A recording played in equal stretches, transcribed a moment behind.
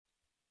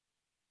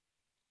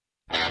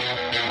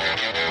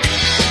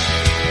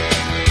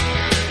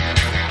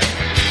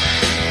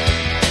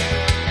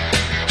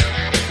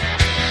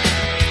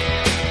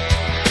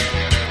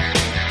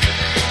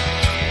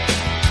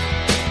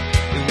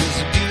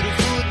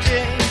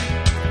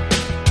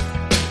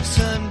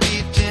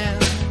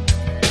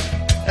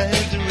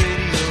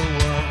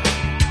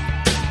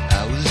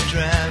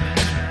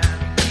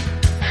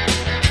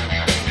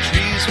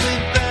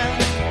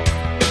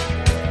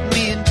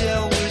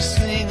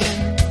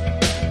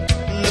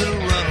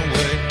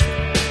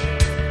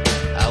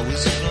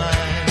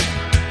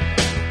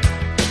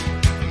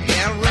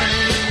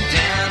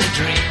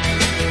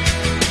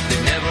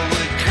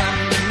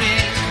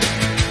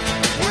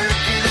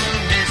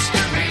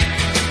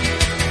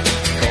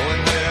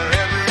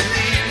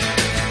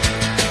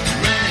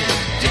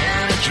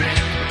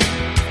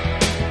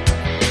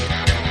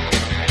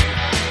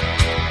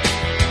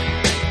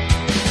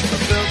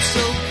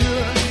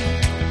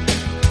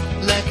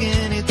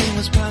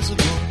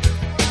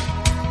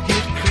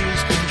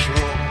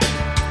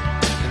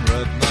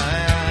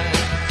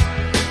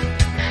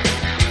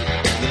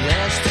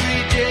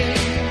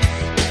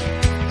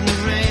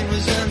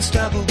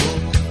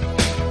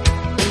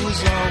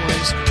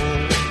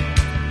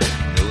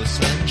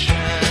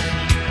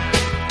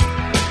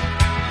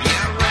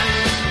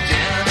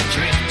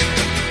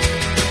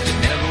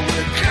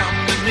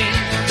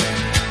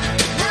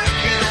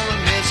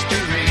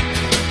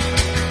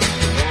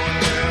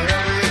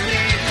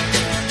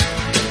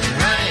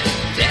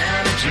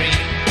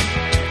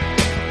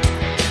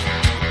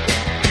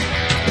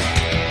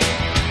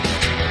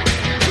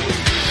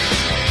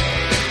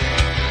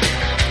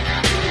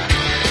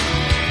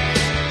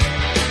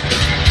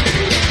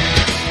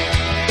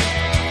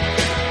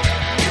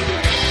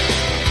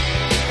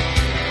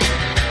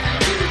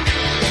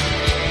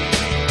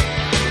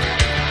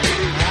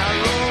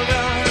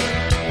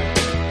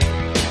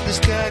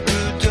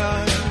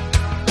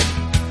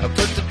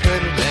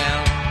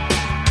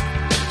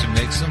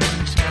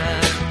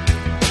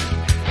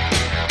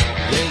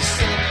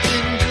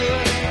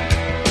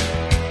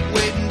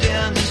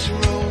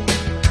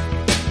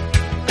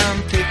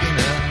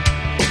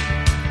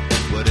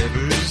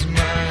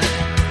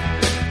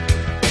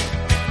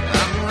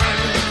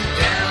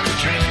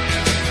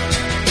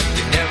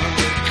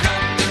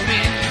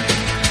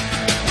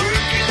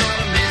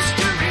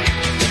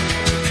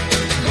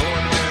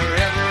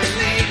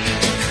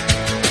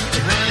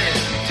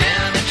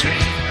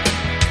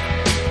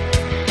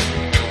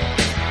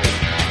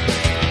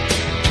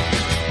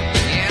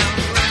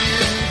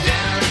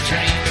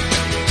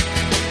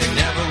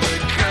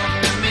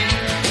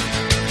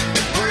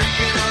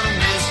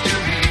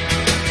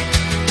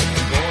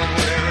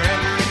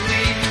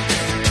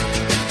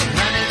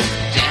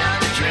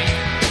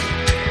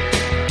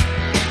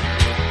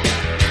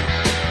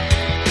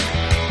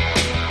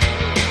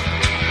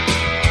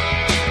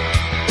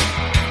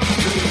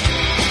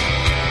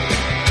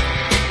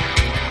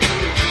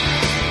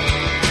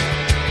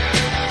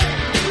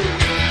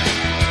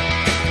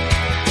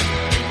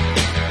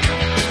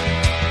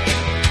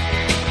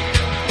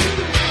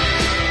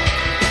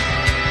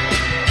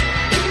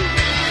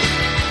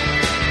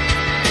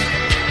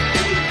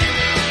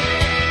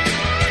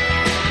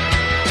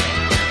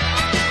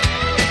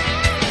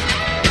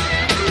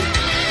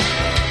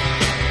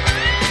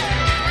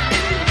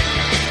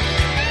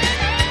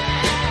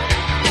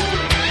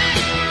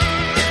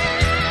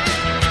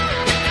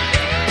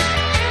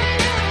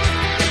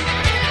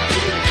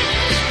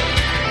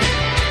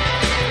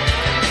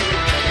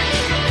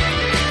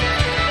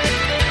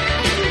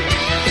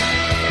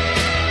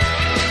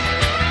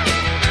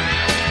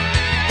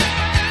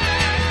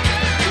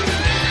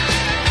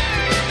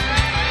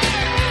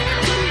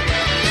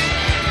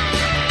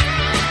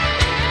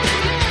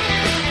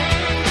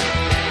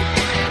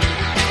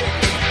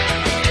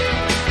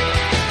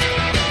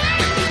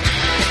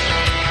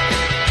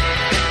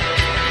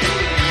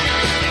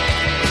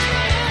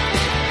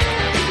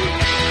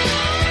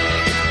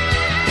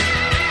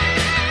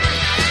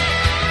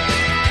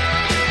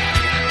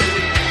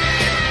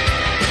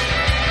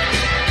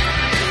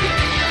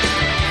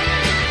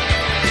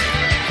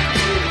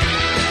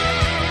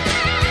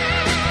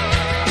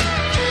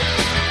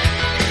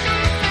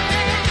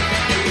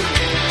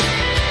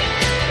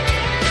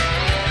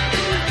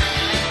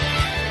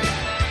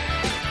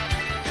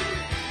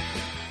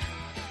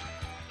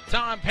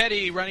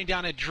Petty running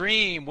down a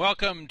dream.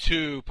 Welcome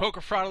to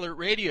Poker Fraud Alert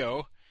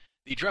Radio,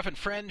 the Druff and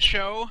Friends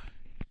show.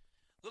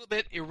 A little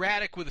bit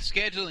erratic with the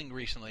scheduling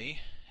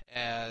recently,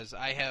 as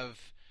I have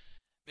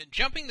been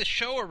jumping the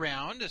show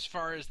around as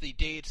far as the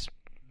dates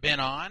been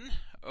on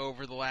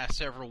over the last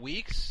several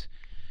weeks.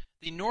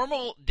 The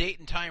normal date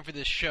and time for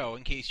this show,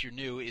 in case you're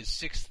new, is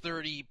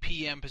 6:30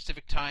 p.m.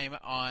 Pacific time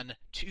on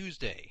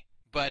Tuesday.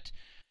 But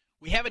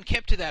we haven't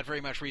kept to that very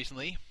much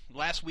recently.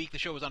 Last week the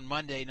show was on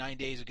Monday, 9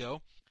 days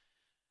ago.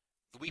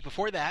 The week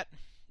before that,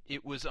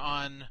 it was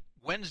on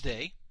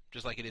Wednesday,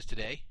 just like it is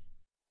today.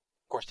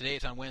 Of course, today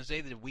it's on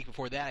Wednesday. The week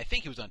before that, I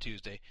think it was on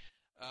Tuesday.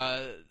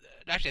 Actually,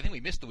 I think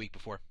we missed the week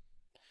before.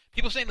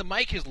 People saying the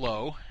mic is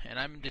low, and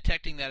I'm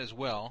detecting that as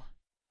well.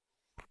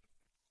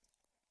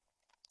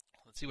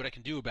 Let's see what I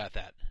can do about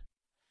that.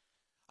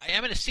 I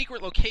am in a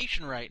secret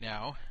location right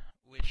now,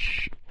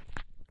 which...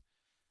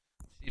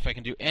 Let's see if I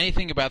can do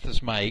anything about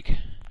this mic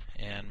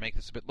and make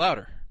this a bit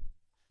louder.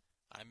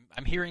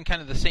 I'm hearing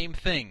kind of the same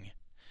thing.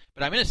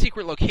 But I'm in a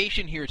secret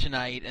location here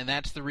tonight, and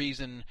that's the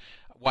reason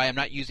why I'm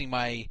not using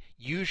my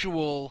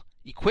usual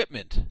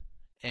equipment.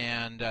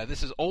 And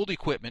this is old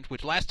equipment,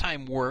 which last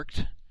time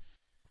worked,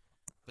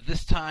 but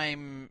this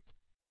time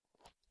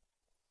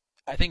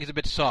I think it's a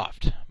bit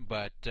soft.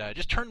 But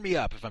just turn me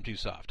up if I'm too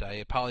soft. I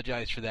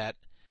apologize for that.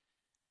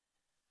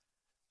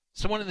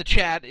 Someone in the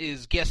chat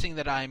is guessing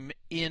that I'm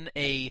in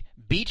a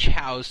beach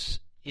house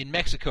in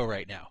Mexico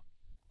right now.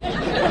 That's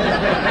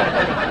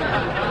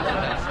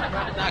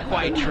not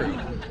quite true.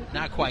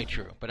 Not quite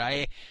true. But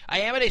I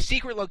am at a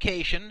secret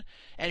location,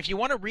 and if you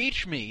want to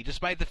reach me,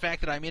 despite the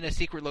fact that I'm in a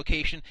secret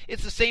location,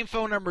 it's the same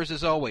phone numbers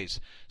as always.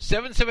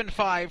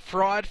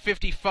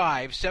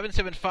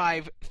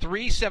 775-FRAUD-55,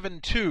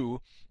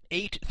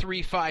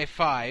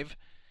 775-372-8355.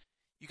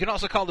 You can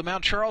also call the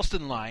Mount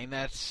Charleston line.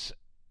 That's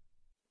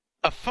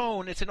a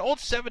phone. It's an old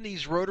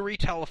 70s rotary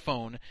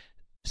telephone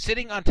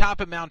sitting on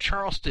top of Mount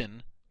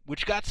Charleston,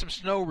 which got some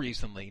snow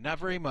recently, not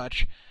very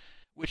much,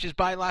 which is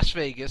by Las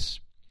Vegas,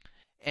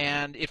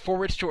 and it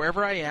forwards to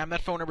wherever I am.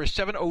 That phone number is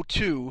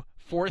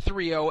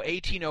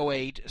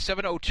 702-430-1808,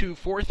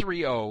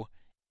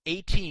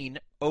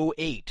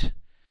 702-430-1808.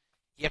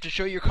 You have to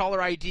show your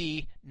caller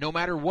ID no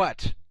matter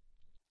what,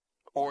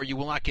 or you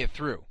will not get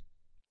through.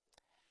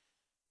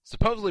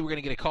 Supposedly we're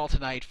going to get a call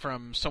tonight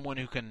from someone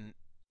who can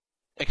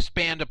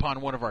expand upon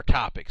one of our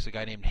topics, a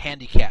guy named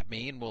Handicap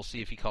Me, and we'll see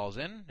if he calls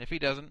in. If he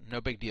doesn't,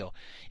 no big deal.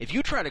 If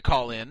you try to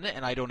call in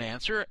and I don't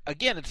answer,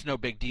 again, it's no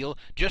big deal.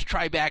 Just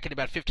try back in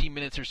about 15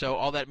 minutes or so.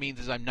 All that means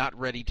is I'm not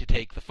ready to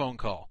take the phone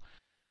call.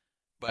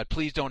 But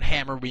please don't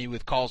hammer me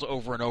with calls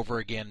over and over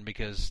again,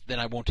 because then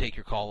I won't take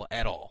your call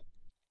at all.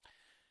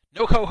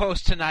 No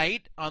co-host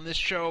tonight on this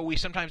show. We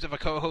sometimes have a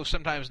co-host,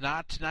 sometimes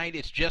not. Tonight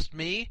it's just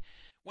me.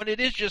 When it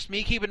is just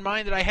me, keep in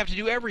mind that I have to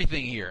do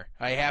everything here.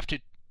 I have to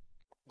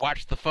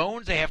watch the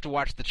phones, I have to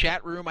watch the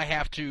chat room, I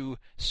have to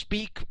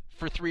speak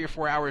for 3 or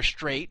 4 hours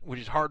straight, which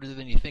is harder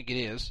than you think it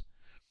is,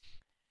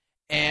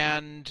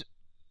 and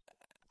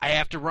I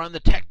have to run the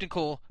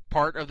technical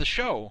part of the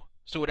show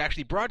so it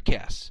actually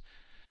broadcasts.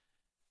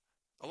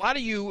 A lot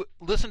of you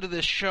listen to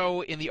this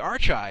show in the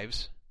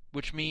archives,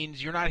 which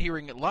means you're not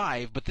hearing it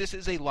live, but this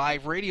is a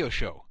live radio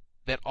show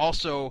that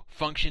also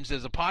functions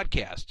as a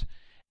podcast,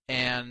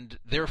 and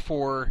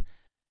therefore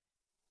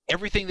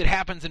everything that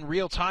happens in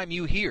real time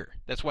you hear.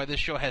 That's why this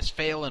show has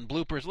fail and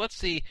bloopers. Let's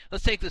see.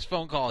 Let's take this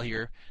phone call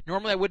here.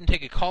 Normally I wouldn't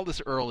take a call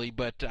this early,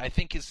 but I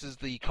think this is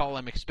the call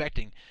I'm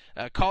expecting.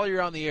 Caller,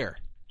 you're on the air.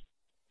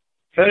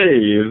 Hey,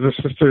 is this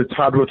Mr.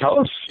 Todd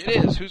Rotellis?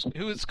 It is.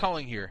 Who is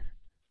calling here?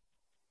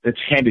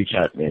 It's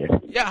Handicap Me.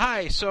 Yeah,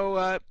 hi.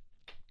 So,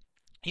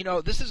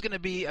 this is going to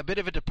be a bit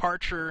of a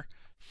departure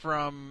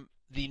from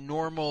the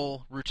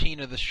normal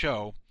routine of the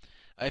show.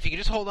 If you could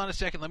just hold on a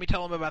second, let me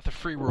tell them about the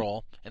free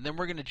roll, and then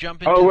we're going to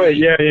jump into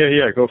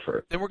yeah, go for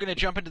it. Then we're going to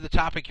jump into the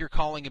topic you're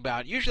calling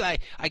about. Usually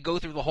I go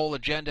through the whole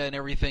agenda and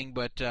everything,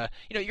 but,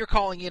 you're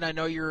calling in. I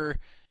know you're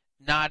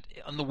not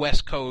on the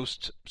West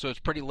Coast, so it's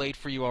pretty late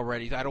for you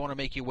already. I don't want to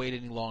make you wait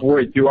any longer.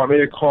 Wait, do you want me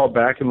to call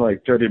back in,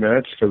 30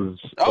 minutes? Because,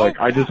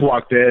 I just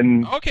walked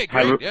in. Okay,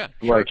 great,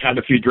 sure. Had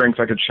a few drinks,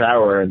 I could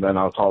shower, and then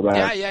I'll call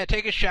back. Yeah,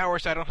 take a shower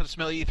so I don't have to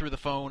smell you through the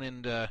phone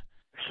and...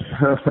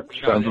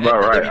 Sounds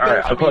about right. All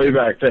right, I'll call you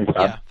back. Thanks,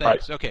 Todd. Yeah,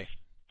 thanks. Bye. Okay.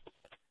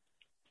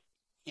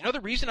 The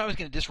reason I was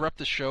going to disrupt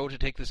the show to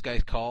take this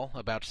guy's call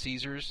about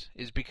Caesars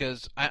is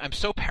because I'm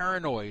so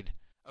paranoid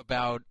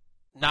about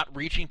not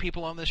reaching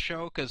people on this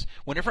show, because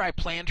whenever I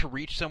plan to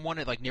reach someone,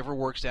 it never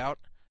works out.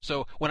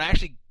 So when I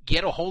actually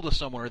get a hold of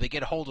someone or they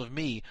get a hold of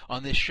me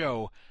on this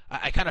show,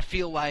 I kind of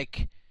feel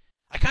like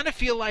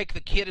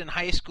the kid in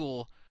high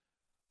school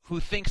who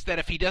thinks that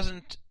if he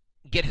doesn't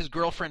get his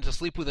girlfriend to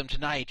sleep with him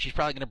tonight, she's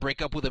probably going to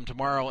break up with him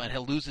tomorrow, and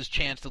he'll lose his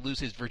chance to lose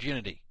his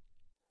virginity.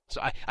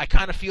 So I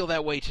kind of feel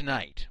that way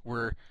tonight,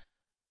 where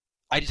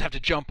I just have to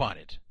jump on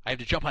it. I have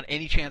to jump on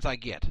any chance I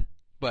get.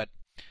 But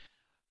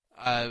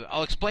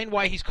I'll explain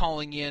why he's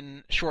calling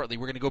in shortly.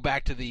 We're going to go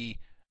back to the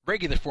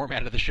regular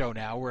format of the show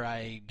now, where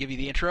I give you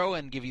the intro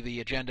and give you the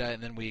agenda,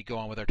 and then we go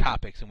on with our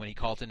topics. And when he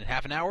calls in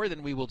half an hour,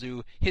 then we will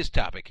do his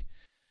topic.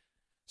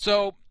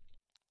 So,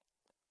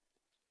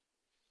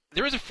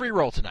 there is a free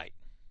roll tonight.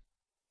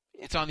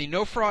 It's on the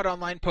No Fraud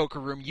Online Poker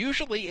Room.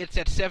 Usually it's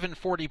at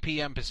 7:40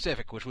 p.m.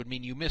 Pacific, which would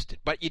mean you missed it.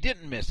 But you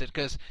didn't miss it,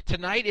 because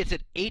tonight it's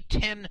at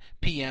 8:10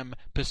 p.m.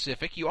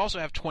 Pacific. You also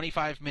have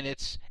 25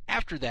 minutes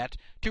after that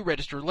to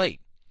register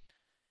late.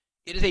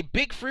 It is a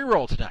big free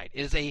roll tonight.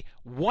 It is a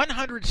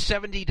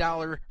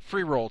 $170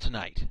 free roll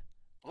tonight.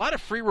 A lot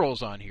of free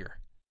rolls on here.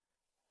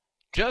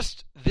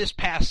 Just this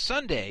past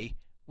Sunday,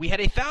 we had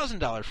a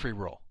 $1,000 free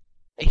roll.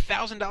 A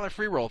 $1,000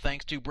 free roll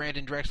thanks to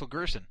Brandon Drexel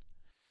Gerson.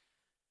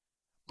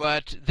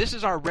 But this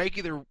is our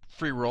regular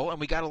free roll, and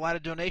we got a lot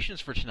of donations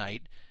for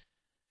tonight.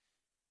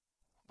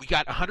 We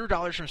got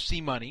 $100 from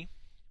C Money.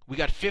 We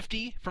got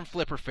 $50 from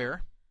Flipper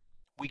Fair.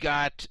 We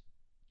got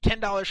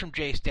 $10 from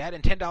JStat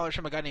and $10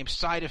 from a guy named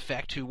Side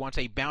Effect, who wants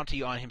a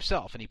bounty on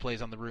himself, and he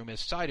plays on the room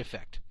as Side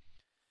Effect.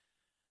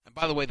 And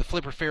by the way, the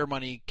Flipper Fair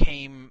money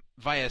came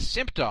via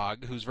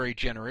SimpDog, who's very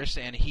generous,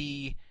 and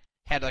he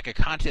had like a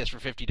contest for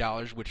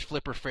 $50, which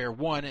Flipper Fair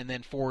won and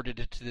then forwarded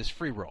it to this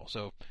free roll.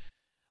 So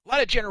a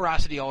lot of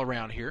generosity all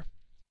around here.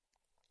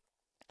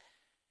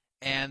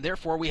 And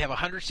therefore, we have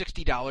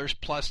 $160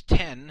 plus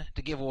 $10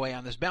 to give away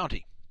on this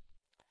bounty.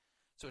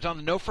 So it's on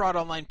the No Fraud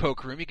Online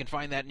Poker Room. You can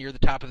find that near the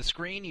top of the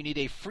screen. You need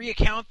a free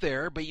account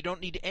there, but you don't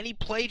need any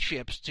play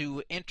chips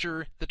to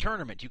enter the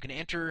tournament. You can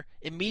enter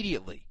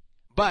immediately.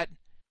 But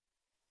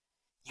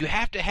you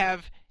have to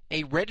have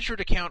a registered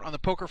account on the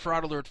Poker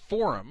Fraud Alert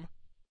forum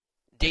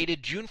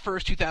dated June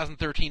 1st,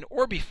 2013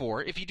 or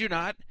before. If you do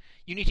not,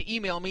 you need to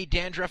email me,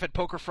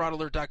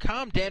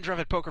 dandruff@pokerfraudalert.com,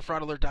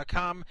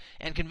 dandruff@pokerfraudalert.com,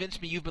 and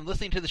convince me you've been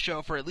listening to the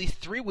show for at least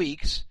 3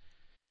 weeks,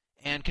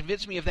 and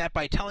convince me of that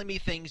by telling me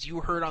things you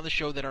heard on the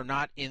show that are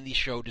not in the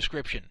show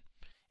description.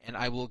 And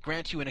I will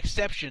grant you an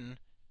exception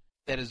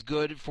that is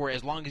good for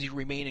as long as you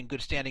remain in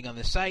good standing on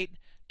this site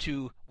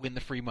to win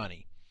the free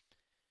money.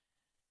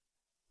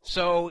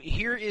 So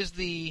here is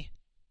the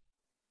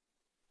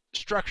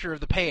structure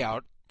of the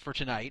payout for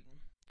tonight,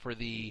 for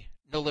the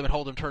No Limit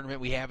Hold'em tournament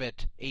we have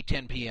at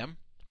 8:10 p.m.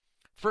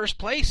 First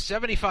place,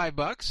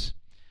 $75.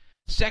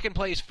 Second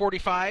place,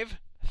 $45.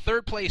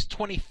 Third place,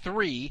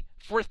 $23.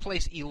 Fourth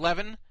place,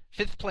 $11.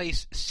 Fifth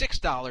place,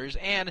 $6.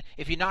 And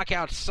if you knock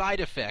out Side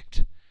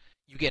Effect,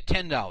 you get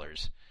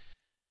 $10.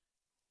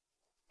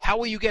 How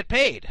will you get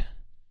paid?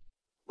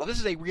 Well, this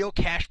is a real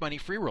cash money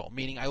free roll,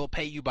 meaning I will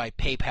pay you by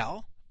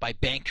PayPal, by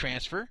bank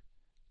transfer,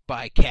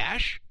 by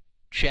cash,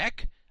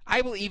 check.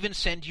 I will even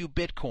send you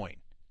Bitcoin.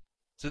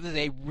 So this is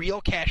a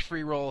real cash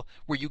free roll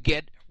where you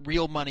get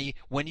real money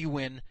when you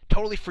win,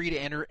 totally free to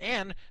enter,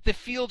 and the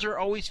fields are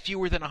always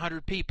fewer than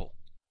 100 people.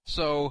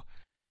 So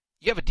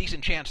you have a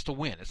decent chance to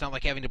win. It's not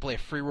like having to play a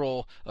free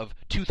roll of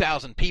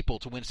 2,000 people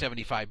to win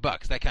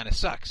 $75. That kind of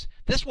sucks.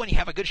 This one you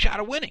have a good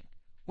shot of winning.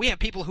 We have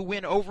people who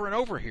win over and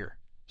over here.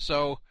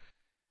 So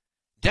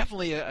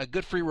definitely a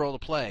good free roll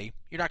to play.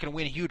 You're not going to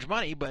win huge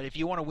money, but if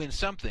you want to win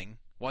something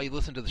while you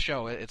listen to the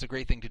show, it's a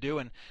great thing to do,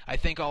 and I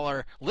thank all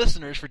our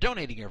listeners for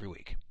donating every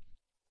week.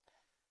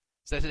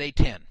 So that's at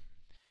 8:10.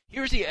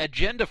 Here's the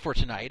agenda for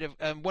tonight.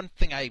 One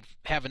thing I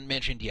haven't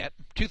mentioned yet.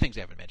 Two things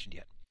I haven't mentioned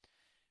yet.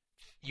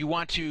 You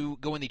want to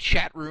go in the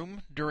chat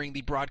room during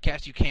the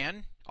broadcast, you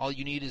can. All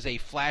you need is a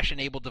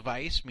flash-enabled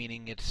device,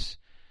 meaning it's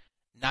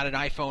not an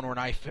iPhone or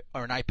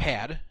an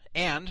iPad.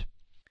 And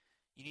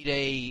you need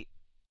a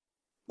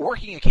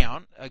working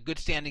account, a good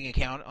standing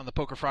account on the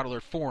Poker Fraud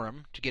Alert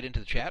forum to get into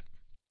the chat.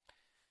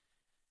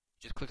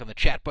 Just click on the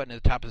chat button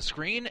at the top of the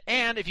screen.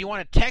 And if you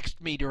want to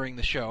text me during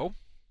the show,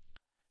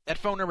 that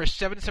phone number is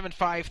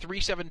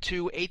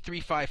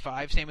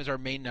 775-372-8355, same as our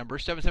main number,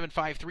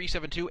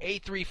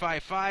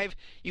 775-372-8355.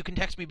 You can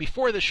text me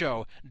before the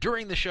show,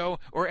 during the show,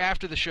 or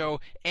after the show,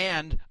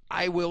 and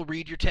I will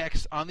read your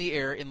text on the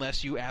air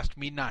unless you ask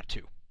me not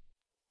to.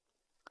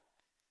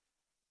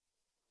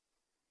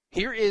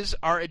 Here is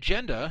our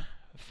agenda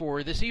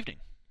for this evening.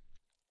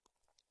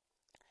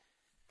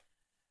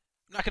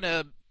 I'm not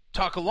going to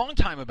talk a long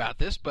time about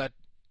this, but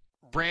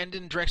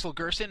Brandon Drexel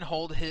Gerson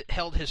held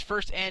his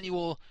first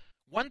annual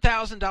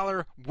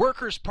 $1,000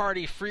 Workers'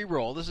 Party free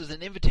roll. This is an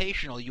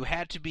invitational. You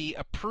had to be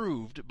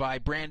approved by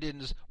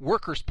Brandon's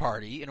Workers'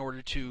 Party in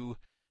order to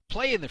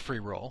play in the free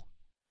roll.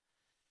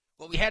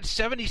 Well, we had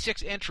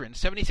 76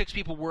 entrants. 76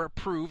 people were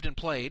approved and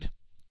played.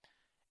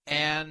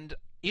 And,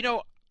 you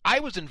know, I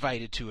was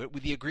invited to it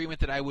with the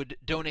agreement that I would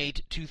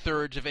donate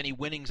 2/3 of any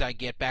winnings I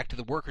get back to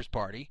the Workers'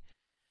 Party.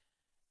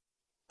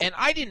 And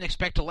I didn't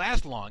expect to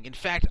last long. In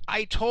fact,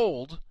 I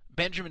told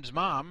Benjamin's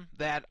mom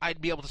that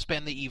I'd be able to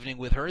spend the evening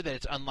with her, that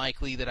it's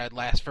unlikely that I'd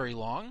last very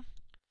long.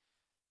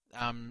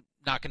 I'm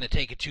not going to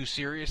take it too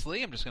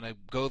seriously. I'm just going to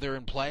go there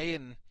and play,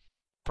 and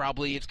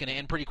probably it's going to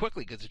end pretty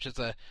quickly because it's just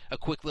a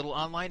quick little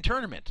online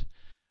tournament.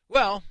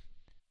 Well,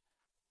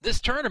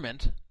 this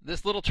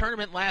little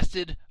tournament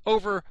lasted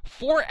over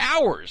 4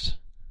 hours.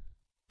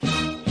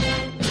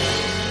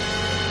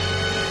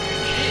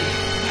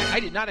 I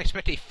did not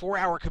expect a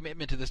 4-hour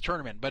commitment to this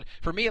tournament, but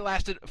for me it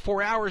lasted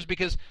 4 hours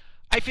because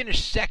I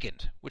finished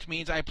second, which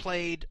means I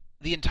played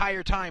the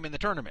entire time in the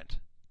tournament.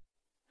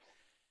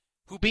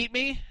 Who beat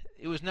me?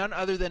 it was none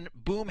other than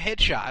Boom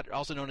Headshot,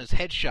 also known as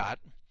Headshot.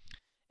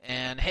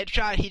 And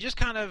Headshot, he just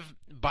kind of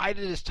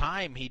bided his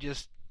time. He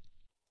just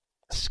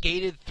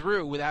skated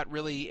through without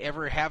really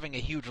ever having a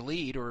huge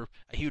lead or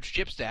a huge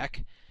chip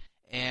stack.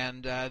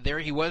 And there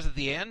he was at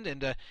the end.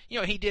 And,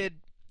 he did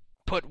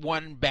put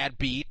one bad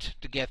beat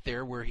to get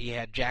there where he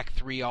had Jack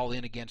 3 all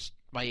in against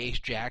my Ace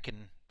Jack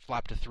and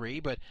flopped to 3.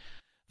 But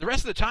the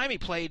rest of the time he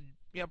played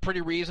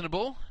pretty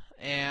reasonable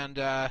and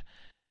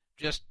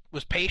just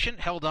was patient,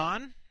 held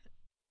on,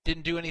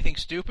 didn't do anything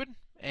stupid,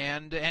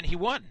 and he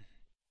won.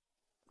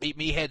 Beat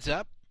me heads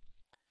up.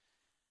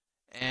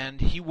 And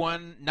he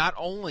won not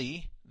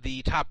only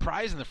the top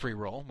prize in the free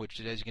roll, which,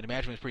 as you can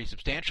imagine, was pretty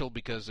substantial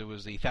because it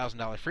was the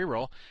 $1,000 free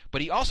roll,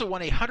 but he also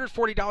won a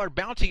 $140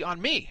 bounty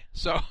on me.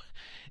 So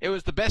it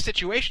was the best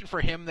situation for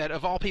him that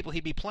of all people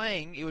he'd be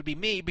playing, it would be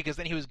me, because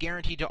then he was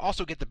guaranteed to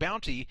also get the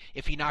bounty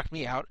if he knocked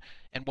me out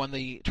and won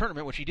the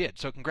tournament, which he did.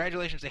 So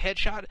congratulations to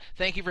Headshot.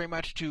 Thank you very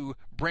much to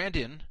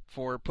Brandon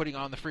for putting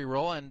on the free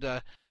roll,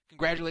 and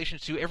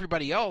congratulations to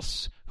everybody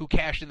else who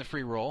cashed in the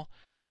free roll,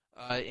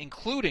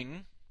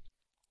 including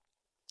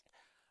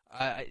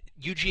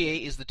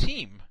UGA is the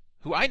team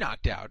who I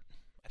knocked out.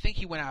 I think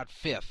he went out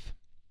 5th.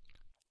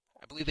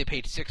 I believe they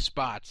paid 6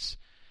 spots.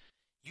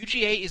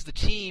 UGA is the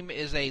team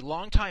is a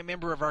longtime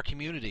member of our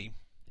community,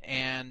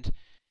 and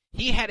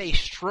he had a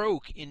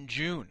stroke in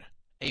June,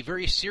 a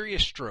very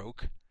serious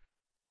stroke,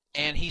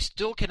 and he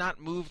still cannot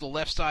move the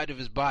left side of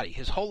his body.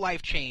 His whole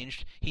life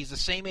changed. He's the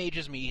same age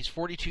as me. He's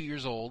 42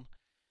 years old,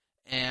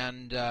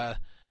 and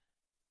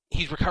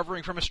he's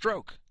recovering from a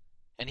stroke.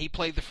 And he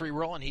played the free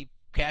roll, and he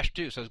cashed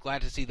too, so I was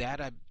glad to see that.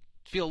 I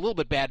feel a little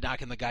bit bad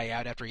knocking the guy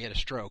out after he had a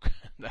stroke.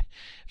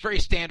 Very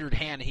standard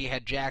hand. He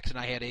had jacks, and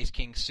I had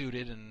ace-king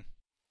suited, and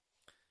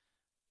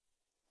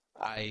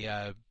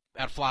I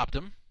outflopped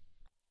him.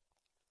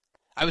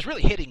 I was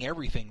really hitting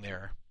everything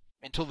there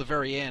until the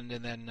very end,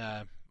 and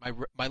then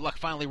my luck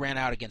finally ran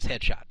out against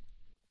Headshot.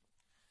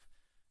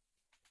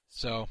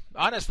 So,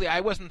 honestly,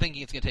 I wasn't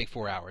thinking it's going to take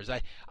 4 hours.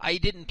 I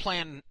didn't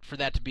plan for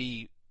that to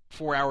be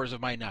 4 hours of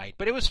my night,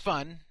 but it was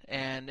fun,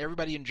 and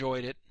everybody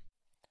enjoyed it.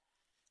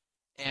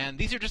 And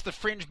these are just the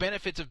fringe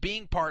benefits of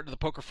being part of the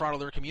Poker Fraud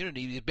Alert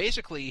community.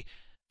 Basically,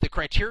 the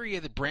criteria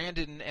that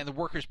Brandon and the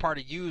Workers'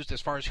 Party used as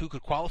far as who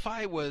could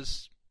qualify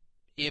was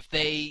if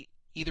they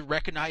either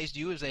recognized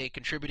you as a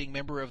contributing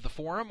member of the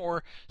forum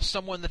or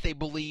someone that they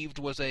believed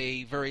was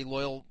a very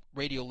loyal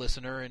radio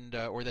listener and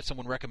or that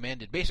someone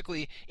recommended.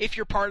 Basically, if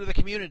you're part of the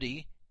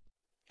community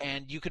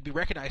and you could be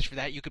recognized for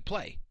that, you could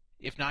play.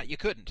 If not, you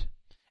couldn't.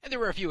 And there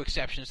were a few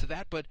exceptions to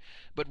that, but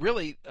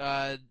really,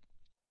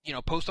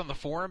 post on the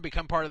forum,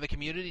 become part of the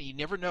community. You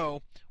never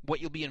know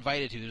what you'll be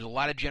invited to. There's a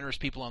lot of generous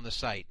people on the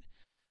site.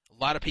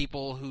 A lot of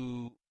people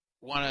who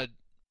want to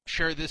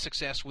share this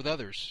success with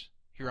others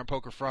here on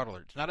Poker Fraud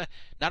Alert. It's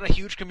not a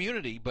huge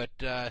community, but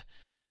a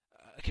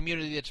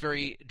community that's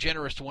very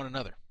generous to one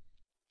another.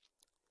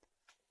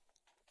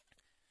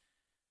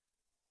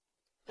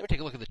 Let me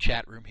take a look at the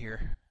chat room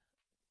here.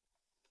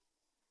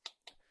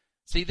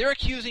 See, they're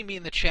accusing me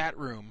in the chat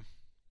room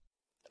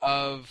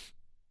of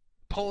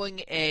pulling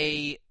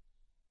a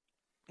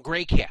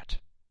Gray Cat.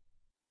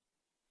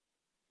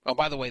 Oh,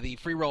 by the way, the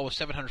free roll was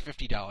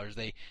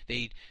 $750.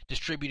 They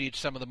distributed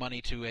some of the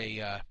money to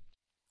a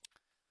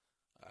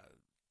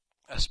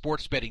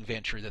sports betting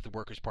venture that the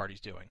Workers' Party's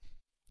doing.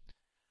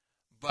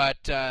 But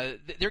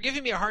they're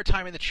giving me a hard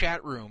time in the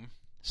chat room,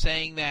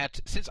 saying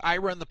that since I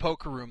run the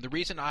poker room, the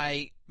reason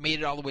I made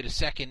it all the way to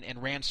second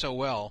and ran so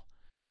well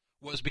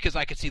was because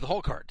I could see the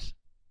hole cards.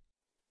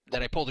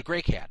 That I pulled a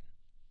Gray Cat.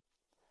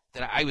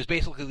 That I was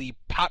basically the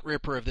pot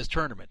ripper of this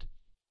tournament.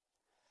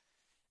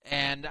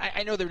 And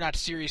I know they're not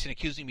serious in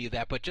accusing me of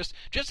that, but just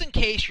in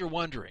case you're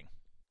wondering,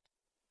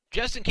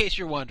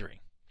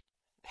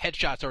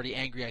 Headshot's already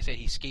angry I said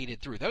he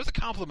skated through. That was a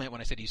compliment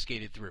when I said he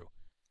skated through.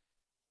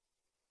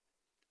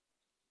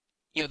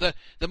 The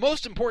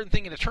most important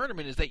thing in a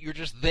tournament is that you're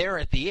just there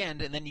at the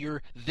end, and then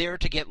you're there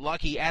to get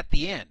lucky at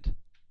the end.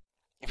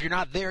 If you're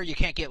not there, you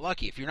can't get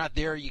lucky. If you're not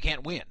there, you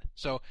can't win.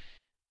 So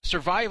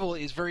survival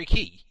is very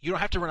key. You don't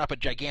have to run up a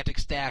gigantic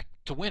stack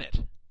to win it.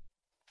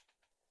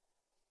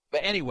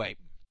 But anyway,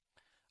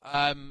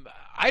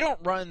 I don't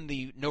run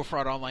the No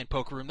Fraud Online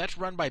Poker Room. That's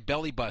run by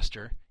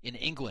Bellybuster in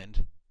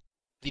England.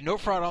 The No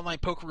Fraud Online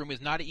Poker Room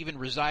is not even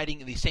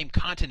residing in the same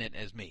continent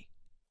as me.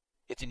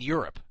 It's in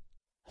Europe.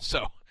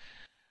 So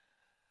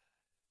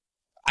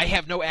I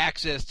have no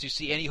access to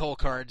see any hole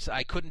cards.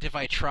 I couldn't if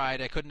I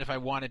tried. I couldn't if I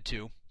wanted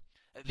to.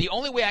 The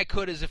only way I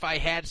could is if I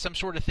had some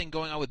sort of thing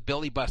going on with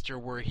Bellybuster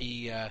where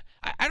he... I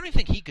don't even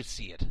think he could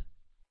see it.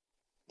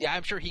 Yeah,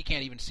 I'm sure he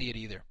can't even see it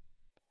either.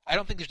 I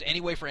don't think there's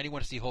any way for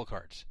anyone to see hole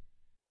cards.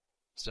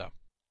 So,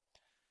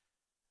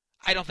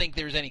 I don't think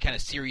there's any kind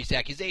of serious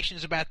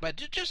accusations about it, but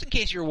just in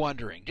case you're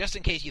wondering, just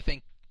in case you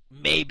think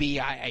maybe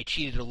I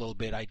cheated a little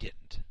bit, I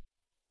didn't.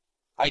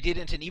 I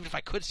didn't, and even if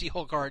I could see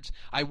hole cards,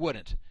 I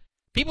wouldn't.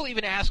 People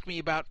even ask me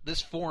about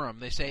this forum.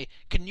 They say,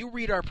 can you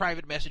read our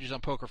private messages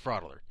on Poker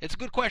Fraud Alert? It's a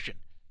good question.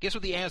 Guess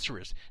what the answer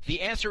is?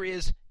 The answer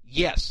is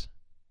yes.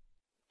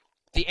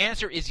 The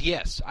answer is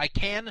yes. I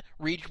can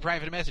read your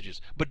private messages.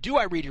 But do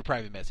I read your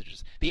private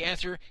messages? The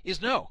answer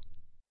is no.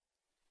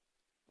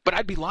 But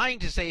I'd be lying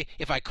to say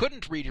if I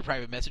couldn't read your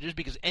private messages,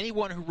 because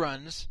anyone who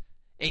runs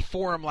a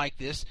forum like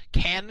this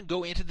can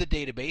go into the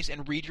database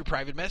and read your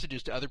private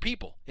messages to other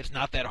people. It's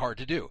not that hard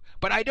to do.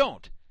 But I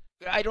don't.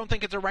 I don't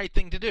think it's the right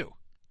thing to do.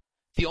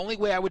 The only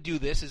way I would do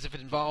this is if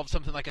it involved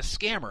something like a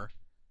scammer,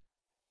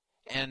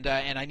 and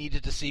I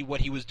needed to see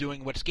what he was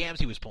doing, what scams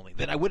he was pulling.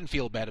 Then I wouldn't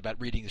feel bad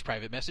about reading his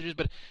private messages,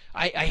 but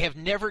I have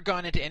never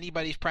gone into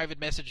anybody's private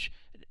message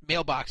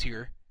mailbox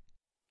here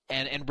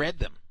and read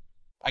them.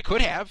 I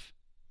could have.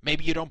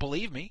 Maybe you don't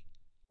believe me,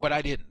 but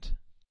I didn't.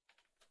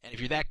 And if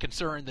you're that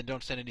concerned, then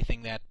don't send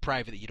anything that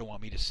private that you don't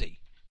want me to see.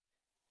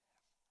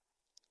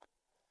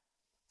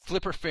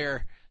 Flipper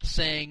Fair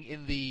saying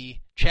in the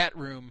chat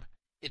room,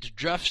 it's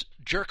just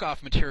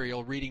jerk-off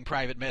material reading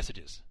private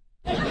messages.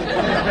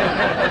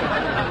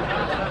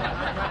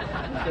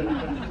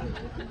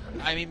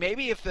 I mean,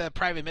 maybe if the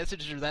private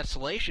messages are that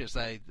salacious,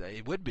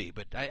 it would be.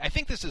 But I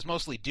think this is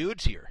mostly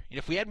dudes here.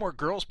 If we had more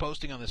girls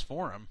posting on this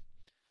forum,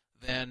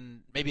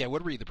 then maybe I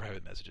would read the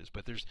private messages.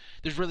 But there's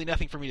really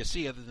nothing for me to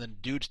see other than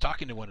dudes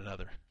talking to one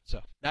another.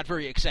 So not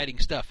very exciting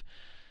stuff.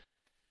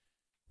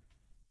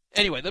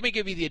 Anyway, let me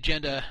give you the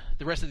agenda,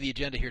 the rest of the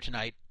agenda here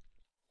tonight.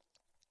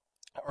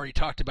 I already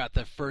talked about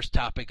the first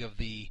topic of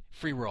the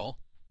free roll.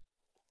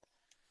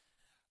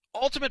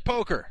 Ultimate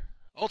Poker,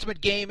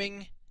 Ultimate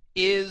Gaming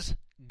is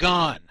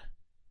gone.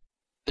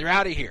 They're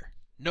out of here.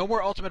 No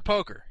more Ultimate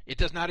Poker. It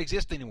does not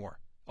exist anymore.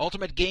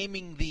 Ultimate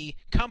Gaming, the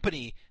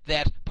company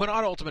that put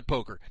on Ultimate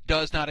Poker,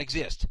 does not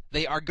exist.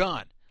 They are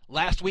gone.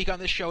 Last week on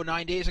this show,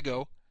 9 days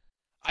ago,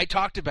 I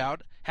talked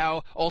about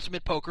how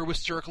Ultimate Poker was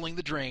circling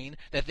the drain,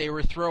 that they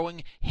were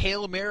throwing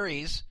Hail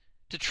Marys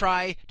to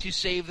try to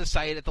save the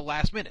site at the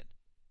last minute.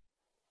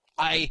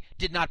 I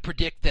did not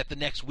predict that the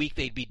next week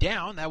they'd be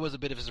down. That was a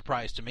bit of a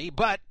surprise to me,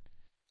 but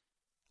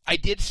I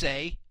did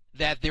say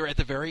that they're at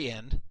the very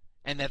end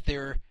and that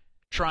they're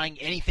trying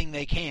anything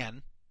they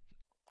can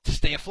to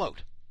stay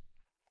afloat.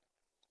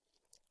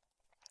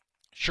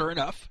 Sure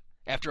enough,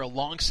 after a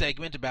long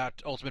segment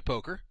about Ultimate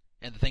Poker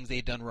and the things they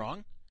had done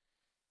wrong,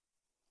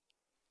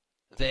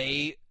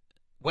 they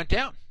went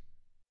down.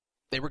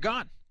 They were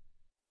gone.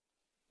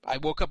 I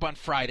woke up on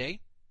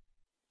Friday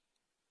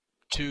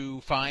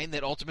to find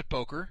that Ultimate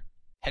Poker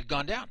had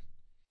gone down.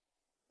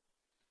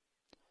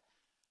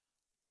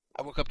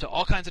 I woke up to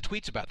all kinds of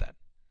tweets about that.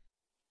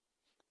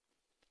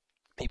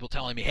 People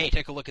telling me, hey,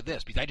 take a look at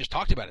this, because I just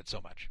talked about it so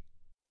much.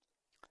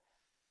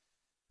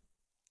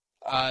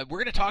 We're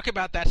going to talk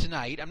about that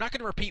tonight. I'm not going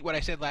to repeat what I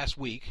said last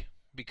week,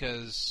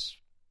 because,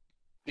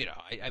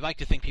 I like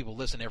to think people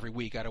listen every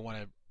week. I don't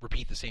want to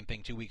repeat the same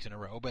thing 2 weeks in a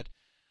row, but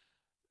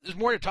there's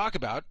more to talk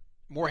about.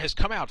 More has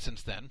come out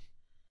since then.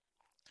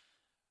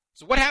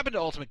 So what happened to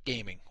Ultimate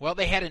Gaming? Well,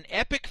 they had an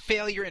epic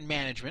failure in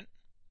management.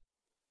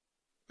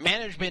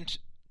 Management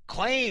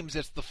claims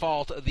it's the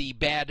fault of the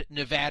bad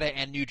Nevada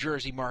and New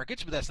Jersey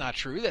markets, but that's not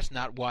true. That's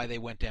not why they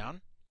went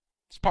down.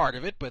 It's part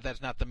of it, but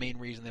that's not the main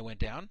reason they went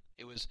down.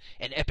 It was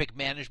an epic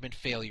management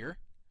failure.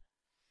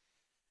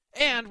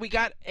 And we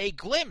got a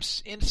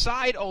glimpse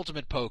inside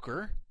Ultimate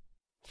Poker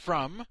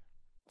from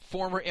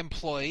former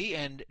employee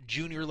and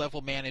junior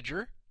level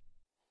manager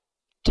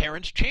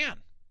Terrence Chan.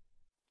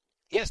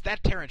 Yes,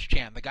 that Terrence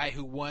Chan, the guy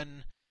who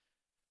won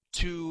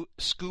 2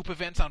 scoop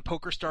events on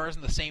PokerStars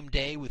in the same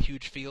day with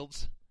huge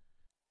fields.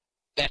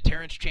 That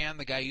Terrence Chan,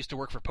 the guy who used to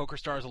work for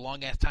PokerStars a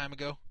long-ass time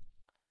ago.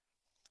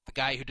 The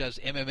guy who does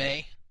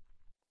MMA.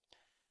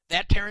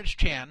 That Terrence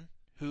Chan,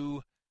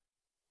 who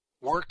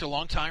worked a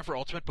long time for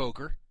Ultimate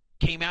Poker,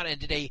 came out and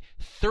did a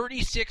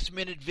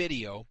 36-minute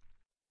video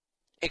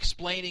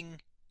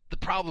explaining the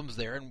problems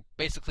there and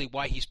basically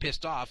why he's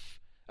pissed off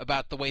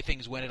about the way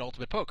things went at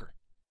Ultimate Poker.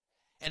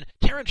 And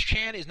Terrence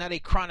Chan is not a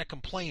chronic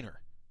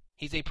complainer.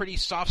 He's a pretty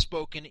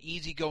soft-spoken,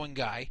 easygoing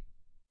guy.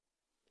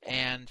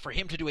 And for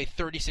him to do a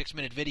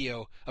 36-minute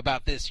video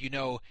about this,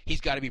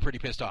 he's got to be pretty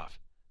pissed off.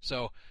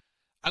 So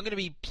I'm going to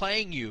be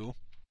playing you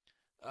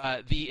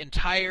the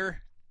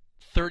entire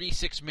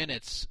 36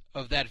 minutes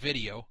of that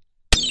video.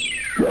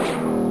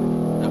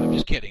 No, I'm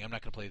just kidding. I'm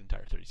not going to play the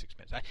entire 36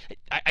 minutes.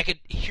 I could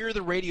hear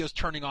the radios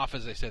turning off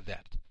as I said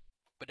that.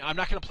 But I'm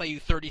not going to play you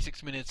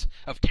 36 minutes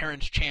of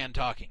Terrence Chan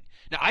talking.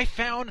 Now, I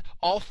found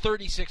all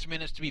 36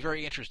 minutes to be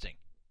very interesting.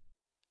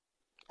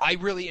 I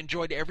really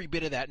enjoyed every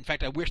bit of that. In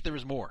fact, I wish there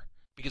was more,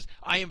 because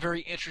I am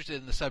very interested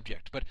in the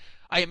subject. But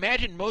I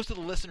imagine most of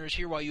the listeners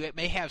here, while you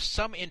may have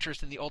some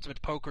interest in the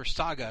Ultimate Poker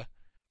saga,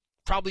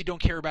 probably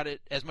don't care about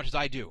it as much as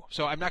I do.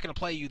 So I'm not going to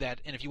play you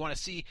that. And if you want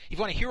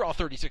to hear all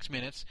 36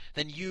 minutes,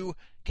 then you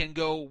can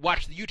go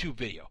watch the YouTube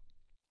video.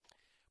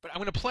 But I'm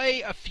going to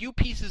play a few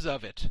pieces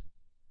of it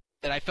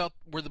that I felt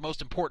were the most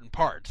important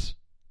parts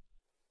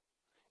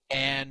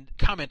and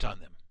comment on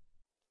them.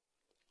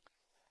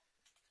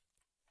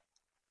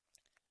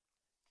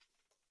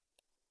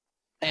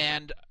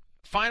 And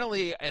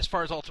finally, as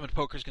far as Ultimate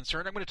Poker is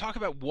concerned, I'm going to talk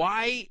about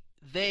why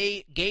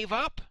they gave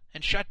up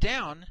and shut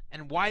down,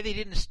 and why they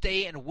didn't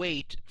stay and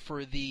wait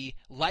for the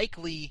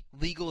likely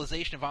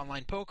legalization of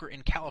online poker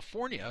in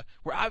California,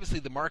 where obviously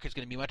the market's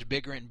going to be much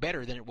bigger and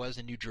better than it was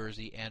in New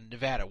Jersey and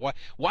Nevada.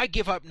 Why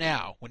give up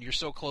now when you're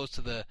so close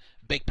to the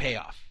big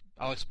payoff?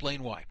 I'll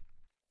explain why.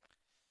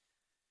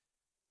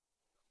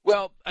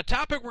 Well, a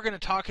topic we're going to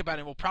talk about,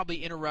 and we'll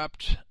probably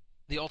interrupt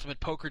the Ultimate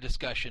Poker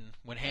discussion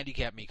when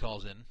Handicap Me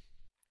calls in.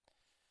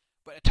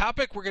 But a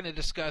topic we're going to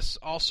discuss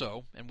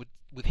also, and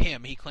with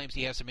him, he claims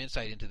he has some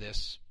insight into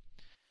this.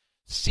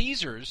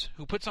 Caesars,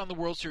 who puts on the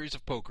World Series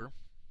of Poker,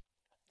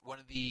 one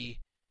of the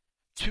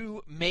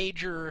two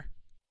major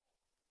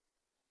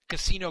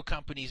casino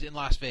companies in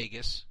Las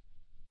Vegas.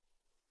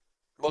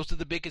 Most of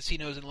the big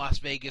casinos in Las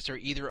Vegas are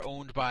either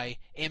owned by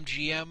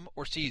MGM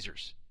or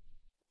Caesars.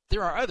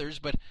 There are others,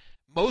 but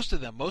most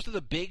of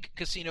the big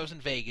casinos in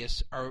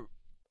Vegas are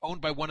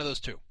owned by one of those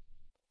two.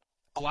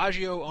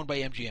 Bellagio owned by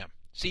MGM.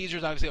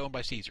 Caesars obviously owned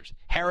by Caesars.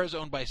 Harrah's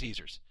owned by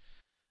Caesars.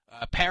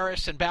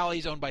 Paris and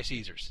Bally's owned by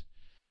Caesars.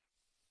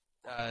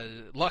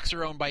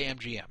 Luxor owned by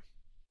MGM.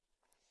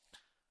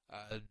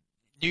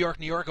 New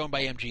York owned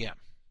by MGM.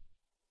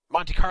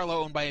 Monte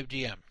Carlo owned by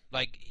MGM.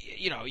 Like,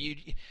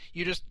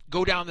 you just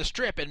go down the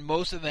strip and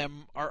most of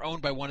them are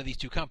owned by one of these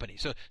two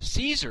companies. So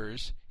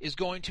Caesars is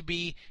going to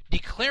be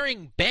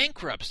declaring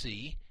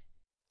bankruptcy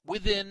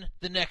within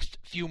the next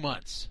few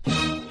months.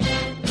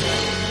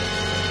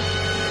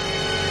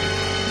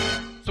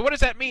 So what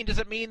does that mean? Does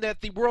it mean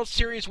that the World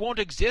Series won't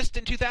exist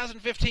in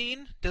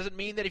 2015? Does it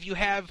mean that if you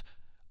have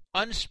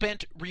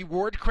unspent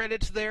reward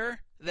credits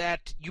there,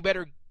 that you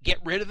better get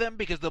rid of them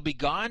because they'll be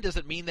gone? Does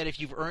it mean that if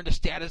you've earned a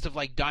status of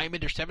like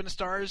Diamond or 7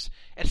 stars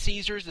at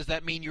Caesars, does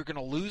that mean you're going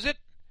to lose it?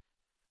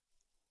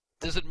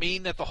 Does it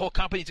mean that the whole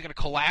company is going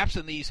to collapse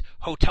and these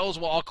hotels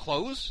will all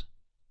close?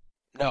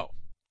 No.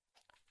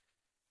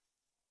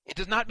 It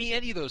does not mean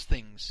any of those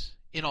things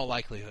in all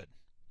likelihood.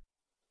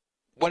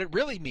 What it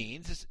really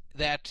means is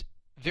that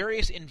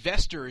various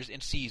investors in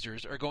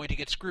Caesars are going to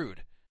get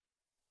screwed.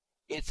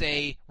 It's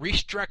a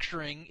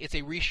restructuring, it's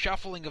a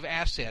reshuffling of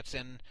assets,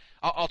 and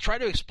I'll try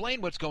to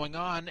explain what's going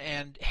on,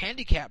 and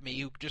Handicap Me,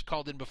 who just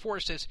called in before,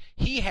 says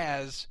he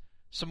has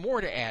some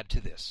more to add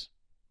to this.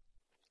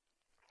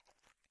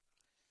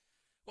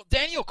 Well,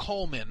 Daniel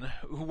Coleman,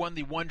 who won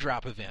the One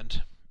Drop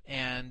event,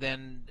 and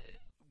then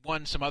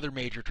won some other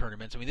major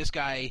tournaments, I mean, this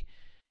guy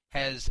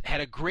has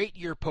had a great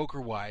year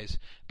poker-wise,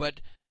 but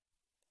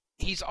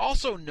he's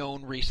also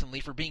known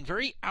recently for being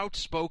very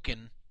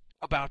outspoken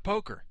about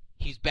poker.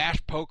 He's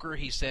bashed poker.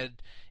 He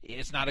said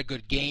it's not a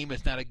good game.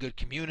 It's not a good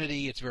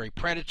community. It's very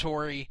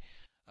predatory.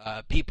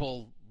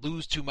 People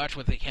lose too much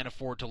when they can't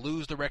afford to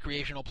lose, the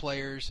recreational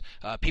players.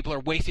 People are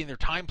wasting their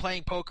time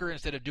playing poker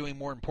instead of doing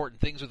more important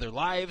things with their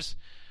lives.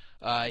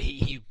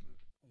 He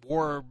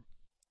wore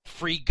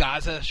free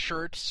Gaza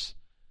shirts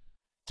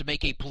to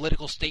make a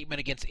political statement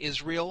against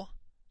Israel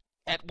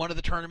at one of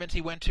the tournaments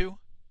he went to.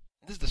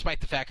 This is despite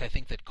the fact, I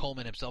think, that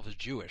Coleman himself is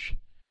Jewish.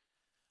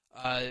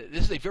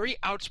 This is a very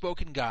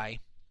outspoken guy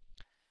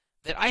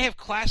that I have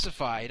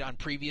classified on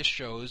previous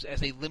shows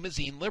as a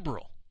limousine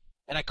liberal.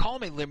 And I call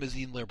him a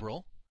limousine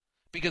liberal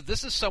because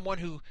this is someone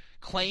who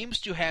claims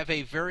to have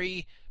a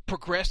very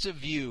progressive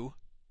view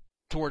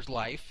towards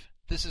life.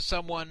 This is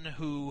someone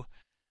who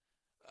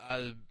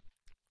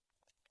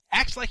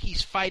acts like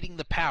he's fighting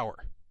the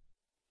power.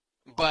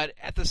 But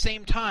at the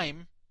same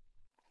time,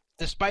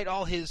 despite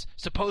all his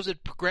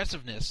supposed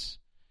progressiveness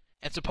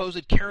and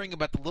supposed caring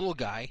about the little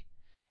guy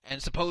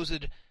and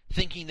supposed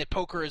thinking that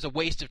poker is a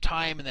waste of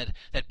time and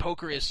that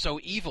poker is so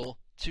evil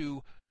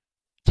to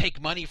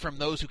take money from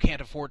those who can't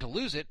afford to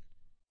lose it,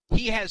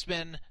 he has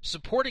been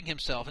supporting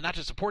himself, and not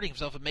just supporting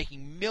himself, but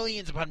making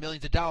millions upon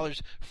millions of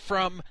dollars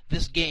from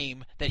this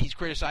game that he's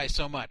criticized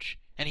so much.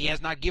 And he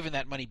has not given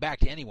that money back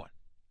to anyone.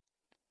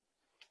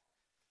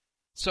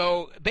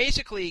 So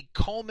basically,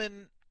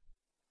 Coleman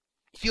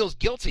feels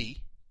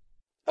guilty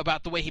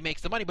about the way he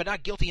makes the money, but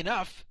not guilty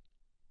enough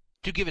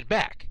to give it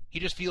back. He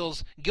just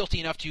feels guilty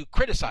enough to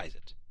criticize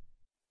it.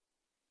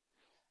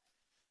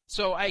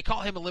 So I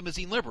call him a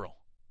limousine liberal.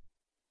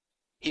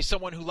 He's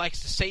someone who likes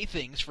to say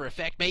things for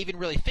effect, may even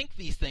really think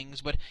these things,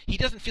 but he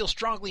doesn't feel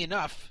strongly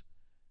enough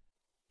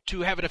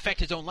to have it affect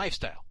his own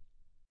lifestyle,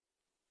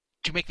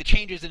 to make the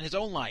changes in his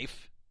own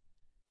life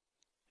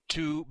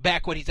to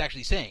back what he's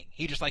actually saying.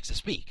 He just likes to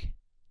speak.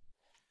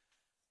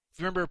 If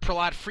you remember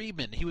Prahlad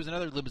Friedman, he was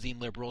another limousine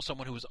liberal,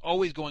 someone who was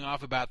always going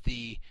off about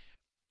the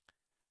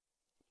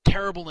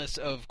terribleness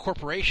of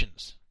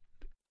corporations,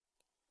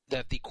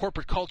 that the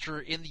corporate culture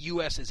in the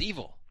U.S. is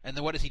evil. And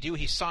then what does he do?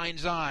 He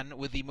signs on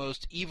with the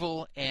most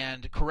evil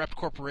and corrupt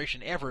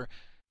corporation ever,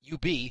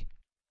 UB,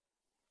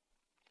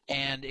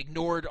 and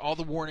ignored all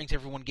the warnings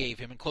everyone gave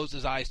him and closed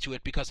his eyes to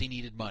it because he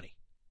needed money.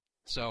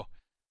 So,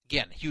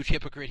 again, huge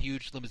hypocrite,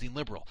 huge limousine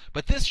liberal.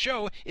 But this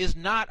show is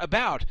not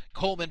about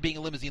Coleman being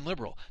a limousine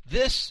liberal.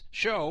 This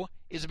show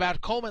is about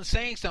Coleman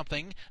saying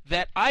something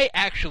that I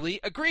actually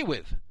agree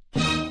with.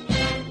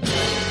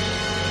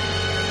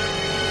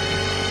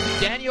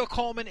 Daniel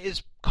Coleman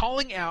is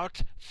calling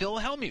out Phil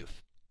Hellmuth.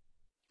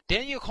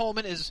 Daniel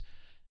Coleman is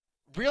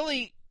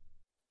really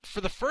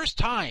for the first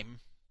time,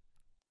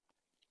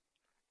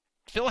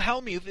 Phil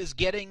Hellmuth is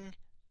getting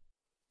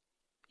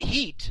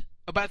heat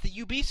about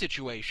the UB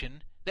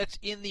situation that's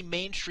in the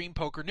mainstream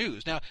poker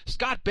news. Now,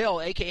 Scott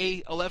Bell,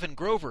 a.k.a. 11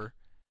 Grover,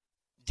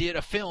 did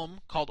a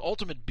film called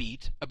Ultimate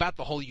Beat about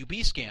the whole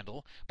UB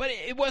scandal, but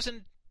it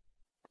wasn't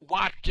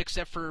watched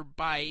except for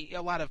by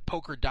a lot of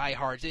poker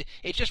diehards.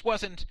 It just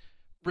wasn't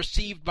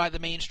received by the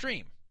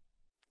mainstream.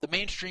 The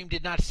mainstream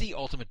did not see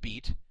Ultimate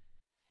Beat,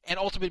 and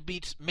Ultimate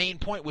Beat's main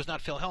point was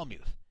not Phil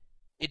Hellmuth.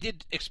 It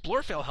did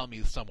explore Phil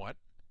Hellmuth somewhat,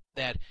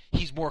 that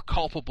he's more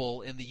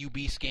culpable in the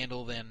UB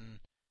scandal than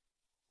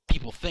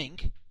people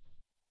think,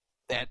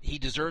 that he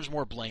deserves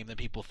more blame than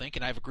people think,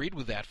 and I've agreed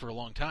with that for a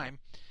long time.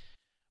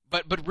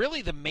 But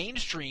really, the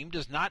mainstream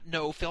does not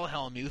know Phil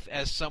Hellmuth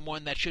as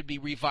someone that should be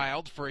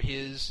reviled for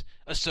his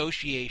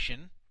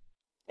association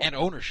and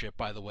ownership,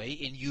 by the way,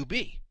 in UB.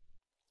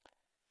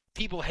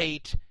 People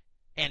hate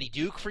Andy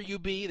Duke for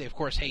UB. They, of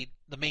course, hate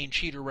the main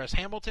cheater, Russ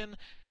Hamilton.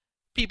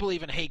 People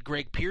even hate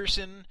Greg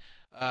Pearson.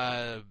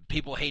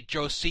 People hate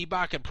Joe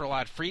Seabach and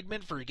Prahlad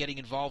Friedman for getting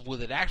involved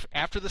with it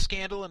after the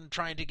scandal and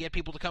trying to get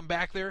people to come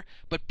back there.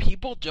 But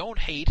people don't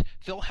hate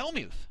Phil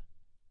Hellmuth.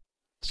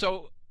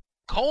 So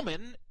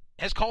Coleman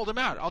has called him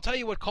out. I'll tell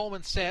you what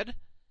Coleman said,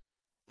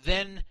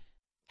 then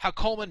how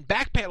Coleman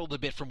backpedaled a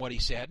bit from what he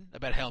said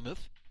about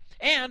Hellmuth,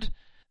 and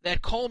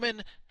that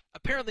Coleman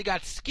apparently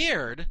got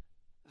scared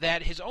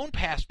that his own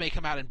past may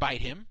come out and bite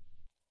him,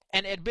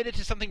 and admitted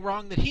to something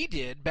wrong that he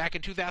did back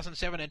in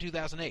 2007 and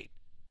 2008.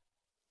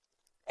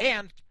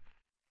 And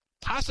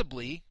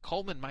possibly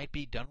Coleman might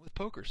be done with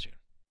poker soon.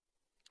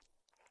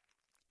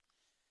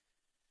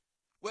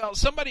 Well,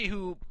 somebody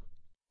who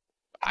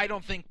I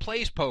don't think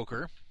plays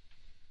poker,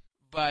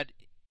 but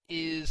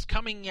is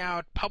coming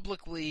out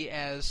publicly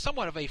as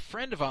somewhat of a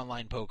friend of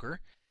online poker,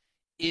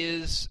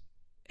 is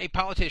a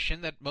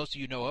politician that most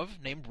of you know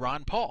of named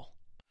Ron Paul.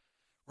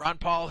 Ron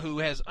Paul, who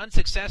has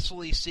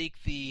unsuccessfully sought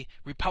the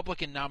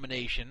Republican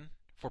nomination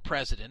for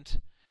president,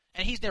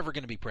 and he's never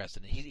going to be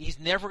president. He's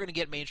never going to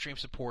get mainstream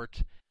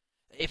support.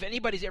 If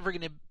anybody's ever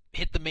going to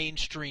hit the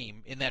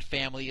mainstream in that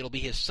family, it'll be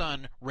his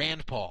son,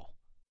 Rand Paul,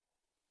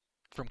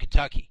 from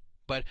Kentucky.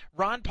 But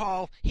Ron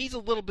Paul, he's a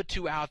little bit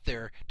too out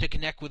there to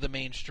connect with the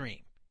mainstream.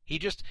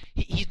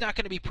 He's not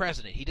going to be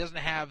president. He doesn't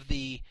have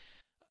the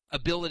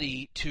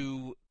ability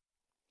to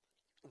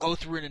go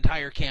through an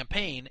entire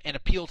campaign and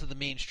appeal to the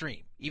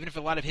mainstream. Even if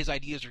a lot of his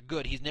ideas are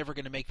good, he's never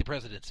going to make the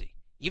presidency.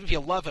 Even if you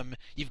love him,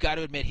 you've got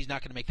to admit he's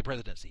not going to make the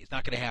presidency. It's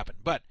not going to happen.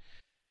 But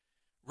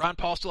Ron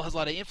Paul still has a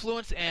lot of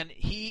influence, and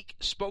he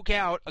spoke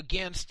out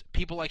against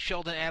people like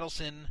Sheldon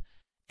Adelson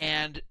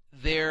and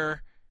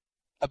their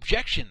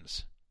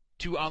objections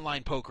to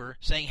online poker,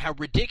 saying how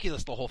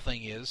ridiculous the whole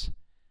thing is,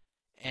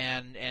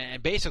 and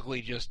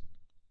basically just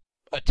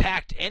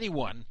attacked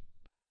anyone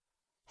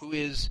who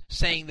is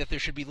saying that there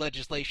should be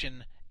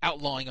legislation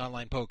outlawing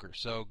online poker.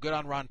 So good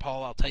on Ron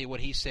Paul. I'll tell you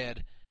what he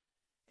said,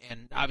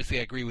 and obviously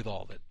I agree with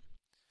all of it.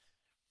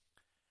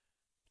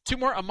 Two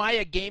more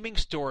Amaya Gaming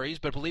stories,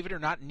 but believe it or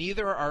not,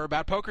 neither are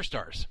about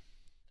PokerStars.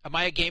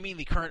 Amaya Gaming,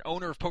 the current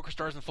owner of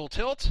PokerStars and Full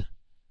Tilt,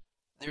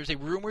 there's a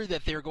rumor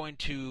that they're going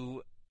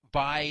to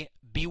buy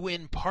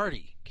bwin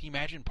Party. Can you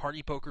imagine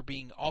Party Poker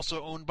being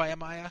also owned by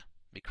Amaya?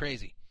 It'd be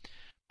crazy.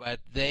 But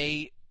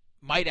they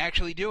might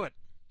actually do it.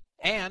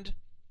 And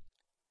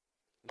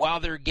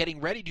while they're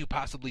getting ready to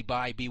possibly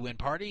buy bwin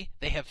Party,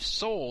 they have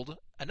sold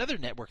another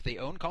network they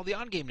own called the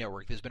On Game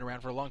Network that's been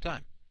around for a long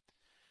time.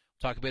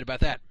 We'll talk a bit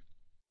about that.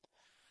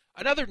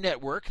 Another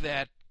network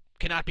that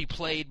cannot be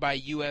played by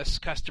U.S.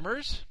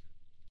 customers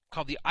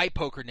called the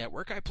iPoker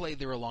Network. I played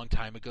there a long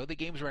time ago. The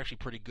games were actually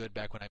pretty good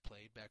back when I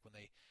played, back when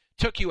they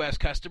took U.S.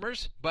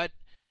 customers. But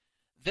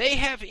they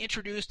have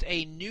introduced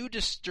a new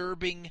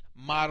disturbing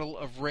model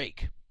of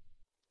rake.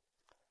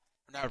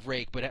 Not of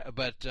rake,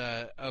 but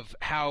of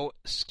how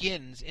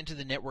skins into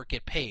the network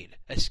get paid.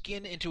 A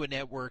skin into a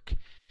network,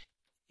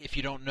 if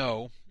you don't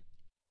know,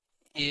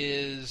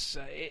 is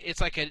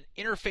it's like an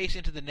interface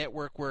into the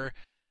network where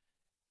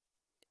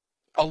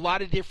a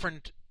lot of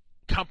different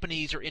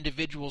companies or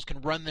individuals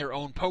can run their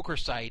own poker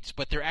sites,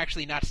 but they're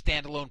actually not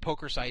standalone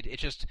poker site.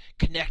 It's just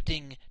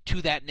connecting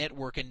to that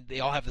network, and they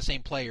all have the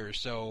same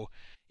players. So,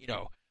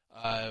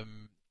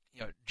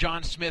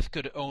 John Smith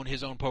could own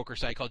his own poker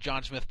site called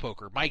John Smith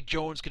Poker. Mike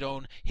Jones could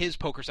own his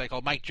poker site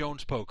called Mike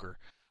Jones Poker.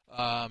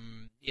 A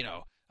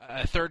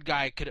third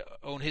guy could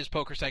own his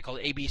poker site called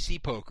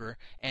ABC Poker,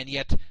 and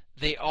yet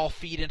they all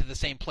feed into the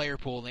same player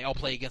pool, and they all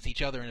play against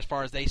each other, and as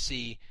far as they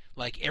see,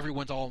 like,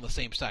 everyone's all on the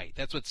same site.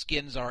 That's what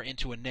skins are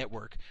into a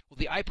network. Well,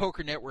 the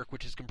iPoker Network,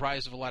 which is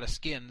comprised of a lot of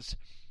skins,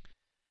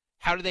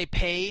 how do they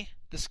pay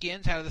the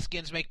skins? How do the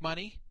skins make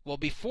money? Well,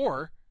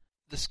 before,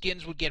 the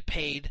skins would get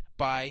paid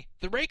by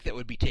the rake that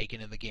would be taken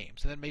in the game,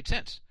 so that made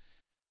sense.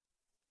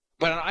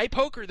 But on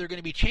iPoker, they're going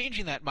to be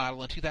changing that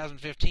model in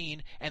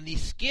 2015, and the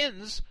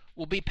skins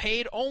will be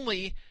paid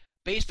only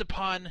based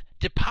upon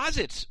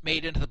deposits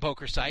made into the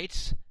poker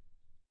sites,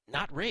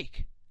 not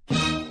rake.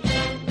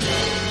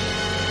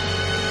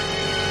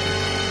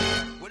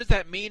 What does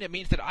that mean? It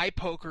means that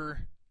iPoker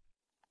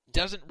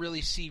doesn't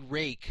really see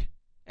rake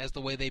as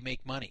the way they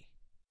make money.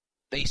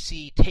 They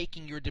see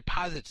taking your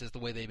deposits as the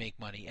way they make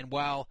money. And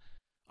while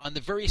on the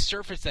very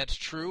surface that's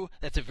true,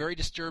 that's a very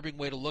disturbing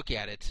way to look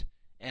at it,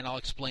 and I'll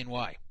explain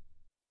why.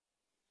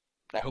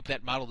 I hope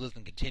that model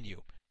doesn't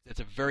continue. That's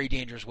a very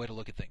dangerous way to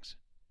look at things.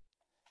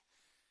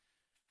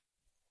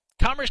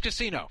 Commerce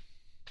Casino.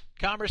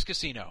 Commerce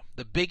Casino,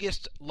 the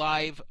biggest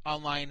live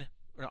online,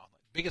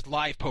 biggest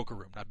live poker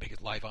room, not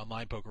biggest live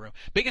online poker room,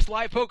 biggest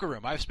live poker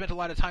room. I've spent a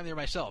lot of time there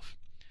myself.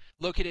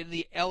 Located in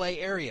the LA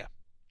area.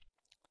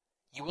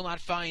 You will not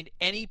find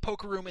any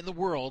poker room in the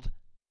world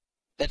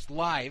that's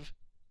live,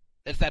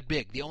 that's that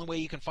big. The only way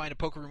you can find a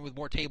poker room with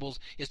more tables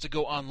is to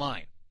go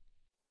online.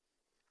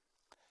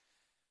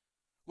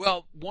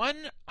 Well,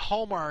 one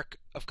hallmark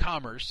of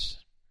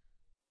commerce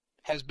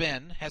has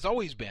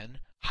always been,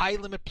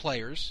 high-limit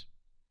players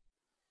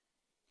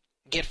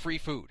get free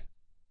food.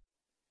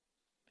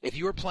 If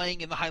you are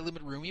playing in the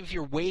high-limit room, even if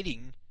you're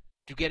waiting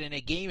to get in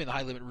a game in the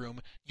high-limit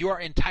room, you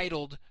are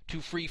entitled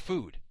to free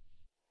food.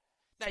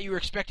 Now, you're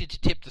expected to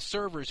tip the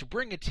servers who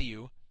bring it to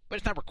you, but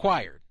it's not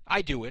required.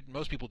 I do it, and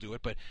most people do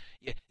it, but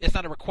it's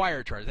not a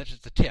required charge. That's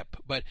just a tip.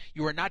 But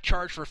you are not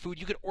charged for food.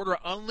 You can order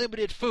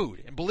unlimited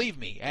food, and believe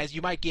me, as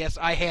you might guess,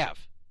 I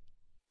have.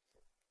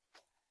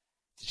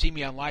 To see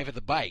me on Live at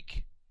the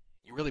Bike,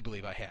 you really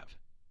believe I have.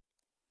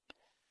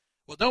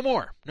 Well, no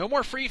more. No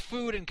more free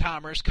food in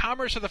Commerce.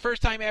 Commerce, for the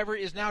first time ever,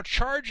 is now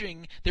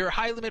charging their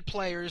high-limit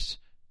players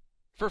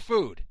for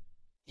food.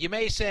 You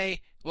may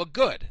say, well,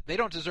 good. They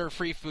don't deserve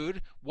free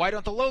food. Why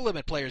don't the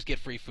low-limit players get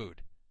free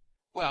food?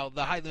 Well,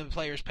 the high-limit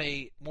players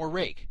pay more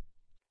rake.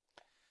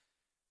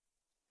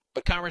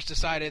 But Commerce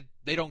decided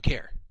they don't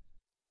care.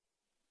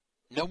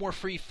 No more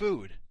free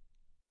food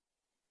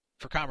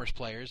for Commerce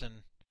players,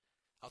 and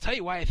I'll tell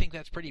you why I think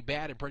that's pretty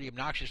bad and pretty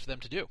obnoxious for them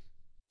to do.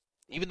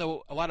 Even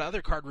though a lot of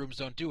other card rooms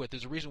don't do it,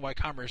 there's a reason why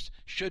Commerce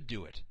should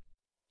do it.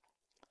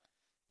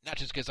 Not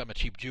just because I'm a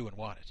cheap Jew and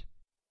want it.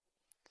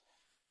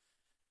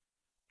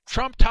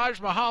 Trump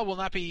Taj Mahal will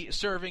not be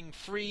serving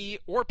free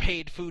or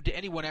paid food to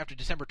anyone after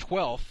December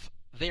 12th.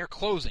 They are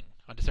closing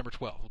on December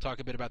 12th. We'll talk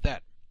a bit about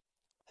that.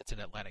 That's in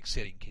Atlantic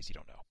City, in case you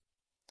don't know.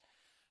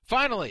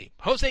 Finally,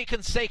 Jose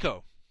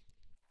Canseco.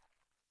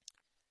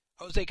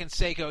 Jose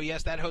Canseco,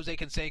 yes, that Jose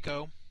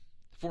Canseco,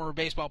 former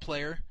baseball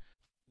player,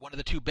 one of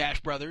the two Bash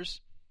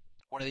brothers,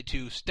 one of the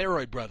two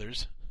steroid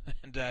brothers,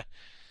 and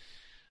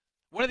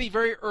one of the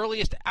very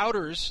earliest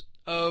outers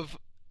of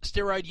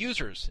steroid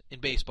users in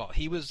baseball.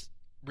 He was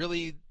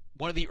really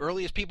one of the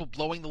earliest people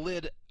blowing the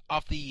lid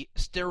off the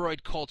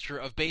steroid culture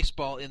of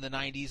baseball in the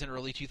 90s and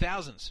early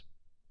 2000s.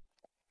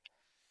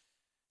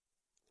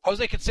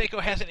 Jose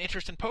Canseco has an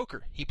interest in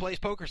poker. He plays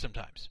poker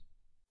sometimes.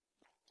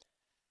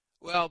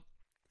 Well,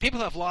 people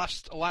have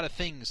lost a lot of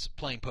things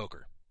playing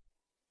poker.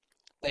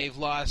 They've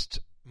lost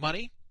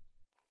money.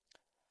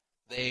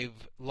 They've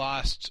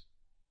lost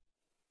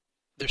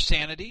their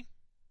sanity.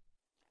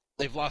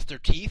 They've lost their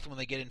teeth when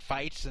they get in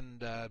fights and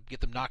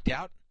get them knocked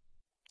out.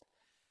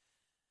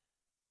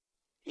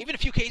 Even in a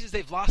few cases,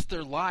 they've lost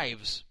their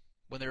lives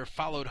when they're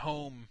followed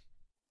home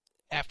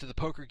after the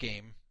poker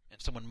game and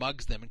someone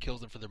mugs them and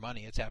kills them for their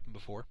money. It's happened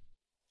before.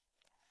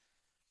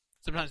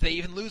 Sometimes they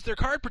even lose their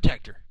card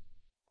protector.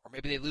 Or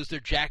maybe they lose their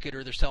jacket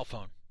or their cell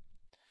phone.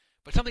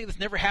 But something that's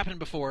never happened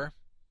before,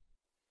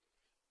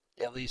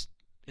 at least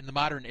in the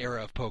modern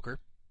era of poker,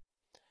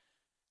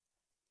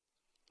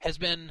 has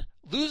been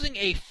losing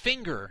a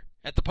finger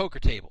at the poker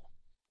table.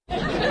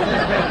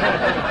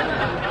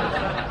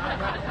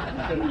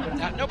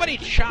 Now, nobody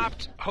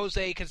chopped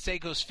Jose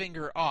Canseco's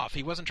finger off.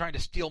 He wasn't trying to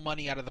steal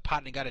money out of the pot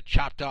and he got it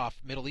chopped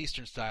off, Middle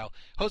Eastern style.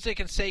 Jose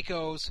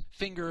Canseco's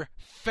finger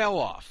fell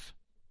off.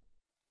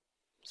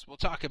 So we'll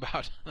talk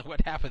about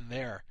what happened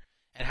there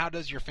and how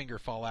does your finger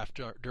fall off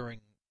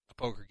during a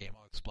poker game.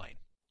 I'll explain.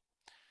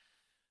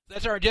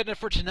 That's our agenda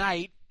for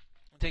tonight.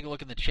 I'll take a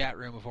look in the chat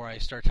room before I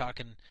start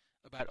talking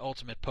about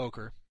Ultimate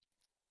Poker.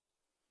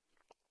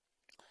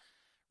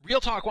 Real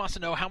Talk wants to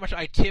know how much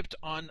I tipped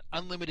on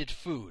unlimited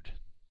food.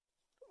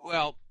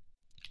 Well,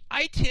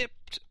 I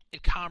tipped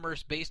in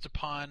Commerce based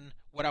upon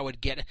what I would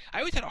get. I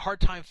always had a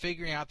hard time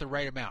figuring out the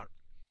right amount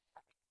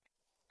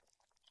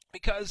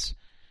because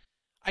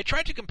I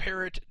tried to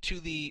compare it to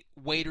the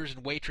waiters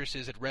and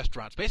waitresses at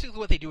restaurants. Basically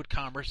what they do at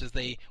Commerce is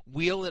they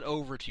wheel it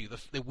over to you.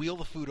 They wheel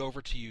the food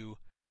over to you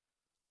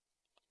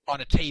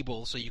on a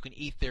table so you can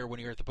eat there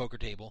when you're at the poker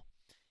table.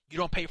 You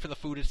don't pay for the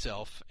food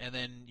itself, and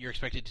then you're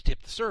expected to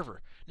tip the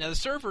server. Now, the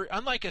server,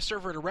 unlike a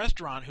server at a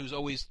restaurant who's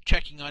always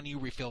checking on you,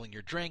 refilling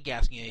your drink,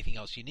 asking you anything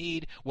else you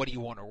need, what do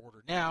you want to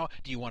order now,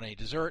 do you want any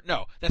dessert?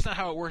 No, that's not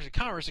how it works at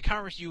Commerce. At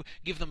Commerce, you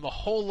give them the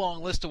whole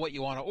long list of what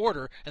you want to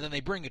order, and then they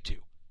bring it to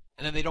you.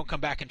 And then they don't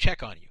come back and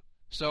check on you.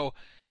 So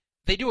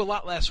they do a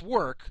lot less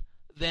work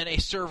than a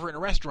server in a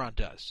restaurant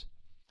does.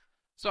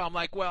 So I'm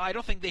like, well, I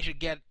don't think they should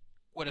get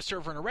what a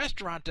server in a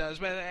restaurant does,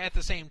 but at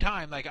the same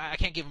time, like, I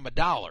can't give them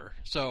 $1.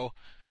 So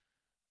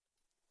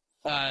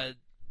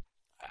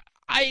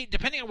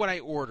depending on what I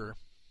order,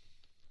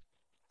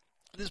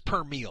 this is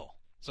per meal.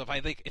 So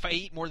if I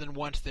eat more than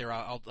once there,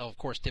 I'll of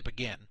course tip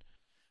again.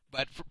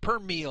 But per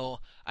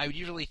meal, I would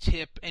usually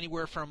tip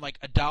anywhere from like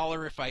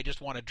 $1 if I just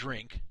want a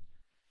drink,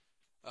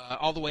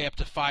 all the way up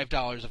to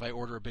 $5 if I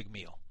order a big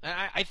meal. And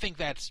I think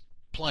that's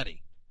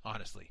plenty,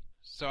 honestly.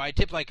 So I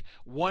tip like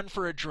 1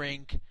 for a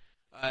drink,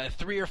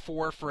 3 or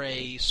 4 for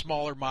a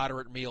smaller,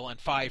 moderate meal, and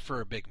 5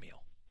 for a big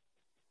meal.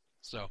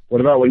 So.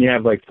 What about when you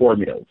have like 4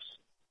 meals?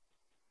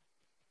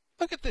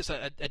 Look at this.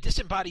 A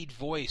disembodied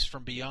voice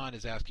from beyond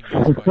is asking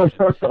me this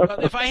question.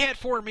 If I had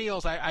 4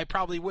 meals, I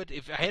probably would.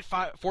 If I had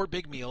 4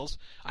 big meals,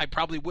 I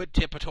probably would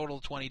tip a total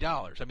of $20.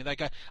 I mean,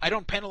 like I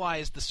don't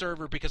penalize the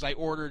server because I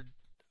ordered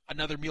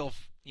another meal,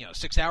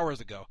 6 hours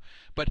ago.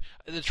 But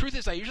the truth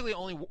is, I usually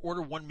only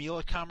order 1 meal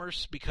at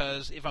Commerce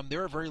because if I'm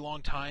there a very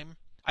long time,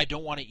 I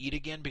don't want to eat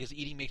again because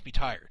eating makes me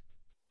tired.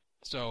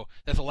 So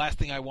that's the last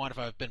thing I want if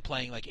I've been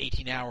playing like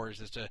 18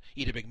 hours is to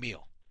eat a big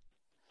meal.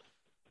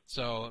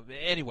 So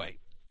anyway.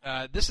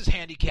 This is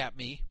Handicap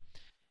Me,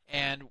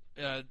 and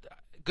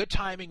good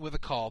timing with a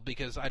call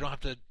because I don't have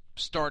to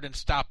start and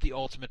stop the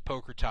ultimate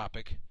poker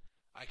topic.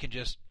 I can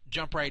just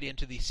jump right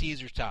into the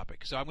Caesars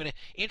topic. So I'm going to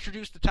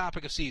introduce the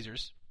topic of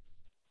Caesars.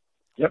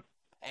 Yep.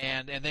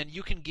 And then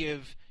you can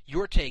give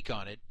your take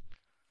on it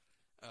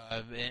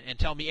and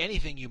tell me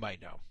anything you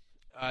might know.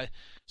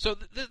 So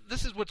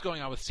this is what's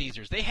going on with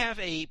Caesars. They have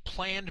a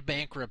planned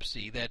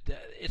bankruptcy that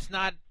it's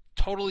not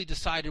totally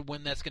decided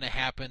when that's going to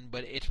happen,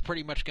 but it's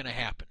pretty much going to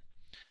happen.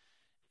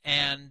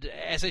 And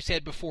as I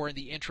said before in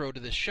the intro to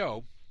this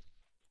show,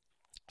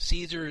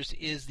 Caesars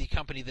is the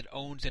company that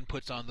owns and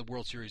puts on the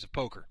World Series of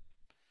Poker.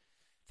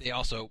 They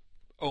also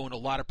own a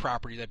lot of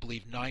properties, I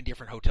believe 9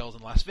 different hotels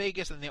in Las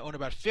Vegas, and they own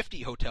about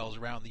 50 hotels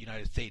around the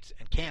United States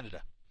and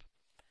Canada.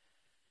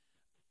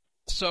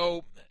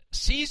 So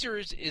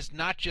Caesars is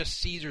not just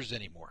Caesars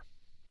anymore.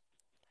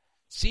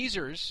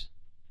 Caesars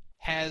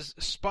has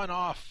spun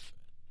off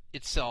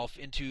itself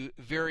into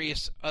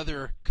various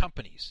other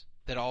companies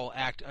that all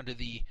act under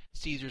the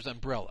Caesars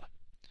umbrella.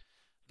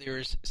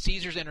 There's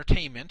Caesars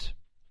Entertainment.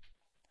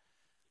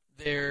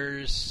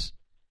 There's,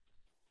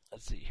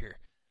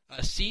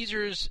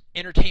 Caesars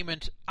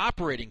Entertainment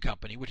Operating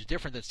Company, which is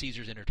different than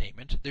Caesars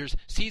Entertainment. There's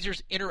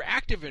Caesars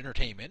Interactive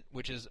Entertainment,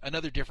 which is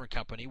another different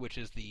company, which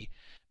is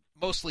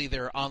mostly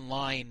their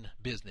online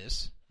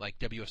business, like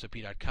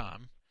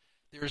WSOP.com.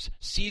 There's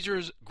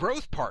Caesars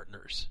Growth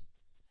Partners.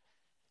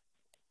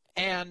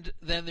 And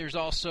then there's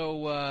also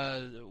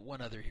one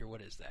other here.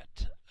 What is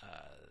that?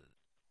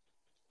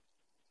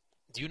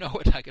 Do you know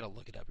it? I gotta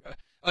look it up.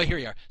 Oh, here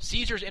you are.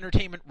 Caesars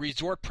Entertainment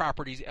Resort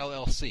Properties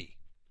LLC.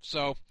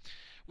 So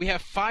we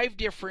have 5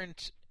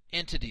 different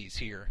entities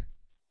here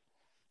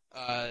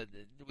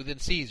within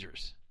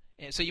Caesars.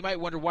 And so you might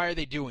wonder, why are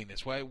they doing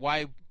this?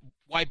 Why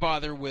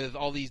bother with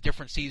all these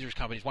different Caesars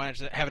companies? Why not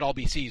just have it all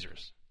be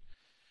Caesars?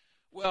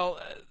 Well,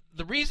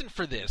 the reason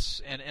for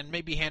this, and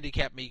maybe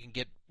Handicap Me can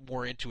get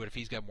more into it if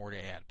he's got more to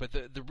add, but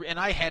and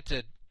I had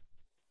to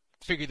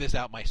figure this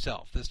out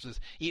myself.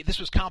 This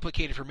was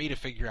complicated for me to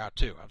figure out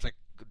too. I was like,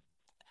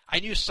 I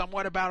knew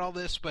somewhat about all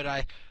this, but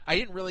I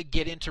didn't really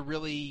get into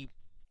really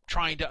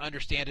trying to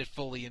understand it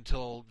fully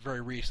until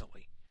very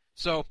recently.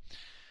 So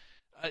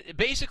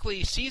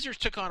basically, Caesars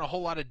took on a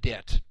whole lot of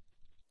debt,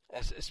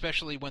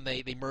 especially when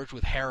they merged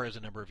with Harrah's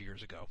a number of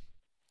years ago.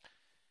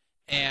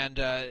 And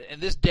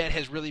this debt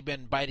has really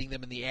been biting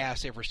them in the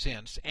ass ever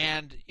since.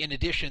 And in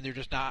addition, they're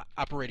just not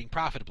operating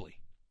profitably.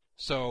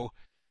 So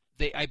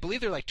I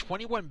believe they're like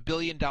 $21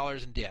 billion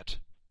in debt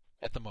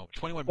at the moment.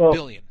 $21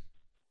 billion.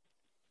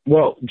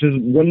 Well, just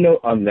one note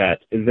on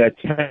that is that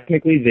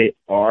technically they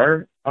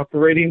are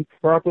operating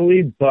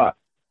properly, but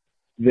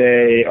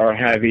they are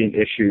having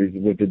issues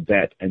with the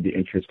debt and the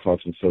interest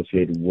costs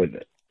associated with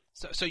it.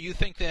 So you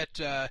think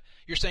that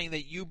you're saying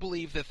that you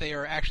believe that they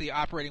are actually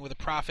operating with a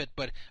profit,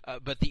 but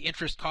the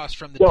interest cost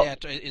from the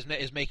debt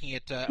is making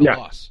it a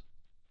loss.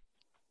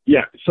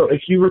 Yeah. So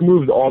if you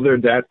removed all their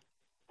debt,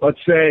 let's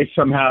say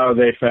somehow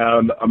they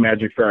found a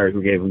magic fairy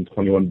who gave them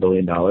 $21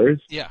 billion.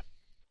 Yeah.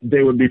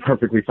 They would be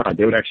perfectly fine.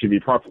 They would actually be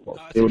profitable.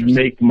 They would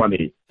make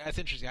money. That's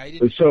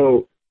interesting.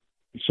 So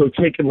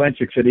take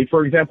Atlantic City,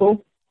 for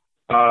example.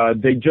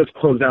 They just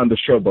closed down the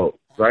Showboat,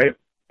 right?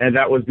 And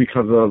that was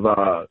because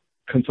of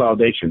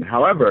consolidation.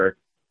 However,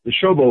 the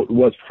Showboat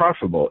was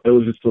profitable. It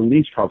was just the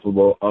least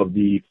profitable of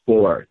the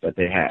 4 that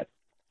they had.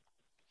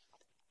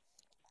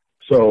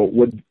 So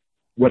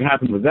what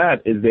happened with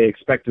that is they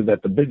expected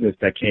that the business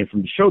that came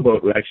from the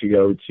Showboat would actually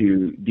go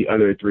to the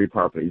other 3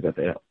 properties that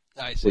they held,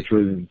 which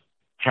was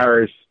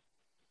Harrah's,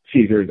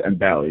 Caesars, and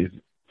Bally's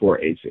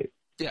for AC.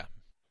 Yeah.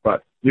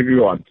 But you can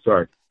go on.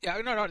 Sorry. Yeah,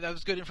 no, that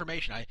was good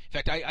information. In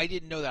fact, I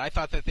didn't know that. I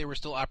thought that they were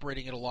still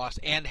operating at a loss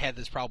and had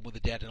this problem with the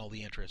debt and all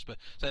the interest. But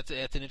so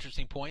that's an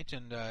interesting point,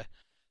 and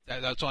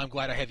that's why I'm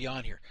glad I have you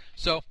on here.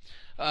 So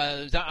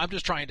I'm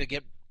just trying to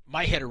get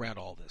my head around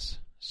all this.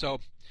 So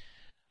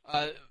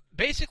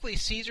basically,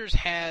 Caesars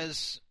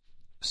has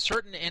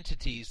certain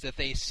entities that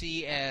they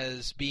see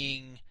as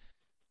being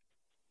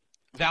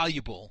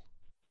valuable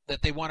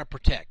that they want to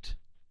protect.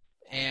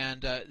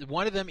 And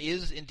one of them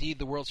is indeed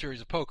the World Series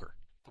of Poker.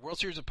 The World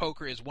Series of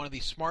Poker is one of the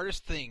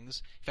smartest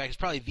things, in fact, it's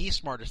probably the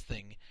smartest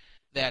thing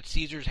that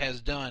Caesars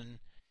has done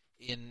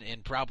in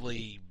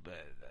probably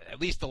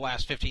at least the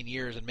last 15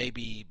 years and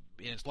maybe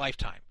in its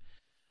lifetime.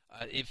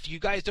 If you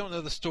guys don't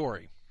know the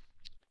story,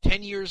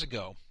 10 years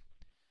ago,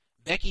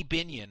 Becky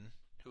Binion,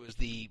 who is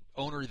the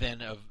owner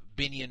then of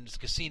Binion's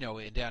Casino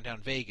in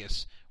downtown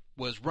Vegas,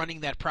 was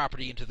running that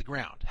property into the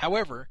ground.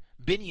 However,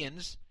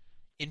 Binion's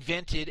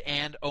invented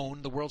and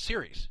owned the World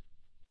Series.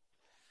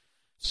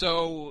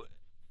 So,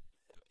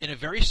 in a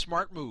very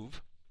smart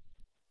move,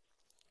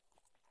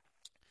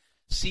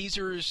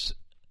 Caesars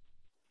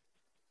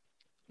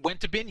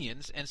went to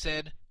Binion's and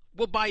said,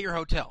 "We'll buy your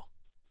hotel."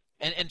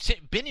 And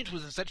Binion's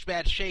was in such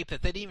bad shape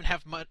that they didn't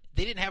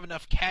have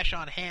enough cash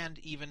on hand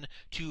even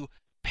to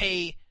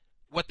pay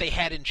what they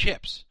had in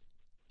chips.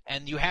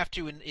 And you have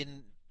to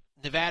in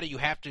Nevada, you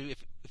have to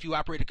if you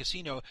operate a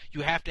casino,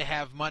 you have to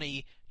have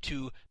money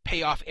to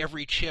pay off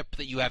every chip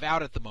that you have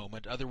out at the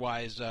moment.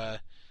 Otherwise, you're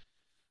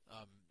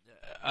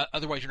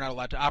not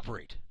allowed to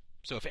operate.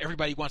 So if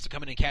everybody wants to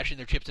come in and cash in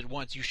their chips at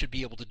once, you should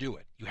be able to do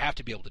it. You have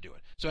to be able to do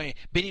it. So anyway,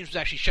 Binion's was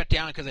actually shut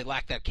down because they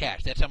lacked that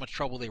cash. That's how much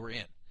trouble they were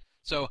in.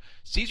 So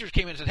Caesars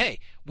came in and said, "Hey,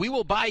 we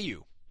will buy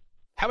you.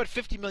 How about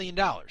 $50 million?"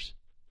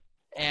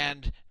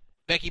 And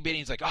Becky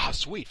Binion's like, "Oh,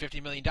 sweet,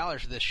 $50 million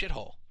for this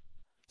shithole."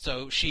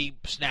 So she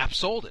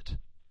sold it.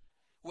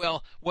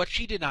 Well, what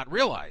she did not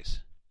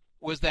realize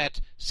was that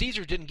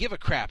Caesars didn't give a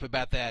crap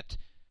about that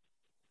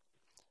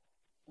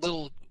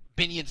little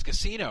Binion's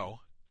Casino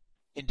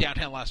in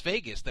downtown Las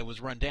Vegas that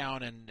was run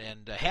down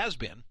and has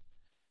been.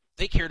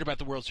 They cared about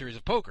the World Series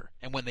of Poker.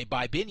 And when they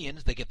buy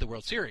Binion's, they get the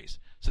World Series.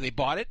 So they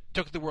bought it,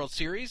 took the World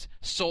Series,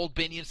 sold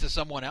Binion's to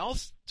someone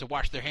else to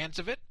wash their hands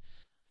of it.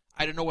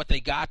 I don't know what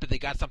they got, but they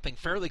got something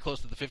fairly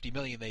close to the $50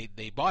 million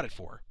they bought it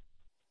for.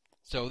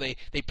 So they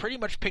pretty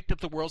much picked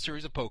up the World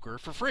Series of Poker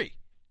for free.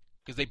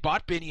 Because they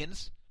bought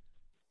Binion's,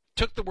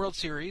 took the World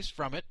Series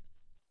from it,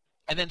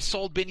 and then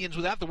sold Binion's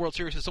without the World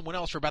Series to someone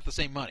else for about the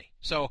same money.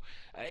 So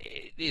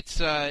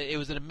it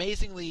was an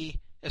amazingly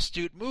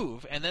astute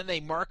move, and then they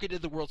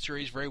marketed the World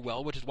Series very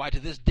well, which is why to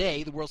this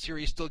day the World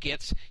Series still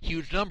gets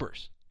huge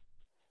numbers.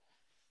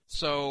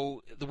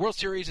 So the World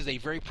Series is a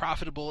very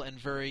profitable and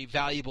very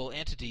valuable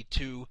entity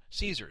to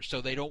Caesars,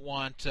 so they don't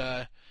want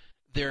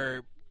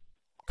their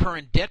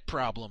current debt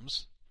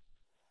problems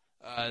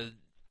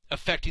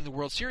affecting the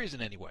World Series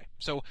in any way.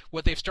 So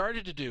what they've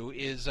started to do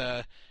is,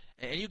 and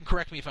you can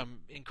correct me if I'm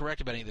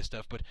incorrect about any of this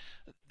stuff, but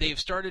they've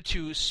started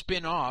to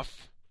spin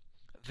off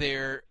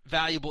their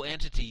valuable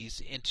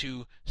entities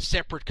into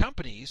separate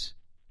companies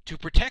to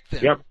protect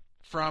them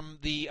from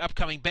the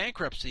upcoming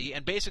bankruptcy,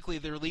 and basically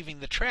they're leaving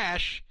the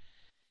trash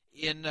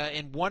in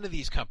one of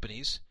these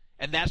companies,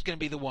 and that's going to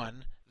be the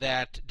one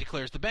that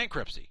declares the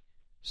bankruptcy.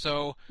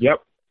 So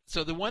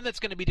so the one that's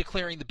going to be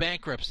declaring the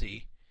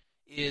bankruptcy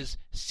is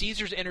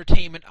Caesars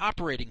Entertainment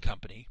Operating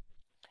Company,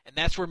 and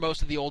that's where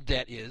most of the old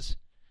debt is.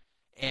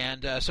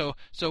 And so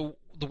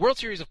the World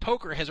Series of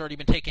Poker has already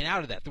been taken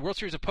out of that. The World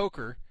Series of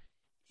Poker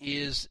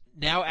is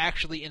now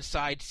actually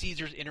inside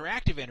Caesars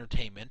Interactive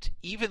Entertainment,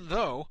 even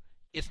though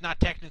it's not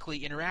technically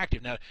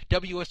interactive. Now,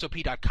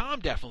 WSOP.com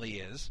definitely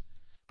is,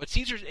 but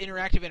Caesars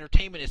Interactive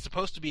Entertainment is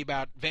supposed to be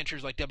about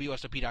ventures like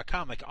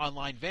WSOP.com, like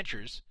online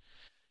ventures,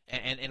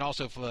 and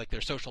also for like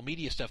their social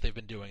media stuff they've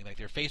been doing, like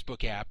their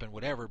Facebook app and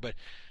whatever. But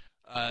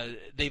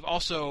they've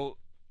also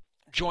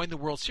joined the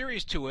World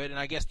Series to it, and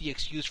I guess the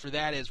excuse for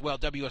that is, well,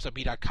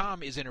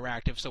 WSOP.com is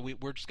interactive, so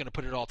we're just going to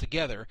put it all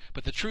together.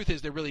 But the truth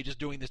is they're really just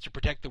doing this to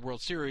protect the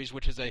World Series,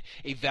 which is a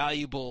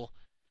valuable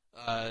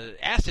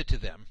asset to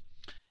them.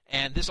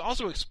 And this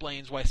also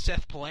explains why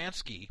Seth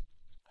Polanski,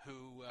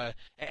 who,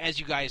 as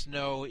you guys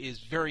know, is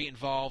very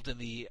involved in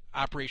the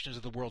operations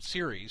of the World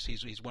Series.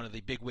 He's one of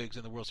the bigwigs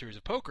in the World Series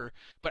of Poker.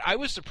 But I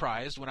was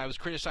surprised when I was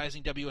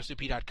criticizing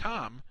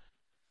WSOP.com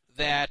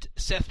that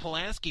Seth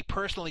Polanski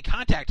personally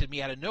contacted me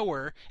out of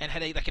nowhere and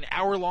had an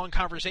hour-long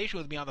conversation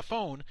with me on the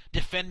phone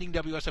defending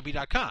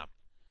WSOP.com.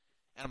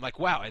 And I'm like,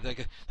 wow,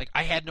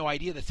 I had no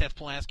idea that Seth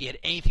Polanski had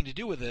anything to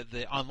do with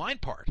the online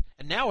part.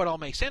 And now it all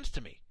makes sense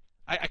to me.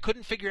 I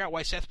couldn't figure out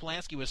why Seth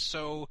Polanski was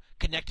so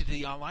connected to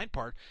the online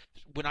part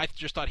when I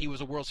just thought he was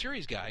a World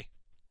Series guy.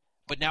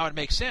 But now it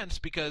makes sense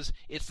because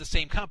it's the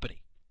same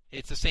company.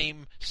 It's the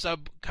same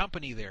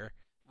sub-company there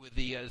with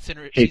the...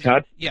 Hey,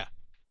 Todd? Yeah.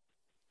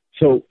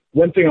 So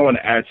one thing I want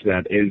to add to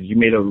that is you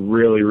made a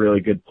really,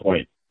 really good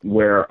point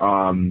where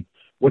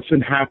what's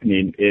been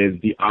happening is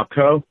the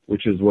OpCo,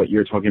 which is what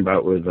you're talking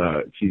about with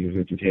Caesars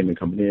Entertainment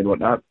Company and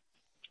whatnot.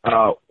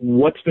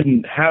 What's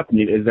been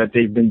happening is that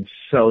they've been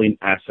selling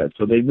assets.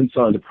 So they've been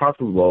selling the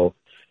profitable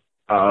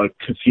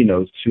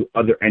casinos to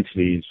other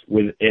entities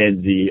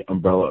within the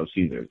umbrella of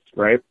Caesars,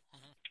 right?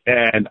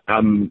 And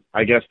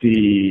I guess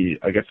the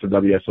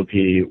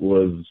WSOP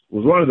was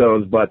one of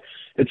those, but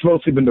it's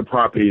mostly been the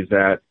properties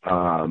that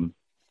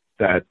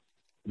that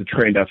the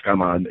train desk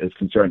I'm on is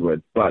concerned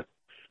with. But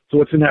so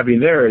what's been happening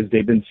there is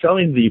they've been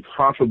selling the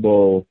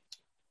profitable,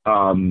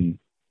 casinos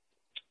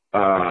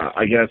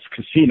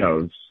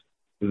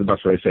is the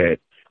best way to say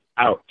it,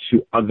 out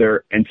to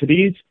other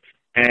entities,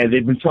 and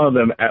they've been selling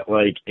them at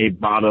like a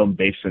bottom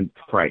basement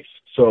price.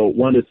 So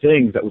one of the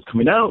things that was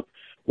coming out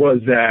was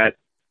that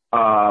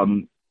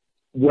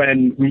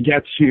when we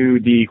get to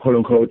the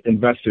quote-unquote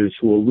investors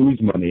who will lose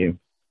money,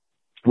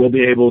 we'll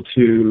be able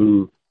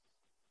to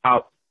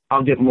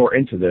I'll get more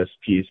into this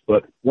piece,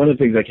 but one of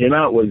the things that came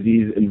out was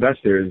these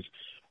investors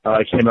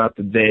came out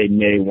that they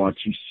may want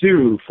to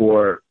sue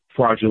for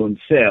fraudulent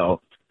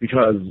sale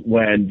because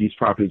when these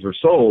properties were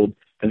sold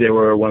and they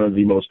were one of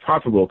the most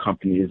profitable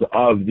companies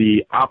of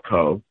the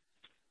OpCo,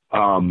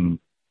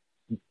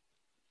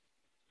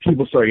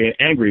 people started getting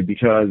angry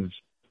because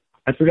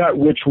I forgot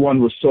which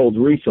one was sold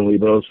recently,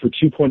 but it was for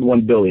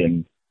 $2.1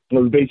 billion. It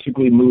was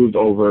basically moved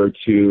over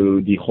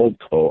to the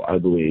HoldCo, I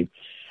believe.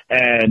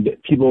 And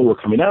people were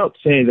coming out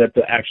saying that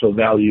the actual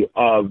value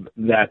of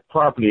that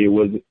property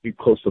was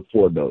close to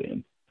 $4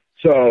 billion.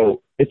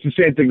 So it's the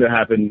same thing that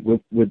happened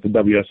with the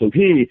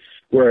WSOP,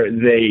 where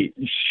they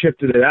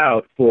shifted it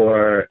out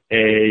for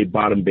a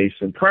bottom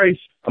basin price.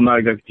 I'm not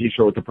exactly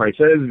sure what the price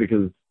is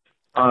because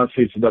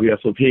honestly, it's the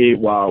WSOP.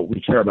 While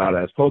we care about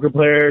it as poker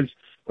players,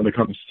 when it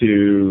comes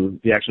to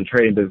the actual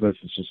trading business,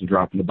 it's just a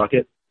drop in the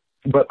bucket.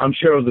 But I'm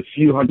sure it was a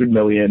few $100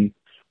 million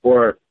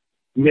or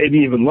maybe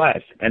even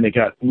less, and it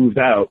got moved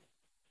out.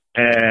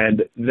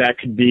 And that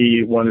could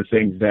be one of the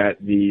things that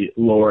the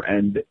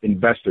lower-end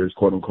investors,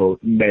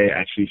 quote-unquote, may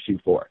actually sue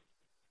for.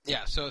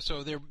 Yeah, so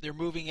they're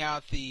moving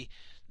out the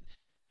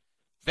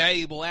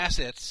valuable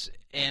assets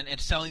and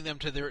selling them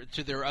to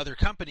their other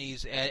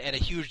companies at a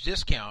huge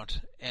discount,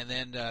 and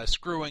then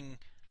screwing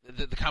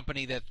the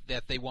company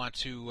that they want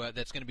to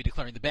that's going to be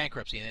declaring the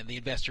bankruptcy, and the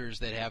investors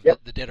that have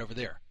the debt over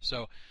there.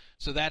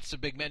 So that's a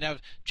big man. Now,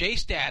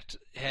 JStat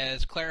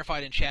has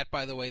clarified in chat,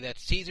 by the way, that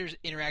Caesars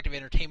Interactive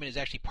Entertainment is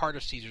actually part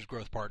of Caesars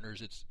Growth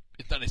Partners. It's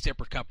not a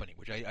separate company,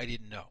 which I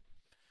didn't know.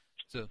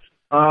 So,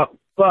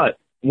 but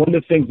one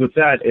of the things with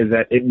that is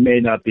that it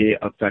may not be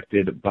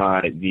affected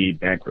by the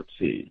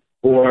bankruptcy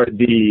or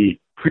the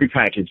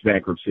prepackaged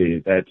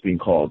bankruptcy that's being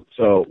called.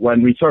 So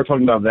when we start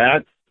talking about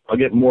that, I'll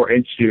get more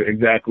into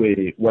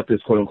exactly what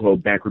this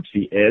quote-unquote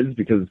bankruptcy is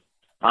because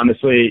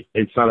honestly,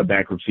 it's not a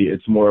bankruptcy.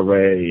 It's more of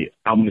a,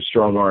 I'm going to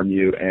strong-arm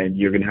you, and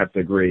you're going to have to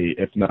agree.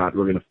 If not,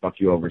 we're going to fuck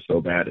you over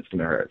so bad it's going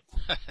to hurt.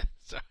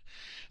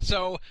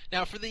 So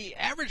now for the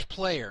average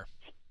player,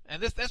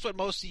 and that's what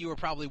most of you are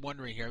probably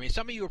wondering here. I mean,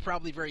 some of you are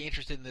probably very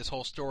interested in this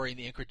whole story and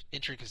the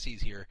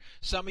intricacies here.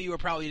 Some of you are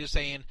probably just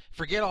saying,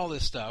 forget all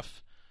this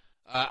stuff.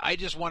 I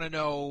just want to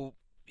know,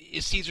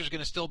 is Caesars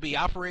going to still be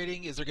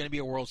operating? Is there going to be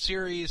a World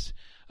Series?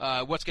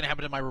 What's going to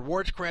happen to my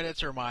rewards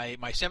credits or my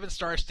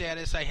 7-star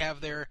status I have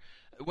there?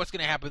 What's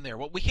going to happen there?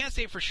 Well, we can't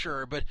say for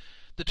sure, but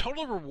the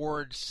total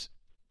rewards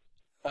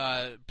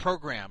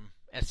program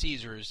at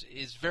Caesars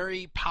is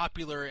very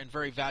popular and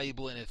very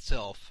valuable in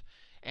itself.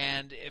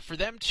 And for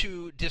them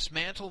to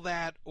dismantle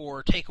that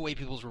or take away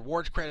people's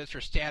rewards credits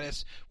or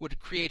status would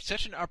create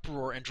such an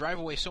uproar and drive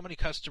away so many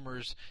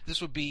customers.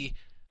 This would be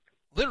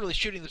literally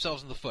shooting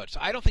themselves in the foot. So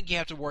I don't think you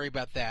have to worry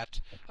about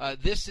that.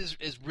 This is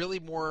really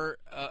more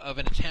of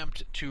an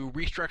attempt to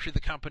restructure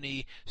the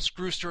company,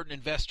 screw certain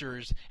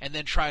investors, and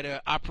then try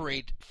to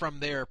operate from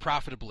there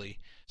profitably.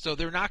 So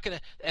they're not going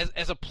to,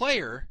 as a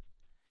player,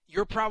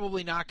 you're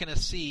probably not going to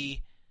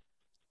see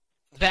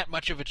that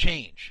much of a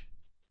change.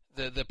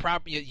 You're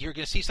going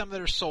to see some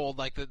that are sold,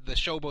 like the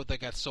Showboat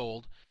that got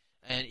sold,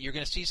 and you're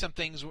going to see some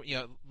things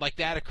like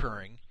that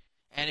occurring.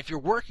 And if you're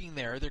working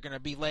there, they're going to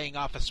be laying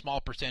off a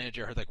small percentage.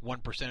 I heard like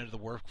 1% of the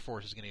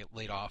workforce is going to get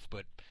laid off.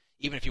 But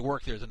even if you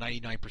work there, there's a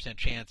 99%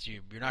 chance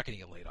you're not going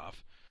to get laid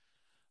off.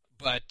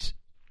 But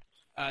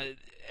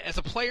as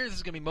a player, this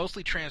is going to be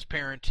mostly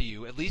transparent to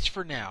you, at least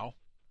for now.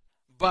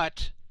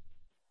 But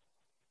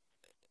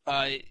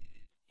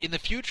in the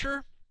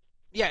future,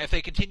 yeah, if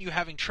they continue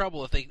having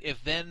trouble,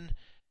 if then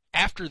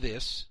after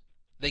this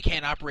they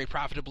can't operate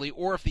profitably,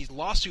 or if these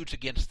lawsuits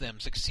against them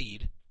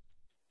succeed,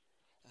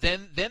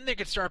 then they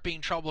could start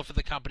being trouble for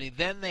the company.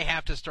 Then they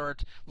have to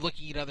start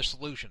looking at other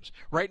solutions.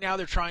 Right now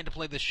they're trying to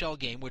play the shell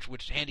game,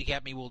 which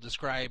Handicap Me will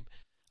describe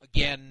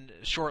again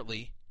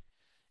shortly.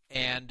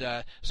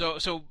 And so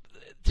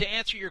to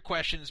answer your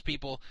questions,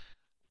 people,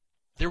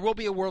 there will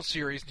be a World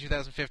Series in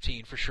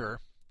 2015 for sure.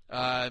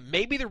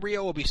 Maybe the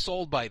Rio will be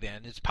sold by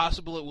then. It's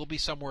possible it will be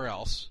somewhere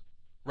else.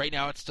 Right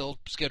now it's still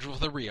scheduled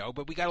for the Rio,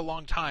 but we got a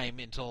long time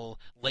until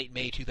late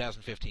May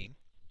 2015.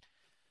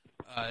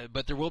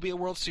 But there will be a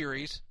World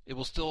Series. It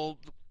will still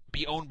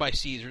be owned by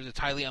Caesars. It's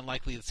highly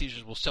unlikely that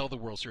Caesars will sell the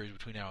World Series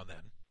between now and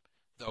then,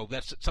 though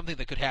that's something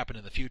that could happen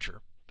in the future.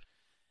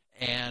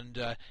 And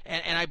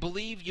I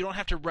believe you don't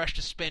have to rush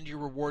to spend your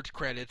rewards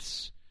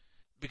credits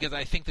because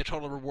I think the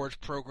total rewards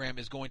program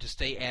is going to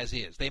stay as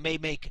is. They may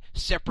make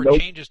separate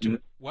changes to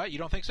it. What? You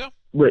don't think so?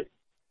 Wait.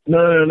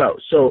 No.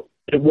 So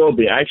it will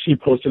be. I actually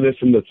posted this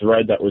in the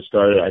thread that was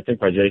started, I think,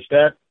 by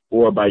JStat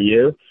or by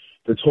you.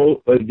 The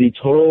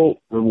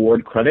total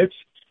reward credits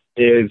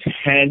is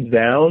hands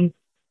down,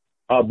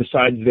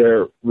 besides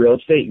their real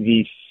estate,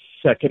 the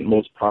second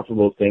most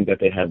profitable thing that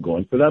they have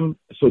going for them.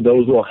 So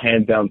those will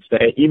hands down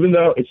stay, even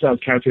though it sounds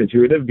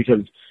counterintuitive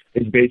because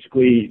it's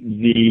basically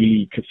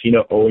the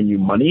casino owing you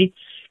money.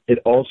 it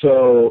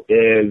also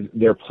is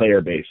their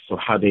player base, so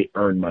how they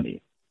earn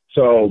money.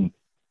 So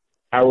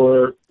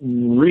our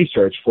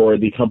research for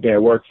the company I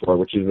work for,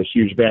 which is a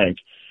huge bank,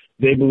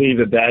 they believe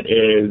that that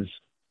is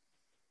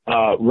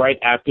right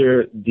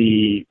after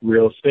the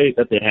real estate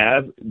that they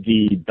have,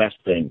 the best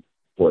thing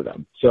for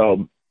them.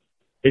 So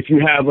if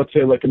you have, let's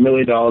say, like $1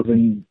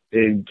 million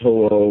in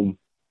total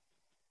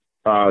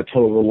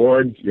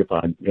rewards, you're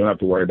fine. You don't have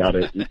to worry about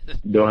it. You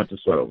don't have to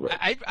sweat over it.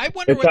 I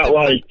wonder it's not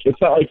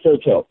like full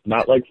tilt.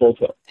 Not like full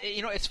tilt.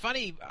 You know, it's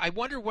funny. I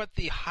wonder what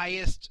the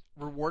highest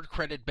reward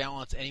credit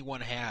balance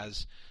anyone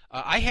has.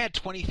 I had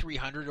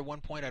 2,300 at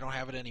one point. I don't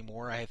have it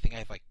anymore. I think I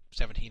have like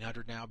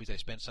 1,700 now because I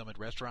spent some at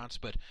restaurants.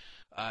 But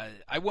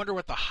I wonder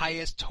what the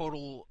highest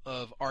total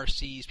of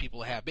RCs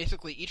people have.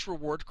 Basically, each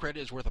reward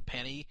credit is worth a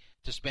penny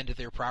to spend at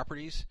their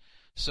properties.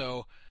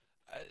 So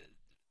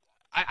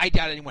I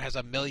doubt anyone has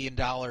 $1 million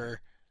total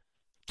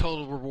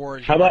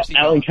reward. How about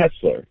Alan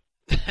Kessler?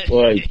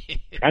 Like,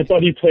 I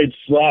thought he played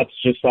slots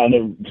just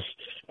on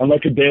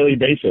like a daily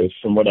basis,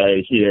 from what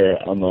I hear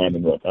online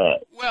and whatnot.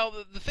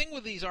 Well, the thing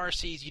with these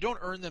RCs, you don't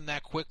earn them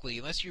that quickly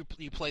unless you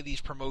play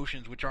these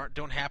promotions, which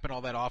don't happen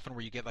all that often,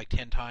 where you get like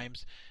 10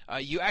 times.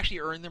 You actually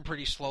earn them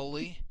pretty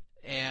slowly,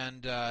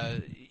 and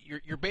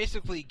you're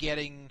basically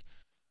getting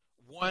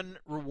one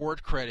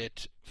reward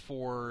credit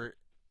for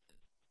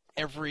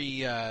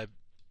every.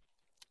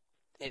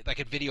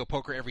 Like at video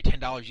poker, every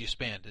 $10 you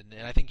spend,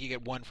 and I think you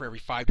get one for every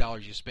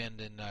 $5 you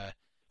spend. And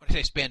when I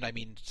say spend, I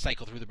mean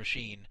cycle through the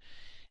machine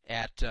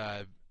at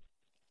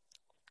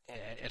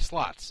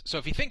slots. So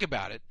if you think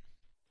about it,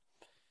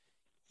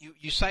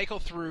 you cycle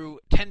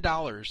through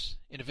 $10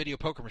 in a video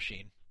poker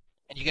machine,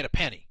 and you get a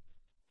penny.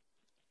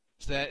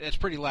 So that's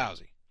pretty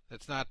lousy.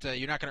 That's not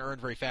you're not going to earn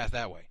very fast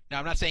that way. Now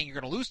I'm not saying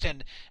you're going to lose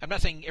 10. I'm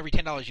not saying every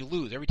 $10 you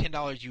lose. Every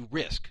 $10 you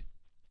risk.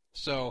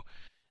 So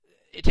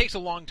it takes a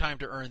long time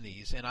to earn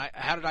these, and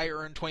how did I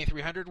earn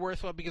 2,300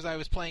 worth? Well, because I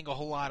was playing a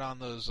whole lot on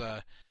those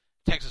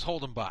Texas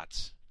Hold'em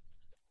bots,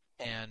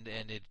 and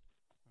it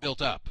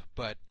built up.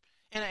 But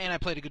and I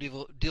played a good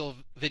deal of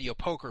video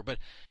poker, but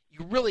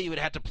you really would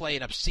have to play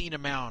an obscene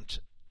amount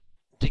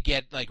to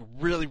get like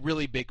really,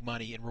 really big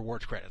money in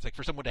rewards credits. Like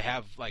for someone to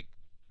have like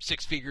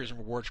 6 figures in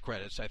rewards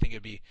credits, I think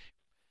it'd be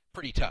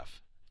pretty tough.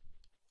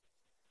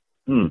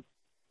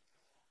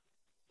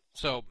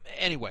 So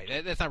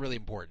anyway, that's not really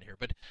important here,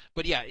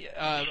 but yeah,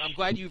 I'm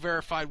glad you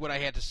verified what I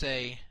had to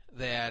say,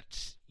 that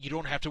you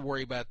don't have to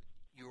worry about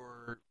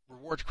your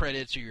rewards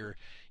credits or your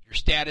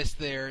status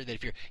there.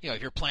 That if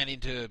you're planning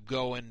to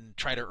go and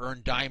try to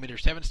earn Diamond or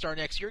 7-star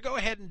next year, go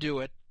ahead and do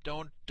it.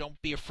 Don't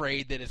be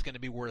afraid that it's going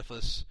to be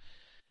worthless.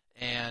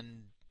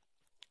 And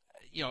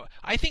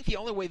I think the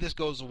only way this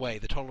goes away,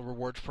 the total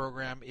rewards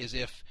program, is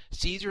if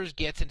Caesars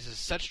gets into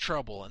such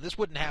trouble, and this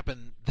wouldn't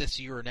happen this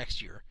year or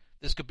next year.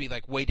 This could be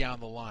like way down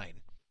the line.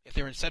 If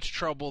they're in such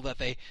trouble that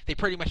they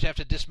pretty much have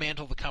to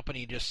dismantle the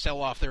company and just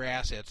sell off their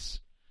assets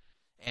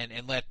and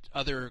let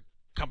other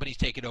companies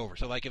take it over.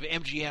 So like if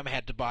MGM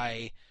had to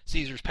buy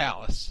Caesars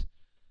Palace,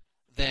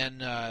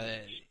 then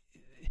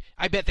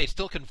I bet they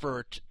still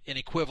convert an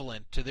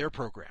equivalent to their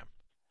program.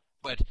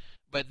 But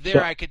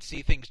there I could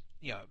see things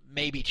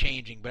maybe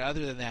changing. But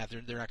other than that,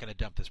 they're not going to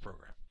dump this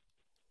program.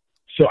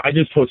 So I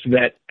just posted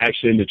that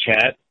actually in the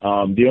chat.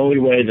 The only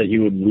way that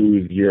you would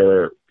lose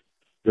your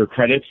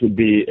credits would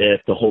be if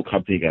the whole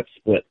company got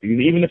split. Because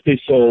even if they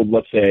sold,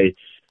 let's say,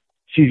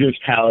 Caesars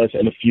Palace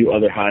and a few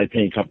other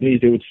high-paying companies,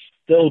 they would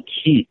still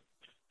keep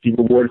the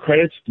reward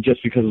credits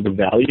just because of the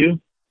value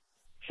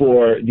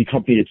for the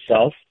company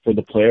itself, for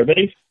the player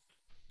base.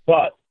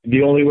 But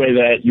the only way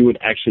that you would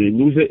actually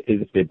lose it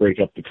is if they break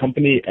up the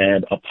company,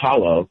 and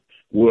Apollo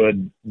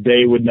would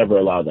never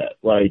allow that.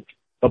 Like,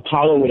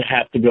 Apollo would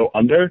have to go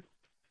under,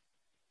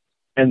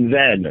 and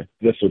then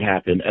this would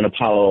happen. And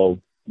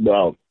Apollo,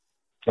 well,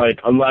 like,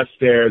 unless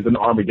there's an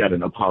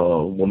Armageddon,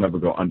 Apollo will never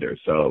go under.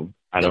 So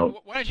I don't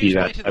see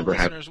that ever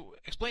happen.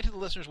 Explain to the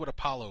listeners what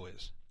Apollo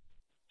is.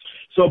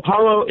 So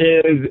Apollo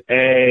is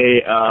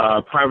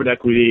a private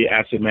equity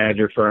asset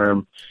manager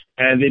firm,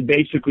 and they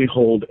basically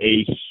hold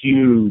a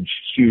huge,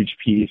 huge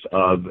piece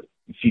of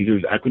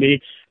Caesars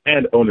equity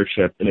and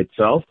ownership in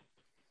itself.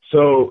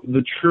 So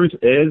the truth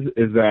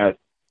is that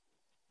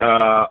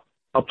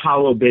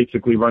Apollo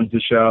basically runs the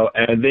show,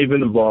 and they've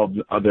been involved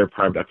in other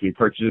private equity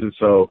purchases.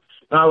 So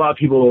not a lot of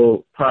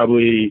people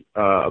probably,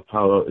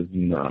 Apollo is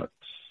nuts.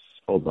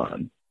 Hold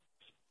on.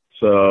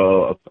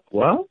 So,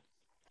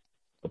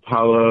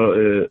 Apollo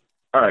is,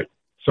 all right.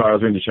 Sorry, I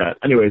was reading the chat.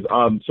 Anyways,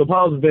 so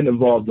Apollo's been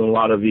involved in a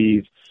lot of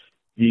these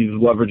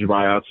leverage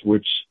buyouts,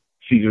 which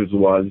Caesars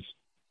was.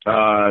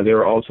 They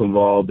were also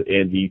involved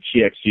in the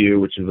TXU,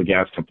 which is a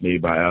gas company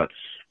buyout.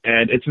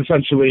 And it's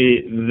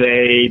essentially,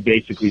 they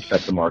basically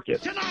set the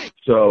market.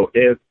 So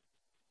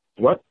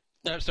what?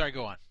 No, sorry,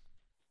 go on.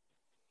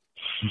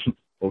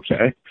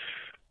 Okay.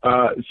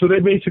 So they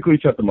basically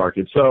set the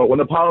market. So when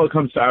Apollo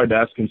comes to our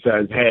desk and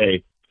says,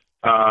 hey,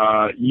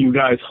 you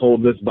guys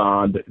hold this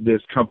bond,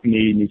 this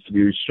company needs to be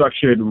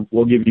restructured,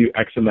 we'll give you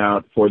X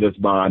amount for this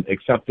bond,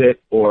 accept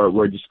it, or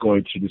we're just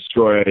going to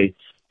destroy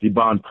the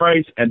bond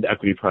price and the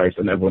equity price,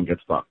 and everyone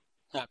gets bought.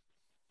 Huh.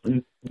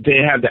 They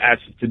have the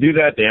assets to do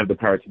that. They have the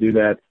power to do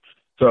that.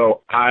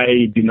 So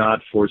I do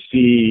not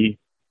foresee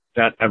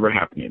that ever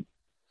happening.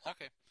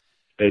 Okay.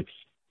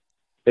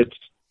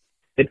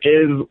 It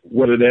is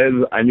what it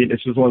is. I mean,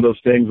 it's just one of those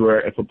things where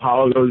if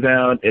Apollo goes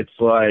down, it's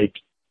like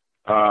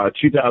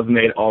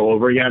 2008 all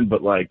over again,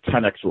 but like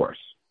 10x worse.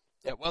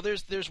 Yeah, well,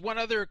 there's one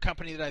other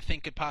company that I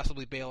think could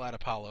possibly bail out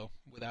Apollo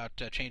without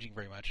changing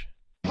very much.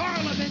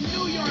 Harlem in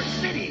New York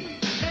City.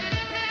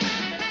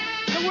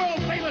 The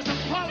world-famous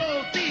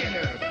Apollo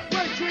Theater,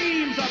 where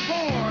dreams are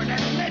born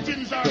and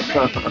legends are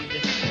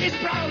made, is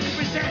proud to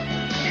present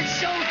It's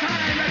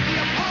Showtime at the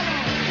Apollo.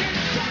 It's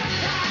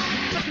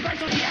Showtime! The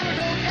special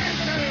theatrical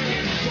dancers.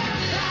 It's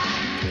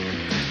Showtime!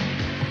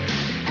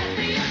 At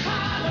the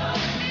Apollo.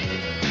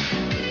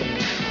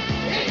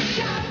 It's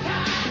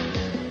Showtime!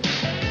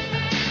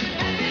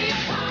 At the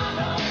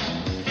Apollo.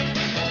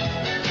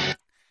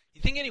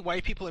 You think any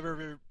white people have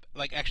ever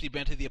actually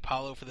been to the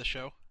Apollo for the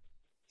show?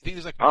 You think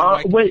there's like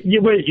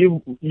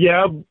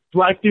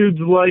black dudes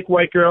like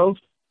white girls?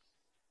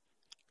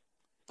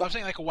 I'm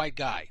saying like a white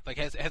guy. Like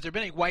has there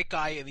been a white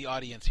guy in the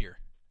audience here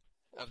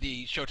of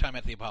the Showtime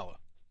at the Apollo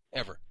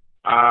ever?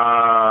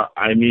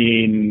 I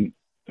mean,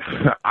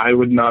 I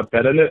would not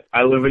bet on it.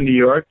 I live in New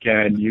York,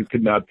 and you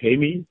could not pay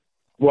me.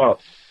 Well,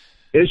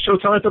 is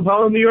Showtime at the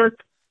Apollo in New York?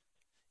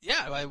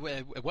 Yeah,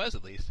 it was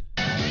at least.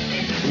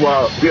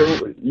 Well,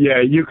 yeah,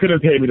 you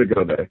couldn't pay me to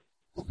go there.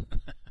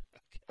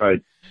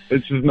 Right.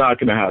 It's just not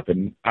going to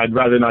happen. I'd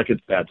rather not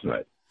get sad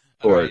tonight.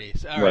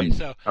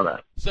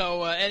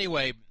 So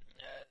anyway,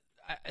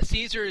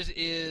 Caesars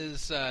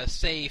is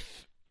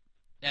safe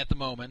at the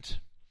moment.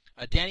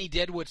 Danny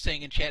Deadwood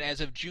saying in chat,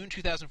 as of June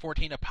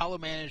 2014, Apollo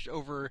managed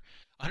over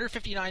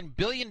 $159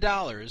 billion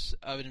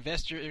of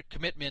investor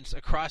commitments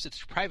across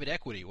its private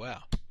equity.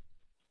 Wow.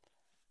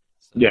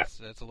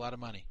 So that's a lot of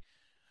money.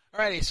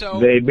 Alrighty, so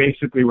they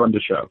basically run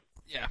the show.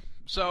 Yeah.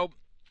 So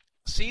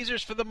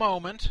Caesars for the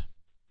moment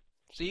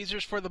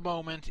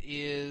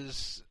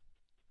is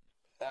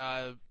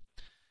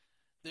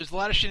there's a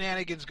lot of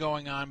shenanigans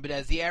going on, but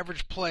as the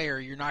average player,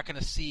 you're not going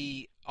to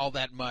see all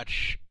that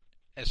much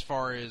as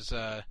far as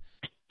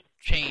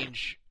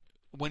change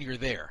when you're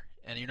there,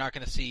 and you're not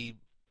going to see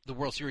the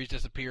World Series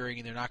disappearing,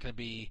 and they're not going to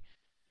be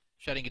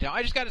shutting it down.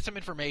 I just got some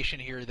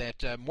information here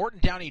that Morton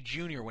Downey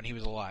Jr., when he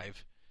was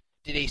alive,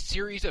 did a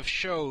series of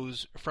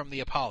shows from the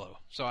Apollo.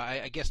 So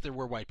I guess there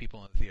were white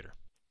people in the theater.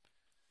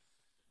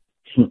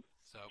 So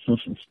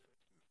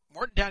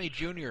Morton Downey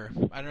Jr.,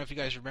 I don't know if you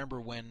guys remember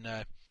when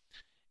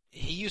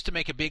he used to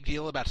make a big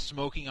deal about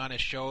smoking on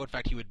his show. In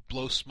fact, he would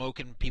blow smoke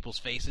in people's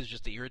faces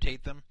just to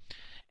irritate them.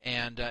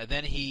 And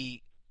then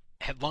he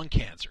had lung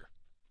cancer.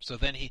 So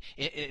then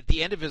at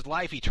the end of his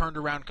life, he turned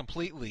around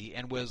completely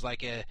and was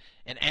like an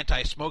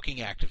anti-smoking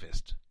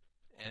activist,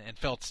 and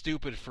felt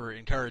stupid for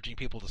encouraging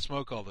people to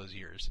smoke all those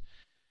years.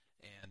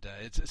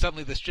 And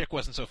suddenly this chick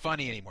wasn't so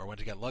funny anymore when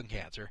she got lung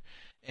cancer.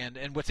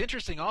 And what's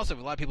interesting also,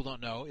 a lot of people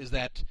don't know, is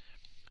that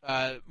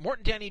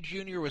Morton Downey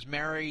Jr. was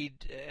married,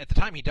 at the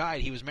time he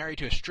died, he was married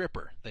to a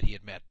stripper that he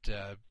had met,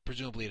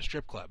 presumably at a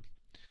strip club.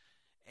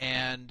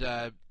 And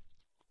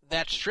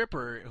that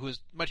stripper, who was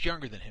much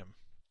younger than him,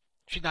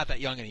 she's not that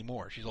young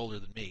anymore, she's older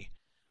than me,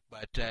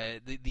 but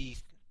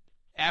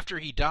after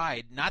he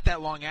died, not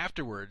that long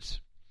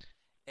afterwards,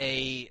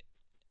 a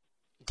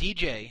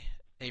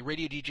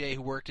radio DJ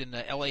who worked in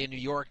L.A. and New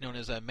York, known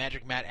as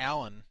Magic Matt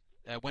Allen,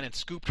 went and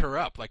scooped her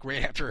up. Like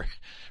right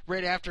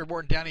after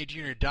Morton Downey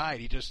Jr.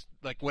 died, he just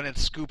went and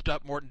scooped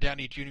up Morton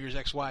Downey Jr.'s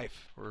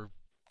ex-wife, or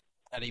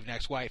not even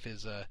ex-wife,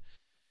 his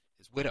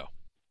widow,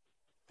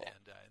 and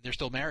they're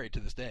still married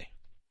to this day.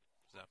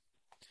 So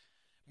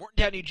Morton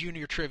Downey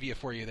Jr. trivia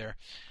for you there.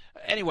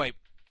 Anyway,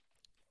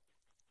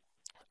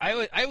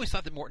 I always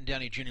thought that Morton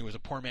Downey Jr. was a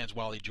poor man's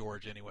Wally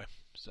George. Anyway,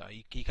 so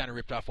he kind of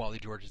ripped off Wally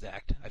George's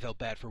act. I felt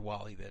bad for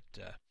Wally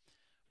that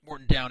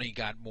Morton Downey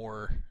got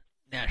more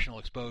national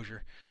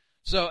exposure.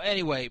 So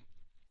anyway,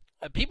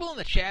 people in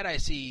the chat I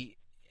see,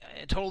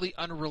 a totally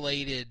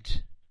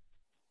unrelated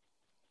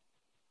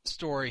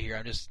story here.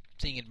 I'm just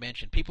seeing it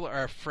mentioned. People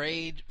are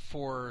afraid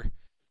for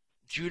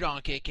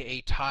Judonk,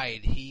 a.k.a.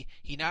 Tide. He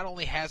not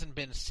only hasn't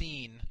been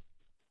seen.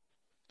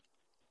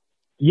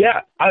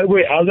 Yeah, I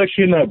was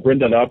actually going to bring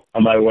that up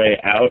on my way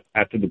out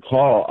after the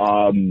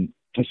call.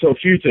 So a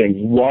few things.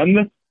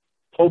 One,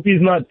 hope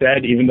he's not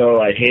dead, even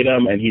though I hate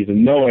him and he's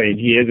annoying.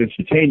 He is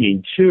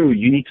entertaining. Two,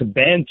 you need to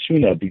ban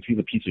Tuna because he's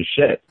a piece of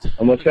shit.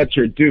 Unless that's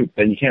your dupe,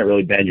 then you can't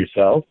really ban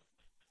yourself.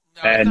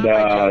 No,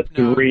 and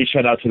three,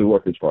 shout out to the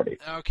Workers' Party.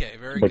 Okay,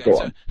 very but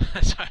good.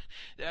 So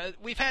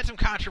we've had some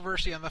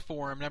controversy on the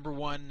forum. Number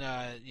one,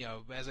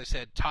 as I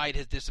said, Tide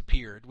has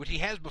disappeared, which he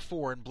has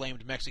before and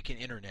blamed Mexican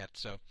internet,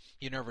 so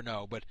you never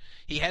know. But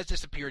he has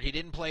disappeared. He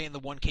didn't play in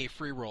the 1K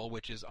free roll,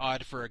 which is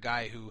odd for a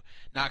guy who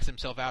knocks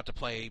himself out to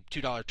play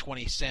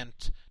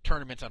 $2.20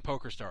 tournaments on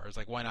PokerStars.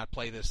 Like, why not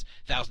play this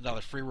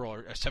 $1,000 free roll or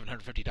a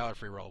 $750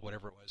 free roll,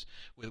 whatever it was,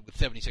 with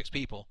 76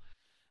 people?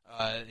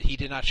 He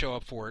did not show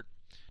up for it.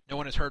 No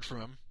one has heard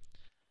from him.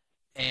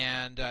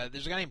 And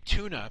there's a guy named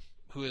Tuna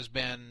who has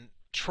been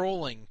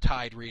trolling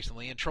Tide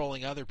recently and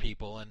trolling other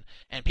people,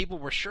 and people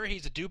were sure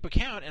he's a dupe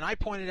account, and I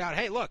pointed out,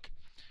 hey, look,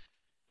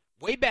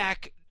 way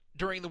back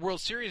during the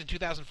World Series in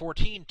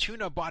 2014,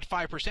 Tuna bought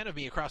 5% of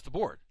me across the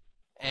board,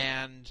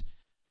 and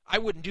I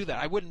wouldn't do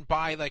that. I wouldn't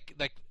buy, like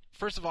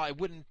first of all, I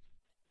wouldn't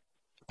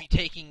be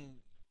taking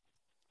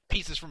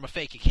pieces from a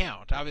fake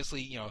account.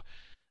 Obviously, you know,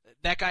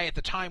 that guy at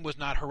the time was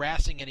not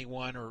harassing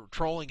anyone or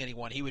trolling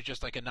anyone. He was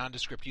just like a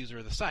nondescript user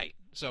of the site.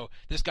 So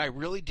this guy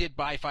really did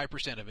buy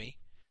 5% of me.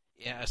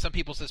 Some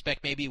people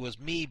suspect maybe it was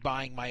me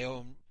buying my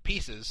own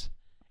pieces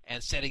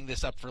and setting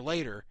this up for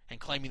later and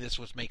claiming this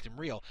was make them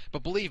real.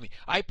 But believe me,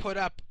 I put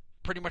up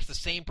pretty much the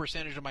same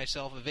percentage of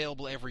myself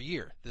available every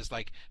year. This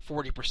like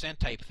 40%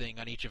 type thing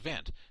on each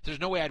event. There's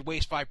no way I'd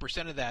waste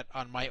 5% of that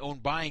on my own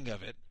buying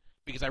of it,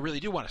 because I really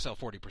do want to sell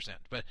 40%.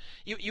 But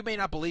you may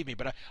not believe me,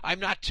 but I'm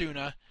not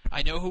Tuna.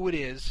 I know who it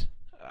is,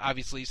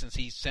 obviously, since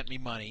he sent me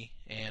money,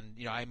 and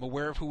you know I'm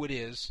aware of who it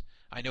is.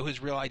 I know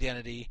his real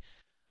identity.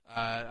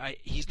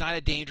 He's not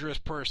a dangerous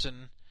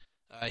person.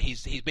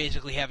 He's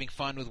basically having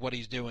fun with what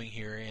he's doing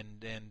here,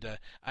 and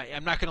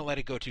I'm not going to let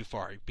it go too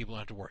far. People don't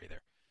have to worry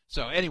there.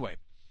 So anyway,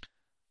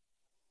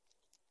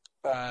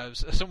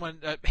 someone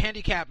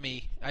handicap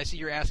me. I see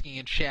you're asking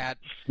in chat.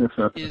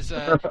 Is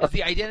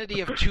the identity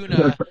of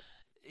Tuna?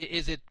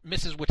 Is it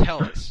Mrs.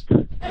 Wittelis?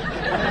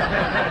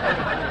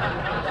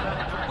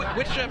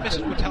 Which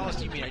Mrs. Wittelis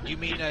do you mean? Do you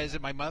mean is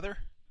it my mother?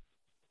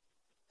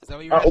 Is that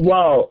what you're asking?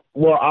 Well,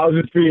 I was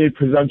just being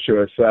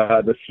presumptuous.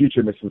 The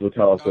future Mrs.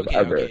 Wittelis of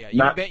ever, okay,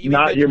 yeah.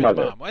 not your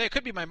mother. Mom. Well, it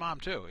could be my mom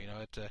too. You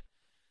know,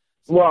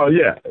 well,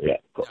 yeah.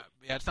 Cool.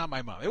 Yeah, it's not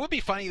my mom. It would be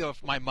funny though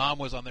if my mom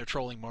was on there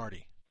trolling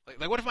Marty.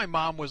 Like what if my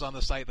mom was on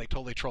the site like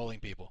totally trolling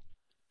people?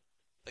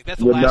 Like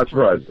that's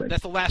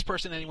the last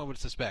person anyone would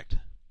suspect.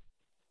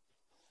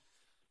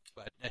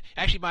 But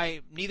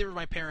actually, neither of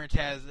my parents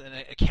has an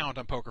account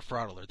on Poker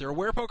Fraud Alert. They're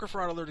aware Poker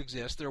Fraud Alert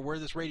exists. They're aware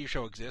this radio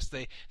show exists.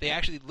 They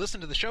actually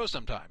listen to the show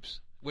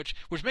sometimes, which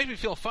makes me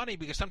feel funny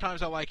because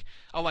sometimes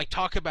I'll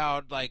talk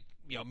about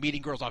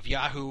meeting girls off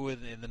Yahoo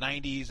in the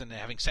 90s and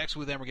having sex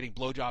with them or getting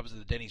blowjobs in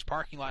the Denny's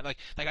parking lot. Like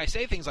I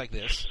say things like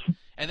this,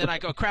 and then I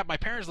go, crap, my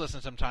parents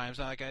listen sometimes.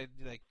 And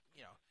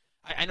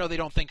I know they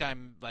don't think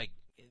I'm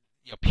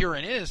pure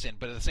and innocent,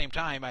 but at the same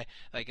time,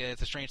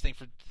 it's a strange thing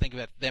to think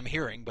about them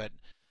hearing, but.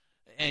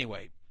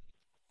 Anyway,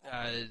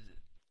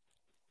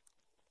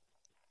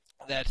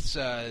 that's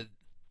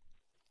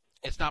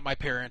it's not my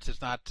parents.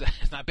 It's not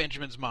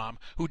Benjamin's mom,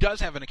 who does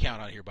have an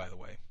account on here, by the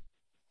way.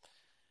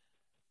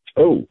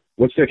 Oh,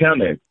 what's the account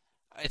name?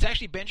 It's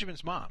actually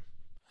Benjamin's mom.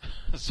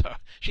 So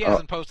she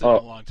hasn't posted in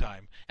a long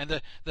time, and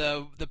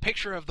the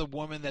picture of the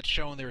woman that's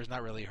shown there is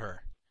not really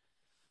her.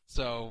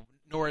 So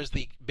nor is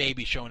the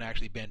baby shown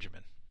actually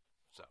Benjamin.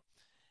 So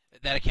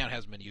that account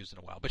hasn't been used in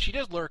a while, but she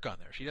does lurk on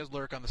there. She does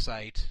lurk on the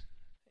site.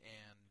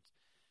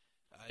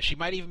 She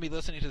might even be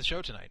listening to the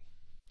show tonight.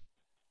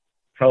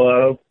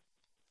 Hello.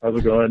 How's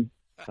it going?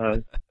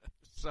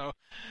 So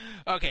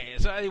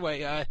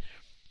anyway,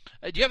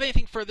 do you have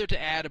anything further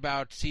to add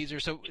about Caesar?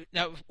 So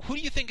now, who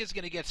do you think is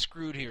going to get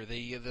screwed here?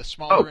 The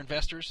smaller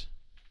investors?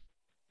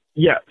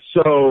 Yeah.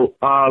 So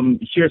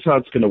here's how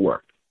it's going to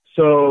work.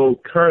 So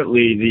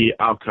currently, the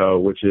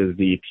ALCO, which is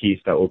the piece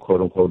that will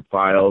quote unquote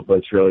file, but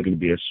it's really going to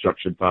be a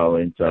structured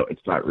filing, so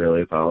it's not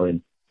really a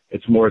filing.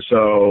 It's more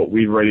so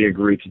we've already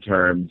agreed to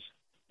terms.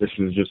 This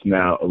is just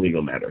now a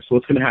legal matter. So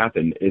what's going to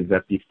happen is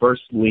that the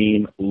first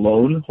lien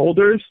loan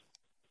holders,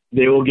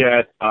 they will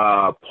get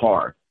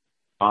par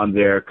on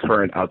their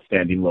current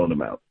outstanding loan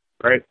amount,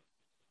 right?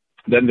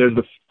 Then there's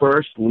the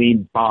first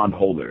lien bond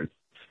holders.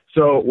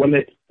 So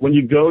when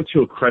you go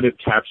to a credit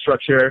cap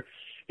structure,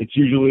 it's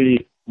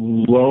usually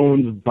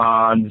loans,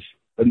 bonds,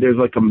 and there's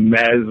like a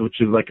mezz, which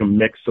is like a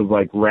mix of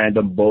like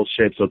random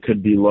bullshit. So it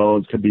could be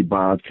loans, could be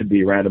bonds, could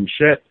be random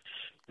shit.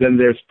 Then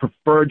there's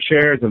preferred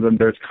shares, and then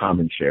there's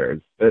common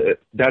shares.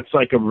 That's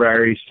like a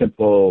very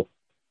simple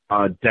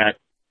debt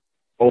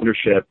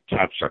ownership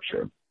cap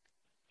structure.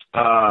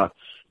 So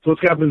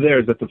what's happening there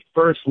is that the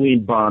first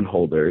lien bond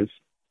holders,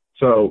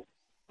 so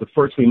the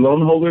first lien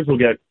loan holders will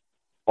get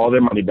all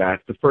their money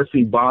back. The first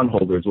lien bond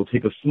holders will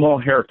take a small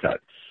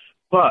haircut.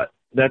 But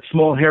that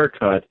small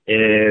haircut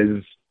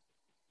is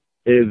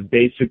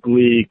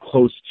basically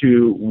close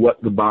to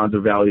what the bonds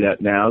are valued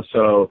at now.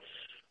 So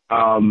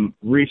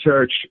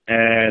research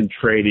and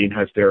trading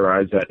has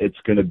theorized that it's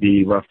going to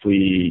be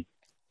roughly,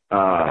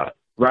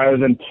 rather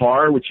than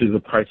par, which is a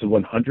price of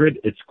 100,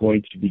 it's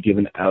going to be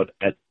given out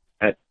at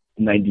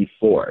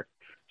 94.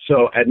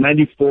 So at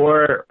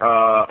 94,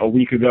 a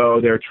week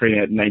ago, they were trading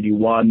at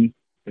 91.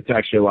 It's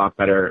actually a lot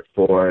better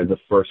for the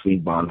first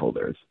lien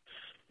bondholders.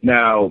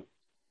 Now,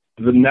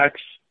 the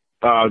next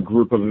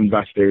group of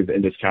investors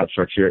in this cap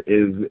structure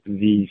is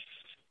the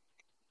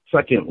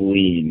second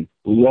lien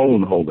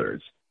loan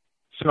holders.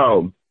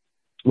 So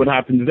what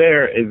happens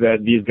there is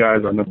that these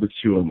guys are number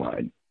two in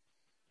line.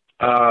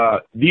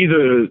 These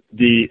are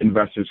the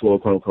investors who will,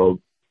 quote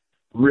unquote,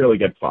 really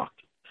get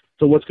fucked.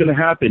 So what's going to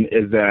happen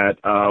is that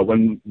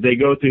when they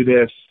go through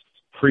this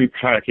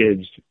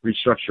prepackaged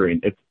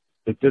restructuring,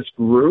 if this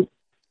group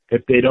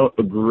if they don't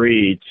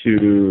agree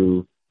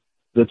to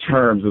the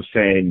terms of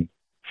saying,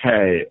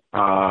 hey,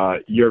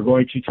 you're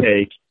going to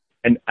take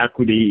an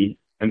equity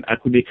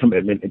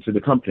commitment into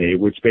the company,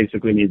 which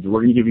basically means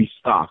we're going to give you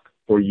stock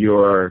for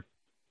your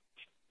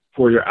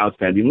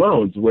outstanding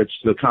loans, which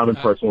the common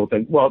person will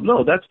think, well,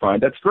 no, that's fine,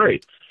 that's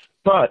great.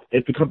 But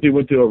if the company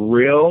went through a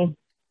real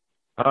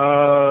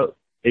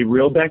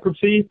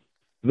bankruptcy,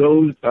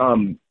 those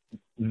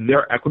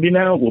their equity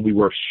now will be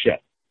worth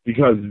shit,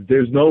 because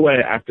there's no way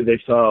after they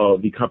sell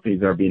the companies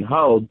that are being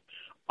held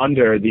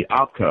under the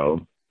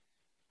OpCo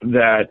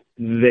that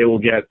they will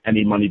get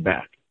any money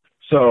back.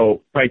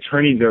 So by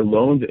turning their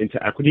loans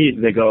into equity,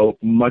 they go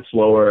much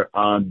lower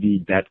on the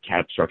debt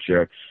cap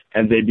structure,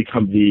 and they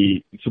become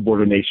the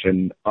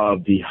subordination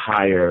of the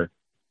higher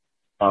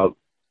up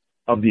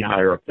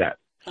debt.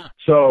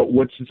 So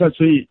what's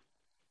going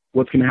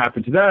to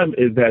happen to them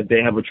is that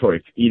they have a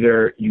choice.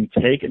 Either you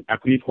take an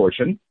equity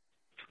portion,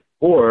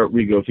 or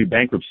we go through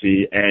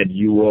bankruptcy and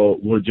you will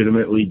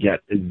legitimately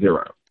get a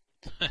zero.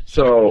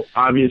 So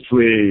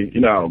obviously,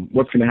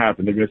 what's going to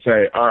happen? They're going to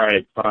say, all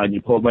right, fine, you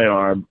pulled my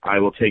arm. I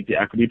will take the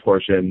equity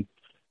portion,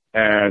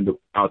 and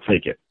I'll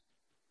take it.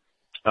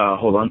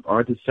 Hold on.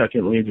 Aren't the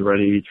second liens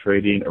already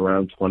trading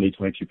around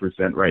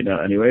 20-22% right now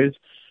anyways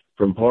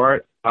from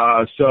par?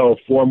 So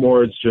Four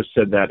Moors just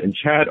said that in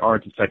chat.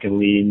 Aren't the second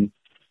lien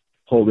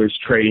holders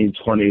trading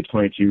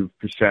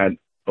 20-22%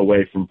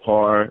 away from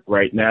par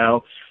right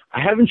now? I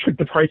haven't checked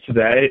the price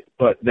today,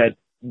 but that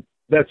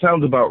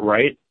sounds about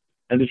right.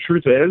 And the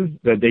truth is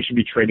that they should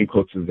be trading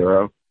close to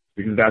zero,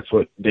 because that's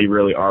what they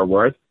really are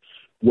worth.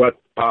 What's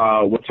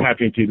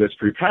happening through this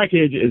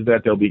prepackage is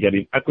that they'll be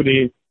getting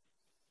equity,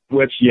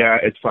 which, yeah,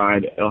 it's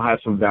fine. It'll have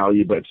some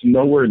value, but it's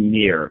nowhere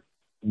near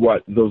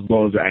what those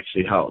loans are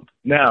actually held.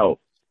 Now,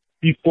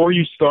 before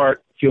you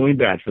start feeling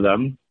bad for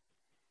them,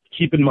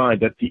 keep in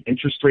mind that the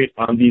interest rate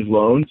on these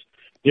loans,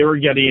 they were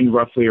getting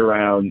roughly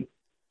around,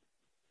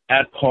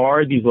 at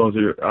par, these loans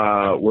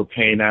were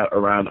paying out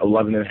around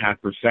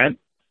 11.5%.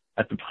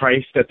 At the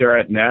price that they're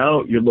at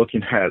now, you're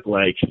looking at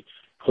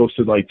close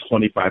to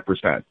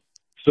 25%.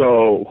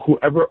 So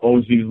whoever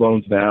owns these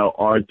loans now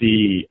aren't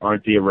the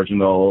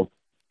original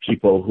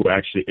people who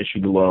actually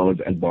issued the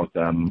loans and bought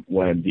them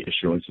when the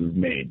issuance was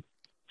made.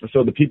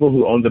 So the people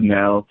who own them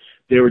now,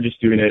 they were just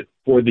doing it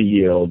for the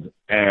yield,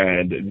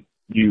 and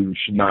you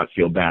should not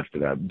feel bad for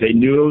them. They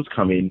knew it was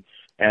coming,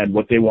 and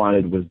what they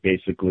wanted was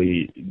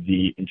basically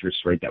the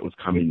interest rate that was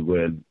coming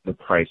with the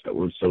price that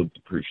was so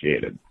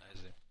depreciated.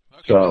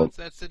 Okay, so well,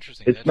 that's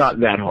interesting. It's not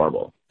that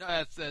horrible.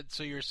 No,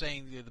 so you're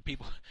saying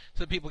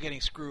the people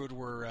getting screwed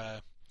were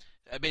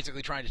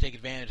basically trying to take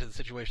advantage of the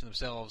situation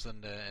themselves,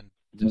 and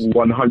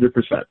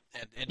 100%.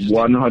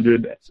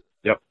 100.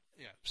 Yep.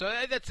 Yeah. So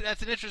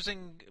that's an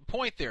interesting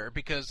point there,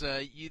 because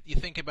you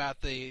think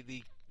about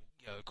the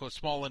quote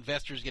small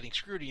investors getting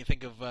screwed, and you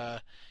think of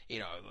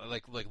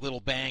like little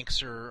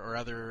banks or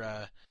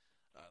other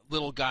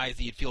little guys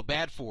that you'd feel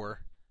bad for,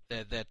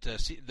 that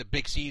the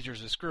big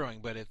Caesars is screwing,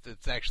 but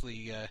it's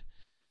actually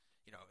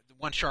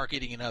one shark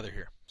eating another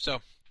here.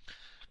 So,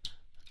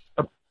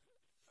 all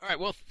right.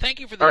 Well, thank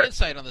you for the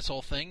insight on this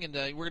whole thing, and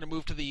we're going to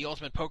move to the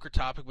Ultimate Poker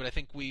topic. But I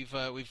think we've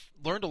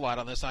learned a lot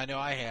on this. I know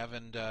I have,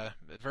 and a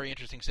very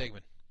interesting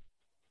segment.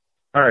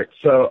 All right.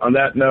 So on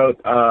that note,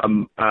 I'll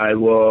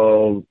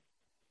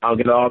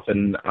get off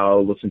and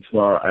I'll listen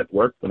tomorrow at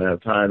work when I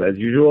have time, as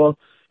usual.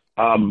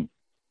 Can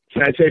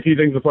I say a few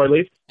things before I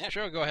leave? Yeah,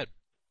 sure. Go ahead.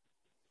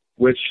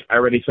 Which I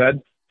already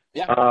said.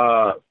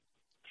 Yeah.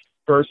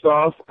 First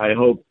off, I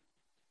hope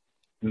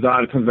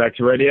Zahn comes back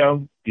to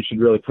radio. You should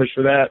really push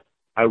for that.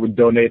 I would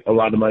donate a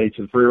lot of money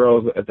to the free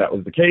rolls if that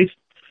was the case.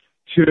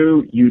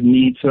 2, you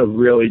need to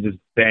really just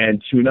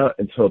ban tuna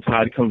until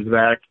Todd comes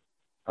back.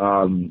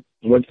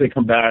 Once they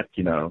come back,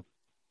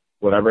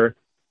 whatever.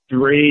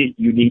 3,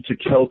 you need to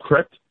kill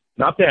Crypt.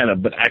 Not ban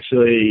him, but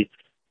actually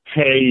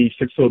pay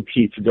Six-Toed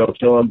Pete to go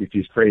kill him because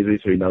he's crazy,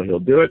 so he'll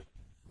do it.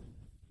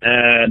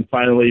 And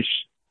finally,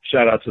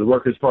 shout out to the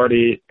Workers'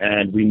 Party,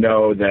 and we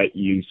know that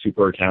you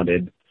super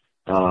accounted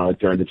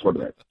during the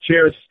tournament.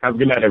 Cheers. Have a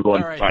good night,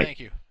 everyone. All right. Bye. Thank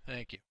you.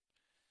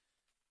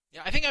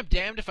 Yeah, I think I'm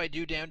damned if I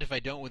do, damned if I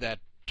don't with that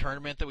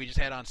tournament that we just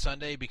had on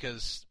Sunday,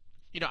 because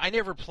I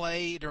never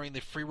play during the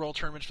free roll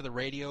tournaments for the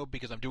radio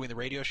because I'm doing the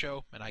radio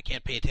show and I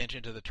can't pay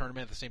attention to the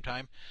tournament at the same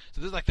time.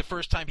 So this is like the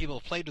first time people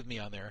have played with me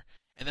on there,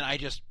 and then I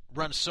just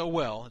run so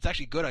well. It's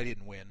actually good I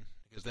didn't win,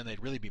 because then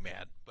they'd really be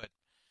mad. But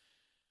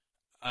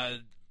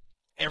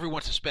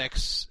everyone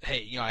suspects,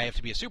 hey, I have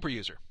to be a super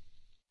user.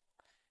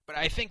 But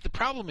I think the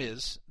problem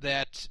is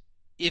that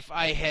if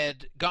I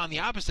had gone the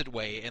opposite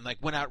way and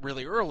went out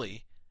really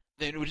early,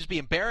 then it would just be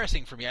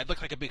embarrassing for me. I'd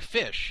look like a big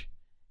fish.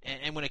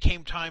 And when it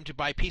came time to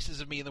buy pieces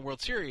of me in the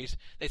World Series,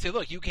 they'd say,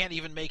 look, you can't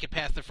even make it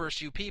past the first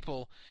few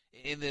people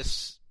in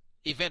this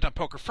event on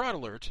Poker Fraud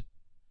Alert,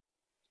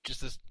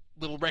 just this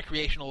little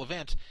recreational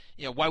event.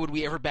 Why would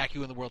we ever back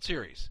you in the World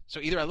Series? So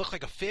either I look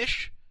like a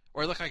fish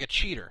or I look like a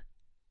cheater.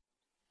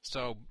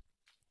 So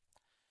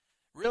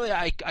really,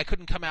 I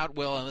couldn't come out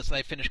well unless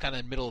I finished kind of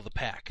in the middle of the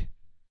pack.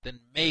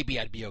 Then maybe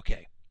I'd be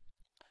okay.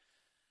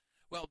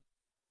 Well,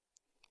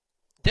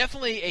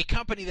 Definitely a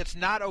company that's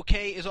not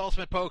okay is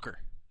Ultimate Poker.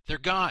 They're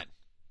gone.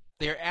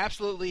 They're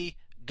absolutely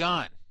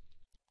gone.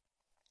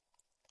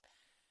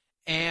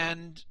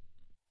 And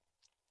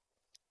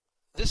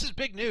this is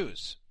big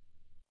news.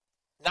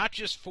 Not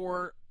just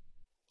for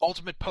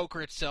Ultimate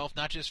Poker itself,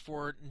 not just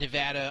for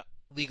Nevada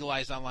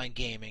legalized online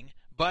gaming,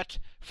 but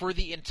for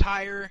the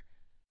entire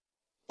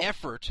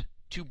effort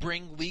to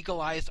bring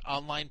legalized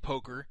online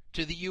poker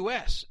to the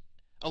U.S.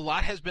 A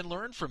lot has been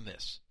learned from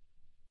this.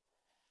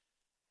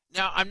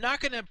 Now, I'm not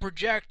going to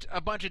project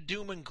a bunch of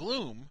doom and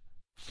gloom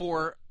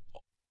for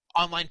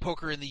online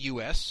poker in the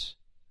U.S.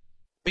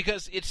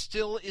 because it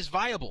still is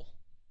viable.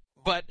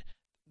 But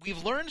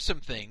we've learned some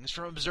things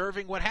from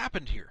observing what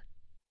happened here.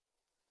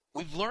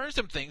 We've learned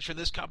some things from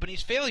this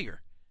company's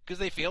failure because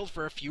they failed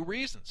for a few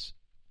reasons.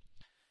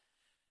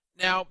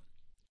 Now,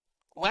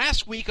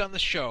 last week on the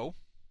show,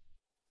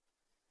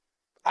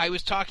 I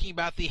was talking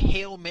about the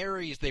Hail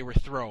Marys they were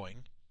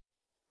throwing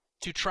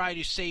to try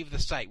to save the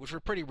site, which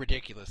were pretty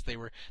ridiculous.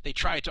 They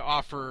tried to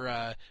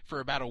offer for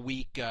about a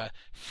week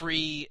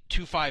free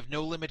 2.5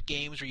 no-limit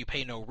games where you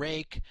pay no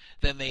rake.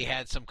 Then they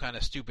had some kind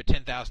of stupid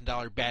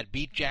 $10,000 bad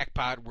beat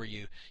jackpot where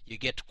you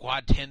get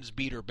quad tens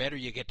beat or better,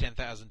 you get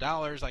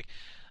 $10,000. Like,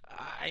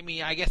 I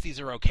mean, I guess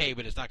these are okay,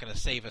 but it's not going to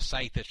save a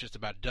site that's just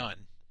about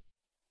done.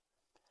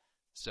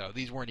 So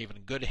these weren't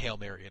even good Hail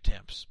Mary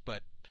attempts,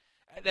 but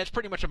that's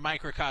pretty much a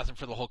microcosm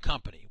for the whole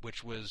company,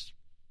 which was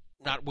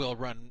not well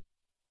run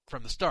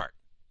from the start.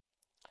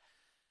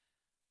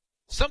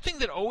 Something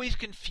that always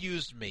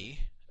confused me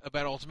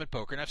about Ultimate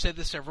Poker, and I've said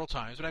this several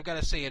times, but I've got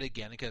to say it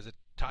again because it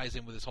ties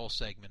in with this whole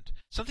segment.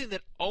 Something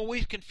that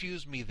always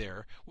confused me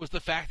there was the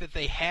fact that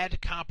they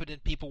had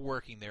competent people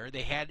working there,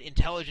 they had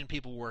intelligent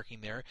people working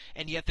there,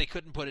 and yet they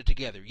couldn't put it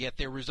together. Yet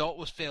their result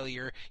was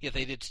failure, yet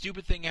they did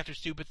stupid thing after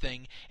stupid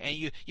thing, and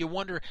you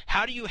wonder,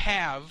 how do you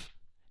have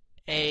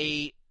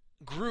a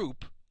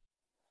group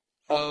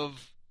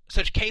of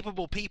such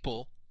capable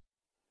people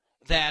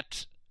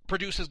that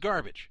produces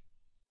garbage?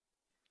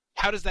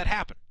 How does that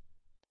happen?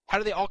 How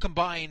do they all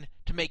combine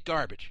to make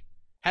garbage?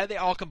 How do they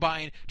all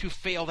combine to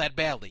fail that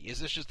badly? Is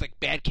this just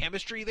like bad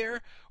chemistry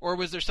there, or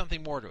was there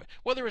something more to it?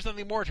 Well, there was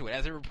something more to it.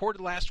 As I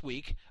reported last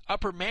week,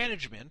 upper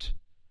management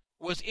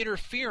was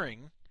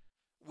interfering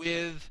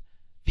with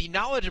the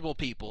knowledgeable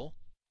people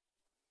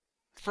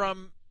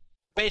from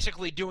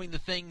basically doing the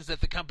things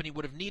that the company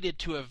would have needed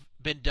to have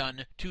been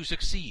done to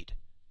succeed.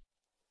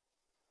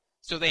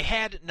 So they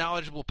had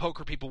knowledgeable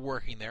poker people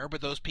working there, but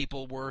those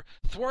people were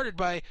thwarted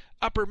by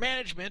upper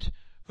management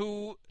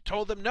who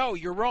told them, no,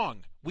 you're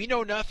wrong. We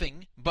know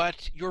nothing,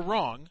 but you're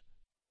wrong.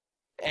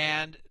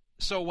 And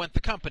so went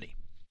the company.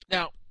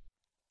 Now,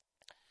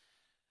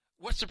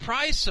 what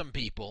surprised some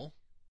people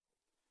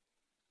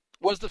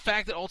was the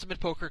fact that Ultimate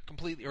Poker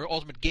completely, or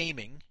Ultimate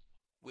Gaming,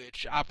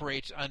 which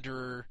operates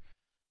under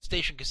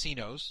Station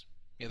Casinos,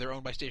 they're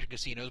owned by Station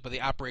Casinos, but they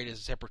operate as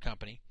a separate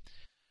company,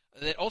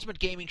 that Ultimate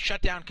Gaming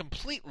shut down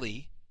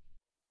completely.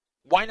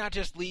 Why not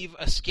just leave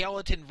a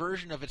skeleton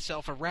version of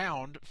itself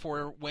around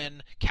for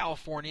when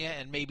California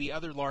and maybe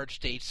other large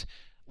states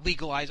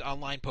legalize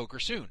online poker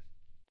soon?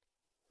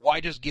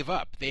 Why just give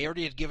up? They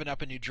already had given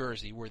up in New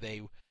Jersey, where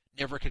they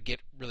never could get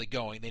really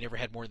going. They never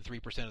had more than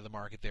 3% of the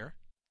market there.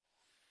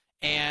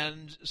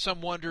 And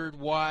some wondered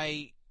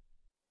why,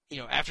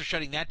 after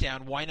shutting that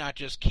down, why not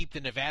just keep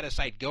the Nevada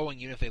site going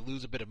even if they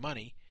lose a bit of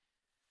money?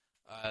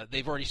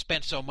 They've already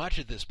spent so much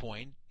at this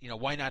point.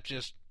 Why not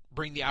just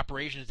bring the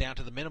operations down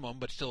to the minimum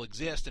but still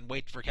exist and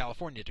wait for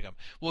California to come?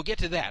 We'll get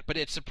to that, but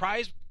it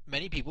surprised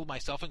many people,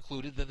 myself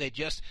included, that they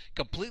just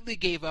completely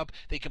gave up.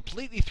 They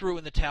completely threw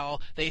in the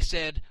towel. They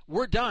said,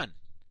 we're done.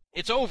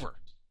 It's over.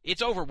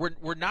 It's over.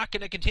 We're not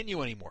going to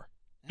continue anymore.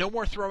 No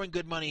more throwing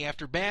good money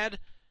after bad.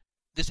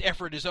 This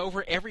effort is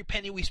over. Every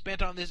penny we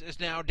spent on this is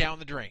now down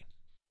the drain.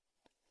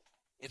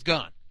 It's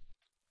gone.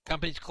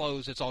 Company's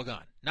closed. It's all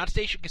gone. Not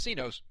Station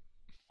Casinos,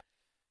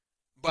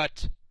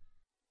 but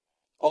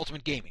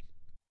Ultimate Gaming.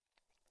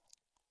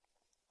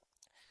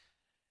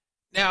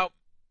 Now,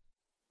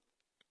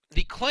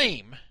 the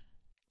claim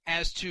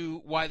as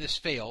to why this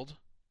failed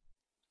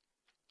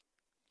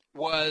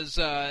was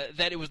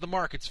that it was the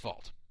market's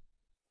fault.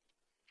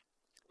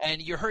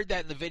 And you heard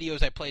that in the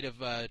videos I played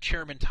of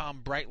Chairman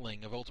Tom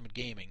Breitling of Ultimate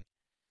Gaming.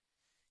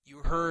 You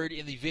heard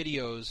in the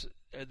videos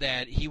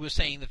that he was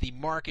saying that the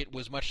market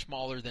was much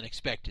smaller than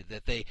expected,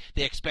 that they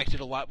expected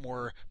a lot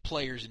more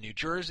players in New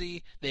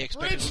Jersey. They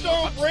expected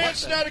Redstone, Brad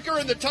Snedeker,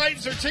 and the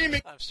Titans are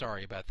teaming. I'm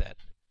sorry about that.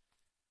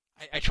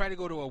 I try to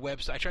go to a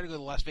website. I try to go to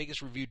the Las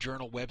Vegas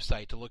Review-Journal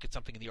website to look at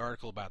something in the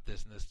article about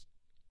this. And this,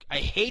 I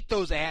hate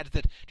those ads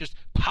that just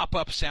pop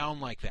up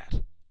sound like that.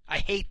 I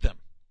hate them.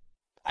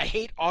 I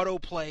hate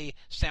autoplay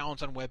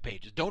sounds on web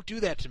pages. Don't do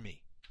that to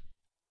me.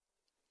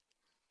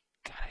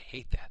 God, I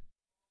hate that.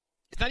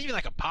 It's not even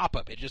like a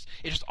pop-up. It just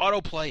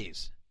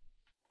autoplays.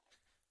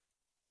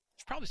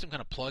 There's probably some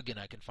kind of plug-in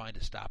I can find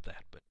to stop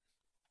that. But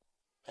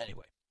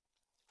anyway,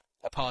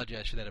 I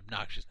apologize for that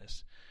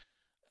obnoxiousness.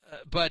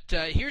 But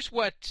here's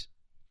what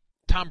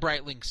Tom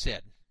Breitling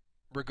said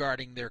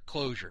regarding their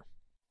closure.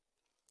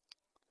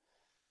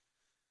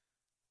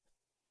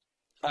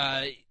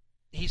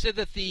 He said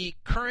that the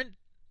current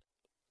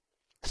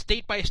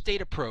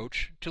state-by-state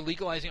approach to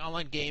legalizing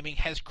online gaming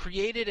has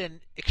created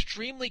an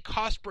extremely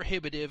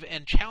cost-prohibitive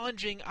and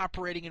challenging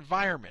operating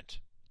environment.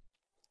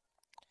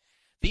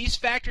 These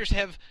factors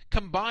have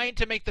combined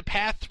to make the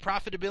path to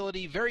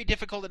profitability very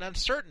difficult and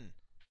uncertain.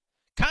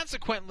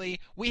 Consequently,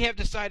 we have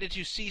decided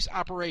to cease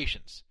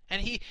operations.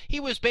 And he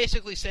was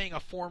basically saying a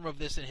form of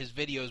this in his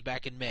videos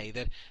back in May,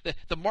 that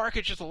the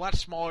market's just a lot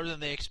smaller than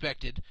they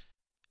expected.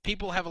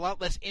 People have a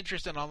lot less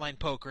interest in online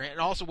poker, and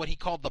also what he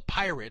called the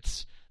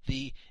pirates,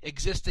 the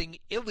existing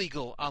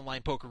illegal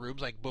online poker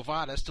rooms like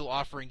Bovada still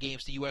offering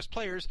games to U.S.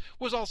 players,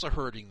 was also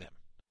hurting them.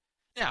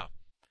 Now,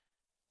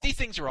 these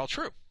things are all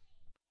true.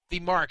 The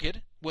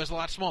market was a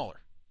lot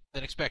smaller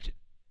than expected.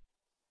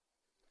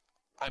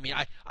 I mean,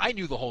 I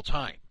knew the whole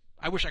time.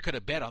 I wish I could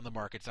have bet on the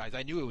market size.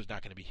 I knew it was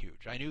not going to be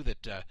huge. I knew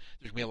that there's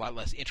going to be a lot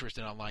less interest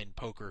in online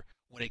poker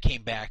when it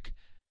came back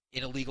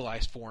in a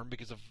legalized form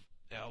because of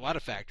a lot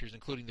of factors,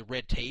 including the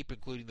red tape,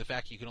 including the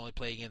fact you can only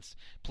play against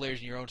players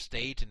in your own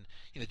state, and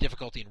the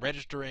difficulty in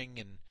registering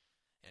and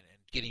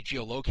getting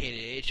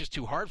geolocated. It's just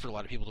too hard for a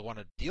lot of people to want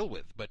to deal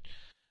with. But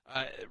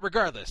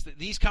regardless,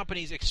 these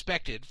companies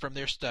expected from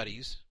their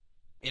studies,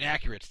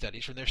 inaccurate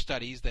studies, from their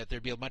studies, that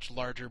there'd be a much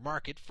larger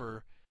market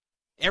for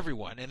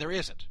everyone, and there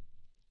isn't.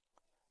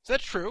 So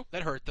that's true.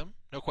 That hurt them,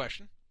 no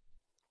question.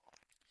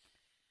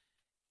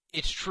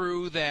 It's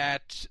true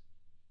that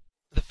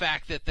the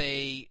fact that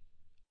they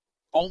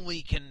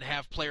only can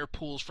have player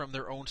pools from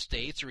their own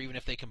states, or even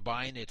if they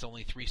combine, it's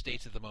only 3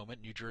 states at the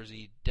moment, New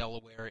Jersey,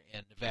 Delaware,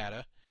 and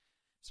Nevada.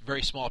 It's a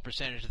very small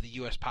percentage of the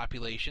U.S.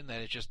 population.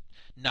 That is just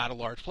not a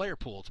large player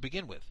pool to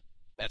begin with.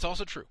 That's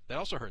also true. That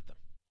also hurt them.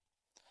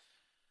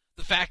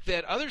 The fact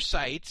that other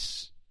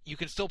sites you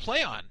can still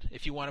play on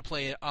if you want to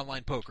play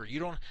online poker.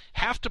 You don't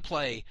have to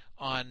play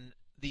on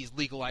these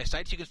legalized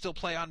sites. You can still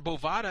play on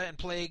Bovada and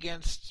play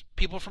against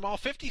people from all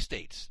 50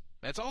 states.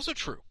 That's also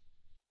true.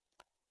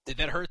 Did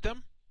that hurt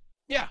them?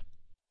 Yeah.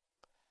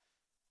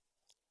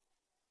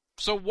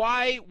 So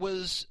why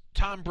was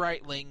Tom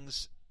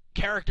Breitling's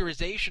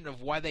characterization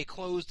of why they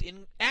closed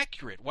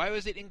inaccurate? Why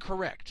was it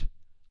incorrect?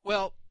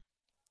 Well,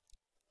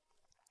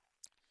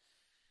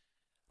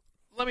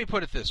 let me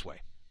put it this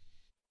way.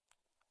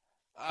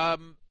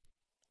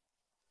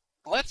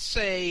 Let's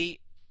say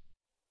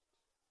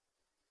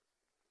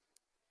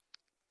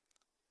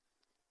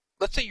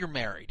you're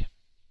married,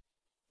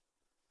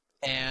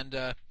 and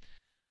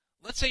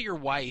let's say your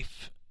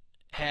wife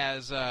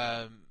has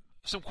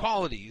some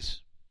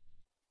qualities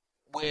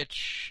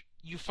which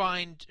you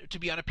find to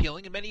be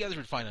unappealing, and many others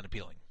would find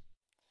unappealing.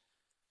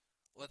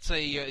 Let's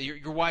say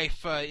your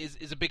wife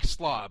is a big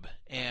slob,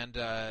 and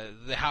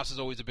the house is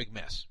always a big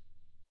mess.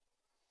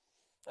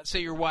 Let's say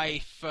your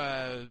wife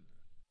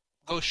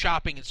goes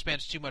shopping and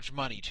spends too much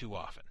money too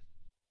often.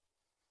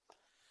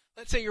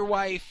 Let's say your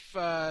wife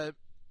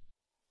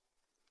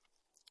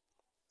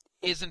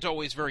isn't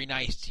always very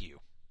nice to you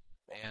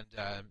and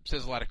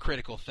says a lot of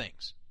critical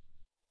things.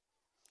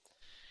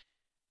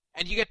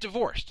 And you get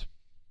divorced.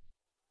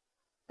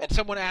 And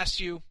someone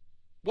asks you,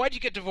 why'd you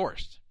get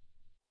divorced?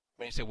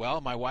 And you say, well,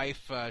 my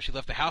wife, she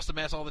left the house a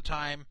mess all the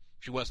time.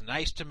 She wasn't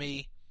nice to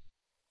me.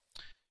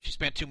 She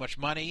spent too much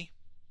money.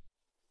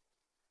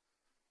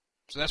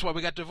 So that's why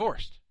we got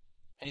divorced.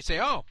 And you say,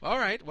 oh, all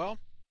right, well,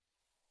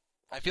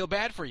 I feel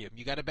bad for you.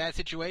 You got a bad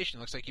situation.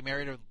 Looks like you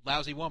married a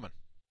lousy woman.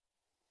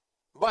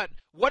 But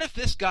what if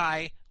this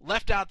guy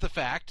left out the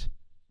fact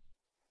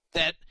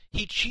that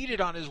he cheated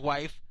on his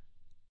wife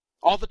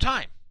all the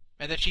time,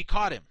 and that she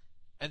caught him,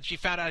 and she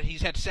found out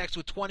he's had sex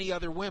with 20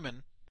 other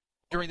women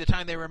during the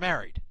time they were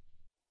married?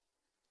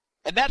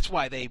 And that's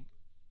why they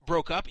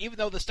broke up, even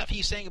though the stuff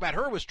he's saying about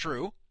her was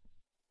true.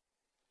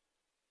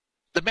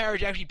 The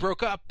marriage actually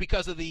broke up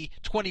because of the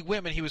 20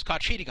 women he was caught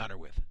cheating on her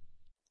with.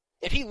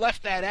 If he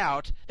left that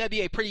out, that'd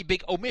be a pretty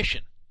big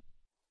omission.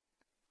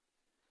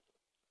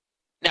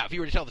 Now, if he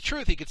were to tell the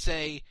truth, he could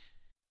say,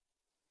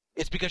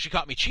 it's because she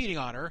caught me cheating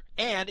on her,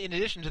 and in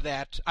addition to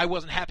that, I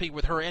wasn't happy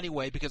with her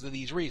anyway because of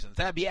these reasons.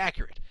 That'd be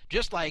accurate.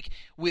 Just like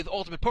with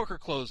Ultimate Poker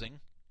closing,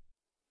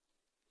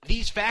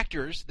 these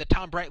factors that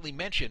Tom Breitling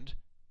mentioned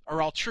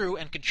are all true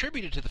and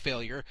contributed to the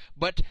failure,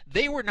 but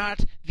they were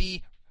not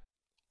the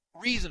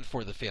reason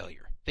for the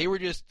failure. They were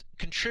just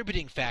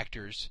contributing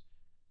factors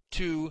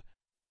to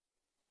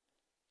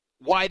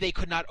why they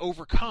could not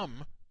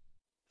overcome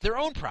their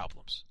own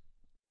problems.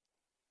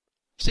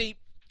 See,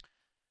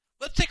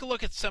 let's take a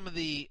look at some of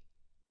the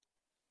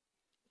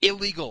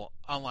illegal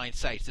online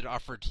sites that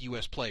offered to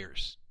U.S.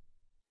 players,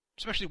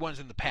 especially ones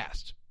in the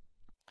past.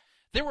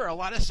 There were a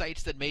lot of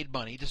sites that made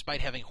money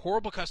despite having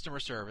horrible customer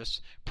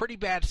service, pretty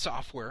bad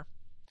software,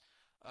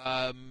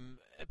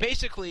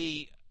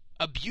 basically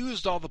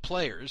abused all the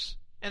players,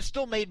 and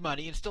still made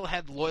money and still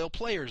had loyal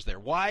players there.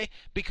 Why?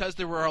 Because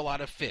there were a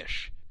lot of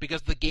fish.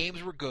 Because the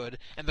games were good,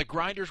 and the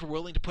grinders were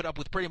willing to put up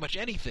with pretty much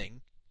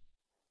anything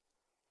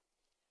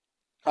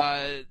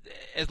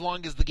as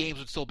long as the games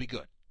would still be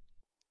good.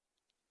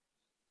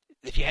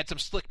 If you had some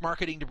slick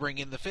marketing to bring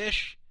in the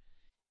fish,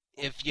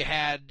 If you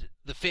had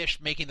the fish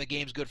making the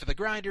games good for the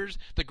grinders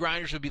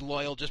would be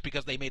loyal just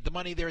because they made the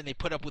money there and they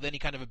put up with any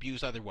kind of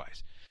abuse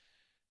otherwise.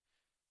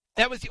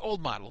 That was the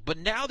old model. But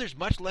now there's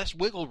much less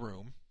wiggle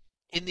room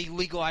in the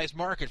legalized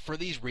market for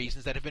these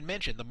reasons that have been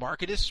mentioned. The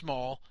market is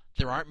small.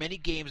 There aren't many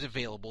games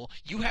available.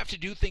 You have to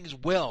do things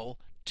well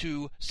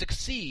to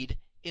succeed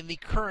in the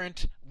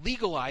current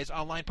legalized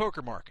online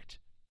poker market.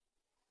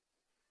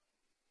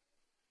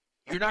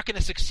 You're not going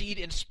to succeed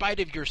in spite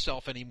of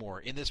yourself anymore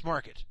in this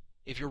market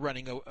if you're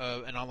running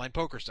an online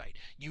poker site.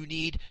 You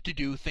need to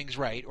do things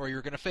right or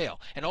you're going to fail.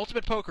 And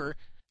Ultimate Poker,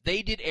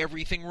 they did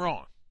everything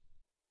wrong.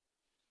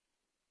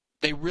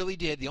 They really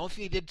did. The only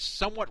thing they did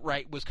somewhat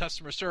right was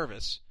customer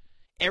service.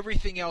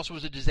 Everything else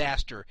was a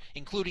disaster,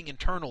 including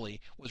internally,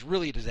 was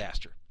really a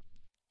disaster.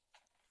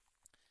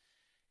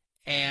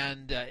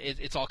 And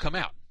it's all come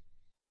out.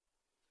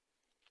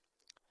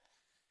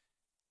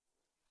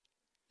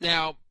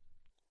 Now,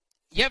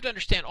 you have to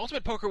understand,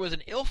 Ultimate Poker was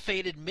an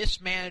ill-fated,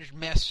 mismanaged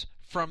mess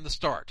from the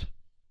start.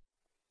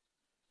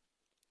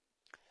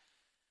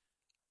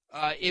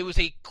 It was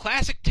a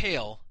classic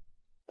tale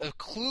of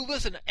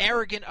clueless and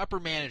arrogant upper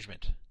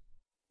management.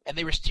 And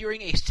they were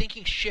steering a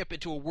sinking ship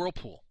into a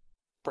whirlpool,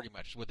 pretty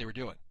much is what they were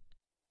doing.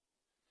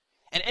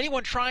 And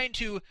anyone trying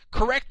to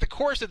correct the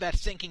course of that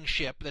sinking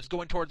ship that's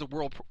going towards the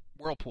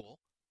whirlpool,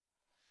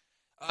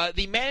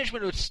 the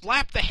management would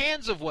slap the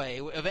hands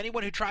of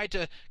anyone who tried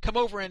to come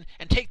over and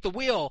take the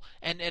wheel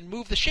and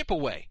move the ship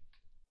away.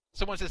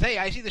 Someone says, hey,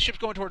 I see the ship's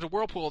going towards a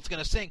whirlpool, it's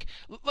going to sink.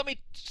 Let me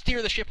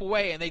steer the ship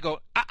away. And they go,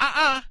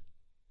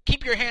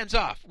 keep your hands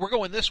off. We're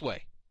going this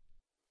way.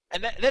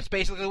 And that's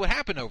basically what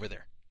happened over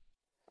there.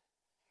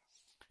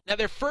 Now,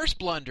 their first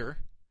blunder,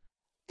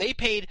 they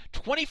paid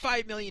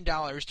 $25 million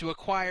to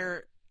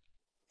acquire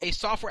a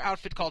software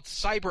outfit called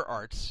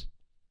CyberArts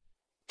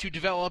to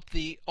develop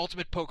the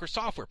Ultimate Poker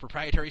software,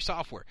 proprietary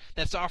software.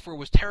 That software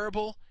was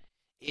terrible.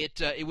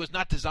 It was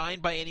not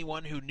designed by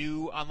anyone who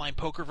knew online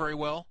poker very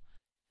well.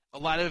 A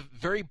lot of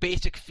very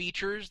basic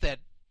features that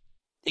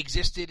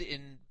existed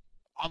in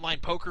online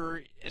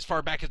poker as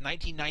far back as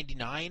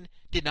 1999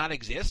 did not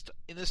exist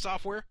in this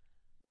software.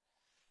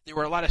 There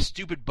were a lot of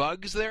stupid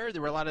bugs there.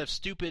 There were a lot of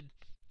stupid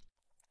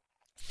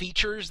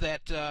features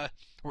that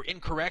were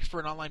incorrect for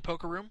an online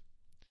poker room.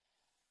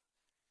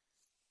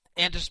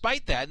 And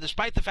despite that, and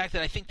despite the fact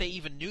that I think they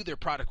even knew their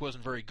product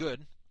wasn't very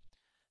good,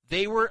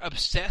 they were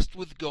obsessed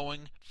with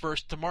going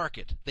first to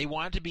market. They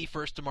wanted to be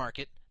first to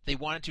market. They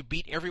wanted to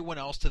beat everyone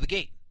else to the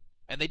gate.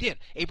 And they did.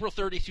 April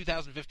 30,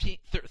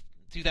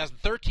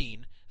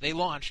 2013, they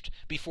launched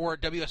before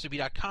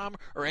WSOP.com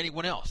or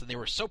anyone else. And they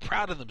were so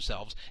proud of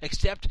themselves,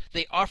 except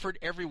they offered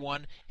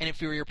everyone an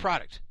inferior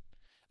product.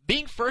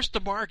 Being first to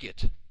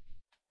market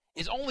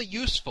is only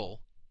useful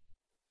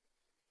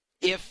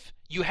if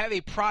you have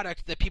a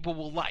product that people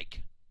will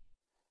like.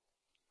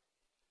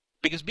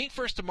 Because being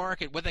first to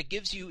market, what that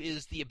gives you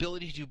is the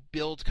ability to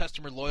build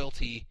customer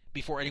loyalty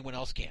before anyone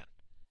else can.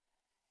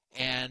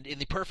 And in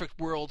the perfect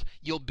world,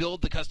 you'll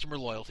build the customer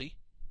loyalty.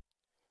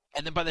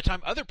 And then by the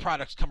time other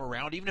products come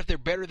around, even if they're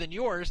better than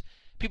yours,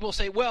 people will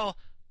say, well,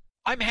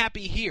 I'm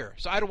happy here,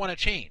 so I don't want to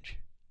change.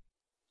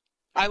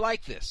 I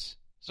like this.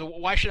 So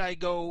why should I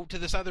go to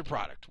this other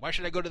product? Why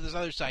should I go to this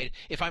other site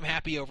if I'm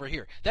happy over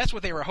here? That's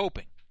what they were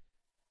hoping.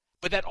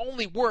 But that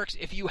only works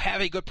if you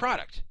have a good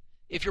product.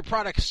 If your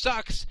product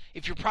sucks,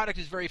 if your product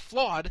is very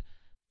flawed,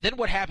 then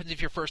what happens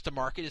if you're first to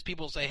market is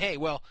people say, hey,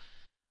 well,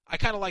 I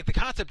kind of like the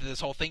concept of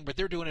this whole thing, but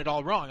they're doing it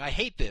all wrong. I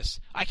hate this.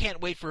 I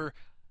can't wait for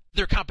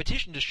their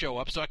competition to show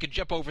up so I can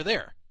jump over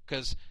there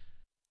because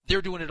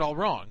they're doing it all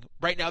wrong.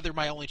 Right now they're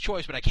my only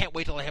choice, but I can't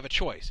wait till I have a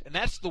choice. And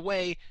that's the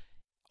way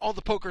all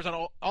the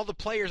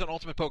players on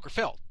Ultimate Poker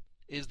felt.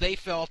 Is they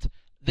felt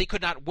they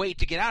could not wait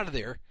to get out of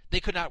there.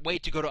 They could not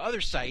wait to go to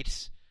other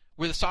sites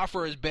where the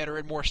software is better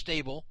and more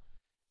stable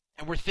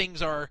and where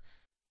things are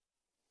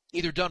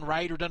either done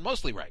right or done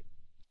mostly right.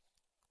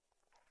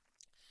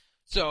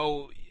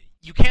 So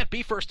you can't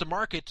be first to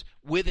market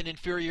with an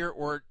inferior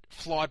or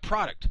flawed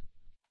product.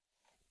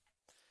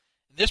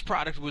 This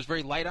product was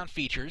very light on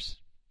features,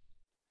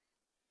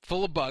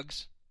 full of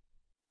bugs,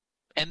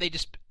 and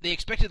they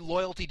expected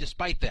loyalty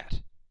despite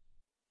that.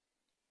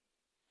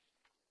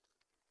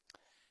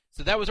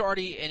 So that was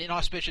already an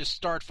inauspicious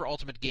start for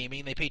Ultimate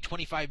Gaming. They paid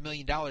 $25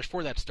 million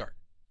for that start.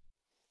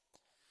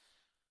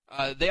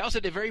 They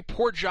also did a very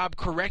poor job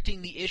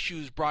correcting the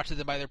issues brought to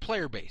them by their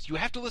player base. You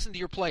have to listen to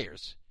your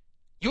players.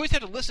 You always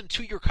have to listen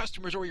to your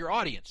customers or your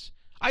audience.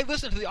 I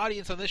listen to the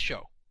audience on this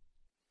show.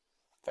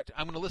 In fact,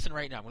 I'm going to listen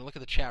right now. I'm going to look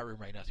at the chat room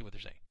right now, see what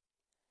they're saying.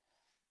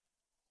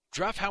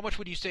 Druff, how much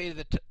would you say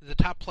that the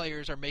top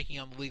players are making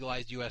on the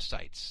legalized U.S.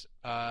 sites?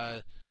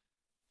 I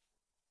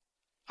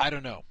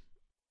don't know.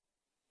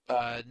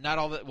 Not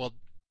all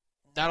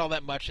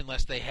that much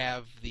unless they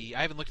have the...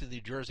 I haven't looked at the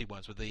New Jersey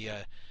ones, but the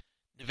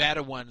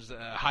Nevada ones,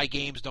 high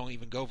games don't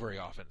even go very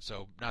often,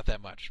 so not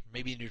that much.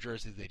 Maybe in New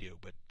Jersey they do,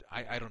 but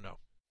I don't know.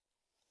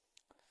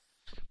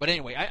 But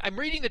anyway, I'm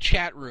reading the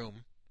chat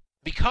room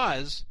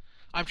because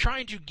I'm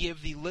trying to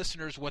give the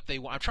listeners what they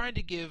want. I'm trying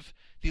to give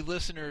the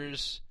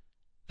listeners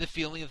the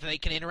feeling that they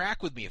can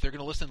interact with me. If they're going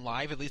to listen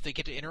live, at least they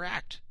get to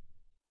interact.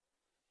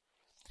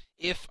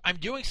 If I'm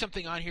doing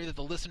something on here that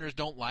the listeners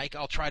don't like,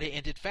 I'll try to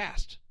end it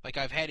fast. Like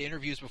I've had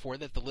interviews before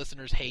that the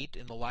listeners hate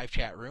in the live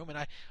chat room, and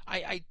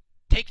I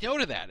take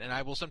note of that, and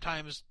I will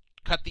sometimes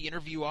cut the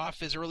interview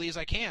off as early as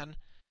I can.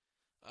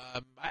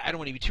 I don't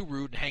want to be too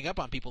rude and hang up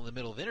on people in the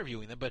middle of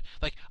interviewing them, but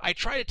like I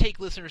try to take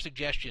listener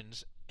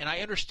suggestions, and I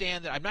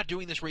understand that I'm not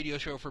doing this radio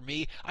show for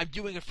me. I'm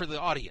doing it for the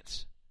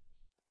audience.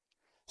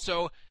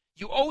 So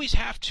you always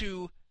have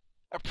to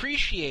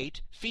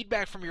appreciate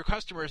feedback from your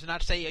customers and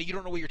not say, you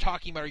don't know what you're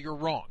talking about or you're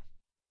wrong.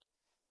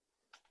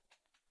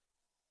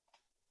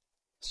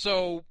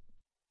 So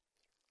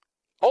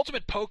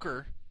Ultimate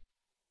Poker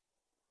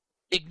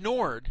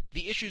ignored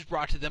the issues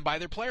brought to them by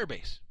their player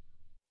base.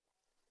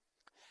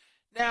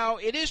 Now,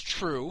 it is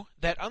true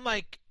that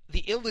unlike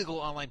the illegal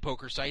online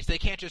poker sites, they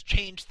can't just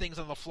change things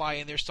on the fly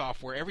in their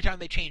software. Every time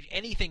they change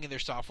anything in their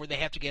software, they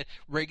have to get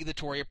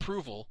regulatory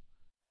approval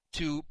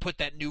to put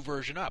that new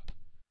version up.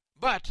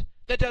 But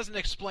that doesn't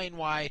explain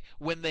why,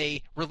 when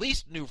they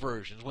released new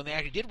versions, when they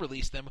actually did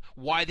release them,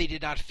 why they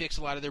did not fix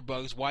a lot of their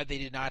bugs, why they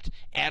did not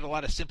add a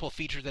lot of simple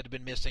features that have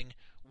been missing,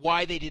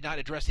 why they did not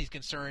address these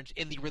concerns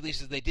in the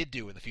releases they did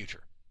do in the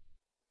future.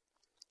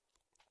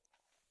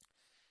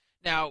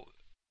 Now,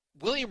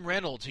 William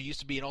Reynolds, who used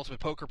to be an Ultimate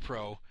Poker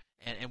pro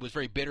and was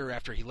very bitter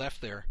after he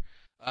left there,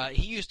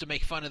 he used to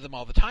make fun of them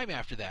all the time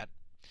after that.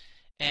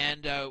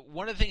 And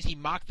one of the things he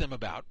mocked them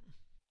about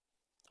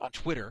on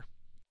Twitter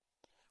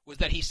was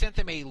that he sent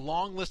them a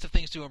long list of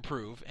things to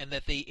improve and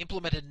that they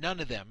implemented none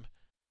of them,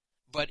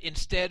 but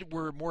instead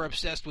were more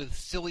obsessed with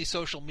silly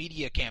social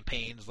media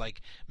campaigns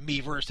like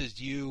me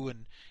versus you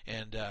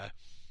and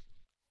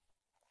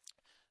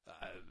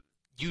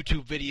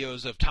YouTube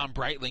videos of Tom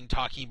Breitling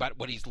talking about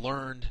what he's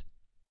learned.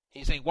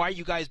 He's saying, why are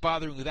you guys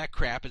bothering with that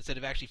crap instead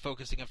of actually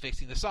focusing on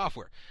fixing the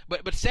software?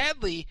 But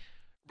sadly,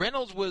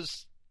 Reynolds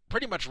was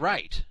pretty much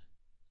right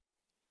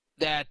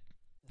that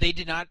they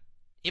did not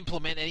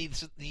implement any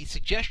of the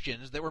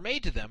suggestions that were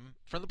made to them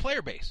from the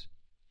player base.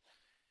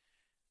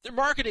 Their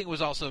marketing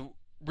was also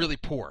really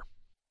poor.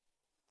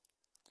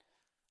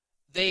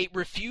 They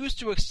refused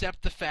to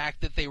accept the fact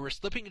that they were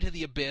slipping into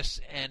the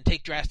abyss and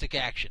take drastic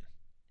action.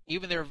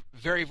 Even their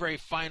very, very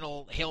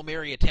final Hail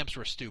Mary attempts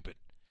were stupid.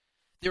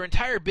 Their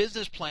entire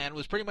business plan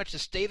was pretty much to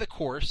stay the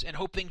course and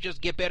hope things just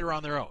get better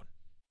on their own.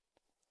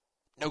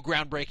 No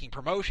groundbreaking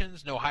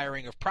promotions, no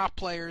hiring of prop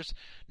players,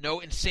 no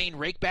insane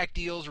rakeback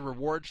deals or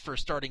rewards for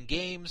starting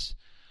games.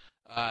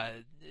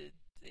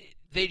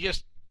 They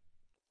just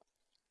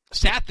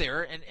sat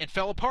there and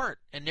fell apart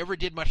and never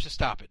did much to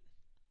stop it.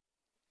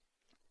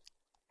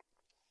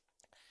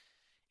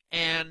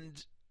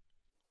 And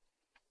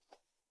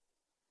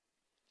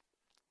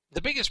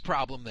the biggest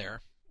problem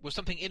there was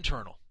something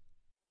internal.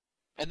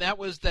 And that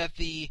was that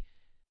the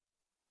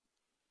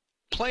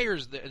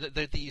players,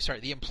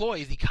 the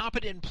employees, the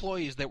competent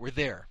employees that were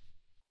there,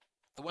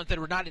 the ones that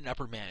were not in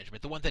upper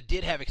management, the ones that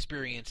did have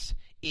experience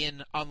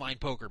in online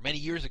poker, many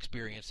years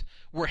experience,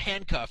 were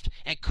handcuffed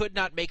and could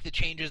not make the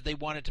changes they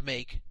wanted to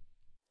make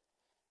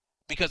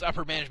because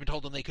upper management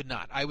told them they could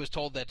not. I was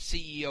told that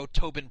CEO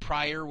Tobin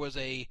Pryor was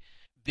a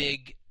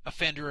big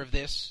offender of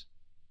this.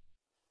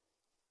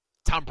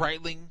 Tom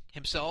Breitling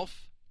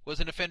himself was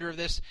an offender of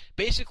this.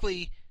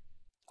 Basically,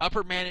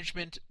 upper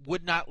management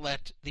would not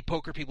let the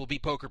poker people be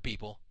poker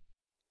people.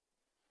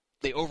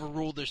 They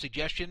overruled their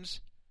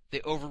suggestions.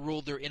 They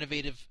overruled their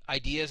innovative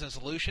ideas and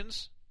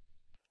solutions.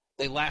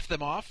 They laughed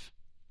them off.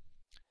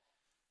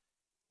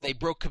 They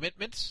broke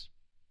commitments.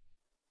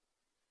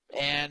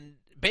 And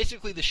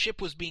basically the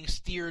ship was being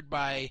steered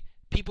by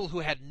people who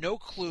had no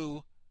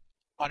clue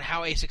on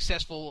how a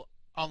successful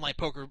online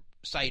poker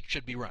site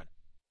should be run.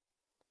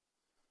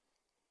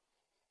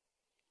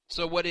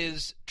 So what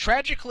is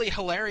tragically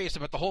hilarious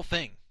about the whole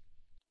thing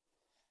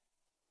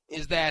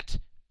is that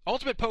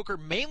Ultimate Poker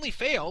mainly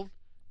failed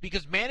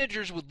because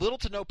managers with little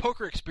to no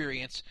poker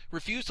experience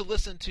refused to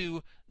listen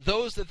to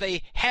those that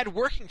they had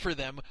working for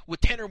them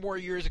with 10 or more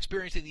years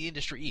experience in the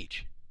industry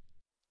each.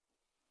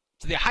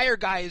 So they hire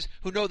guys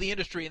who know the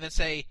industry and then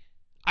say,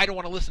 I don't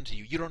want to listen to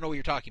you. You don't know what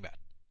you're talking about.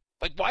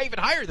 Like, why even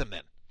hire them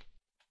then?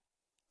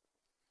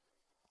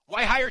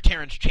 Why hire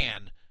Terrence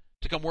Chan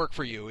to come work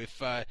for you if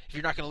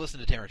you're not going to listen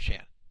to Terrence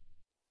Chan?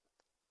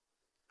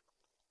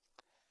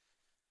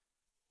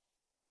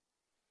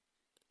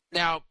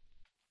 Now,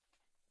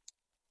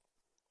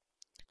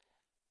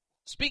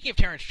 speaking of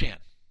Terrence Chan,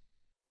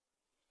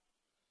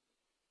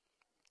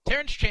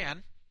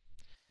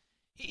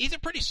 he's a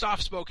pretty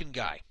soft-spoken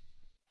guy.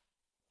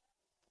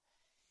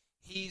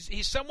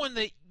 He's someone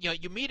that, you know,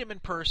 you meet him in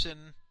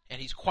person and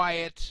he's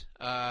quiet.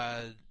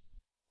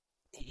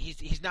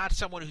 He's not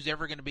someone who's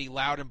ever going to be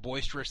loud and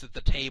boisterous at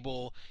the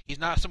table. He's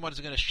not someone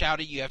who's going to shout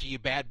at you after you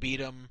bad beat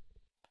him.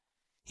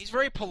 He's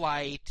very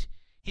polite.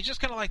 He's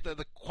just kind of like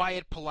the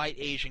quiet, polite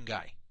Asian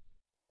guy.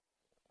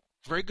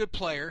 Very good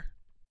player.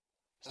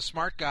 He's a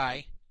smart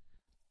guy.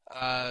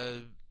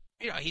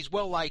 He's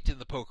well liked in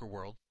the poker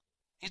world.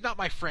 He's not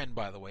my friend,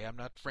 by the way. I'm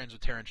not friends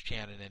with Terrence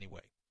Chan in any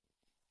way.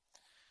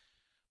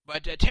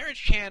 But Terrence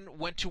Chan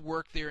went to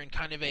work there in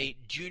kind of a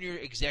junior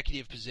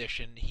executive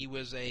position. He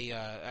was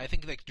I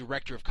think, like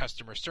director of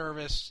customer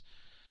service,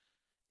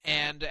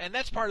 and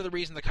that's part of the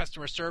reason the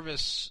customer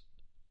service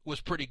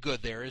was pretty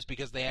good there, is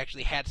because they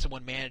actually had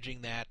someone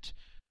managing that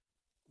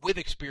with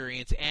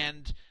experience,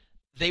 and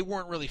they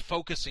weren't really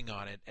focusing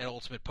on it at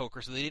Ultimate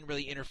Poker, so they didn't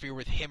really interfere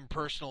with him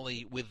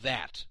personally with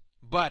that.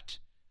 But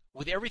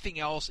with everything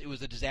else, it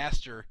was a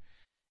disaster,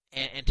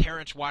 and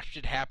Terrence watched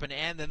it happen,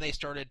 and then they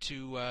started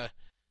to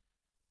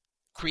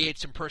create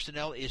some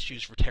personnel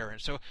issues for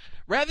Terrence. So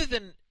rather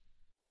than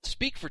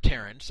speak for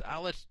Terrence,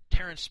 I'll let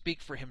Terrence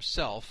speak for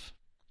himself.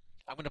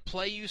 I'm going to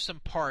play you some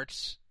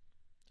parts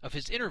of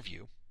his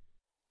interview,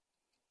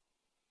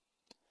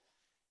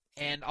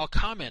 and I'll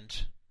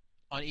comment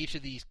on each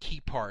of these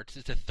key parts.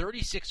 It's a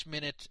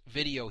 36-minute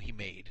video he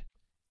made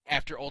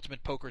after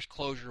Ultimate Poker's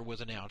closure was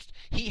announced.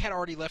 He had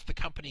already left the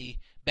company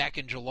back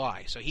in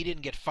July, so he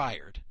didn't get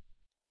fired.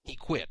 He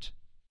quit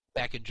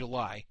back in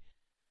July.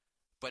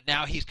 But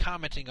now he's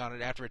commenting on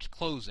it after its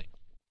closing.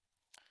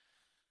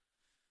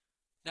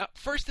 Now,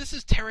 first, this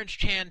is Terrence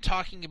Chan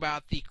talking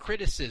about the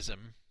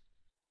criticism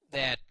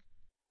that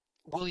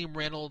William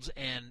Reynolds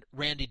and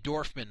Randy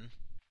Dorfman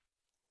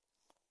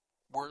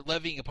were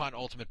levying upon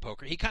Ultimate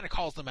Poker. He kind of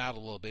calls them out a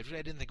little bit, which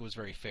I didn't think was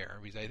very fair,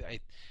 because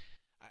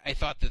I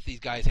thought that these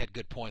guys had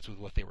good points with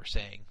what they were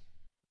saying.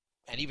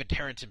 And even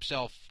Terrence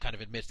himself kind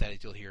of admits that,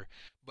 as you'll hear.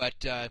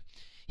 But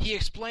he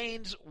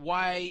explains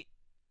why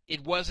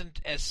it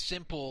wasn't as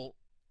simple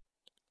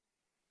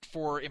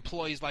for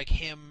employees like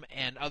him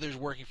and others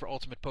working for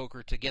Ultimate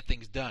Poker to get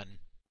things done,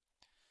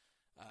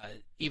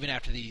 even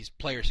after these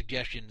player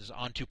suggestions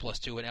on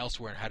 2+2 and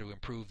elsewhere on how to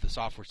improve the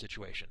software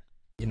situation.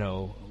 You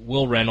know,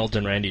 Will Reynolds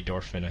and Randy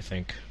Dorfman, I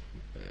think,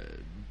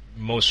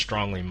 most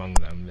strongly among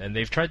them. And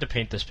they've tried to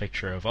paint this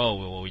picture of, oh,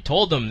 well, we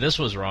told them this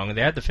was wrong and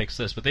they had to fix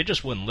this, but they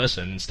just wouldn't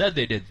listen. Instead,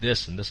 they did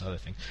this and this other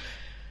thing.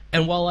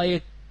 And while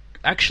I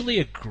actually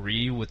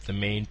agree with the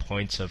main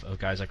points of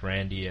guys like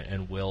Randy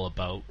and Will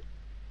about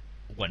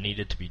what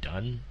needed to be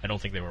done, I don't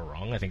think they were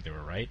wrong. I think they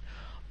were right.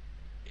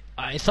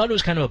 I thought it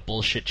was kind of a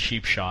bullshit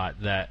cheap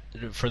shot that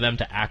for them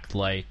to act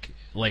like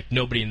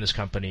nobody in this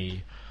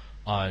company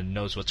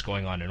knows what's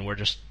going on, and we're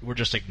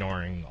just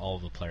ignoring all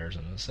of the players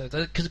in this.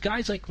 Because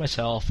guys like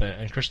myself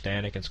and Chris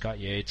Danik and Scott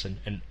Yates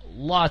and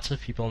lots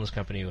of people in this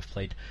company who have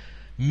played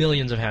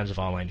millions of hands of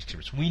online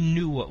experience, we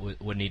knew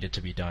what needed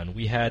to be done.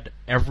 We had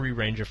every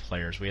range of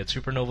players. We had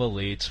Supernova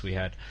Elites. We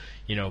had,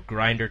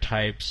 grinder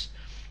types.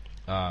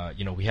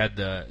 We had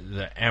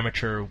the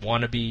amateur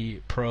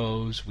wannabe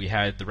pros. We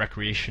had the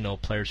recreational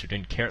players who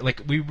didn't care.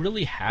 Like, we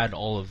really had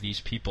all of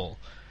these people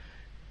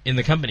in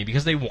the company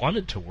because they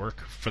wanted to work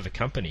for the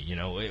company.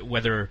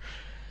 Whether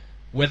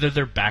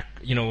they're back,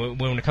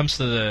 when it comes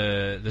to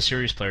the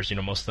serious players,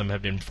 most of them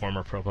have been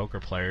former pro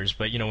poker players.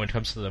 But when it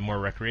comes to the more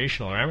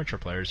recreational or amateur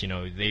players,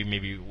 they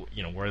maybe,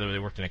 whether they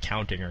worked in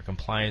accounting or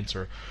compliance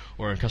or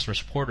in customer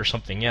support or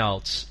something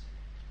else,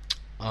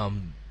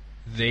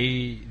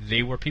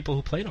 they were people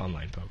who played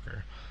online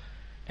poker,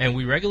 and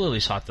we regularly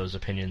sought those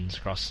opinions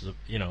across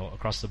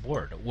the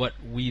board. What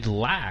we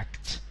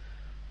lacked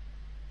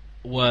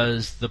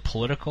was the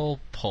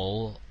political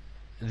pull,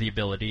 the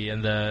ability,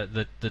 and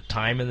the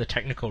time and the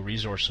technical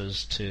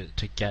resources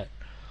to get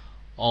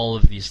all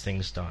of these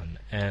things done.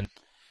 And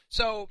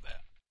so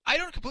I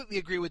don't completely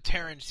agree with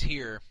Terrence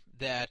here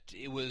that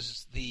it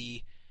was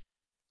the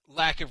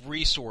lack of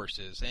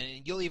resources,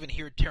 and you'll even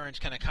hear Terrence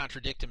kind of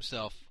contradict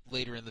himself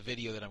later in the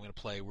video that I'm going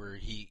to play, where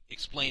he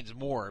explains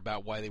more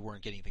about why they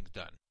weren't getting things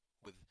done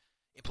with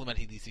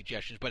implementing these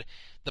suggestions. But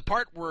the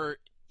part where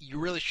you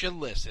really should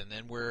listen,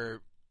 and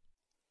where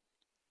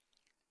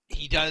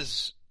he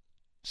does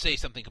say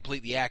something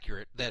completely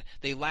accurate, that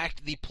they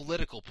lacked the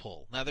political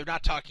pull. Now, they're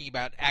not talking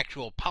about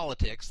actual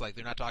politics, like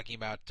they're not talking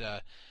about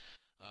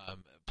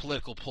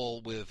political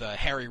pull with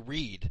Harry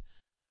Reid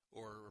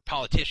or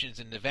politicians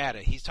in Nevada.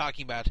 He's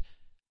talking about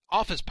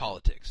office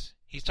politics.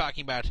 He's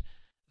talking about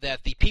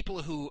that the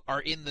people who are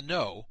in the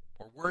know,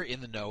 or were in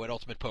the know at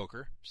Ultimate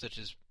Poker, such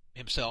as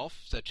himself,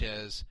 such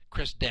as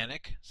Chris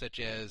Danik, such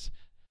as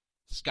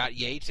Scott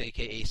Yates,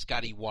 a.k.a.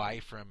 Scotty Y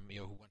from,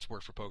 who once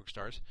worked for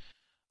PokerStars.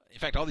 In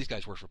fact, all these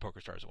guys worked for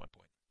PokerStars at one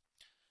point.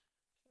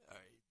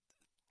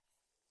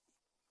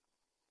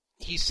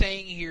 He's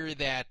saying here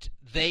that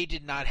they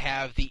did not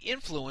have the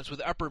influence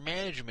with upper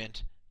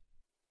management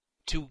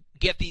to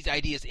get these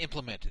ideas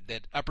implemented,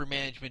 that upper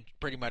management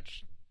pretty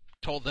much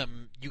told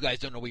them, you guys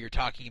don't know what you're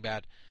talking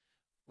about,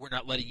 we're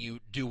not letting you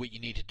do what you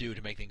need to do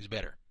to make things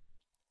better.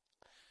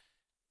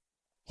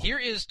 Here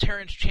is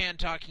Terrence Chan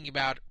talking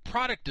about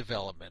product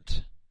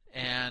development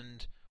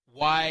and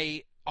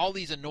why all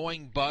these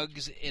annoying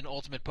bugs in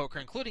Ultimate Poker,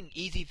 including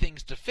easy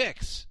things to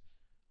fix,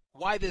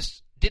 why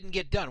this didn't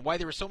get done, why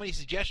there were so many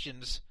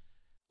suggestions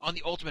on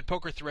the Ultimate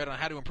Poker thread on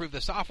how to improve the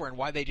software, and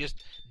why they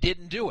just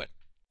didn't do it.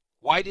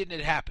 Why didn't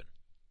it happen?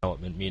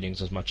 Development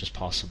meetings as much as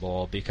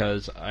possible,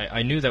 because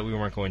I knew that we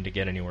weren't going to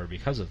get anywhere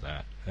because of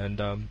that.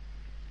 And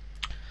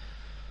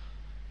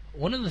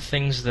one of the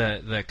things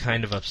that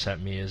kind of upset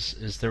me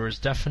is there was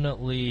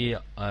definitely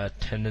a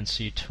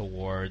tendency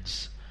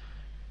towards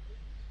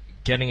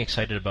getting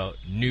excited about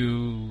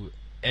new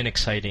and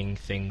exciting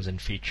things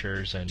and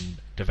features and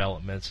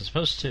developments, as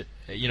opposed to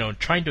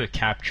trying to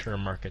capture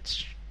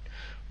market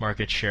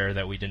share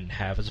that we didn't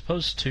have, as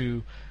opposed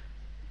to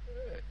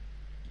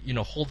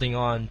holding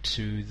on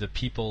to the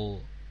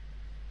people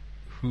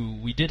who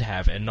we did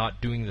have and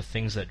not doing the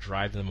things that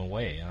drive them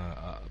away.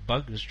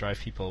 Bugs drive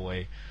people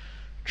away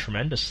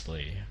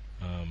tremendously,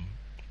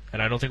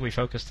 and I don't think we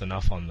focused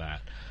enough on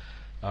that.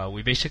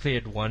 We basically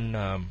had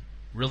one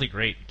really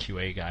great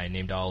QA guy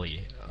named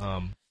Ali.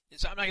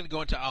 So I'm not going to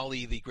go into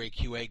Ali, the great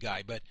QA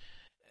guy, but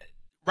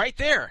right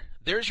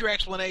there's your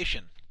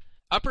explanation.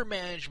 Upper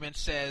management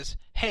says,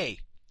 hey,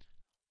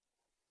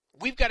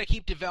 we've got to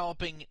keep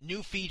developing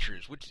new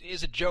features, which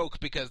is a joke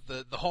because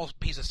the whole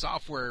piece of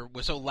software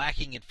was so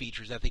lacking in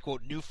features that they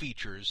quote new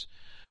features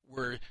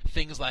were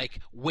things like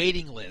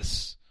waiting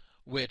lists,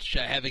 which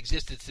have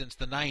existed since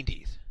the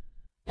 90s.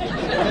 So,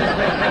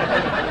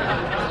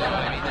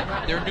 I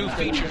mean, their new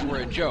features were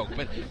a joke,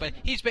 but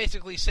he's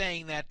basically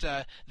saying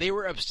that they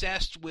were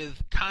obsessed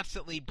with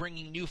constantly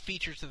bringing new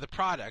features to the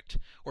product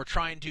or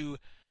trying to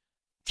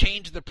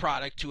change the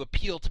product to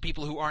appeal to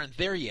people who aren't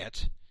there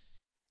yet,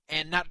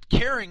 and not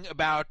caring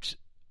about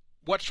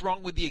what's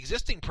wrong with the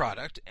existing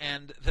product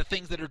and the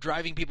things that are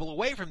driving people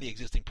away from the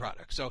existing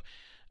product. So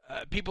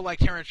people like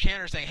Terrence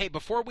Chandler saying, hey,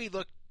 before we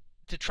look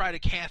to try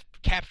to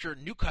capture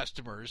new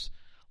customers,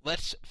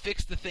 let's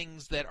fix the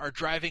things that are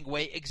driving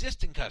away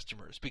existing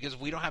customers. Because if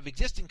we don't have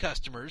existing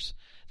customers,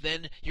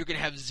 then you're going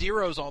to have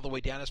zeros all the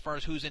way down as far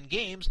as who's in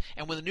games.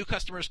 And when the new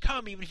customers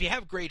come, even if you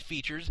have great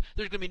features,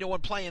 there's going to be no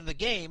one playing the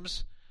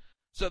games.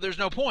 So there's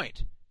no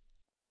point.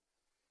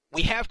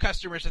 We have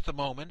customers at the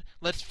moment.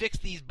 Let's fix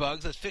these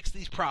bugs. Let's fix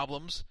these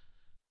problems.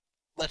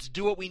 Let's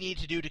do what we need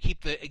to do to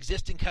keep the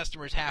existing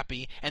customers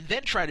happy and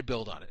then try to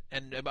build on it.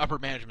 And upper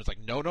management's like,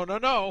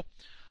 no.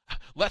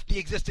 Let the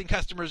existing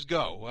customers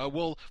go.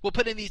 We'll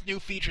put in these new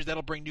features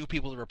that'll bring new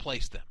people to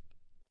replace them.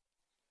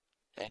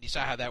 And you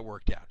saw how that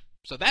worked out.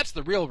 So that's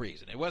the real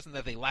reason. It wasn't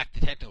that they lacked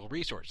the technical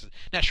resources.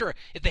 Now, sure,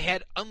 if they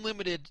had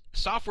unlimited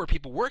software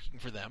people working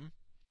for them,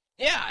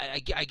 yeah,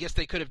 I guess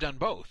they could have done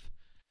both.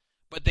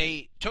 But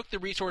they took the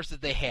resources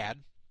they had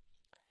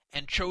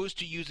and chose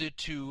to use it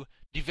to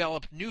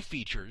develop new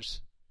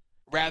features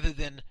rather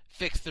than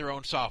fix their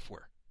own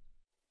software.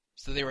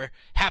 So they were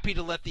happy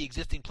to let the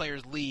existing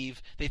players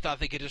leave. They thought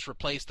they could just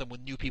replace them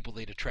with new people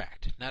they'd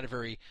attract. Not a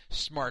very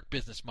smart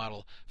business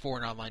model for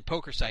an online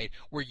poker site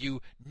where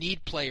you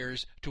need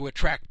players to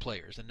attract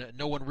players. And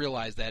no one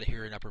realized that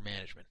here in upper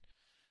management.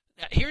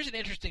 Now, here's an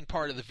interesting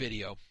part of the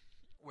video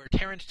where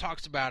Terrence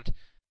talks about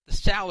the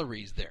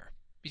salaries there.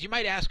 Because you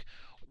might ask,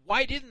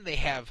 why didn't they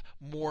have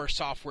more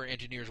software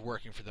engineers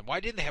working for them?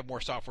 Why didn't they have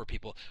more software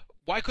people?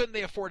 Why couldn't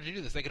they afford to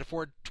do this? They could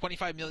afford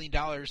 $25 million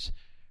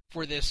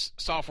for this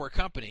software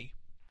company.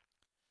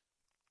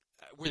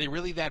 Were they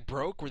really that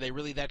broke? Were they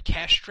really that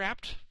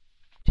cash-strapped?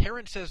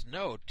 Terrence says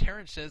no.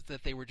 Terrence says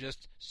that they were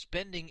just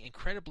spending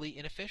incredibly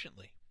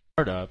inefficiently.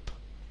 Startup,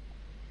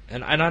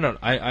 and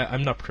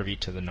I'm not privy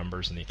to the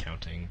numbers and the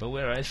accounting, but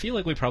I feel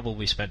like we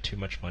probably spent too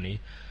much money,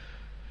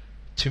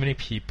 too many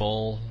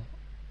people,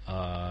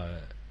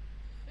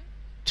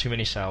 too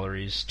many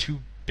salaries, too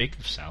big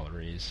of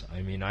salaries.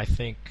 I mean, I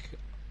think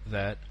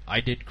that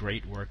I did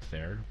great work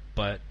there,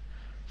 but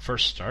for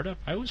startup,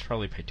 I was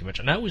probably paid too much,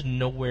 and I was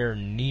nowhere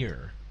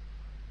near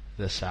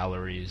the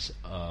salaries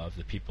of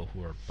the people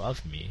who are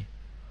above me.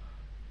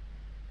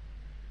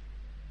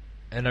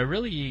 And I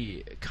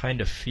really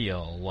kind of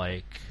feel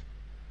like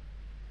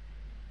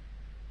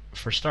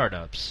for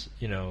startups,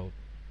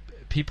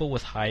 people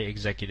with high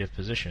executive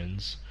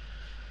positions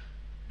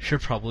should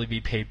probably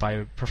be paid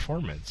by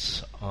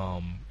performance,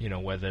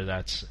 whether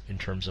that's in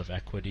terms of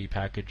equity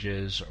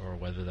packages or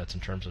whether that's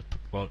in terms of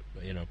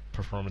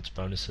performance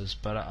bonuses.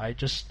 But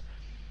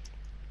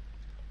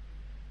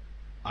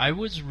I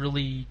was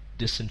really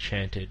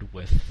disenchanted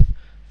with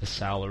the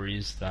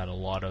salaries that a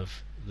lot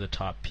of the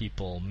top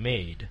people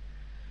made.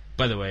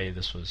 By the way,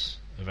 this was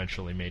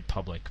eventually made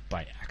public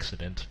by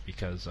accident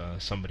because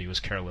somebody was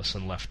careless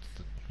and left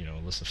a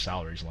list of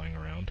salaries lying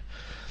around.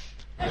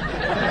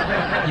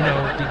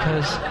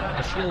 Because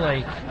I feel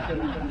like,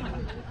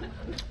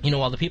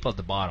 while the people at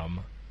the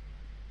bottom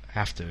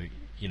have to,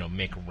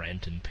 make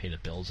rent and pay the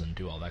bills and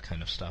do all that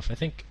kind of stuff, I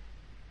think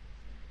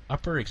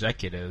upper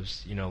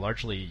executives,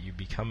 largely you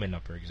become an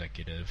upper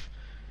executive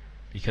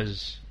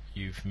because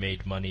you've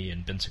made money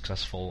and been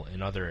successful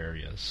in other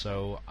areas.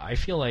 So I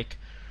feel like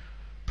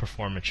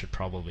performance should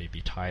probably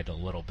be tied a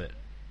little bit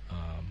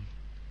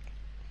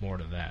more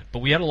to that. But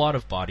we had a lot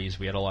of bodies,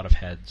 we had a lot of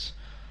heads.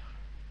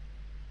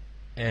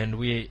 And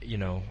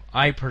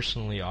I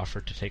personally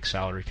offered to take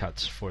salary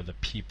cuts for the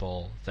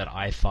people that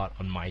I thought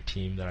on my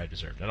team that I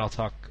deserved. And I'll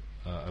talk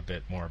a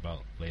bit more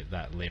about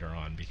that later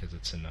on because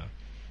it's in a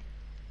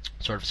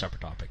sort of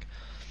separate topic.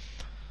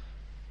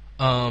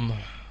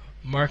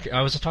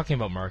 I was talking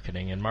about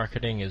marketing, and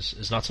marketing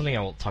is not something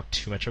I will talk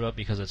too much about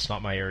because it's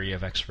not my area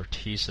of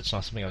expertise. It's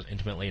not something I was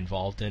intimately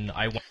involved in.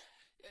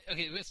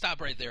 Okay, let's stop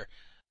right there.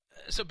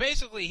 So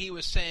basically he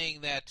was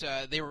saying that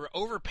they were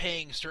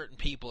overpaying certain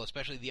people,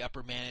 especially the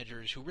upper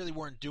managers, who really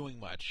weren't doing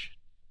much,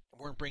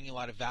 weren't bringing a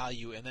lot of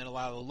value, and then a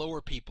lot of the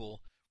lower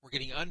people were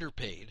getting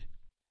underpaid.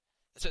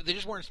 So they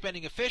just weren't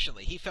spending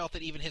efficiently. He felt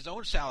that even his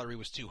own salary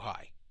was too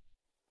high.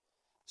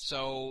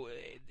 So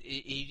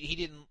he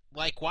didn't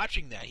like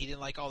watching that. He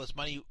didn't like all this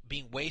money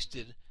being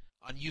wasted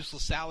on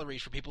useless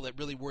salaries for people that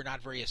really were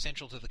not very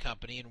essential to the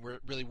company and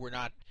really were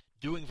not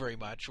doing very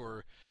much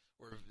or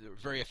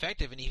very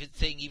effective. And even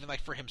saying, even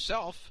like for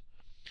himself,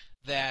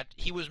 that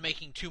he was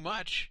making too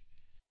much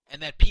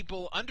and that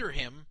people under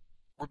him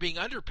were being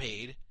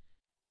underpaid,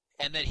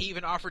 and that he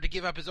even offered to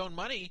give up his own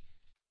money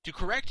to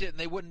correct it, and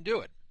they wouldn't do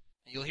it.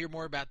 You'll hear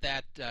more about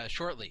that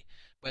shortly.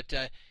 But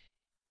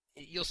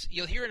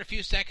you'll hear in a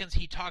few seconds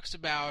he talks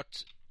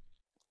about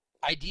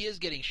ideas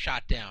getting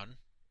shot down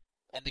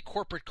and the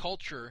corporate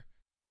culture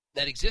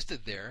that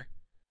existed there,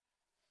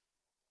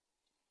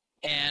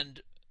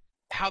 and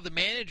how the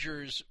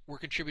managers were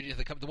contributing to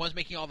the company, the ones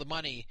making all the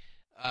money,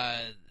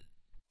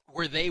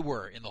 where they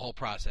were in the whole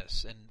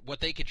process and what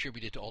they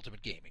contributed to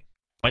Ultimate Gaming.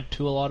 Went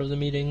to a lot of the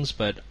meetings,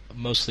 but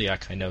mostly I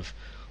kind of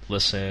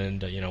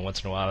listened.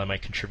 Once in a while I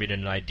might contribute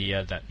an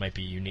idea that might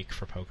be unique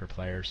for poker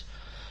players.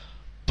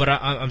 But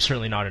I'm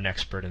certainly not an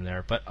expert in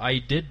there. But I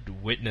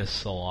did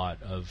witness a lot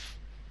of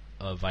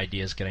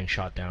ideas getting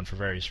shot down for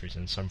various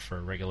reasons. Some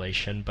for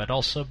regulation, but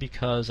also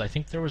because I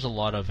think there was a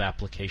lot of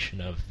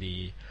application of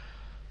the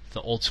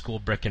old school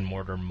brick and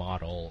mortar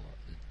model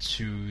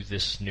to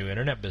this new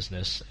internet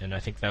business, and I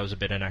think that was a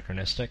bit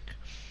anachronistic.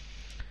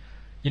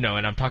 And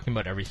I'm talking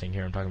about everything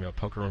here. I'm talking about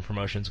poker room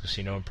promotions,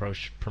 casino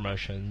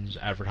promotions,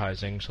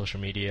 advertising, social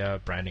media,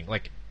 branding,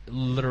 like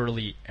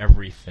literally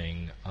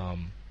everything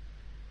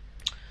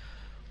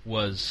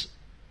was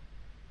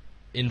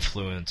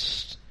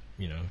influenced,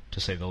 to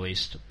say the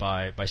least,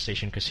 by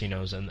station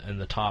casinos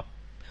and the top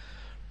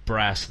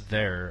brass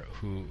there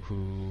who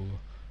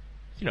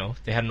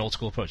they had an old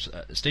school approach.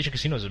 Station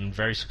casinos have been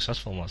very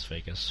successful in Las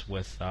Vegas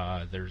with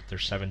their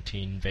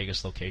 17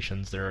 Vegas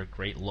locations. They're a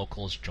great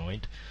locals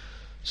joint.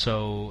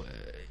 So,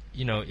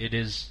 it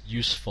is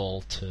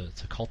useful to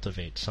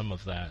cultivate some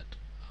of that,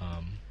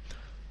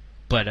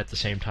 but at the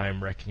same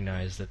time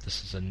recognize that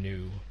this is a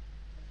new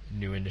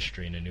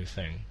industry and a new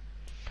thing.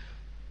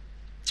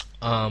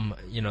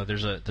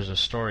 There's a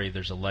story,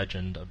 there's a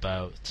legend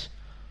about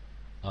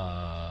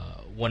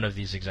one of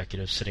these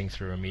executives sitting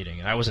through a meeting,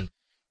 and I wasn't.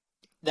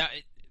 Now,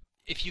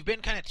 if you've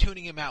been kind of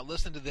tuning him out,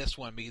 listen to this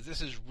one, because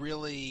this is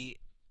really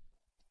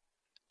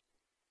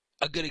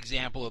a good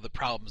example of the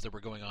problems that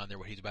were going on there,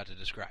 what he's about to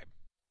describe.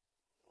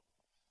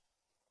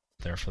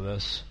 There for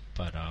this,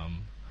 but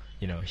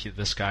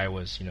this guy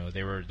was,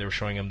 they were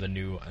showing him the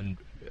new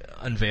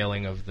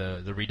unveiling of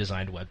the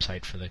redesigned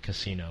website for the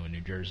casino in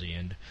New Jersey,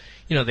 and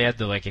they had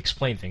to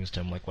explain things to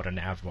him, like what a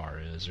nav bar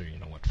is, or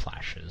what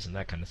Flash is, and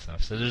that kind of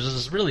stuff. So there's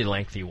this really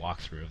lengthy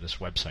walkthrough of this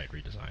website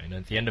redesign, and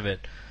at the end of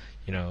it,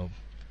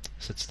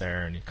 sits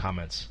there and he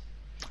comments,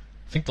 "I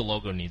think the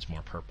logo needs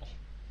more purple."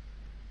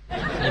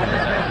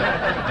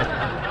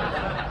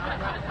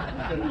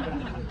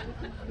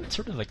 It's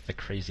sort of like the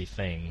crazy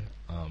thing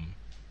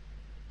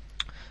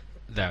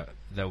that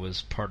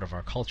was part of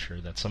our culture,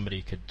 that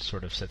somebody could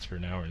sort of sit through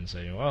an hour and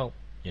say, well,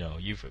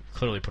 you've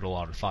clearly put a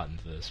lot of thought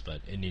into this,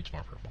 but it needs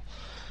more purple.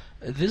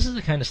 This is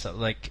the kind of stuff,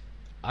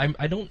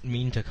 I don't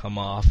mean to come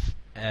off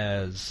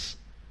as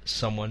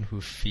someone who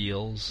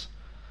feels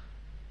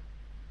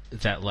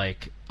that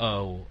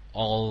all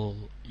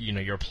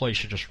your employees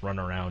should just run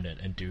around it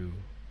and do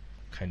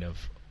kind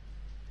of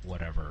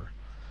whatever,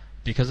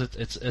 because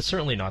it's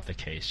certainly not the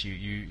case.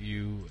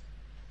 You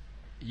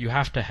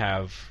have to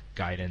have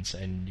guidance,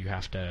 and you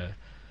have to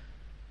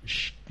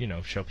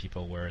show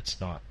people where it's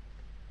not,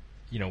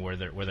 where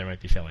they might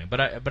be failing.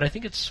 But I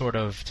think it's sort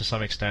of, to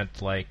some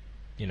extent, like,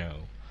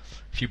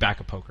 if you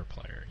back a poker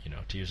player,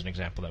 to use an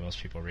example that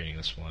most people reading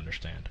this will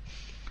understand.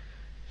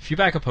 If you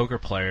back a poker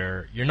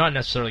player, you're not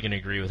necessarily going to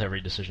agree with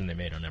every decision they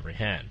made on every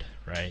hand,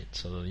 right?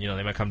 So,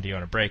 they might come to you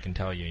on a break and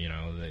tell you,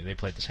 they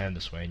played this hand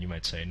this way, and you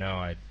might say,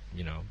 no,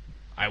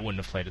 I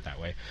wouldn't have played it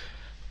that way.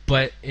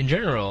 But in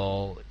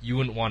general, you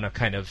wouldn't want to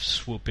kind of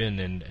swoop in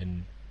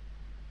and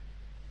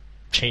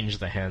change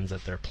the hands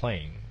that they're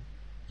playing,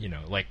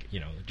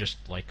 just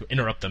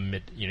interrupt them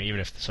mid, even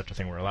if such a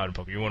thing were allowed in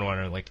poker. You wouldn't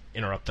want to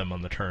interrupt them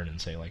on the turn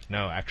and say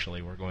no,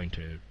 actually we're going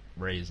to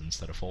raise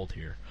instead of fold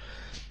here.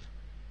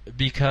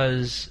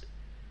 Because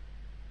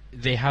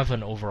they have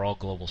an overall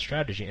global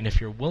strategy, and if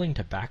you're willing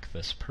to back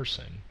this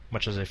person,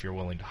 much as if you're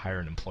willing to hire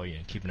an employee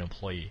and keep an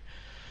employee,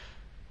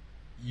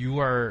 you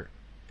are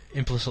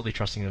implicitly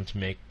trusting them to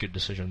make good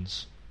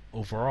decisions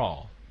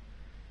overall.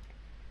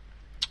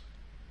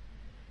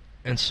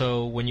 And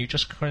so when you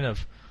just kind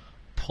of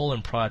pull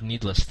and prod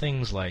needless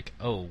things like,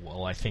 oh,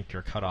 well, I think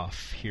your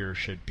cutoff here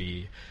should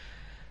be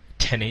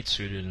 10-8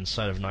 suited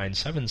instead of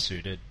 9-7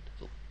 suited,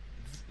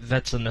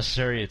 that's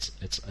unnecessary.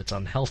 It's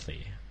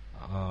unhealthy.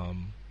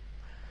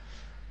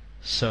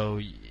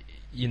 So,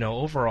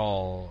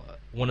 overall,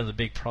 one of the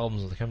big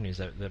problems of the company is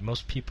that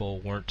most people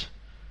weren't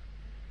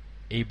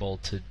able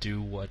to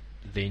do what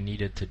they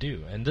needed to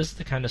do. And this is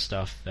the kind of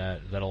stuff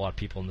that a lot of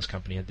people in this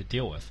company had to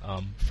deal with.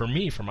 For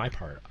my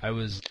part, I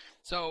was...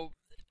 So,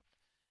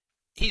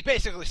 he's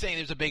basically saying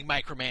there's a big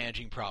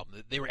micromanaging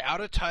problem. They were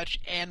out of touch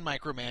and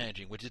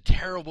micromanaging, which is a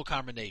terrible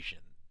combination.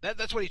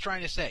 That's what he's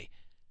trying to say.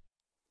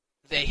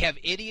 They have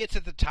idiots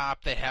at the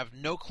top that have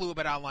no clue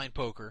about online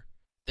poker,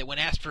 that when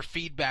asked for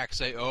feedback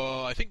say,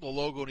 oh, I think the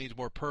logo needs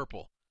more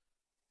purple.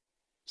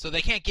 So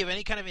they can't give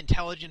any kind of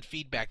intelligent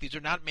feedback. These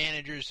are not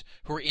managers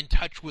who are in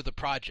touch with the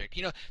project.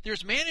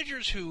 There's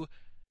managers who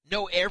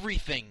know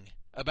everything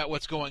about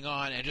what's going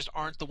on and just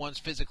aren't the ones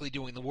physically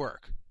doing the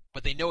work.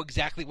 But they know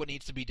exactly what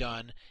needs to be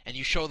done, and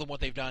you show them what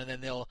they've done, and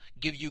then they'll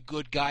give you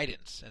good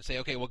guidance and say,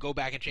 okay, well, go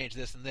back and change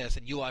this and this,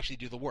 and you'll actually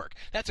do the work.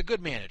 That's a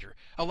good manager.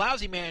 A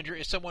lousy manager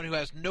is someone who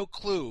has no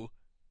clue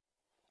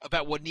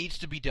about what needs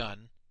to be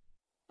done,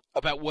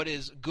 about what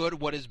is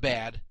good, what is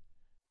bad,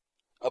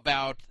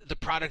 about the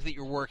product that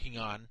you're working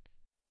on,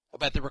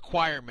 about the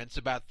requirements,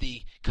 about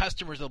the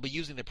customers that will be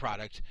using the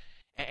product,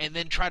 and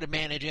then try to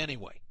manage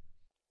anyway.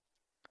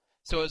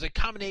 So it's a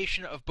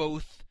combination of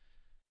both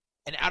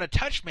an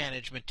out-of-touch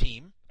management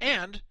team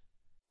and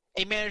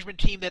a management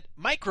team that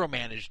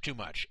micromanaged too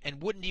much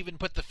and wouldn't even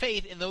put the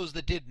faith in those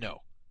that did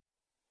know.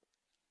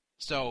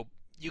 So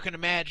you can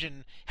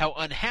imagine how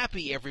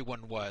unhappy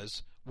everyone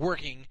was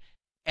working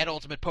at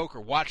Ultimate Poker,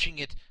 watching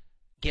it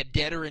get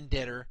deader and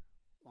deader,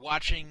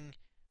 watching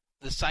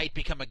the site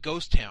become a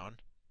ghost town,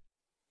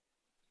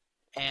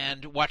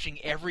 and watching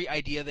every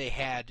idea they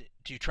had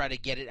to try to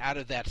get it out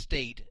of that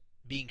state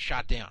being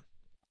shot down.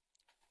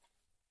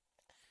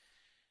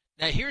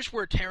 Now here's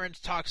where Terrence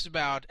talks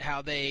about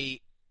how they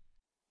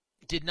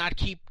did not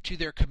keep to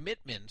their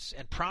commitments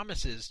and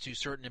promises to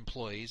certain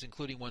employees,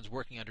 including ones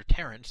working under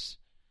Terrence,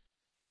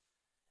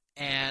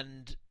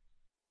 and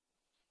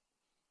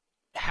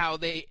how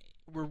they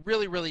were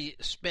really, really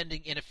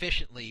spending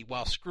inefficiently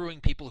while screwing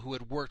people who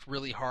had worked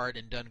really hard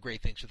and done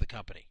great things for the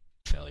company.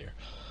 Failure.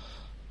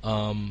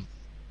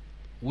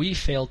 We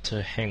failed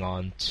to hang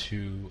on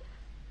to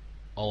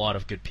a lot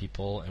of good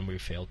people, and we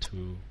failed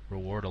to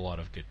reward a lot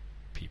of good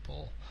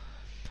people.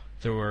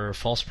 There were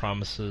false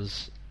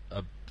promises,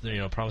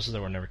 promises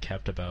that were never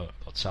kept about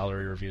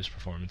salary reviews,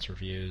 performance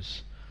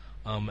reviews.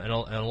 And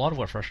a lot of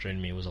what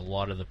frustrated me was a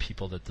lot of the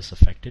people that this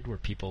affected were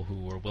people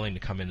who were willing to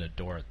come in the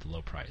door at the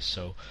low price.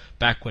 So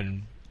back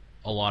when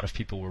a lot of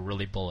people were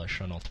really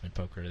bullish on Ultimate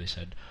Poker, they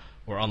said,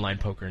 or online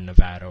poker in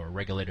Nevada, or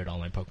regulated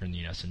online poker in the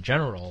U.S. in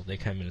general, they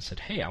came in and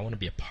said, hey, I want to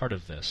be a part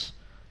of this.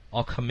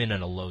 I'll come in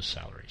at a low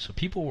salary. So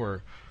people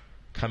were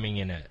coming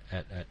in at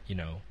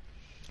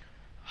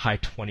high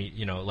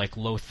 20, like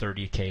low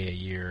 30K a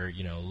year,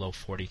 low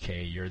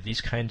 40K a year,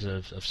 these kinds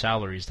of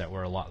salaries that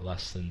were a lot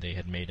less than they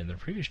had made in their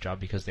previous job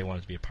because they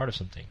wanted to be a part of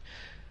something.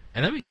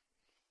 And then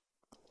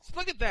So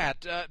look at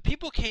that.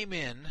 People came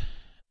in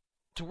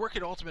to work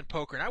at Ultimate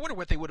Poker, and I wonder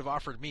what they would have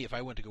offered me if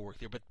I went to go work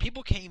there, but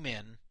people came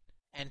in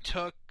and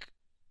took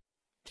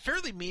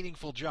fairly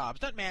meaningful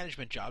jobs, not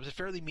management jobs, but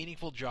fairly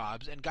meaningful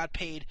jobs, and got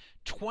paid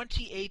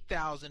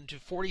 $28,000 to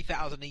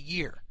 $40,000 a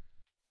year.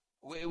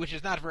 Which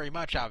is not very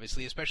much,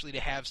 obviously, especially to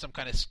have some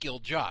kind of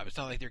skilled job. It's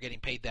not like they're getting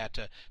paid that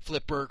to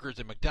flip burgers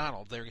at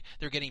McDonald's.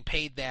 They're getting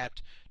paid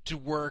that to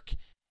work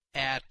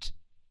at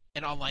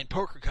an online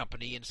poker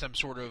company in some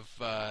sort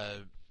of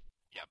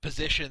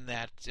position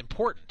that's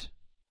important.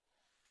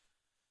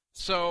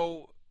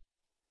 So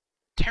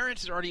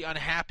Terrence is already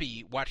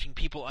unhappy watching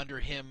people under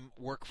him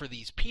work for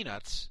these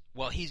peanuts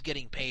while he's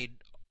getting paid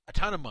a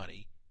ton of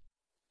money.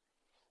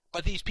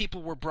 But these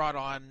people were brought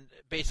on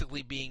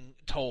basically being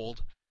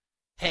told,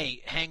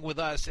 hey, hang with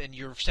us and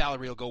your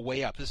salary will go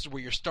way up. This is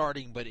where you're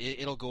starting, but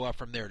it'll go up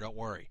from there. Don't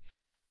worry.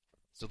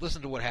 So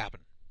listen to what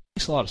happened.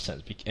 Makes a lot of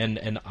sense,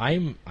 and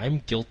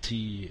I'm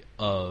guilty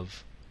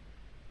of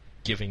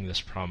giving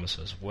this promise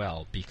as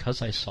well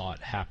because I saw it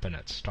happen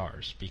at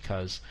Stars.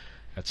 Because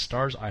at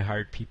Stars, I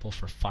hired people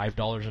for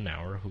 $5 an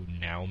hour who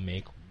now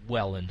make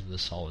well into the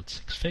solid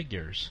six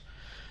figures.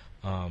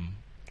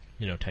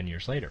 10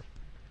 years later.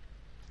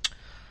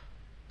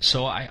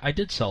 So I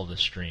did sell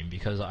this dream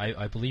because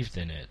I believed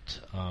in it.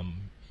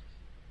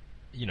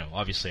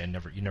 Obviously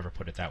you never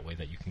put it that way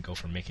that you can go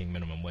from making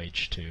minimum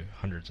wage to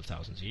hundreds of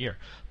thousands a year.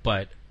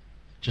 But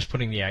just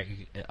putting the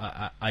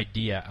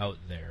idea out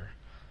there.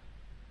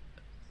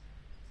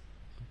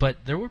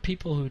 But there were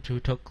people who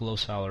took low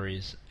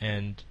salaries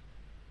and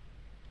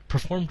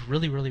performed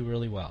really, really,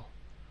 really well.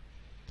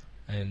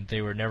 And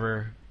they were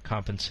never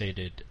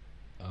compensated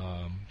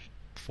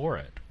for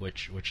it,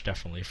 which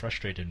definitely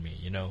frustrated me.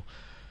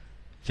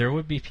 There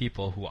would be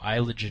people who I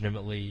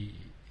legitimately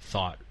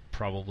thought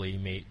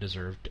probably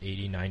deserved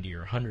 80, 90, or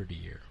 100 a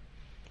year.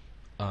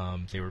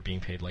 They were being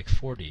paid like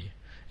 40,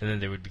 and then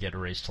they would get a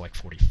raise to like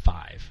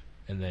 45.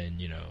 And then,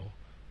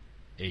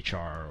 HR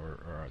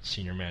or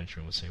senior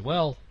management would say,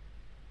 well,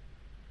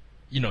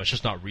 it's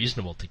just not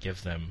reasonable to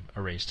give them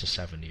a raise to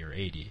 70 or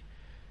 80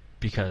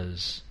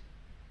 because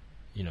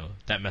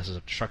that messes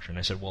up the structure. And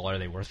I said, well, are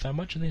they worth that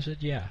much? And they said,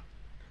 yeah,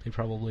 they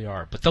probably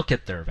are, but they'll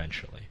get there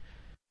eventually.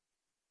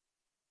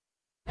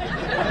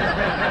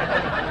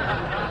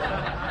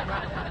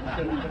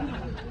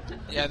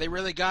 Yeah, they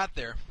really got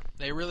there.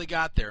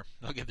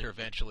 They'll get there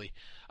eventually.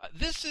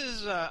 This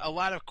is a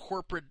lot of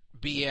corporate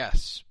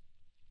BS.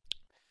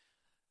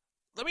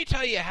 Let me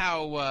tell you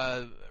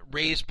how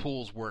raise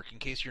pools work, in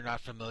case you're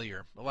not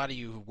familiar. A lot of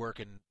you who work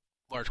in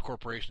large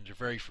corporations are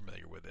very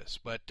familiar with this.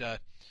 But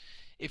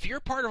if you're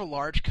part of a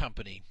large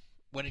company,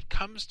 when it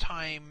comes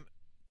time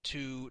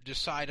to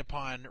decide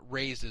upon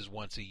raises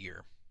once a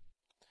year,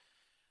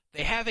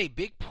 they have a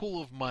big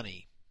pool of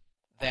money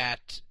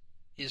that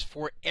is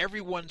for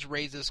everyone's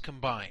raises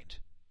combined.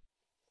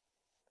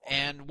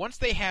 And once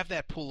they have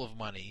that pool of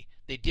money,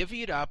 they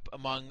divvy it up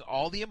among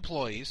all the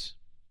employees,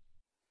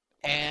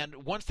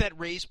 and once that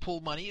raise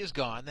pool money is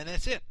gone, then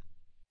that's it.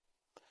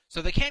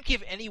 So they can't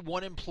give any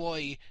one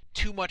employee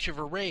too much of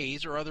a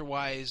raise, or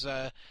otherwise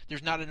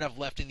there's not enough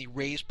left in the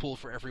raise pool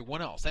for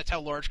everyone else. That's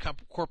how large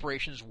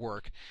corporations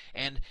work,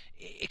 and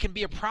it can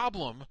be a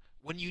problem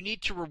when you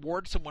need to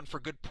reward someone for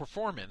good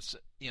performance.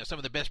 Some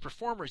of the best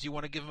performers, you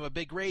want to give them a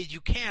big raise. You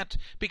can't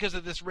because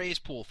of this raise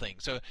pool thing.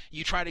 So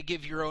you try to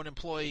give your own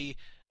employee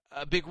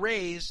a big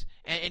raise,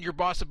 and your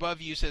boss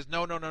above you says,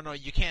 no,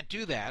 you can't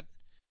do that,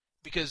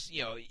 because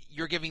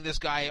you're giving this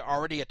guy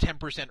already a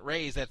 10%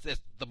 raise.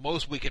 That's the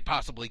most we could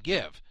possibly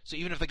give. So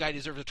even if the guy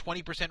deserves a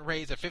 20%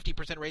 raise, a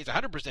 50% raise, a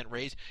 100%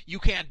 raise, you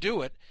can't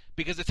do it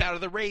because it's out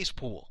of the raise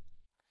pool.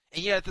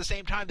 And yet at the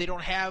same time, they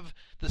don't have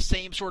the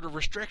same sort of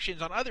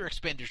restrictions on other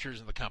expenditures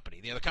in the company.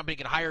 The company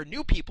can hire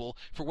new people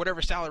for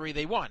whatever salary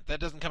they want. That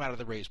doesn't come out of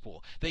the raise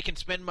pool. They can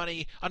spend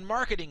money on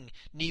marketing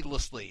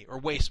needlessly, or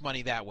waste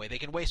money that way. They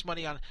can waste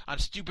money on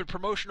stupid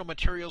promotional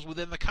materials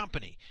within the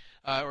company,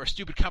 or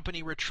stupid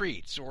company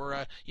retreats,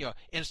 or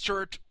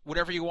insert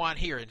whatever you want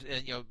here,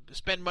 and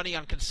spend money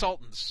on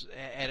consultants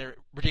at a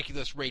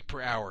ridiculous rate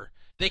per hour.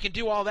 They can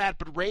do all that,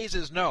 but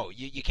raises, no.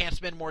 You can't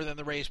spend more than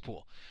the raise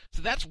pool.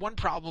 So that's one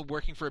problem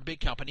working for a big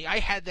company. I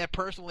had that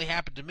personally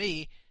happen to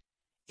me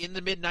in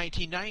the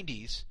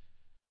mid-1990s,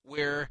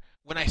 where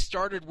when I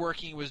started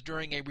working it was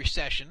during a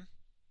recession.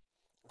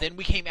 Then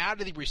we came out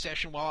of the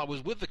recession while I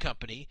was with the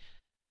company.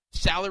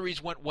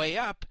 Salaries went way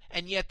up,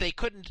 and yet they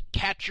couldn't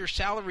catch your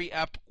salary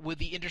up with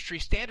the industry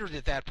standard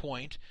at that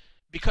point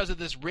because of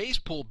this raise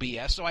pool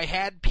BS. So I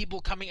had people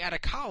coming out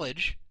of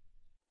college,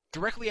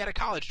 directly out of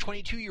college,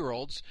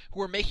 22-year-olds who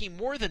were making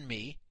more than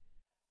me,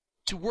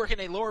 to work in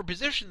a lower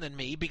position than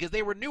me because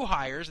they were new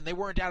hires and they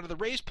weren't out of the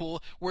raise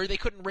pool, where they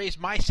couldn't raise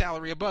my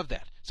salary above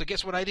that. So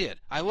guess what I did?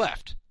 I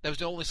left. That was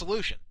the only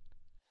solution.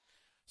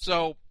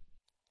 So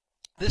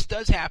this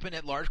does happen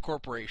at large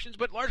corporations,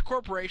 but large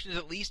corporations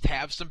at least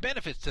have some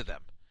benefits to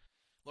them.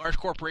 Large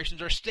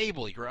corporations are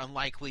stable. You're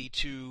unlikely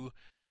to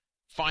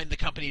find the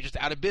company just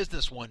out of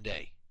business one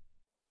day.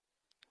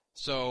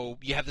 So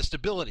you have the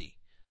stability.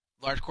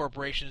 Large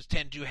corporations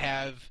tend to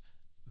have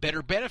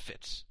better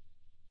benefits,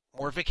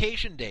 more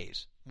vacation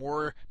days,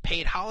 more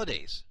paid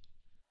holidays,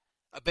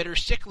 a better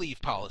sick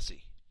leave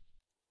policy.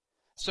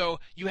 So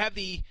you have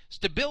the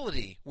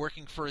stability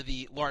working for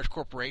the large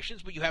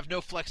corporations, but you have no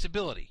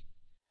flexibility.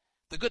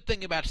 The good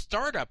thing about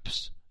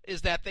startups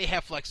is that they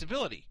have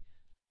flexibility.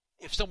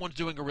 If someone's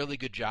doing a really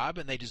good job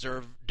and they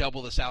deserve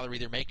double the salary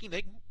they're making,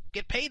 they can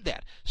get paid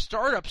that.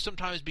 Startups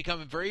sometimes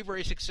become very,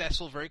 very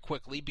successful very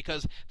quickly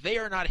because they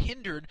are not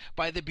hindered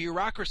by the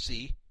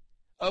bureaucracy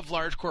of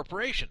large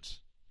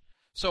corporations.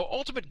 So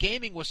Ultimate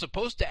Gaming was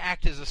supposed to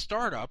act as a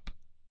startup,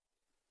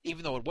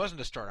 even though it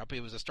wasn't a startup. It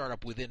was a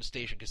startup within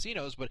Station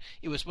Casinos, but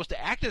it was supposed to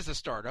act as a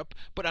startup.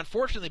 But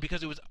unfortunately,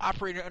 because it was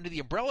operating under the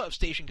umbrella of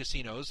Station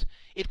Casinos,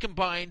 it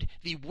combined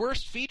the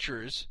worst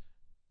features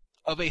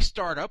of a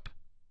startup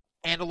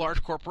and a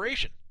large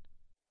corporation.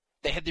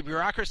 They had the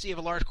bureaucracy of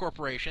a large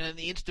corporation and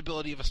the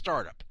instability of a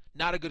startup.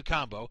 Not a good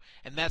combo,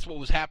 and that's what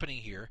was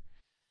happening here.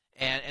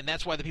 And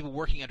that's why the people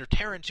working under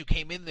Terrence, who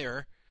came in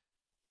there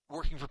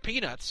working for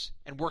peanuts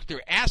and worked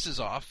their asses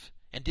off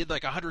and did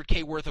like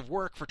 $100K worth of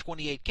work for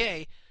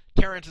 $28K,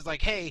 Terrence is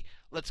like, hey,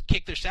 let's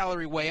kick their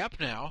salary way up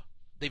now.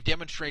 They've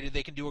demonstrated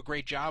they can do a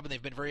great job and they've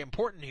been very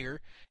important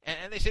here.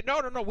 And they said, no,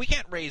 we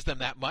can't raise them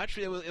that much.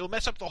 It'll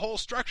mess up the whole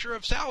structure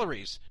of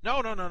salaries. No.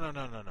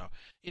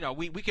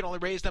 We can only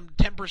raise them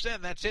 10%,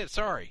 and that's it.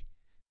 Sorry.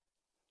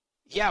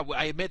 Yeah,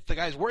 I admit the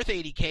guy's worth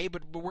 $80K,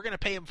 but we're going to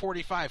pay him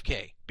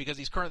 $45K because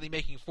he's currently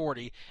making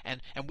 $40,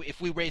 and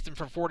if we raise him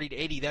from $40 to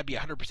 $80, that'd be a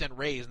 100%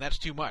 raise, and that's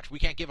too much. We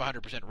can't give a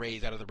 100%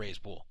 raise out of the raise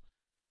pool.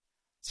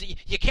 See,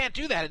 you can't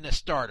do that in a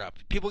startup.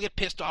 People get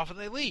pissed off and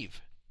they leave.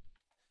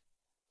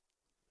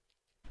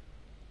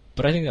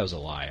 But I think that was a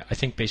lie. I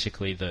think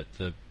basically the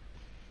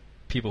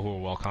people who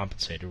were well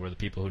compensated were the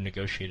people who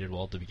negotiated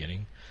well at the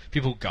beginning.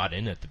 People who got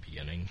in at the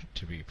beginning,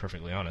 to be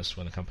perfectly honest,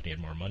 when the company had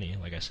more money.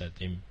 Like I said,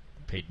 they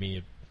paid me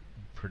a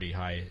pretty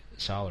high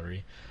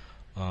salary,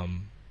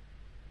 and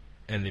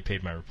they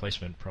paid my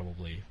replacement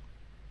probably,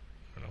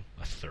 I don't know,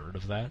 a third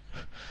of that,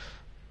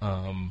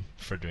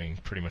 for doing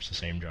pretty much the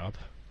same job.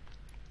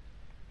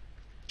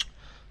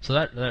 So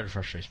that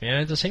frustrates me.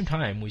 And at the same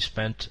time, we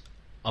spent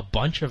a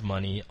bunch of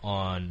money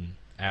on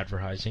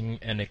advertising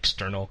and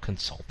external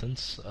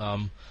consultants.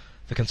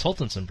 The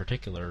consultants in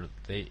particular,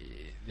 they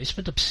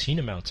spent obscene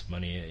amounts of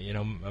money,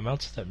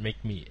 amounts that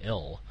make me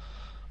ill,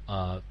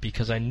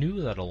 because I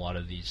knew that a lot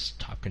of these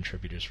top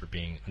contributors were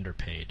being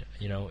underpaid.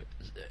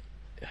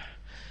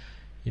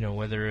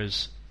 Whether it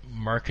was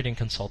marketing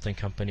consulting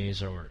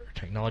companies or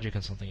technology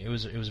consulting, it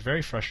was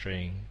very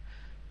frustrating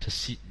to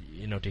see,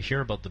 to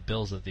hear about the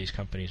bills that these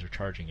companies are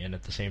charging, and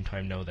at the same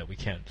time know that we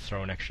can't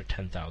throw an extra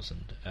 $10,000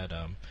 at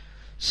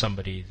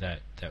somebody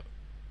that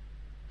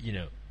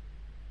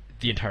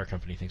the entire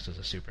company thinks is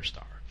a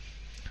superstar.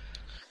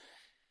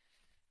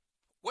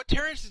 What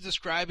Terrence is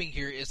describing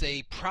here is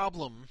a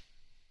problem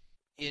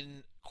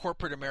in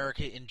corporate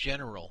America in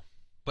general,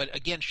 but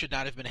again should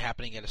not have been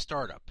happening at a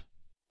startup.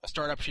 A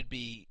startup should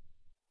be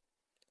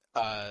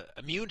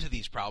immune to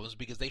these problems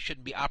because they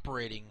shouldn't be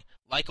operating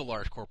like a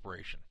large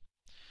corporation.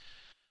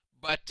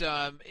 But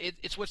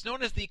it's what's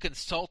known as the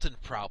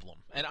consultant problem.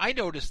 And I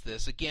noticed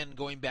this, again,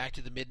 going back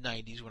to the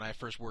mid-'90s when I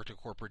first worked a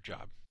corporate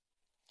job.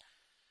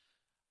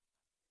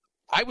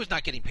 I was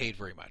not getting paid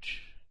very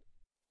much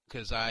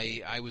because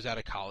I was out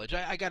of college.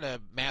 I got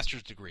a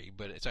master's degree,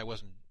 but I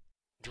wasn't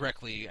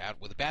directly out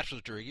with a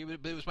bachelor's degree.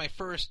 But it was my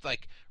first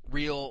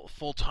real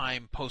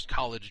full-time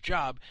post-college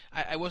job.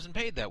 I wasn't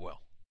paid that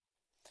well.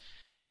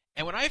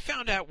 And when I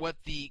found out what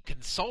the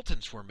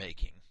consultants were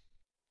making,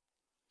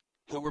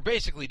 who were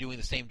basically doing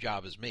the same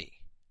job as me,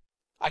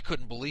 I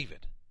couldn't believe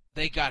it.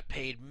 They got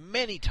paid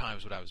many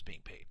times what I was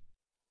being paid.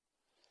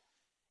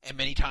 And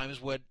many times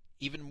what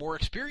even more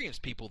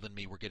experienced people than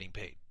me were getting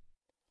paid.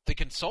 The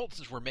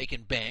consultants were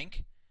making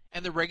bank,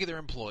 and the regular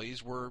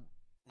employees were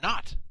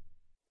not.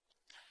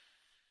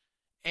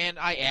 And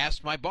I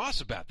asked my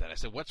boss about that. I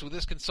said, what's with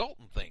this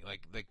consultant thing?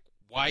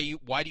 Why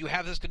do you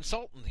have this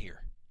consultant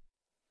here?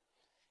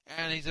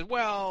 And he said,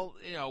 well,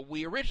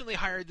 we originally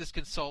hired this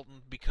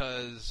consultant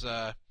because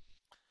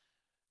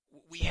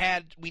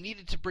we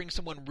needed to bring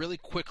someone really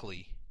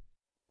quickly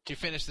to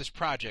finish this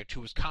project who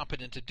was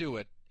competent to do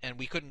it, and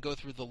we couldn't go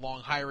through the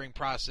long hiring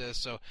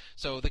process,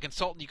 so the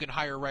consultant you can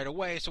hire right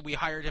away, so we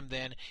hired him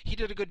then. He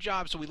did a good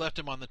job, so we left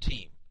him on the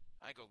team.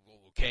 I go, well,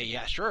 okay,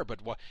 yeah, sure, but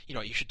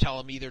you should tell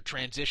him either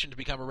transition to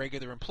become a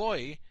regular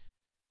employee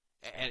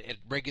at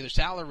regular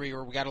salary,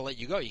 or we got to let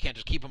you go. You can't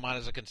just keep him on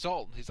as a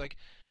consultant. He's like,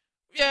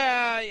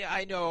 yeah,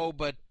 I know,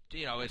 but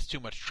it's too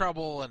much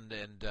trouble, and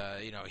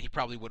he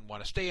probably wouldn't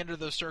want to stay under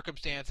those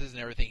circumstances,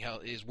 and everything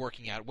is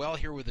working out well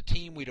here with the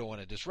team. We don't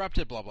want to disrupt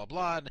it, blah, blah,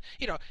 blah. And,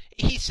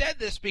 he said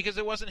this because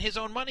it wasn't his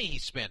own money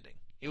he's spending.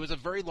 It was a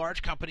very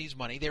large company's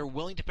money. They were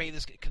willing to pay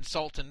this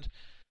consultant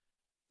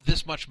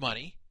this much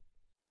money.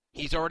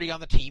 He's already on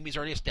the team. He's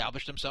already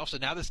established himself. So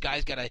now this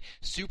guy's got a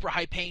super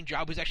high-paying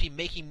job who's actually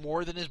making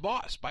more than his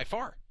boss, by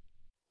far.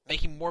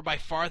 Making more by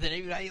far than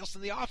anybody else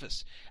in the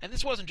office. And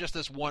this wasn't just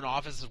this one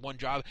office, this one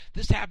job.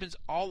 This happens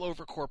all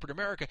over corporate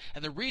America.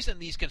 And the reason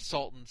these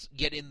consultants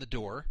get in the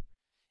door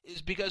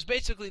is because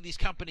basically these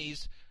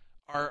companies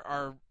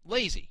are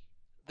lazy.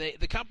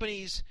 The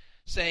companies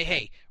say,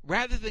 hey,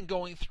 rather than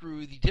going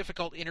through the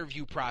difficult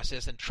interview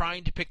process and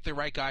trying to pick the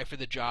right guy for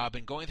the job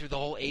and going through the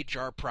whole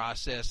HR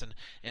process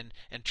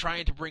and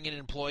trying to bring in an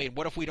employee, and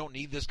what if we don't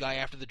need this guy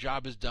after the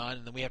job is done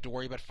and then we have to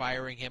worry about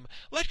firing him?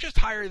 Let's just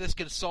hire this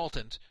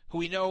consultant who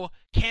we know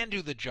can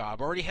do the job,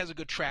 already has a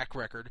good track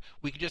record.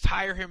 We can just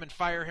hire him and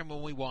fire him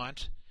when we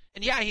want.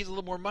 And yeah, he's a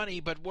little more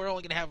money, but we're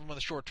only going to have him on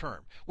the short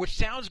term, which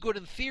sounds good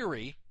in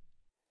theory,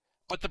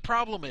 but the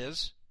problem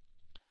is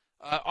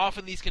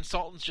often these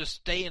consultants just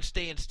stay and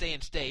stay and stay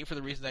and stay for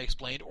the reasons I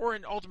explained. Or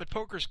in Ultimate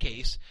Poker's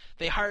case,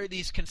 they hire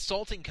these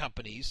consulting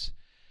companies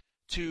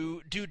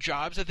to do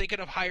jobs that they could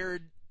have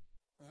hired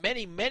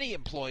many, many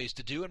employees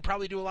to do and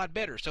probably do a lot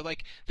better. So,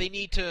 they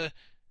need to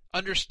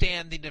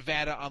understand the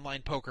Nevada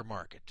online poker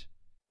market.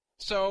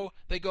 So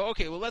they go,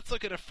 okay, well, let's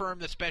look at a firm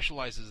that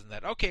specializes in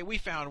that. Okay, we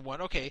found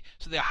one. Okay,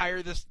 so they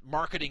hire this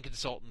marketing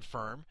consultant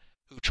firm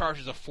who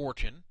charges a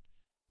fortune,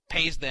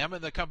 pays them,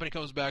 and the company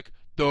comes back,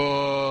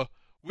 duh.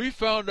 We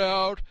found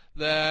out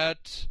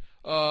that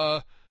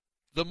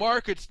the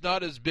market's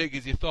not as big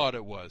as you thought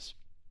it was.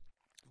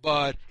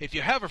 But if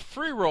you have a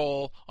free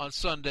roll on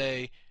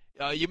Sunday,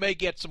 you may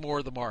get some more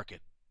of the market.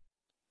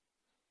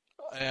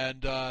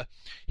 And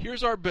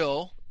here's our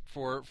bill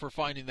for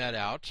finding that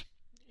out.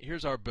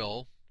 Here's our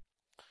bill.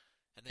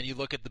 And then you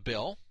look at the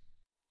bill,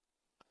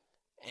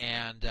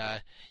 and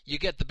you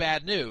get the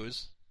bad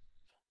news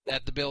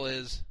that the bill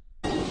is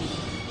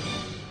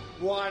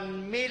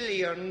 $1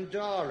 million.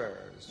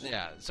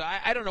 Yeah, so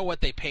I don't know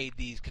what they paid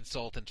these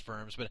consultant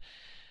firms, but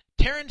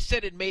Terrence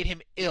said it made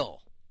him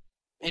ill.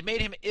 It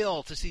made him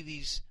ill to see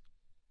these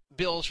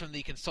bills from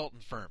the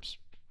consultant firms,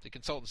 the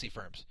consultancy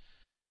firms.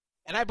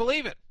 And I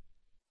believe it.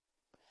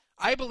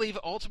 I believe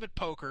Ultimate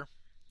Poker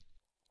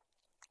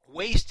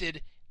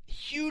wasted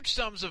huge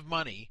sums of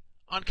money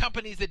on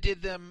companies that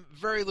did them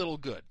very little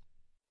good.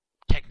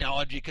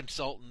 Technology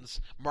consultants,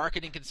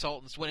 marketing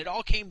consultants, when it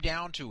all came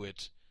down to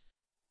it,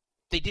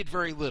 they did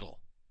very little.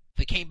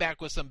 They came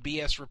back with some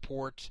BS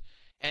report,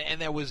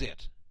 and that was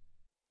it.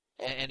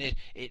 And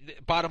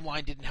it bottom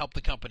line didn't help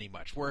the company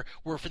much. Where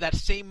for that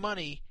same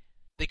money,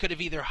 they could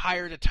have either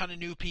hired a ton of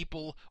new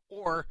people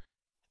or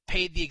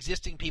paid the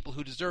existing people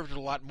who deserved it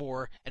a lot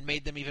more and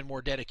made them even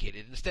more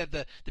dedicated. Instead,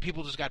 the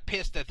people just got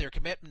pissed that their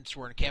commitments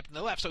weren't kept and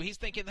they left. So he's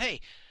thinking,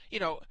 hey,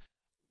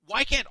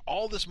 why can't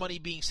all this money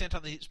being spent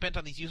on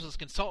these useless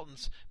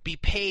consultants be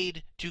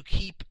paid to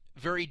keep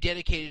very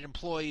dedicated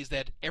employees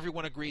that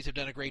everyone agrees have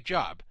done a great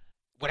job?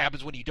 What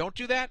happens when you don't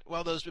do that?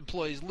 Well, those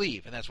employees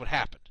leave, and that's what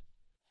happened.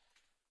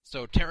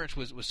 So Terrence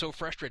was so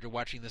frustrated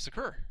watching this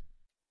occur.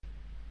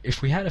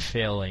 If we had a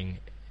failing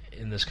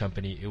in this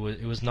company, it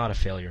was not a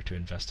failure to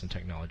invest in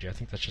technology. I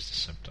think that's just a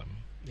symptom.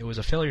 It was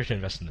a failure to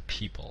invest in the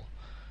people.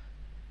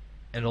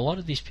 And a lot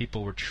of these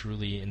people were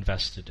truly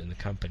invested in the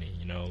company.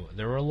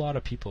 There were a lot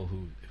of people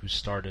who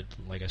started,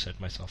 like I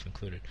said, myself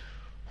included,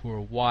 who were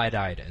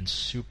wide-eyed and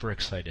super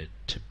excited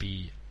to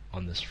be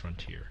on this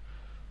frontier,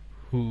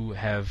 who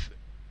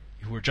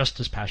were just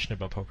as passionate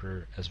about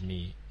poker as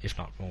me, if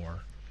not more,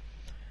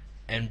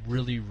 and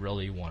really,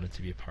 really wanted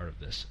to be a part of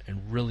this,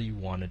 and really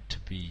wanted to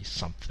be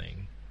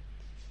something,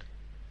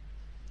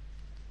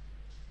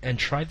 and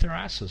tried their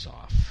asses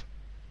off.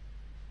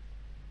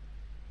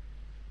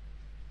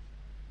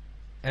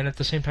 And at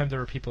the same time, there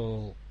were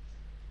people...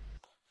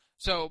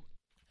 So,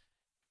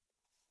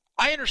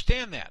 I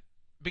understand that,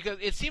 because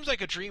it seems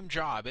like a dream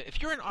job.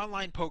 If you're an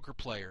online poker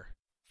player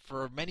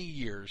for many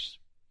years,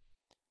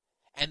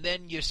 and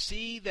then you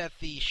see that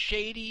the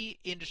shady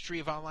industry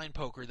of online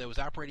poker that was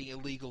operating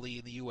illegally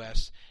in the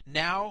U.S.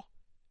 now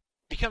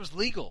becomes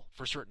legal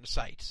for certain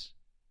sites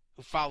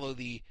who follow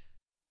the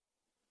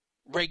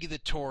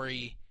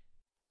regulatory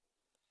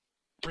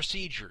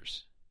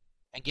procedures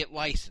and get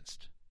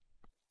licensed.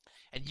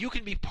 And you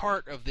can be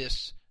part of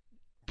this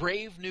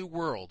brave new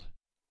world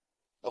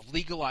of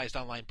legalized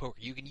online poker.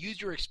 You can use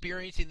your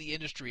experience in the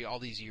industry all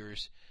these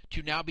years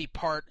to now be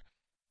part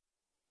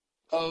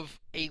of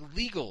a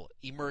legal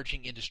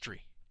emerging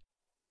industry.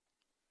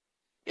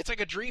 It's like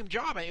a dream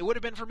job. It would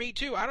have been for me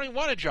too. I don't even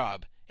want a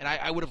job, and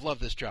I would have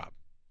loved this job.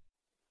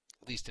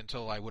 At least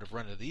until I would have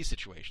run into these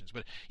situations.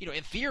 But,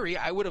 in theory,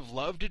 I would have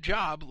loved a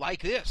job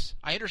like this.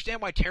 I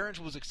understand why Terrence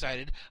was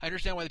excited. I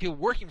understand why the people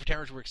working for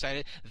Terrence were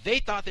excited. They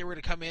thought they were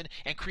going to come in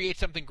and create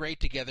something great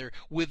together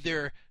with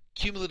their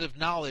cumulative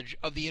knowledge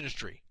of the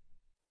industry.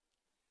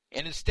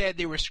 And instead,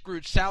 they were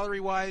screwed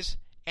salary-wise,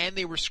 and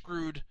they were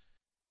screwed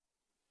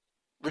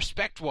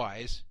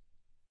respect-wise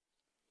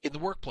in the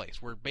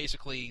workplace, where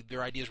basically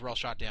their ideas were all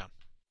shot down.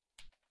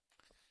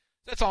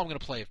 That's all I'm going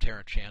to play of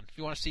Terrence Chan. If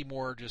you want to see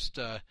more, just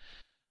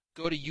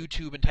go to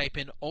YouTube and type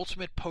in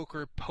Ultimate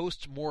Poker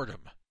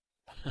Post-Mortem.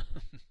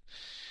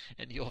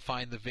 And you'll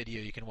find the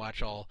video. You can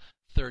watch all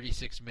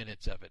 36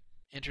 minutes of it.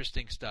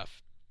 Interesting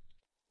stuff.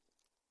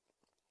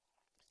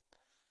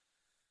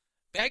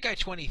 Bad Guy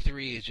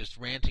 23 is just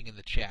ranting in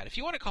the chat. If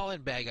you want to call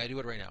in, Bad Guy, do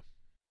it right now.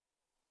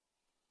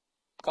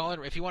 Call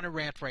in. If you want to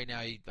rant right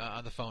now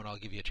on the phone, I'll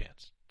give you a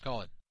chance. Call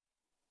in.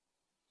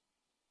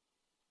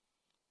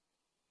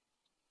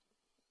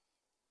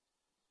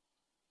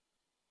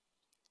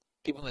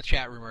 People in the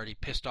chat room are already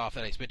pissed off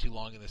that I spent too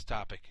long in this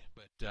topic,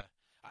 but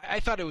I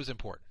thought it was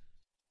important.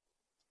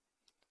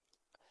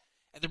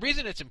 And the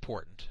reason it's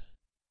important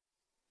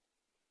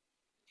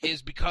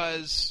is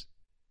because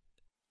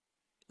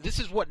this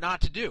is what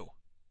not to do.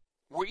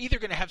 We're either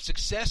going to have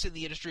success in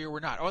the industry or we're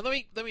not. Or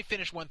let me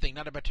finish one thing,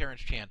 not about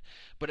Terrence Chan,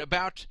 but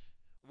about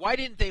why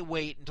didn't they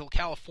wait until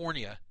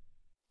California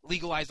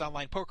legalized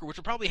online poker, which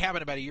will probably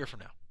happen about a year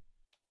from now.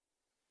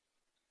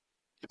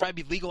 It'll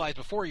probably be legalized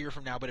before a year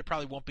from now, but it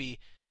probably won't be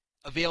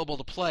available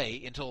to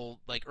play until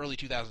like early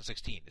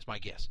 2016 is my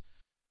guess.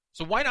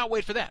 So why not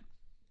wait for that?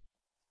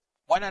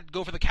 Why not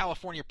go for the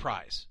California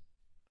prize?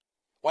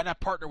 Why not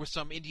partner with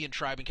some Indian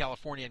tribe in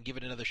California and give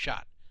it another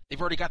shot? They've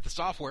already got the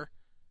software.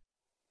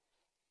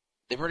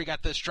 They've already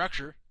got the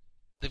structure.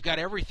 They've got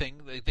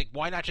everything. They think,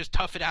 why not just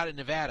tough it out in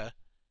Nevada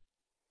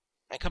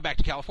and come back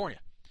to California?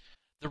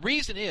 The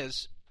reason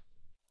is,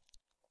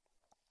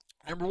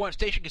 number one,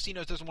 Station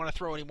Casinos doesn't want to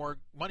throw any more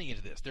money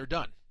into this. They're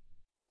done.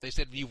 They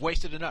said, you've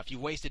wasted enough.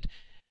 You've wasted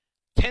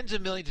tens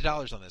of millions of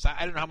dollars on this.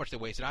 I don't know how much they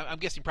wasted. I'm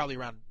guessing probably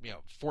around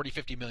 40,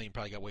 50 million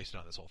probably got wasted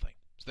on this whole thing.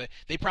 So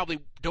they probably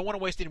don't want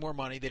to waste any more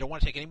money. They don't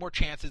want to take any more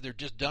chances. They're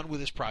just done with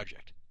this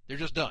project. They're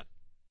just done.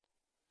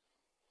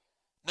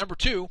 Number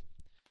two,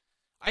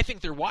 I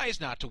think they're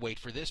wise not to wait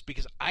for this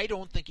because I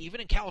don't think,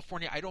 even in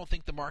California, I don't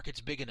think the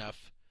market's big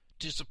enough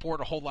to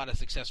support a whole lot of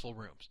successful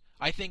rooms.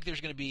 I think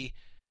there's going to be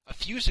a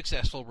few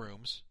successful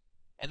rooms,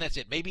 and that's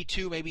it. Maybe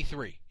 2, maybe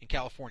 3 in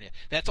California.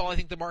 That's all I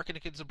think the market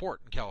can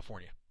support in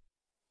California.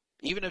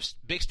 Even a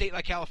big state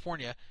like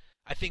California,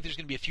 I think there's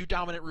going to be a few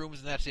dominant rooms,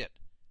 and that's it.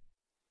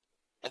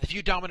 And the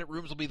few dominant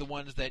rooms will be the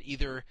ones that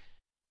either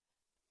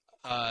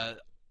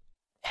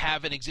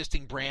have an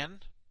existing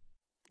brand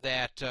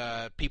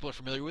that people are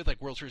familiar with, like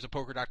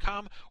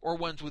WorldSeriesOfPoker.com, or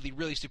ones with the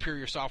really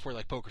superior software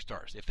like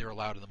PokerStars, if they're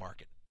allowed in the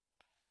market.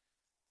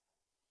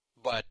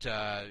 But,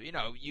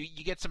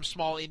 you get some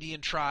small Indian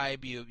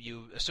tribe,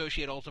 you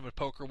associate Ultimate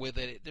Poker with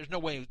it. There's no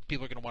way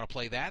people are going to want to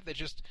play that.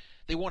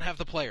 They won't have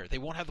the player. They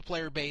won't have the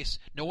player base.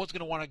 No one's going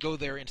to want to go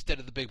there instead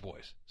of the big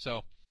boys.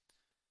 So,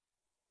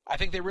 I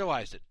think they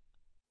realized it.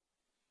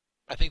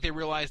 I think they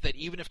realized that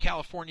even if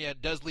California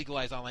does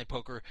legalize online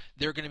poker,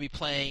 they're going to be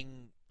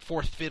playing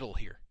fourth fiddle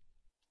here.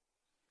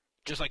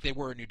 Just like they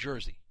were in New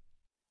Jersey.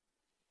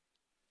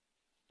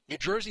 New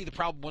Jersey, the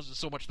problem wasn't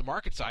so much the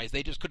market size.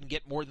 They just couldn't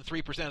get more than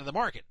 3% of the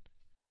market.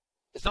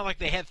 It's not like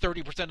they had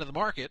 30% of the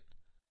market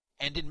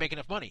and didn't make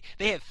enough money.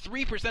 They had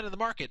 3% of the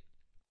market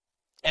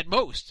at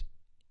most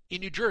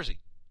in New Jersey.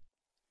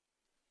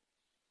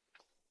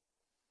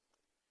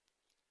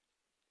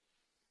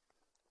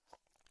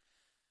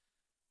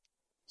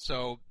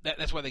 So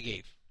that's why they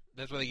gave.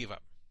 That's why they gave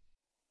up.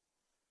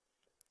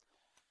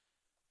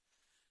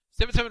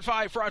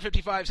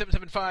 775-FRAUD-55,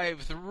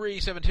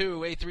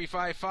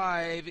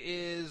 775-372-8355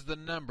 is the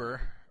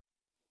number.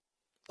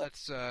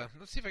 Let's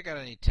see if I got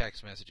any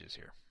text messages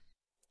here.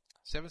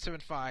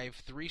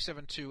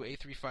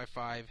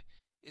 775-372-8355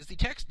 is the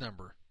text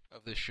number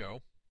of this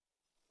show.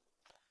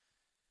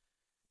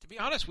 To be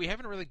honest, we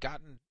haven't really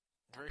gotten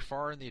very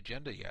far in the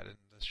agenda yet, and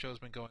the show's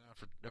been going on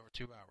for over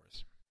 2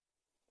 hours.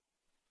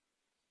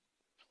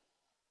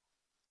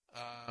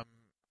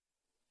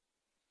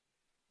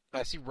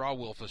 I see Raw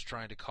Wolf is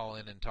trying to call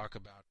in and talk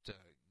about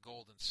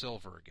gold and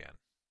silver again.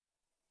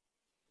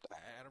 I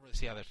don't really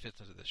see how that fits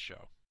into this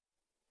show.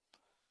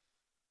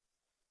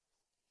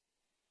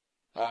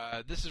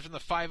 This is from the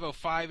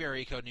 505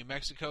 area code, New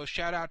Mexico.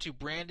 Shout out to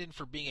Brandon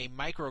for being a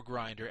micro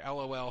grinder.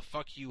 LOL,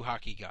 fuck you,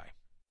 hockey guy.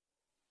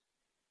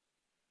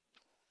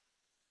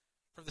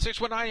 From the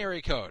 619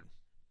 area code,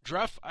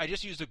 Druff, I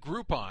just used a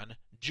Groupon,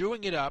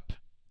 Jewing it up.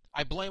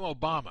 I blame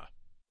Obama.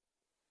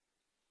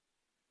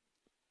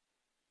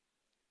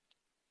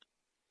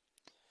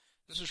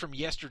 This is from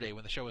yesterday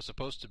when the show was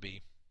supposed to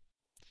be.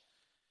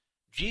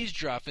 Geez,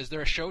 Druff, is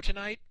there a show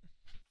tonight?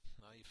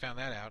 Well, you found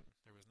that out.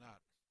 There was not.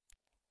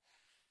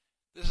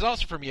 This is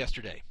also from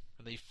yesterday,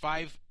 from the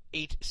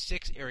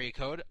 586 area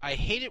code. I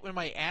hate it when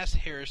my ass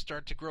hairs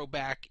start to grow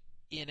back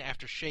in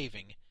after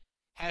shaving.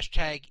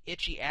 Hashtag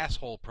itchy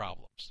asshole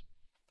problems.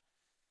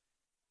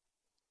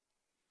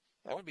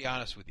 I want to be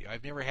honest with you.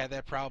 I've never had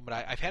that problem, but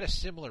I've had a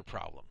similar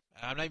problem.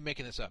 I'm not even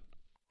making this up.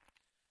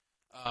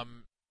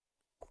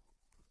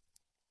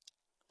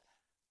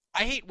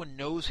 I hate when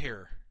nose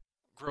hair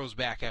grows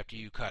back after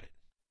you cut it.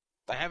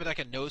 I have like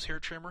a nose hair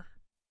trimmer,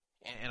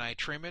 and I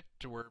trim it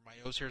to where my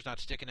nose hair is not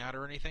sticking out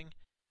or anything.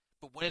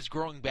 But when it's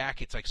growing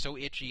back, it's like so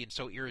itchy and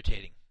so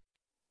irritating.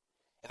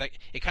 It's like,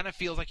 it kind of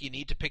feels like you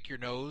need to pick your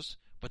nose,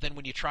 but then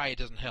when you try, it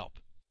doesn't help.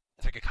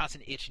 It's like a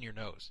constant itch in your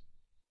nose.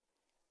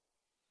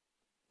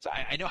 So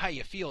I know how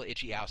you feel,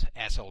 itchy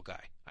asshole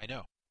guy. I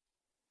know.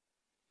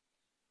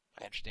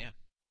 I understand.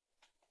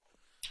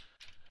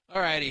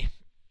 Alrighty.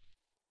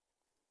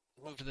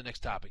 Move to the next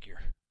topic here.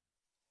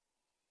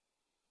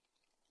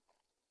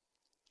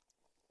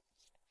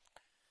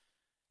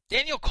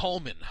 Daniel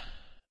Coleman,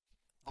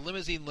 the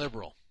limousine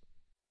liberal,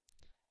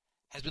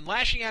 has been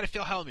lashing out at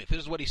Phil Hellmuth. This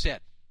is what he said.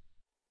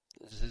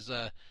 This is his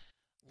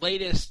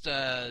latest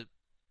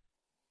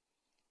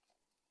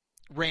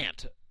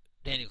rant.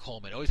 Daniel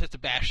Coleman always has to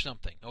bash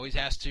something. Always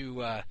has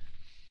to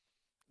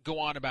go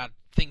on about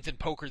things in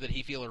poker that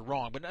he feels are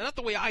wrong, but not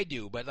the way I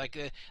do. But like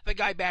the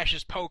guy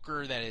bashes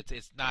poker, that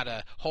it's not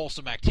a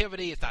wholesome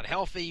activity, it's not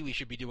healthy. We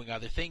should be doing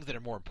other things that are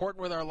more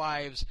important with our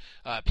lives.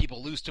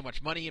 People lose too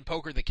much money in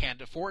poker they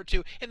can't afford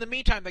to. In the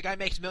meantime, the guy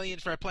makes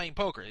millions for playing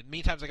poker. In the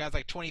meantime, the guy's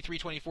like 23,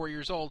 24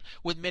 years old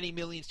with many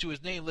millions to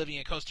his name, living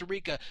in Costa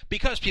Rica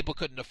because people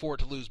couldn't afford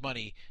to lose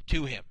money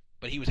to him,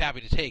 but he was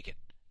happy to take it.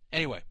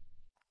 Anyway,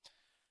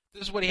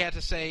 this is what he had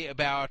to say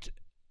about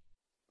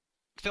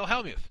Phil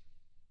Hellmuth.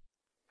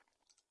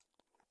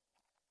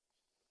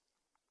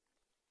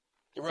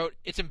 He wrote,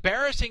 "It's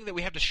embarrassing that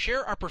we have to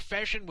share our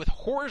profession with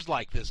whores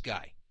like this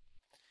guy.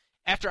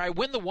 After I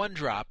win the one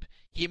drop,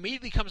 he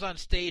immediately comes on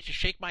stage to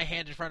shake my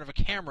hand in front of a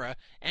camera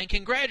and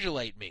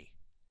congratulate me,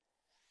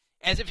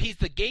 as if he's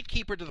the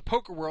gatekeeper to the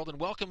poker world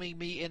and welcoming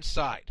me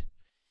inside.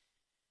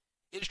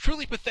 It is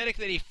truly pathetic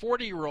that a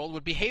 40-year-old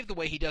would behave the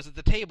way he does at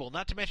the table,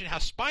 not to mention how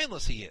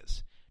spineless he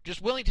is,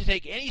 just willing to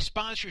take any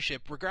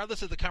sponsorship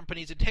regardless of the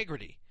company's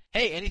integrity.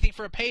 Hey, anything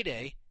for a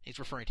payday." He's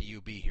referring to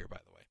UB here,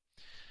 by the way.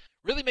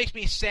 "Really makes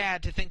me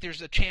sad to think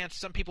there's a chance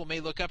some people may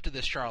look up to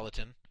this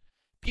charlatan.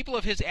 People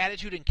of his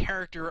attitude and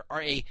character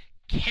are a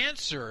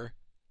cancer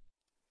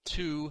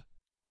to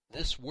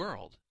this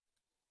world."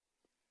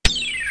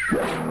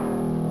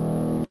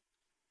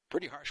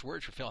 Pretty harsh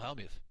words for Phil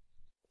Hellmuth.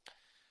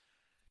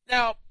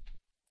 Now,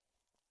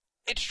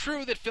 it's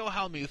true that Phil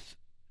Hellmuth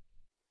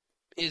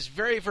is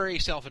very, very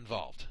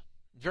self-involved,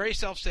 very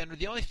self-centered.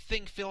 The only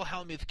thing Phil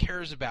Hellmuth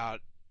cares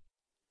about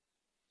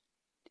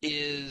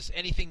is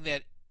anything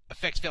that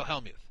affects Phil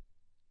Hellmuth.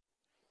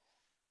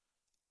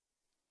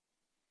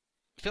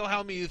 Phil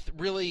Hellmuth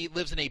really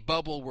lives in a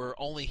bubble where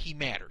only he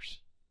matters.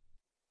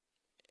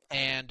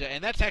 And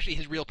that's actually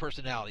his real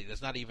personality.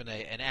 That's not even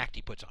an act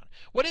he puts on.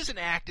 What is an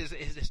act is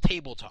his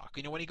table talk.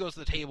 You know, when he goes to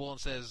the table and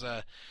says,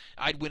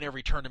 I'd win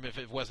every tournament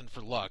if it wasn't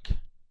for luck.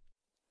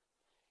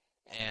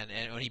 And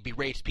when he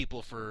berates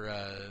people for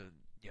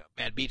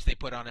bad beats they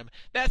put on him,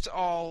 that's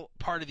all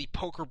part of the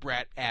poker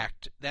brat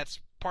act. That's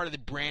part of the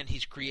brand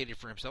he's created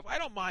for himself. I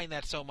don't mind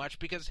that so much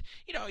because,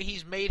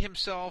 he's made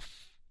himself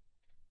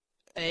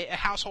a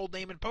household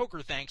name in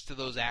poker thanks to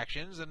those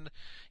actions. And,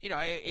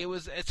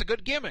 it's a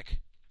good gimmick.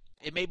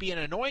 It may be an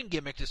annoying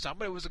gimmick to some,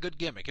 but it was a good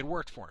gimmick. It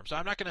worked for him. So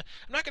I'm not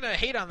gonna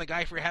hate on the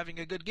guy for having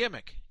a good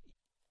gimmick.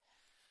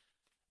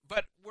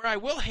 But where I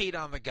will hate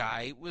on the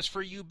guy was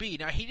for UB.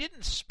 Now he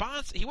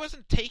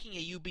wasn't taking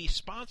a UB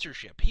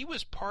sponsorship. He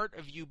was part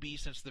of UB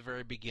since the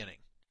very beginning.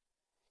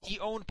 He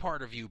owned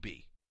part of UB.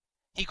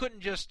 He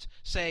couldn't just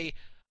say,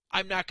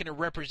 I'm not going to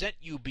represent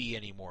UB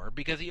anymore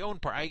because he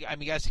owned part. I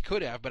guess he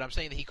could have, but I'm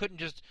saying that he couldn't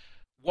just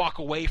walk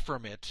away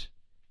from it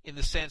in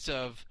the sense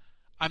of,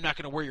 I'm not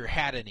going to wear your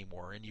hat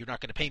anymore, and you're not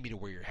going to pay me to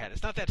wear your hat.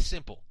 It's not that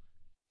simple.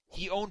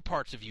 He owned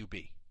parts of UB.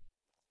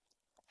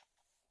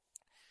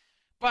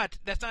 But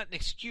that's not an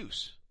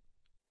excuse.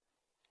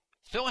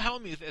 Phil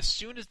Hellmuth, as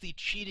soon as the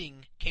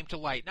cheating came to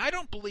light, and I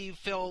don't believe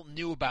Phil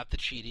knew about the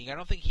cheating. I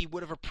don't think he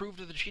would have approved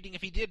of the cheating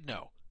if he did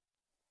know.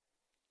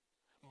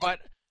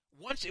 But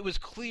once it was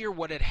clear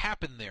what had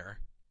happened there,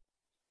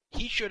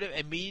 he should have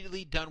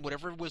immediately done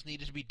whatever was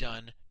needed to be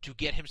done to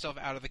get himself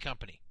out of the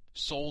company.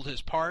 Sold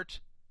his part,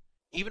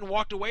 even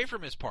walked away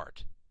from his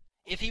part.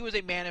 If he was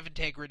a man of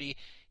integrity,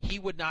 he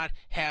would not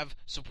have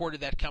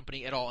supported that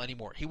company at all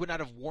anymore. He would not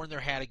have worn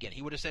their hat again.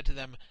 He would have said to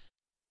them,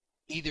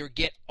 either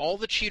get all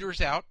the cheaters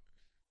out,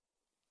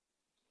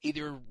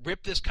 either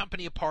rip this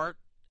company apart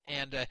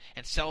and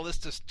sell this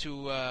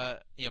to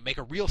make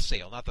a real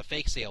sale, not the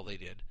fake sale they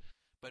did,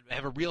 but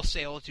have a real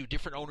sale to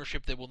different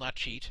ownership that will not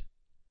cheat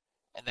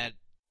and that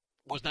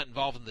was not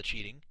involved in the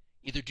cheating.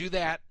 Either do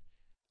that,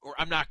 or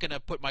I'm not going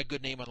to put my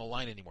good name on the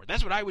line anymore.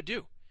 That's what I would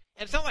do.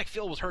 And it's not like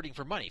Phil was hurting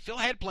for money. Phil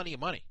had plenty of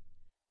money.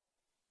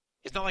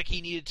 It's not like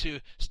he needed to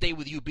stay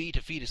with UB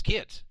to feed his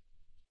kids.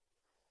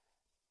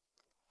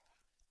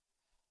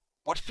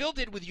 What Phil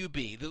did with UB,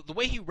 the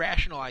way he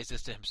rationalized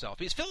this to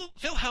himself, is Phil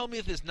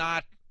Hellmuth is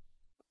not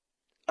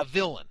a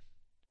villain.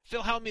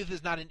 Phil Hellmuth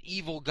is not an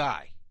evil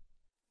guy.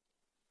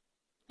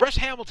 Russ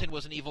Hamilton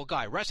was an evil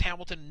guy. Russ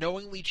Hamilton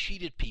knowingly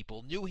cheated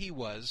people, knew he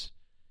was,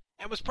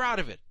 and was proud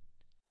of it.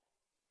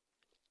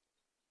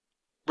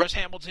 Russ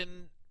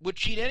Hamilton would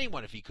cheat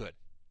anyone if he could.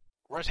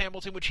 Russ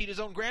Hamilton would cheat his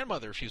own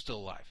grandmother if she was still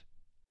alive.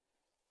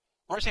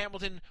 Russ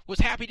Hamilton was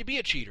happy to be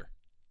a cheater.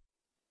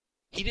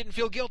 He didn't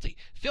feel guilty.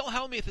 Phil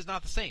Hellmuth is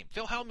not the same.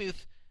 Phil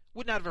Hellmuth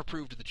would not have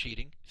approved of the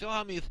cheating. Phil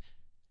Hellmuth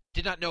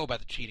did not know about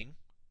the cheating.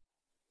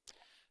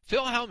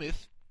 Phil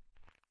Hellmuth,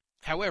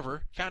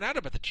 however, found out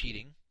about the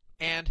cheating,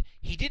 and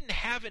he didn't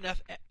have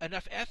enough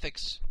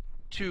ethics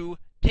to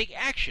take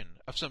action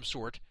of some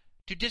sort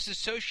to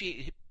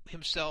disassociate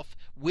himself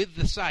with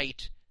the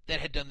site that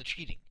had done the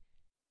cheating.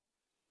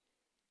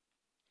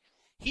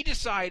 He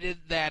decided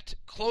that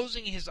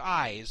closing his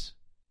eyes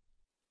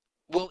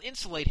will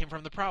insulate him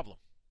from the problem.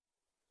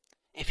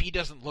 If he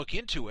doesn't look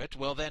into it,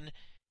 well then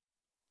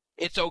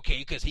it's okay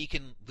because he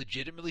can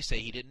legitimately say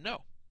he didn't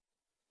know.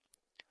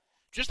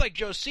 Just like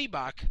Joe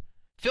Seebach,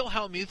 Phil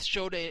Hellmuth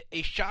showed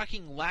a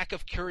shocking lack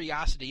of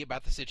curiosity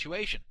about the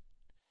situation.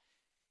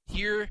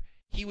 Here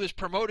he was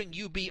promoting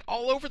UB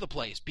all over the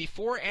place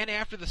before and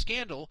after the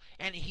scandal,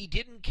 and he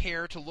didn't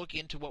care to look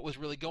into what was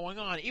really going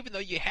on, even though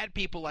you had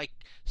people like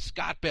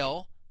Scott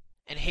Bell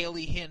and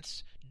Haley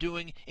Hintz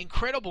doing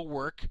incredible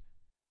work,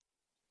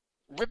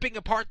 ripping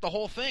apart the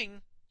whole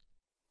thing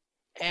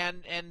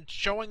and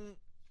showing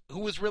who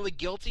was really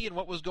guilty and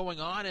what was going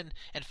on,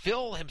 and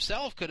Phil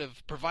himself could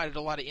have provided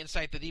a lot of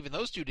insight that even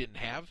those two didn't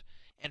have,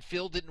 and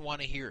Phil didn't want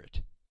to hear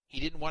it.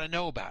 He didn't want to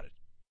know about it.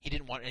 He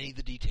didn't want any of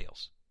the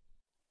details.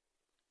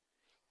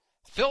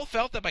 Phil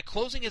felt that by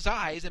closing his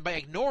eyes and by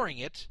ignoring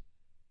it,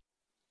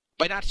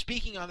 by not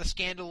speaking on the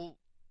scandal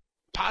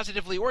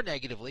positively or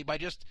negatively, by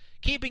just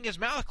keeping his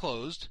mouth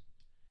closed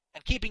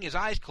and keeping his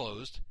eyes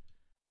closed,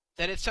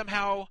 that it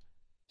somehow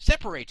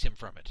separates him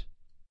from it.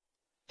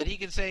 That he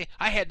can say,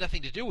 I had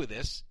nothing to do with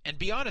this, and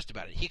be honest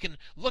about it. He can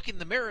look in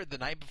the mirror the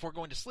night before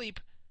going to sleep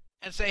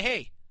and say,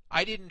 hey,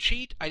 I didn't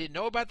cheat, I didn't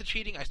know about the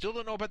cheating, I still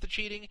don't know about the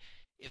cheating.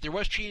 If there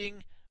was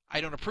cheating,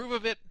 I don't approve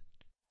of it,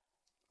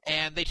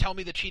 and they tell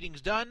me the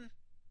cheating's done.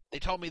 They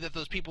told me that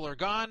those people are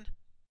gone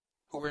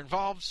who were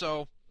involved,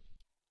 so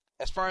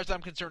as far as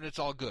I'm concerned, it's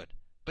all good.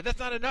 But that's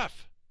not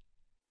enough.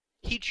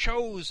 He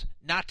chose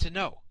not to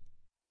know.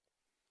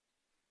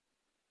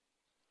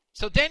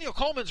 So Daniel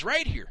Coleman's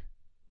right here.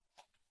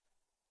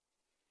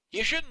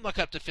 You shouldn't look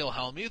up to Phil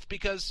Hellmuth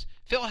because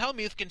Phil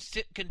Hellmuth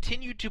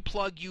continued to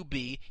plug UB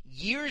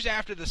years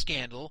after the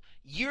scandal,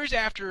 years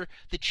after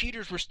the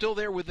cheaters were still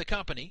there with the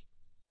company.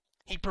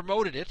 He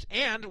promoted it,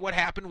 and what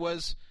happened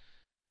was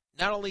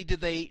not only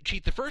did they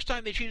cheat the first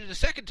time, they cheated a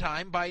second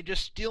time by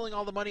just stealing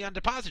all the money on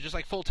deposit, just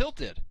like Full Tilt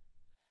did.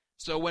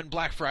 So when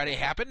Black Friday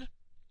happened,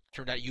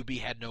 turned out UB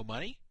had no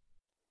money.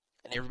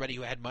 And everybody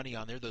who had money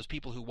on there, those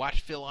people who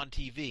watched Phil on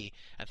TV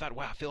and thought,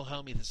 wow, Phil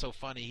Hellmuth is so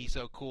funny, he's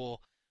so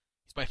cool,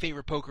 he's my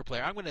favorite poker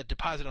player, I'm going to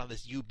deposit on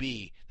this UB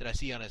that I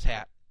see on his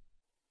hat.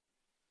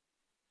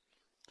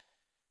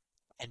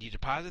 And you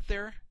deposit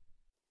there,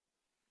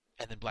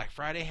 and then Black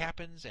Friday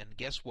happens, and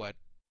guess what?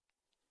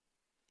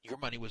 Your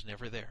money was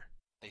never there.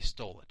 They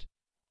stole it.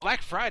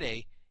 Black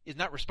Friday is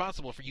not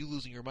responsible for you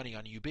losing your money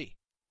on UB.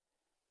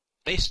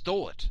 They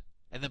stole it,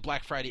 and then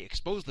Black Friday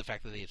exposed the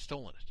fact that they had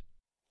stolen it.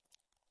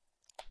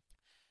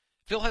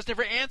 Phil has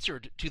never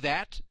answered to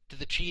that, to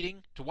the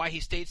cheating, to why he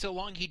stayed so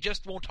long. He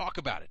just won't talk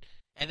about it,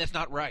 and that's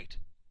not right.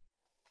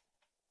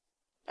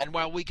 And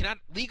while we cannot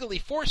legally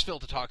force Phil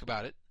to talk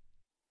about it,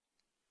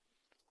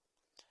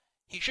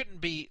 he shouldn't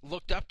be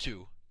looked up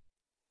to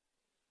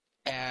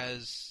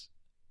as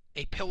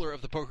a pillar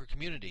of the poker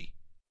community,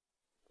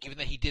 given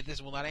that he did this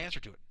and will not answer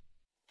to it.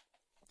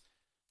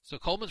 So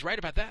Coleman's right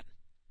about that.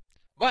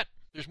 But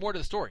there's more to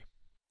the story.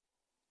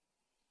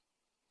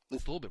 At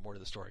least a little bit more to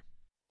the story.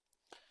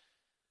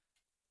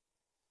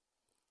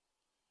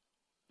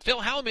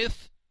 Phil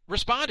Hellmuth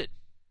responded.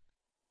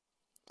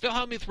 Phil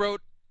Hellmuth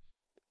wrote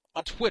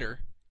on Twitter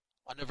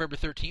on November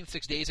 13th,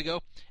 6 days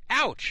ago,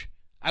 "Ouch!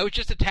 I was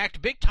just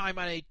attacked big time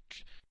on a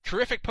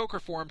terrific poker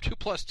forum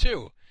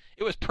 2+2.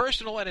 It was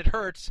personal and it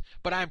hurts,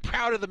 but I'm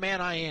proud of the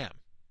man I am."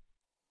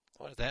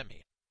 What does that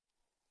mean?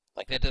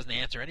 Like, that doesn't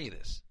answer any of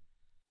this.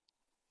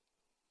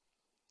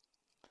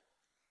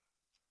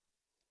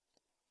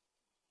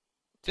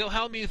 Phil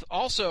Hellmuth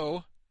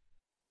also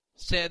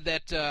said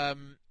that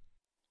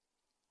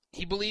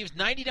he believes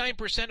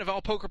 99% of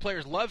all poker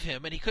players love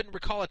him, and he couldn't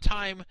recall a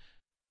time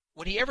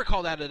when he ever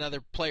called out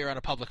another player on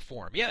a public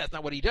forum. Yeah, that's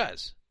not what he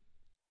does.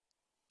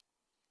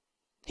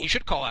 He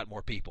should call out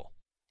more people.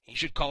 He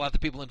should call out the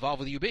people involved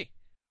with UB.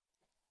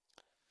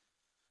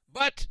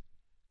 But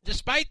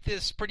despite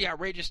this pretty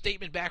outrageous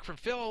statement back from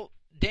Phil,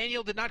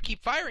 Daniel did not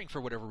keep firing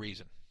for whatever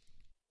reason.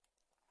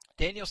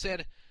 Daniel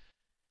said,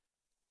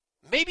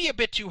 "Maybe a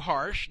bit too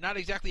harsh, not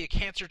exactly a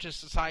cancer to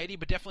society,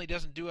 but definitely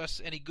doesn't do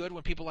us any good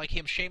when people like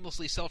him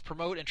shamelessly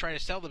self-promote and try to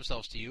sell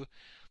themselves to you.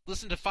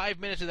 Listened to 5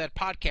 minutes of that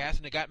podcast,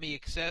 and it got me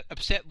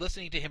upset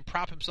listening to him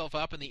prop himself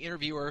up, and the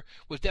interviewer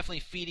was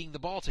definitely feeding the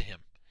ball to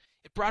him.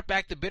 It brought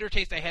back the bitter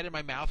taste I had in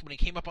my mouth when he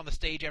came up on the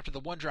stage after the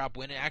one-drop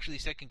win and actually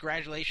said,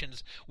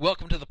 'Congratulations,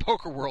 welcome to the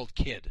poker world,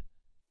 kid.'"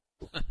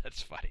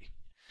 That's funny.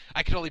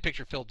 I can only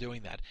picture Phil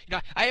doing that. You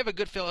know, I have a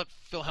good Phil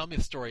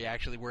Hellmuth story,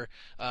 actually, where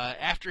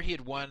after he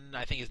had won,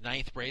 I think, his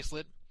 9th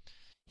bracelet,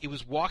 he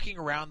was walking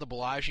around the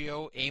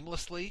Bellagio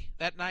aimlessly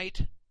that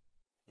night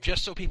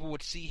just so people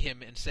would see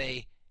him and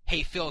say,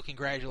 "Hey, Phil,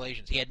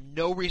 congratulations." He had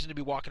no reason to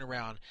be walking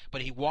around,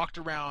 but he walked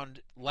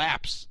around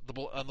laps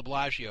on the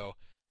Bellagio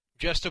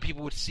just so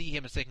people would see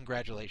him and say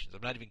congratulations.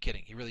 I'm not even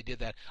kidding. He really did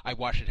that. I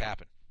watched it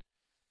happen.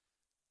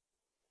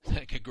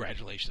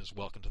 "Congratulations,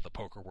 welcome to the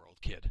poker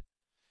world, kid."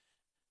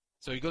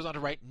 So he goes on to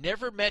write,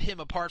 "Never met him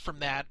apart from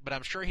that, but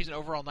I'm sure he's an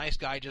overall nice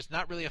guy, just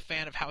not really a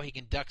fan of how he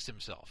conducts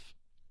himself.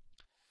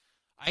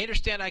 I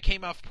understand I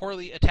came off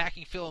poorly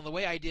attacking Phil in the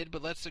way I did,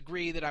 but let's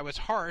agree that I was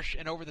harsh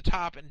and over the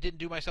top and didn't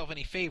do myself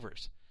any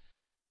favors.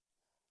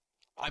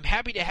 I'm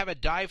happy to have a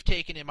dive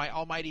taken in my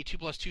almighty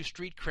 2+2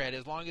 street cred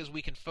as long as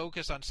we can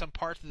focus on some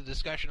parts of the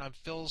discussion on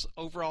Phil's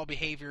overall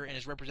behavior and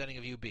his representing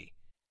of UB.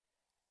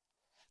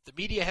 The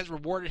media has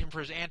rewarded him for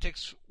his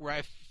antics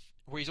where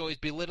he's always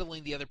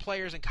belittling the other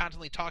players and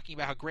constantly talking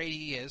about how great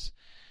he is.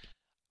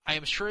 I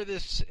am sure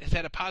this has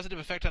had a positive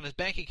effect on his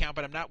bank account,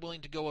 but I'm not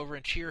willing to go over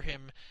and cheer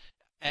him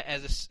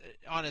as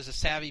a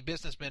savvy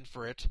businessman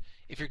for it.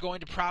 If you're going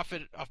to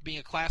profit off being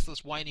a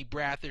classless, whiny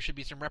brat, there should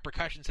be some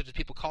repercussions, such as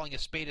people calling a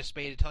spade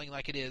and telling it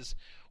like it is,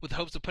 with the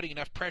hopes of putting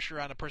enough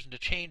pressure on a person to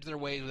change their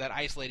ways without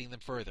isolating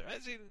them further."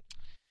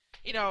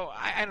 You know,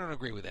 I don't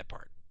agree with that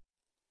part.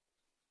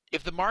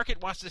 If the market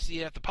wants to see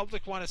it, if the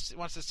public wants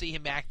to see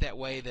him act that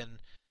way,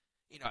 then,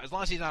 you know, as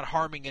long as he's not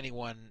harming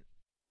anyone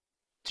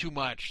too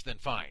much, then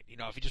fine. You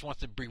know, if he just wants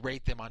to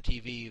berate them on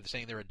TV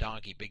saying they're a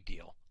donkey, big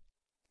deal.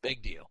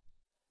 Big deal.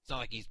 It's not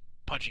like he's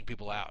punching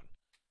people out.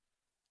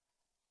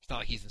 It's not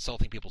like he's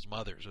insulting people's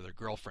mothers or their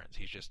girlfriends.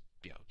 He's just,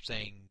 you know,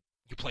 saying,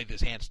 "You played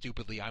this hand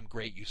stupidly, I'm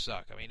great, you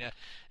suck." I mean,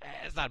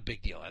 it's not a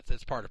big deal.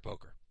 That's part of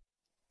poker.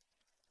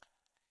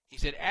 He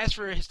said, "As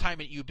for his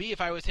time at UB,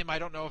 if I was him, I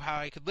don't know how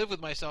I could live with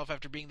myself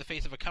after being the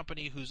face of a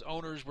company whose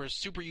owners were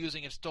super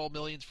using and stole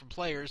millions from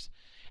players,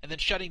 and then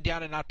shutting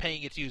down and not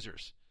paying its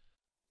users.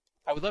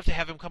 I would love to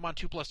have him come on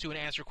 2+2 and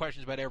answer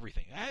questions about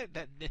everything."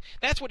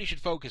 That's what he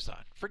should focus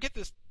on. Forget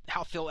this,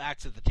 how Phil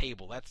acts at the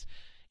table. That's,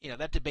 you know,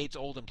 that debate's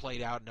old and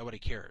played out and nobody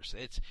cares.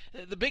 It's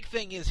the big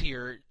thing is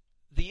here,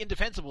 the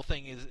indefensible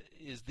thing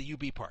is the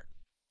UB part.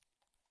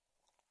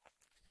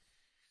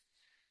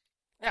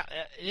 Now,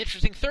 an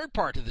interesting third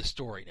part to this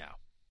story now.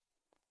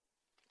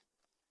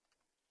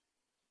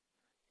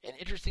 An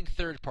interesting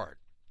third part.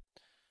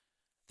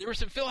 There were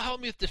some Phil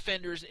Hellmuth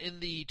defenders in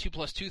the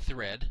 2+2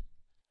 thread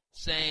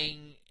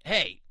saying,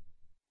 hey,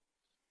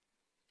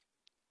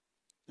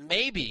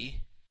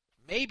 maybe,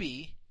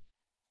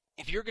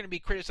 if you're going to be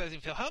criticizing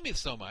Phil Hellmuth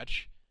so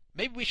much,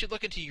 maybe we should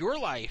look into your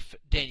life,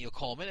 Daniel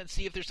Coleman, and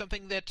see if there's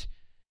something that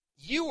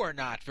you are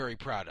not very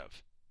proud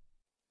of.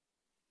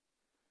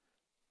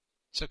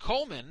 So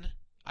Coleman,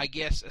 I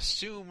guess,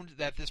 assumed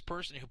that this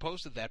person who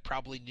posted that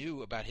probably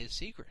knew about his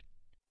secret.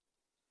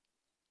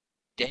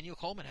 Daniel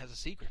Coleman has a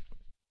secret.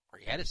 Or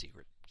he had a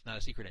secret. It's not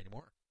a secret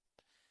anymore.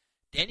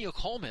 Daniel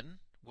Coleman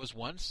was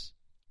once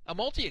a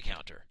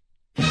multi-accounter.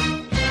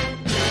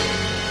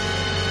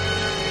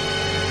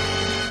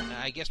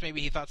 I guess maybe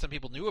he thought some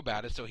people knew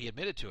about it, so he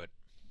admitted to it.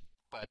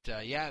 But,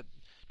 yeah,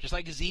 just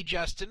like Z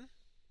Justin,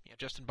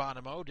 Justin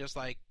Bonomo, just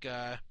like,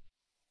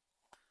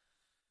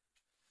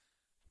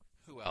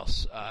 who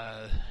else?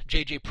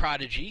 JJ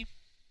Prodigy.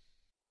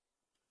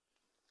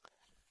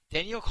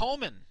 Daniel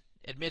Coleman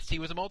admits he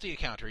was a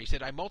multi-accounter. He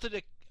said, I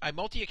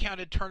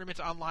multi-accounted tournaments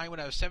online when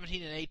I was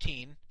 17 and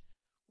 18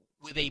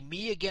 with a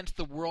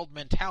me-against-the-world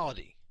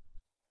mentality.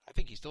 I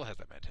think he still has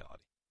that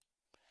mentality.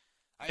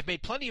 I've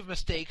made plenty of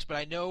mistakes, but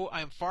I know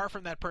I am far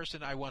from that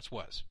person I once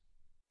was.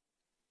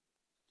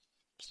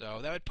 So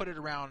that would put it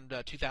around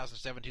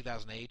 2007,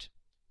 2008.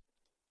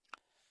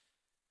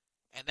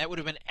 And that would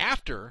have been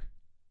after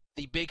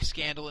the big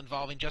scandal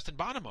involving Justin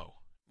Bonomo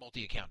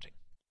multi-accounting.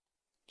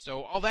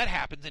 So all that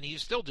happens, and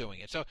he's still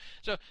doing it. So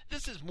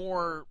this is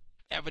more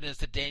evidence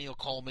that Daniel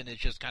Coleman is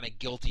just kind of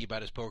guilty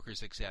about his poker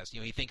success.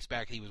 He thinks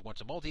back he was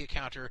once a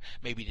multi-accounter,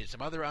 maybe did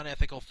some other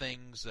unethical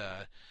things,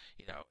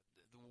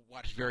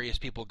 watched various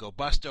people go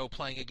busto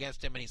playing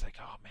against him, and he's like,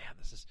 oh man,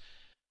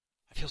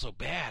 I feel so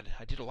bad.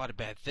 I did a lot of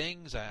bad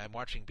things. I'm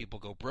watching people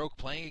go broke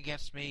playing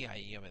against me.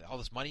 All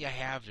this money I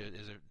have,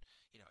 is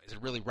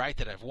it really right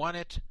that I've won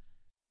it?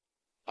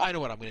 I know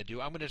what I'm going to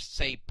do. I'm going to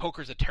say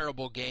poker's a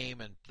terrible game,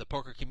 and the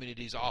poker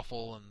community is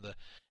awful, and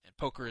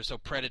poker is so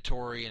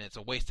predatory, and it's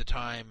a waste of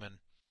time, and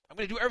I'm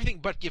going to do everything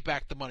but give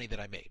back the money that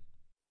I made.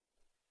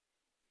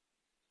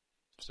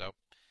 So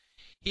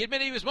he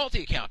admitted he was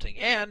multi-accounting,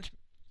 and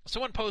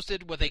someone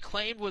posted what they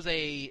claimed was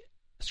a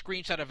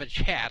screenshot of a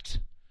chat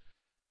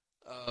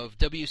of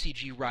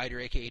WCG writer,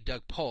 a.k.a.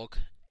 Doug Polk,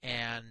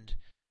 and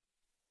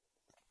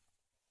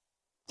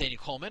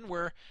Daniel Coleman,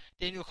 where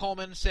Daniel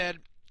Coleman said,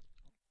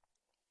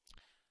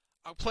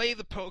 I'll play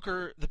the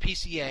poker, the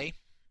PCA,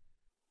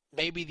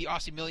 maybe the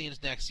Aussie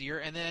Millions next year,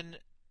 and then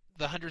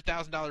the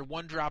 $100,000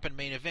 one-drop in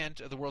main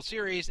event of the World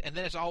Series, and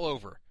then it's all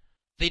over.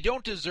 They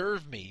don't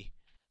deserve me.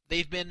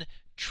 They've been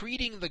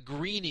treating the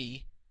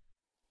greenie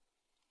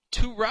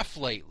too rough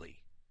lately.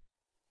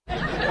 I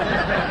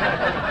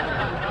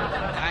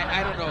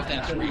don't know if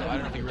that's real. I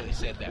don't know if he really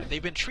said that.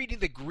 They've been treating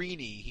the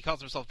greenie, he calls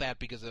himself that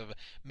because of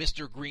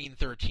Mr. Green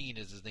 13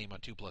 is his name on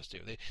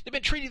 2+2. They've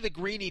been treating the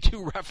greenie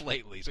too rough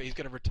lately, so he's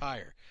going to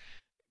retire.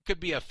 Could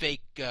be a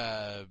fake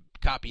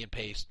copy and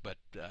paste, but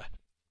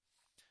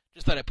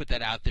just thought I'd put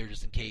that out there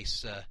just in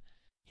case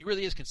he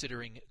really is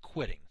considering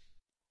quitting.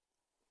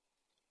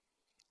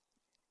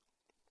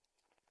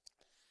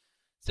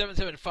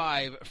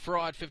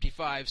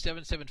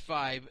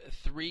 775-FRAUD-55,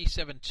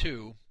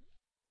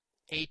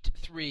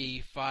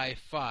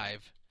 775-372-8355.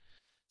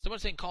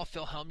 Someone's saying call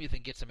Phil Hellmuth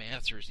and get some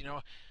answers.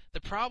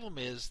 The problem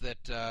is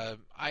that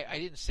I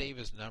didn't save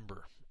his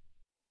number.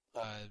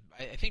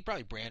 I think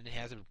probably Brandon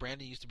has it, but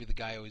Brandon used to be the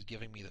guy always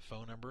giving me the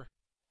phone number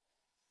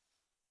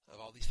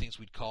of all these things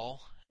we'd call,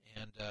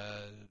 and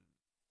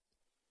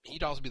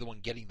he'd also be the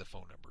one getting the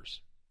phone numbers.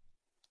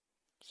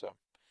 So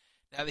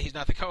now that he's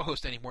not the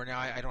co-host anymore, now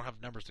I don't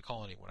have numbers to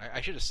call anyone. I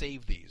should have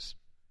saved these,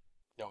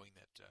 knowing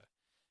that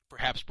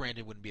perhaps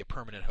Brandon wouldn't be a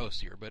permanent host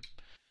here, but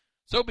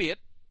so be it.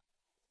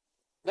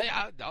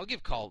 I'll give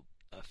a call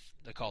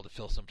to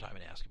Phil sometime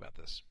and ask about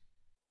this.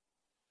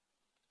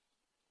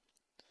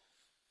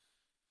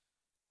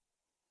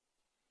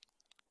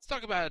 Let's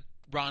talk about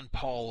Ron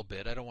Paul a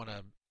bit. I don't want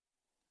to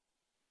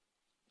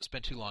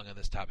spend too long on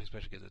this topic,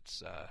 especially because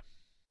it's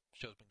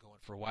show's been going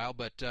for a while.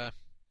 But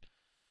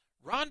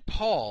Ron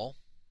Paul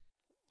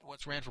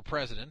once ran for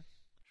president.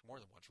 More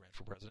than once ran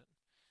for president.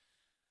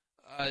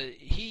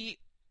 He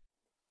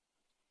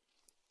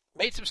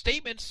made some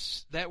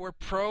statements that were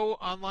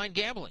pro-online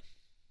gambling.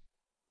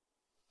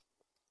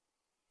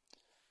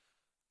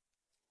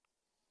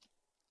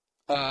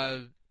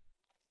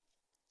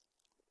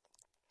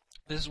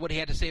 This is what he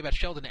had to say about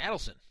Sheldon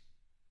Adelson.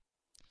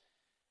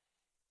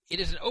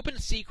 It is an open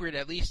secret,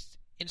 at least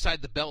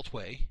inside the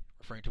Beltway,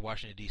 referring to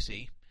Washington,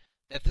 D.C.,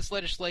 that this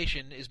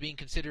legislation is being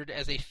considered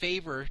as a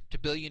favor to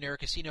billionaire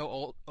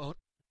casino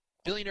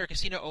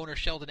owner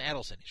Sheldon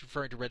Adelson. He's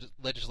referring to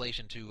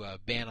legislation to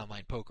ban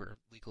online poker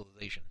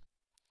legalization.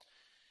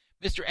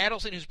 Mr.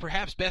 Adelson, who's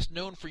perhaps best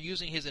known for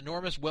using his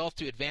enormous wealth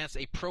to advance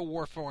a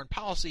pro-war foreign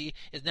policy,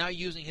 is now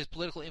using his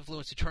political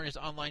influence to turn his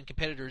online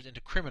competitors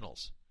into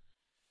criminals.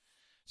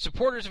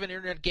 Supporters of an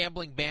internet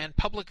gambling ban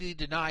publicly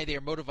deny they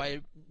are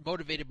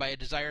motivated by a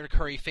desire to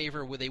curry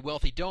favor with a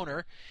wealthy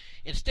donor.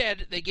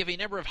 Instead, they give a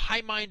number of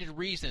high-minded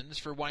reasons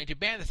for wanting to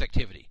ban this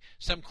activity.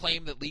 Some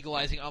claim that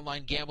legalizing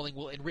online gambling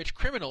will enrich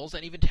criminals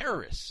and even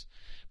terrorists.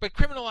 But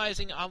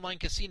criminalizing online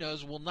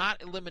casinos will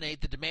not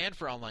eliminate the demand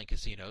for online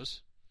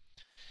casinos.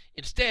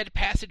 Instead,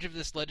 passage of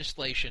this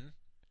legislation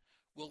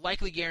will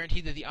likely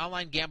guarantee that the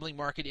online gambling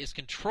market is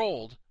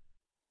controlled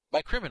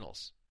by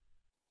criminals.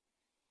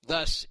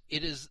 Thus,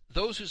 it is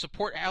those who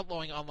support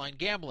outlawing online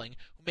gambling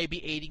who may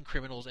be aiding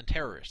criminals and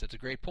terrorists. That's a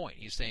great point.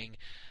 He's saying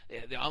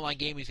the online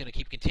gaming is going to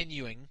keep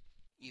continuing,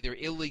 either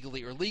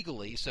illegally or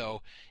legally.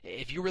 So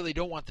if you really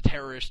don't want the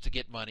terrorists to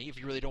get money, if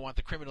you really don't want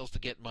the criminals to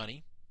get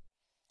money,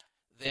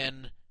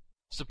 then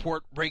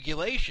support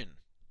regulation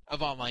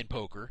of online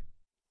poker.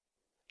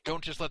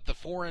 Don't just let the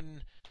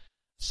foreign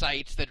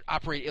sites that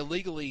operate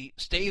illegally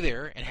stay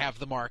there and have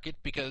the market,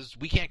 because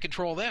we can't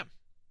control them.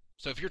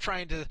 So if you're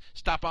trying to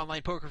stop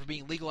online poker from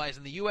being legalized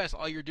in the U.S.,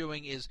 all you're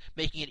doing is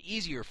making it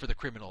easier for the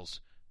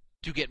criminals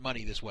to get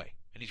money this way.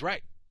 And he's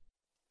right.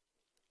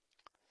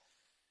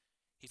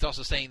 He's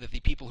also saying that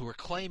the people who are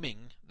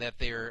claiming that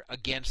they're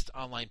against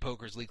online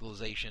poker's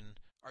legalization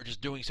are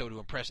just doing so to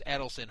impress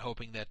Adelson,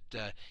 hoping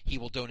that he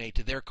will donate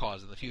to their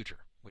cause in the future,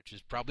 which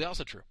is probably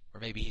also true. Or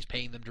maybe he's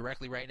paying them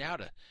directly right now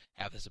to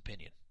have this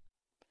opinion.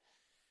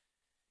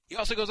 He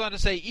also goes on to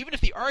say, even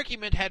if the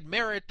argument had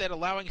merit that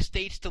allowing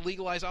states to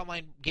legalize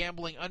online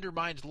gambling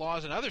undermines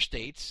laws in other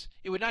states,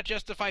 it would not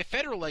justify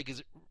federal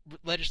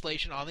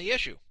legislation on the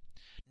issue.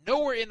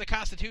 Nowhere in the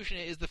Constitution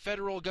is the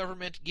federal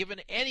government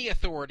given any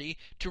authority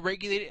to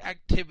regulate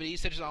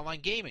activities such as online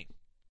gaming.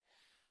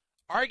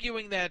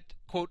 Arguing that,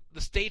 quote,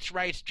 the states'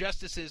 rights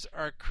justices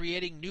are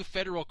creating new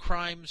federal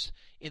crimes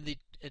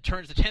it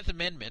turns the 10th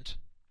Amendment,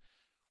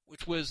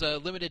 which was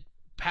limited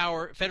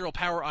federal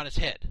power, on its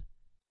head.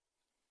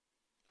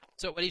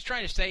 So what he's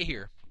trying to say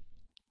here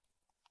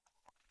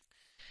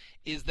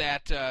is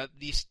that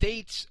the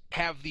states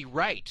have the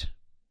right,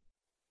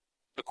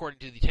 according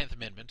to the 10th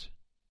Amendment,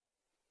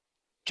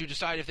 to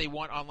decide if they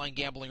want online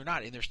gambling or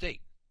not in their state.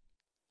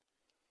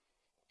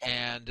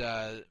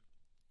 And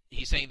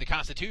he's saying the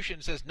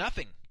Constitution says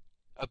nothing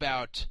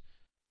about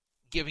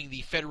giving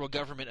the federal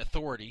government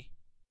authority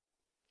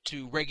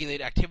to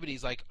regulate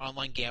activities like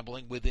online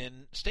gambling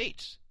within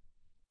states.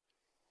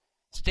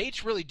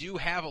 States really do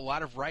have a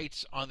lot of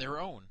rights on their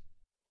own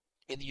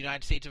in the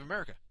United States of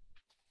America.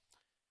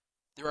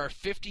 There are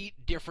 50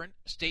 different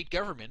state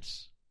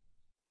governments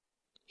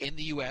in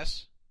the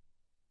U.S.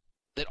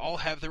 that all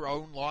have their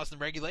own laws and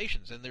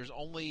regulations, and there's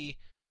only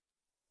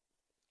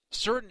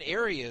certain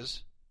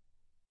areas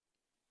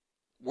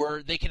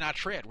where they cannot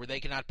tread, where they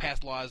cannot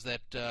pass laws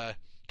that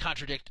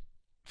contradict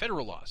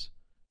federal laws.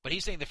 But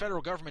he's saying the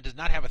federal government does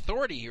not have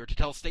authority here to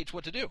tell states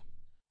what to do.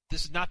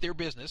 This is not their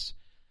business.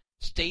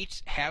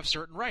 States have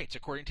certain rights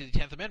according to the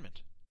 10th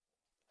Amendment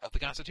of the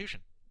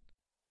Constitution.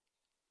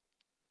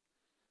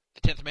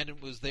 The 10th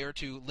Amendment was there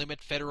to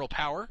limit federal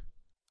power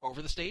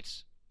over the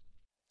states.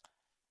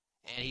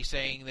 And he's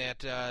saying that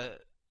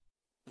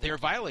they're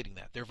violating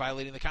that. They're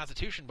violating the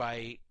Constitution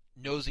by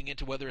nosing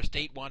into whether a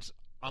state wants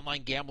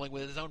online gambling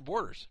within its own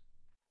borders.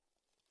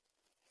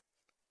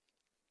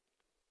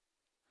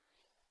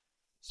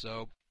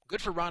 So,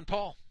 good for Ron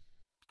Paul,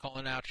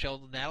 calling out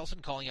Sheldon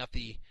Adelson, calling out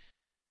the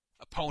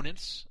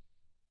opponents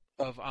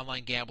of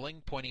online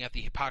gambling, pointing out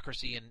the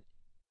hypocrisy and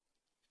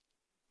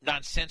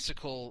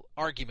nonsensical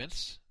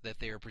arguments that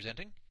they are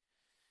presenting.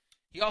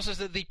 He also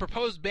said the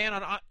proposed ban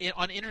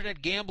on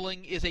internet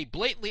gambling is a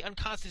blatantly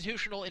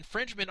unconstitutional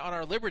infringement on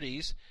our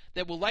liberties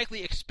that will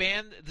likely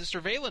expand the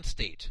surveillance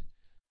state.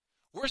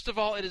 Worst of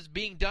all, it is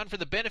being done for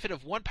the benefit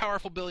of one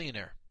powerful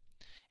billionaire.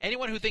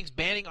 Anyone who thinks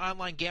banning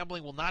online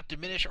gambling will not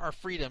diminish our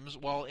freedoms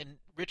while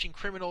enriching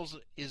criminals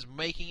is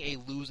making a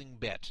losing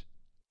bet.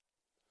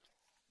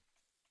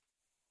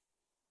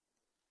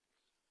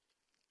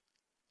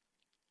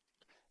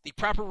 The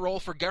proper role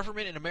for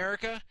government in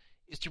America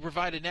is to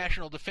provide a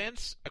national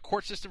defense, a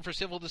court system for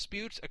civil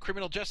disputes, a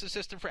criminal justice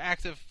system for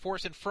acts of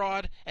force and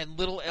fraud, and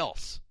little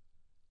else.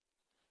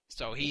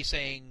 So he's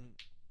saying,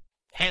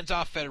 hands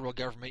off, federal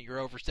government, you're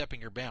overstepping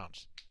your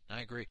bounds.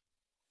 I agree.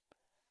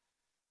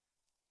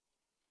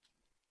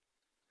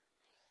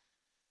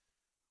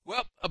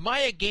 Well,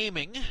 Amaya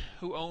Gaming,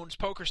 who owns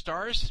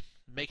PokerStars,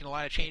 making a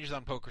lot of changes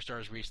on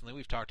PokerStars recently,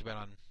 we've talked about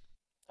on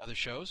other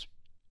shows.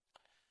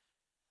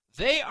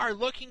 They are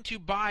looking to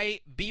buy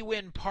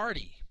bwin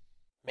Party,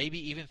 maybe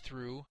even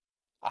through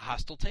a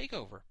hostile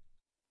takeover.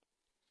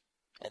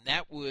 And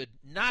that would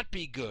not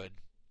be good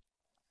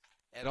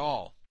at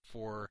all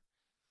for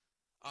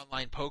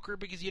online poker,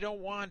 because you don't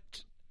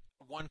want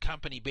one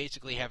company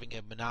basically having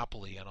a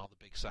monopoly on all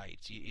the big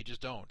sites. You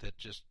just don't.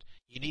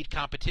 You need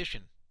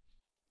competition.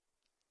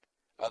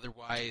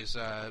 Otherwise,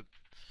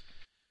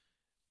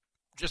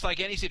 just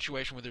like any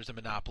situation where there's a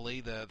monopoly,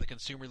 the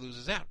consumer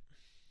loses out.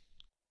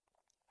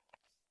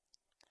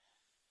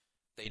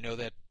 They know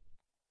that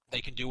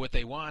they can do what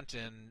they want,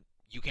 and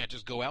you can't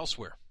just go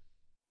elsewhere,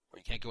 or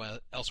you can't go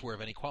elsewhere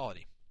of any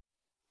quality.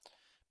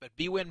 But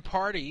bwin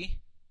Party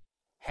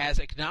has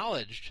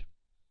acknowledged,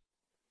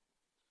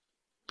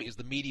 because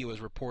the media was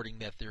reporting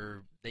that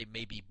they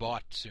may be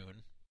bought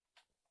soon,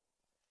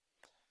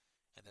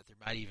 and that there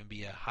might even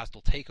be a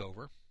hostile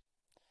takeover,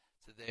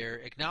 so they're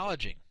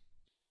acknowledging.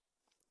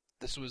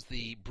 This was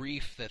the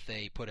brief that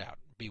they put out,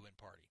 bwin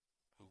Party,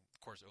 who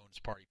of course owns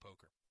Party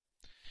Poker.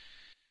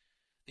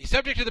 The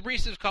subject of the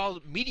brief is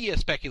called media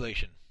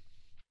speculation.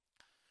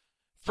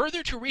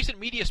 Further to recent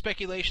media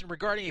speculation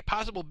regarding a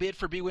possible bid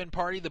for BWin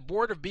Party, the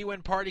board of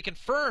BWin Party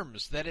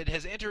confirms that it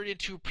has entered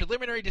into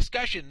preliminary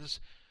discussions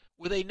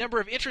with a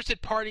number of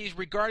interested parties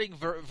regarding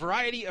a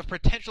variety of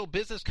potential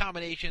business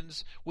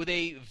combinations with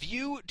a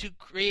view to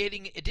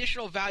creating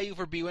additional value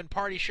for BWin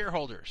Party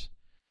shareholders.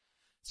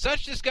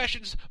 Such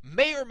discussions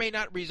may or may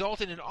not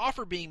result in an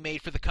offer being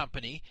made for the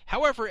company.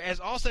 However, as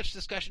all such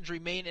discussions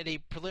remain at a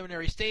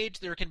preliminary stage,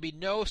 there can be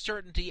no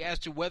certainty as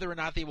to whether or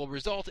not they will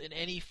result in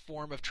any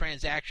form of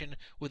transaction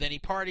with any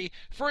party.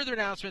 Further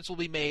announcements will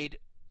be made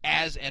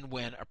as and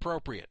when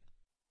appropriate.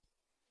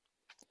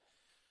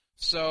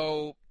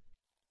 So,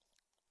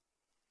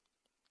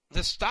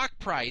 the stock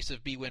price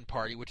of BWin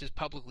Party, which is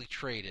publicly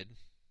traded,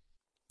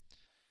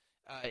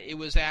 it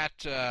was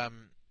at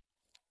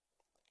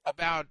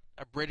about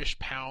a British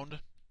pound,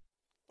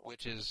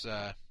 which is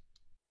about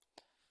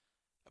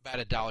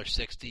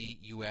 $1.60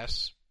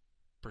 US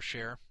per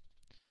share.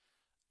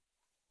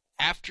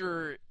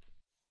 After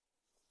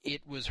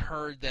it was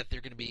heard that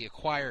they're going to be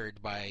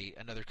acquired by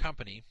another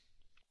company,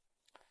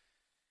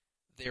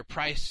 their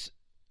price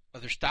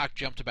of their stock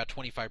jumped about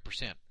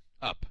 25%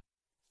 up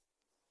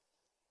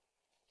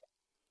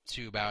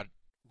to about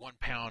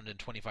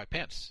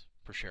 £1.25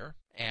 per share.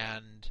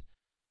 And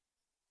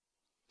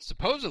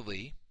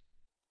supposedly,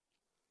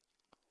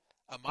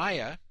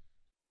 Amaya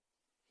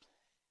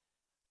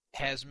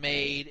has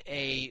made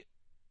a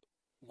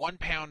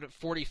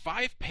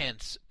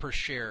 £1.45 per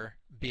share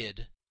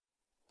bid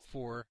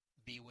for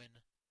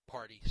BWin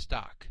Party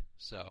stock.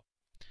 So,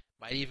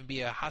 might even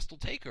be a hostile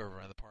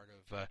takeover on the part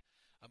of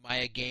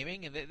Amaya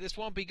Gaming, and this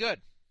won't be good.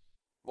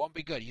 Won't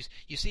be good.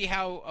 You see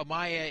how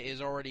Amaya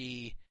is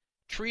already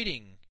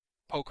treating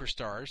poker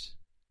stars.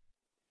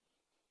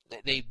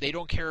 They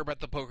don't care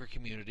about the poker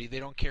community. They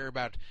don't care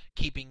about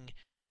keeping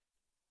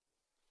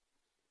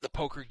the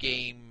poker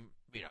game,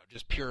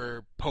 just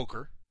pure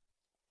poker.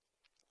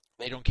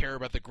 They don't care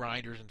about the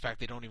grinders. In fact,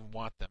 they don't even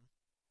want them.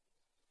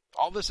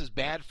 All this is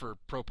bad for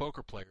pro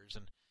poker players,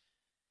 and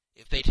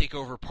if they take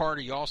over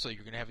Party also,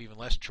 you're going to have even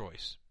less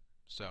choice.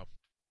 So,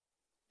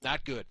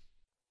 not good.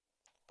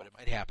 But it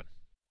might happen.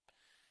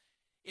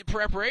 In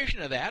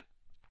preparation of that,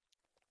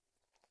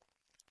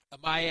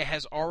 Amaya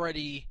has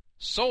already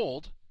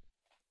sold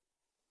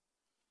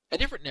a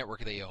different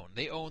network they own.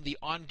 They own the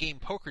On Game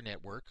Poker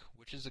Network,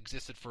 which has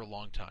existed for a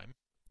long time.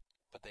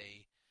 But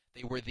they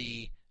were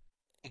the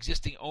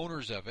existing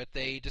owners of it.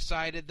 They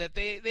decided that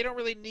they don't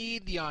really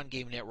need the On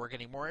Game Network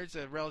anymore. It's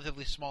a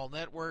relatively small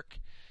network.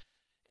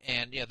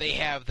 And they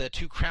have the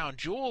two crown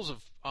jewels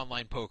of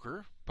online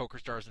poker,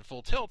 PokerStars and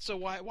Full Tilt, so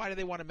why do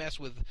they want to mess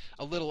with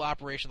a little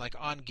operation like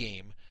On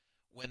Game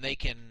when they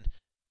can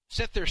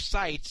set their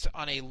sights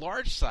on a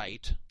large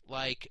site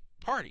like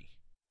Party?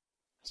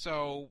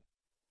 So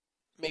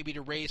maybe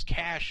to raise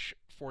cash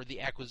for the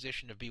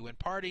acquisition of BWin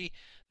Party,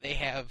 they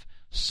have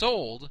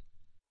sold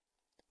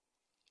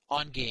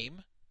On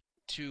Game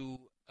to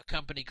a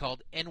company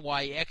called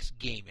NYX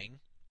Gaming,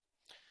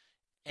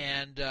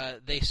 and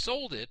they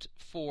sold it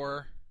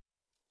for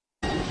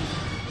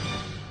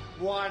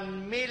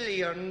 $1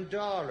 million.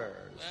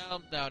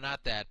 Well, no,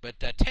 not that,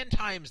 but 10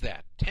 times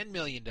that. $10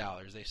 million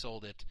they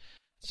sold it.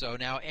 So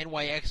now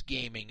NYX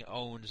Gaming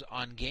owns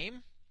On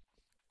Game,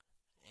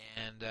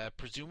 and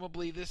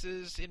presumably this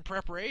is in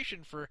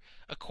preparation for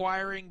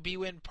acquiring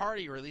BWin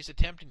Party, or at least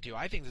attempting to.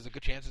 I think there's a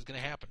good chance it's going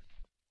to happen.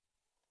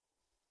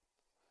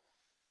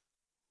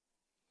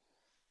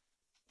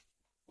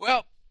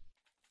 Well,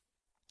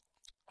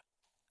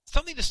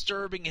 something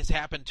disturbing has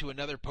happened to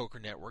another poker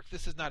network.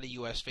 This is not a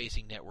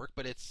U.S.-facing network,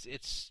 but it's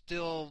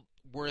still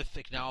worth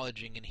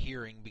acknowledging and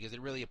hearing because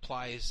it really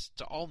applies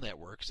to all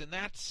networks, and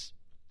that's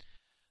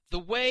the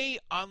way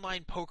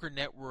online poker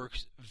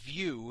networks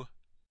view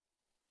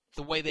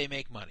the way they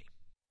make money.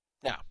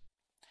 Now,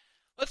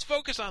 let's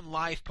focus on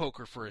live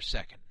poker for a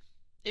second.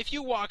 If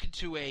you walk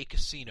into a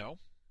casino,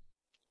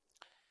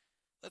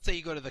 let's say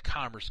you go to the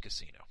Commerce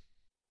Casino,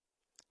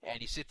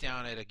 and you sit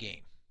down at a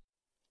game.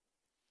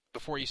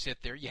 Before you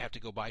sit there, you have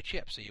to go buy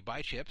chips. So you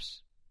buy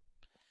chips,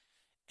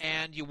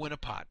 and you win a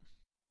pot.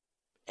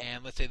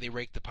 And let's say they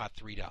rake the pot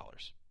 $3.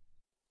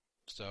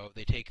 So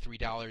they take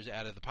 $3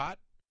 out of the pot,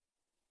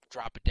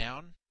 drop it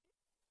down,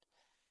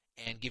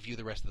 and give you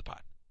the rest of the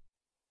pot.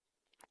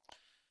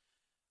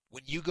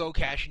 When you go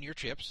cash in your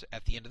chips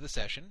at the end of the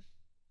session,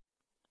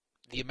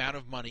 the amount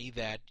of money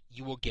that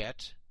you will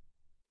get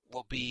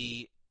will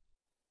be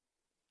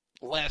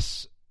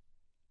less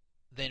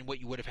than what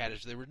you would have had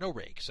if there were no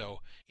rake.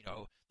 So,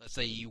 let's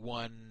say you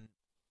won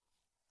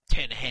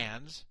 10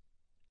 hands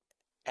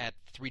at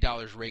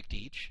 $3 raked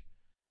each.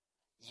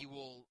 You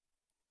will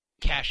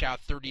cash out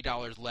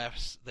 $30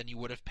 less than you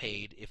would have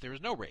paid if there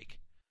was no rake.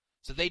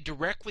 So they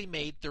directly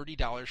made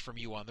 $30 from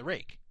you on the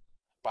rake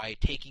by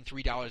taking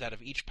 $3 out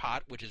of each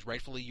pot, which is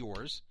rightfully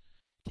yours,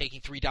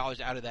 taking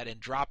 $3 out of that and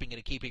dropping it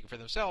and keeping it for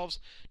themselves,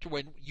 to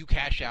when you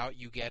cash out,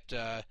 you get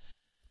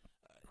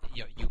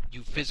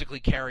you physically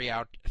carry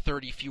out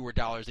 30 fewer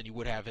dollars than you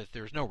would have if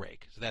there was no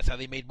rake. So that's how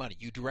they made money.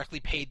 You directly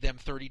paid them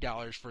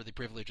 $30 for the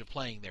privilege of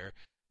playing there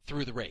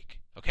through the rake.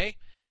 Okay?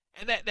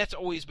 And that's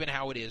always been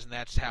how it is, and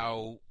that's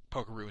how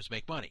poker rooms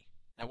make money.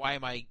 Now, why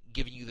am I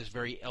giving you this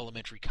very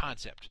elementary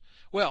concept?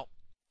 Well,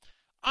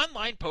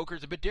 online poker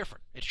is a bit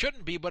different. It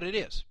shouldn't be, but it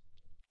is.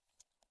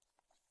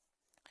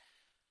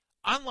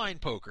 Online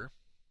poker,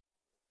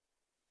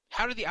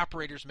 how do the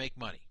operators make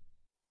money?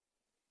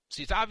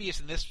 See, it's obvious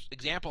in this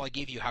example I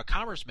gave you how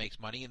commerce makes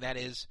money, and that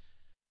is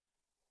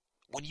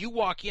when you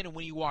walk in and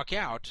when you walk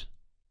out,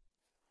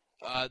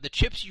 the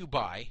chips you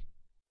buy,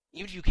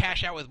 even if you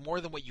cash out with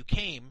more than what you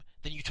came,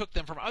 then you took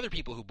them from other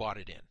people who bought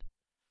it in.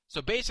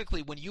 So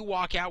basically, when you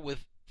walk out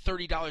with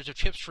 $30 of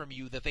chips from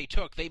you that they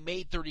took, they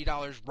made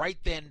 $30 right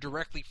then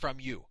directly from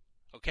you.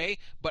 Okay?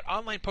 But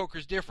online poker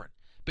is different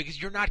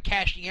because you're not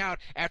cashing out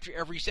after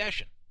every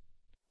session.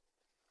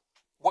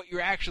 What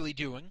you're actually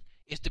doing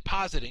is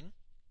depositing,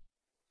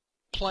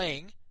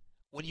 playing.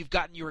 When you've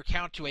gotten your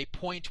account to a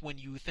point when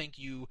you think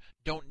you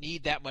don't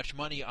need that much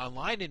money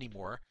online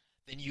anymore,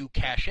 then you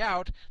cash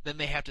out, then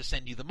they have to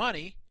send you the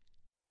money,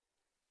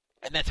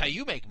 and that's how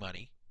you make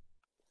money.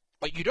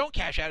 But you don't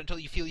cash out until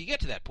you feel you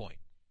get to that point.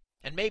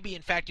 And maybe,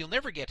 in fact, you'll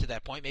never get to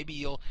that point. Maybe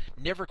you'll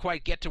never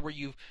quite get to where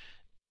you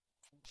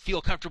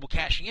feel comfortable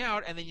cashing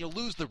out, and then you'll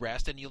lose the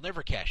rest, and you'll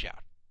never cash out.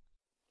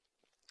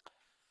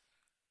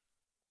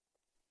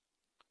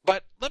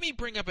 But let me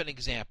bring up an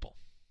example.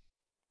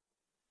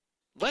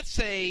 Let's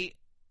say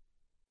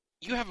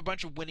you have a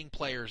bunch of winning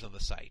players on the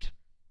site.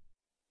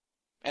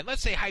 And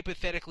let's say,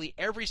 hypothetically,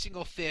 every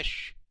single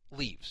fish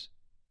leaves.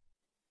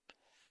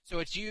 So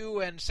it's you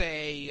and,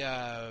 say,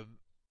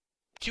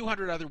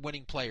 200 other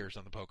winning players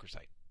on the poker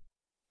site.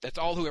 That's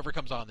all whoever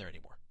comes on there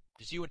anymore.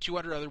 Just you and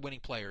 200 other winning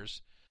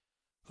players.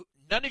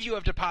 None of you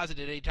have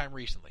deposited any time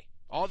recently.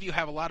 All of you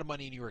have a lot of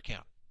money in your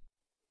account.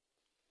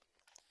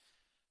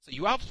 So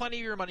you have plenty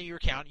of your money in your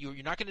account. You're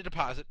not going to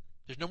deposit.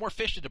 There's no more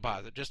fish to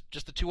deposit,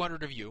 just the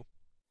 200 of you.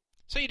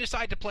 So you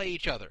decide to play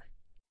each other.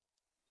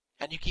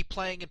 And you keep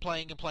playing and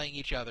playing and playing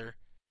each other.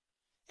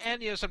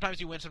 And, sometimes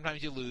you win,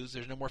 sometimes you lose.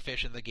 There's no more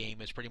fish in the game.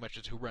 It's pretty much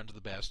just who runs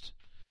the best.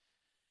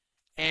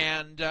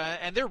 And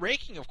they're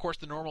raking, of course,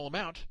 the normal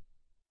amount.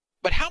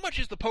 But how much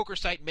is the poker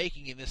site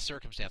making in this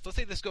circumstance? Let's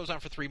say this goes on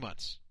for 3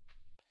 months.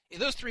 In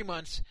those 3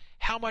 months,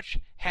 how much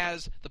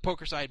has the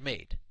poker site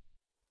made?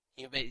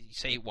 You may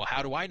say, well,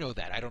 how do I know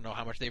that? I don't know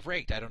how much they've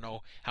raked. I don't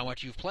know how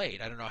much you've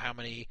played. I don't know how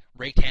many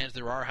raked hands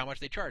there are, how much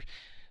they charge.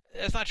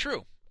 That's not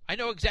true. I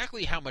know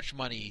exactly how much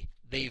money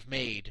they've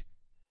made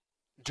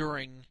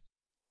during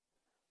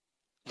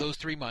those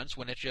 3 months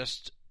when it's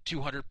just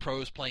 200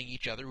 pros playing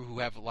each other who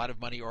have a lot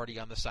of money already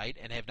on the site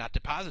and have not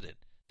deposited.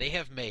 They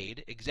have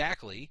made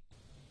exactly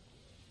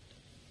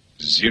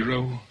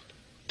 0.0.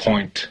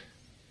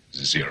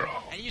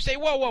 And you say,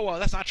 whoa,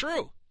 that's not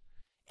true.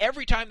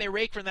 Every time they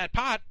rake from that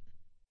pot,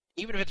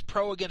 even if it's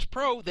pro against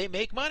pro, they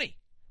make money.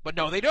 But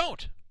no, they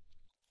don't.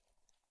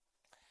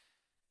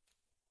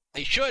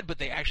 They should, but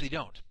they actually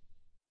don't.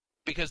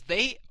 Because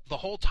they, the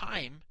whole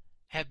time,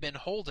 have been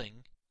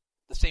holding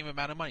the same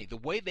amount of money. The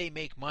way they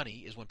make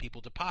money is when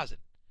people deposit.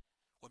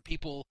 When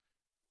people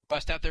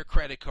bust out their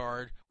credit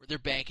card or their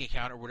bank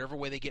account or whatever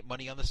way they get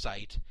money on the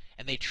site,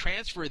 and they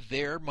transfer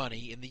their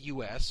money in the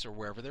U.S. or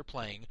wherever they're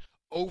playing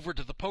over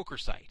to the poker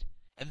site.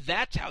 And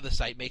that's how the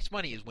site makes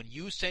money, is when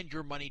you send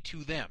your money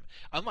to them.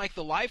 Unlike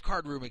the live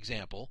card room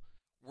example,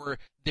 where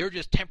they're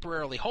just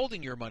temporarily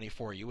holding your money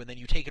for you and then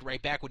you take it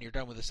right back when you're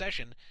done with the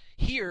session,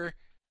 here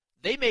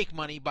they make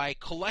money by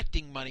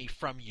collecting money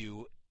from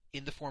you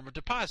in the form of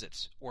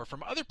deposits, or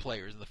from other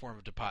players in the form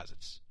of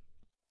deposits.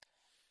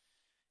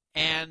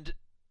 And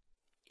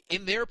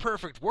in their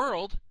perfect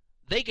world,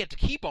 they get to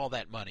keep all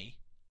that money,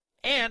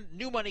 and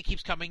new money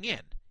keeps coming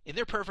in. In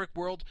their perfect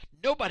world,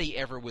 nobody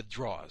ever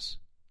withdraws.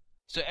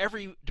 So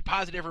every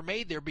deposit ever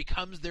made there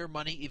becomes their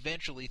money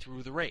eventually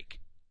through the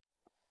rake.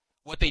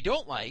 What they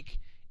don't like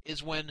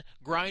is when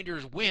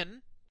grinders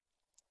win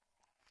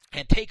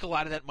and take a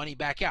lot of that money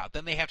back out.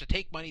 Then they have to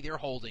take money they're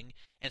holding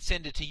and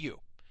send it to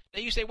you.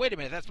 Now you say, wait a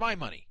minute, that's my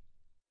money.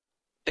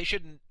 They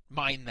shouldn't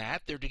mind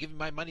that. They're to give me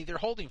my money they're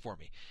holding for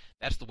me.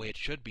 That's the way it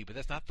should be, but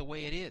that's not the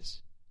way it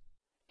is.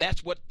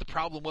 That's what the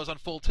problem was on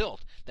Full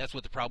Tilt. That's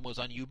what the problem was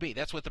on UB.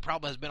 That's what the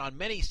problem has been on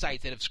many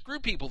sites that have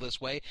screwed people this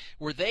way,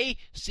 where they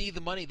see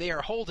the money they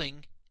are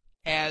holding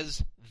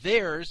as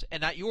theirs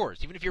and not yours.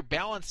 Even if your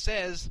balance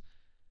says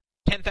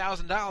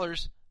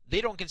 $10,000,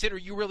 they don't consider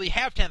you really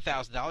have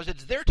 $10,000.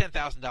 It's their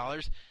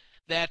 $10,000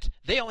 that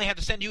they only have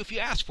to send you if you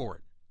ask for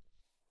it.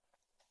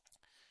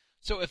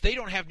 So if they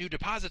don't have new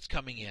deposits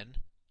coming in,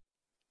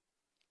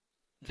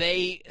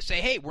 they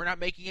say, hey, we're not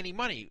making any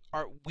money.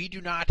 We do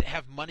not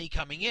have money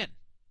coming in.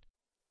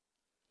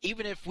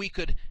 Even if we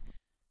could,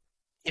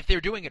 if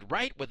they're doing it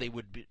right, what they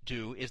would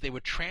do is they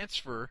would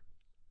transfer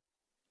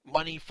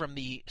money from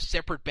the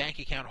separate bank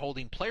account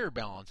holding player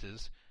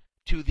balances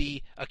to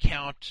the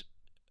account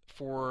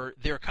for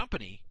their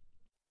company,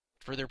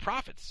 for their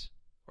profits,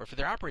 or for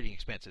their operating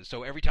expenses.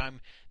 So every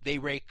time they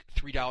rake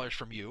 $3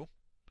 from you,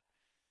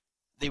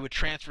 they would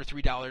transfer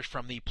 $3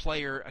 from the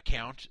player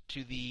account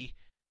to the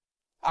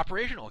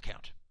operational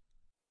account.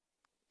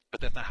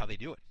 But that's not how they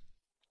do it.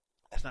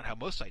 That's not how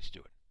most sites do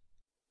it.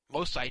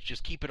 Most sites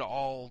just keep it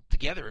all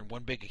together in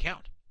one big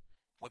account.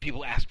 When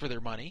people ask for their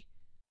money,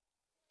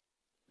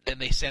 then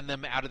they send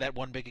them out of that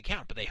one big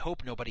account, but they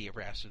hope nobody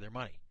ever asks for their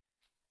money.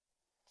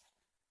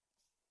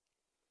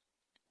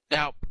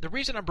 Now, the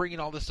reason I'm bringing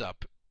all this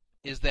up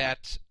is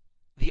that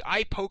the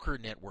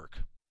iPoker network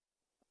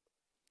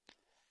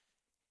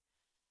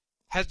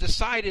has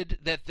decided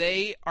that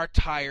they are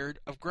tired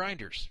of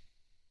grinders.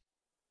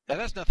 Now,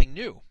 that's nothing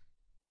new.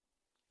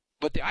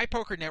 But the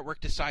iPoker network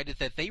decided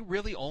that they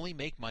really only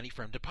make money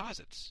from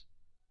deposits.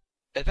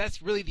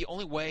 That's really the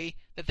only way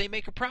that they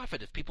make a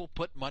profit, if people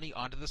put money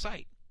onto the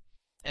site.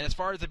 And as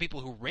far as the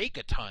people who rake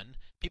a ton,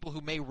 people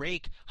who may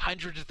rake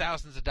hundreds of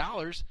thousands of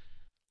dollars,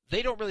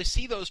 they don't really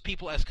see those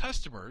people as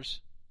customers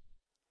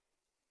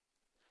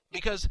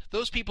because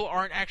those people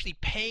aren't actually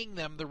paying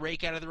them the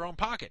rake out of their own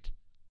pocket.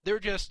 They're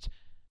just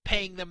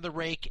paying them the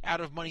rake out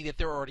of money that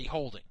they're already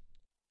holding.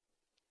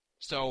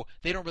 So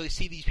they don't really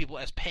see these people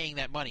as paying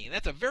that money. And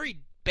that's a very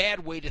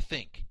bad way to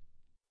think.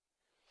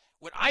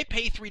 When I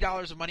pay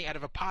 $3 of money out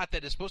of a pot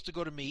that is supposed to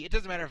go to me, it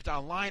doesn't matter if it's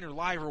online or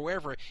live or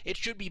wherever, it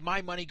should be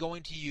my money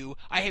going to you.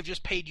 I have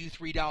just paid you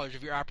 $3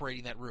 if you're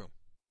operating that room.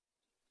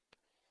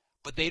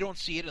 But they don't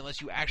see it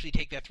unless you actually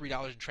take that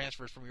 $3 and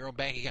transfer it from your own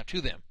bank account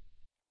to them,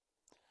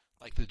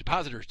 like the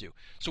depositors do.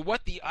 So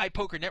what the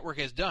iPoker network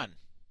has done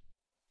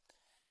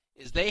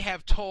is they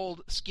have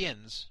told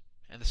Skins,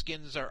 and the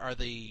Skins are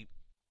the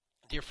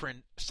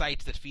different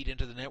sites that feed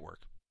into the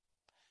network.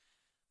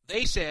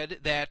 They said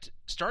that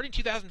starting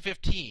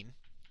 2015,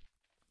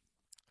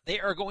 they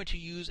are going to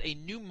use a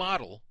new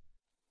model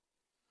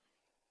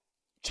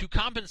to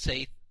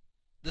compensate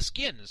the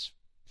Skins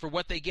for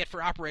what they get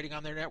for operating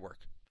on their network.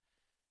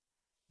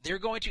 They're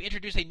going to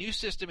introduce a new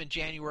system in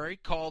January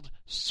called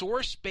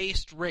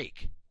source-based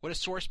rake. What is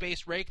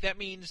source-based rake? That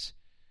means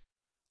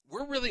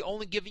we're really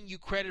only giving you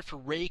credit for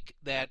rake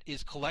that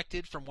is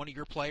collected from one of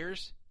your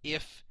players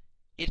if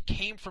it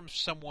came from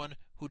someone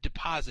who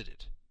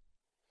deposited.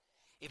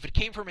 If it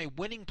came from a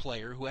winning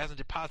player who hasn't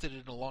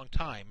deposited in a long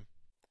time,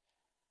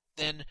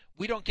 then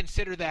we don't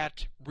consider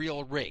that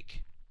real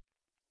rake.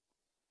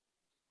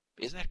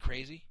 Isn't that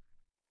crazy?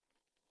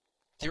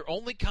 They're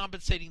only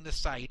compensating the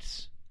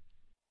sites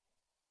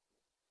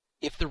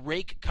if the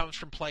rake comes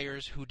from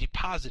players who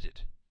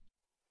deposited.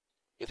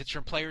 If it's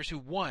from players who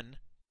won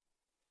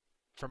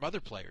from other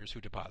players who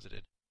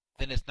deposited,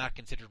 then it's not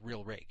considered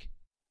real rake.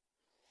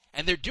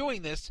 And they're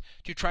doing this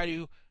to try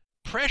to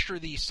pressure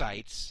these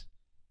sites,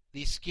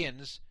 these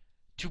Skins,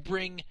 to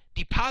bring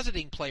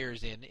depositing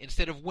players in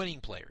instead of winning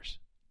players.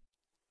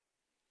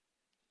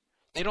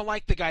 They don't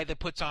like the guy that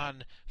puts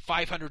on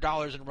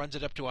 $500 and runs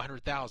it up to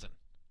 $100,000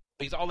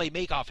 because all they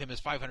make off him is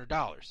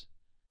 $500.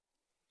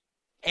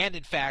 And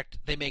in fact,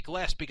 they make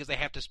less because they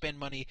have to spend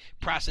money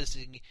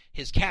processing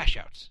his cash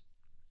outs.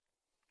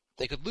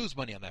 They could lose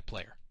money on that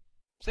player.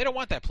 So they don't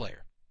want that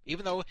player.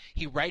 Even though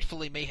he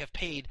rightfully may have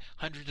paid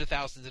hundreds of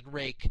thousands in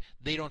rake,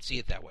 they don't see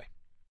it that way.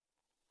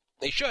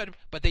 They should,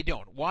 but they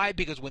don't. Why?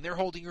 Because when they're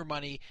holding your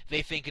money,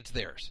 they think it's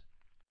theirs.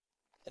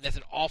 And that's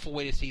an awful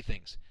way to see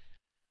things.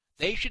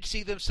 They should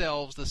see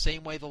themselves the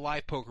same way the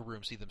live poker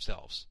rooms see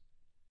themselves.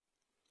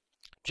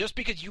 Just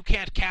because you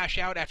can't cash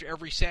out after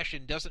every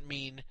session doesn't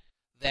mean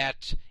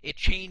that it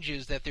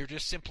changes that they're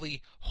just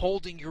simply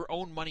holding your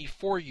own money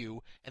for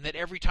you, and that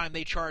every time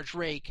they charge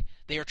rake,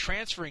 they are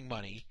transferring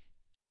money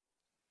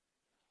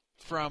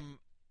from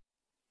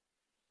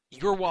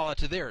your wallet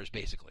to theirs,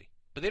 basically.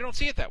 But they don't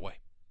see it that way.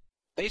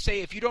 They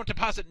say, if you don't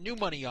deposit new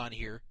money on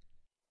here,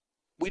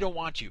 we don't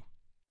want you.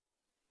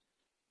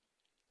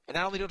 And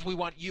not only don't we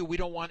want you, we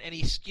don't want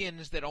any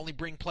Skins that only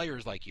bring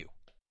players like you.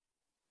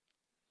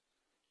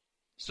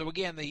 So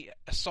again, the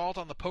assault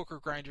on the poker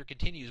grinder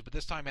continues, but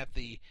this time at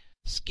the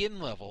Skin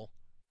level,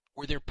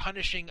 where they're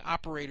punishing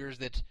operators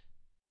that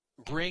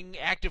bring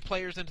active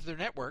players into their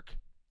network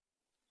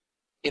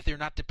if they're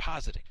not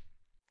depositing.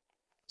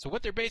 So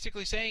what they're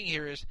basically saying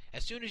here is,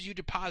 as soon as you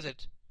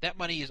deposit, that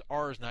money is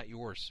ours, not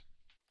yours.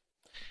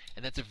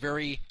 And that's a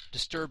very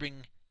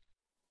disturbing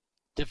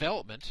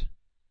development.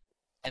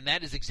 And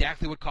that is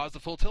exactly what caused the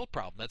Full Tilt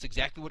problem. That's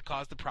exactly what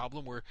caused the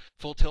problem where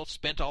Full Tilt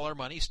spent all our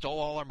money, stole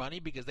all our money,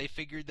 because they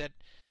figured that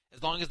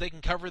as long as they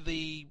can cover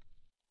the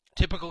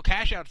typical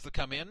cash outs that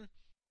come in,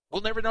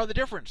 we'll never know the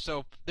difference.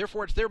 So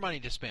therefore it's their money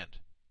to spend.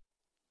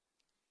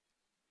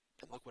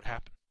 And look what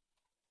happened.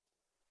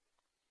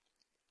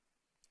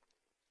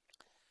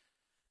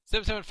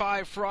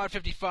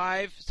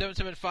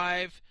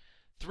 775-FRAUD-55,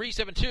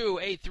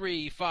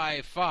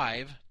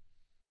 775-372-8355.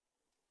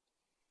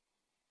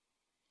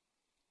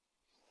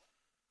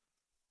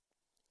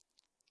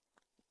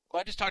 Well,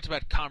 I just talked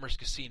about Commerce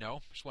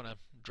Casino. Just want to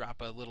drop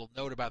a little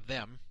note about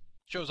them.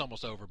 Show's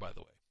almost over, by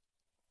the way.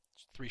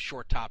 It's 3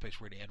 short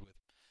topics we're going to end with.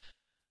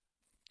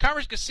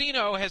 Commerce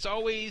Casino has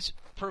always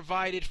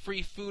provided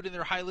free food in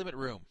their high-limit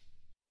room.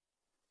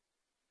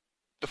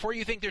 Before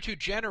you think they're too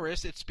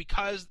generous, it's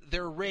because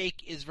their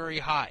rake is very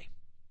high.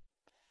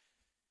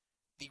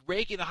 The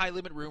rake in the high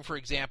limit room, for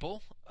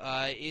example,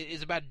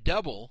 is about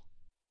double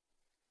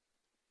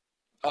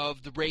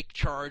of the rake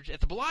charge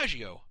at the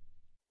Bellagio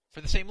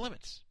for the same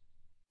limits.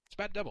 It's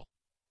about double.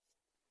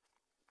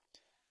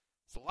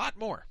 It's a lot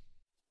more.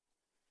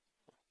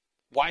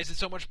 Why is it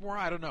so much more?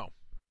 I don't know.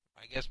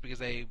 I guess because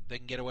they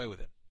can get away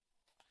with it.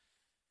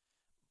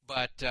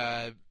 But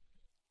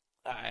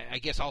I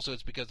guess also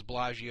it's because the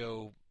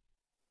Bellagio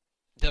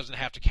doesn't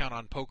have to count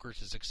on poker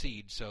to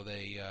succeed, so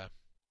they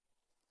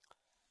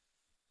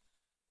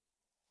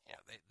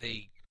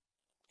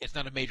it's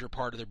not a major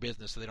part of their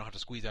business, so they don't have to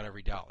squeeze out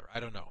every dollar. I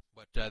don't know,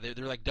 but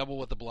they're like double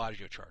what the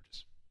Bellagio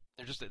charges.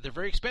 They're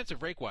very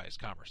expensive rake-wise,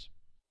 Commerce.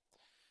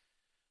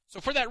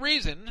 So for that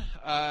reason,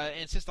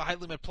 and since the high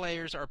limit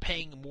players are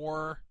paying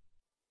more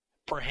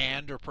per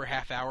hand or per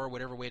half hour,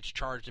 whatever way it's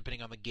charged,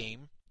 depending on the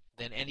game,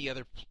 than any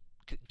other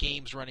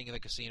games running in the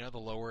casino, the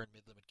lower and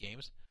mid limit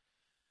games,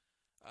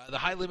 the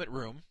high limit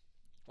room,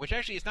 which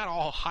actually is not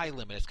all high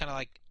limit, it's kind of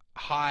like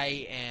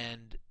high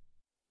and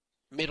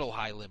middle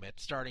high limit,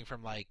 starting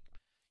from like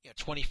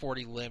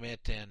 20-40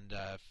 limit and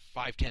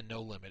 5-10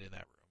 no limit in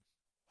that room,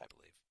 I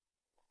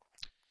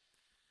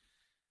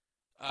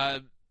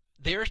believe.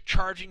 They're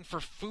charging for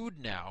food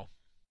now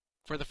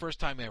for the first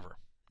time ever.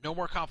 No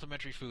more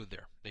complimentary food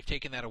there. They've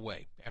taken that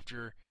away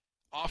after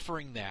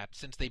offering that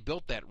since they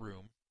built that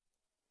room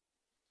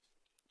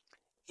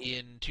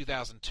in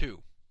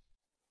 2002,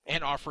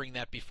 and offering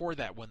that before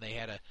that when they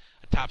had a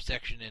top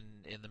section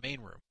in the main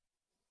room.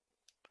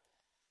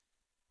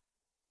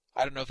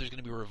 I don't know if there's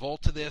going to be a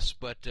revolt to this,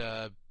 but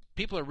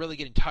people are really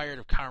getting tired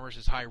of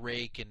Commerce's high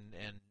rake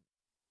and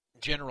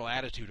general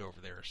attitude over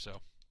there.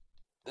 So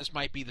this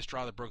might be the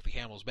straw that broke the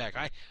camel's back.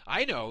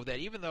 I know that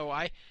even though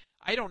I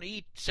don't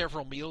eat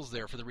several meals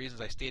there for the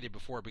reasons I stated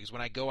before, because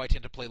when I go I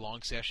tend to play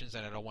long sessions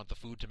and I don't want the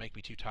food to make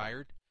me too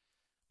tired.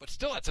 But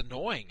still, that's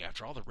annoying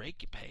after all the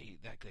rake you pay.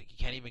 That you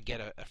can't even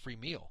get a free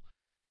meal.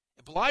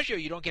 In Bellagio,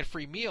 you don't get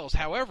free meals.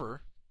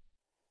 However,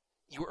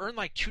 you earn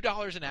like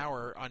 $2 an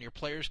hour on your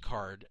player's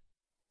card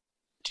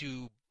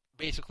to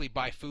basically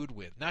buy food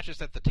with. Not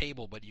just at the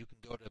table, but you can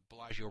go to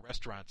Bellagio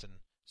restaurants and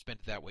spend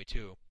it that way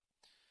too.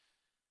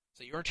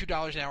 So you earn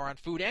 $2 an hour on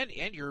food, and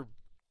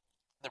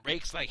the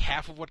rake's like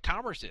half of what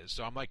Commerce is.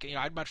 So I'm like,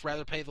 I'd much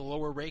rather pay the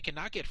lower rake and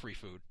not get free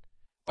food.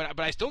 But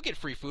I still get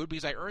free food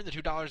because I earn the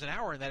 $2 an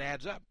hour, and that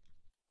adds up.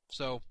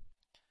 So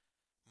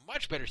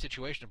much better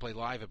situation to play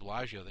live at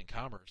Bellagio than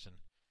Commerce. And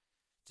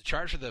to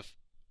charge for the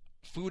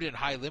food and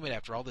high limit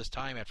after all this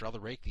time, after all the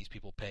rake these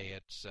people pay,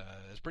 it's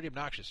pretty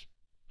obnoxious.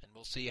 And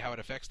we'll see how it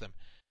affects them.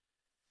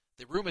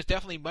 The room is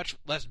definitely much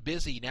less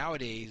busy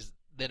nowadays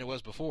than it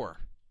was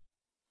before.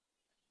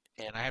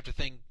 And I have to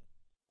think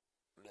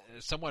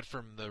somewhat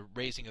from the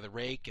raising of the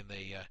rake, and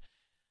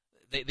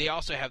they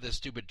also have this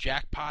stupid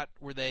jackpot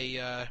where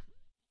they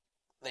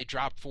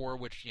drop for,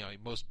 which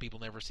most people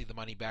never see the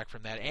money back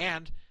from that.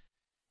 And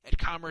at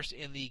Commerce,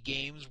 in the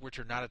games which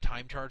are not a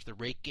time charge, the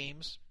rake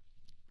games,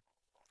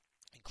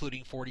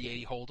 including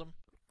 40-80 Hold'em,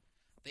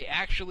 they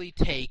actually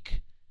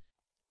take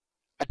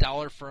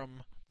 $1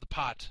 from the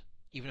pot,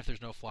 even if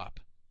there's no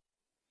flop,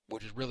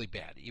 which is really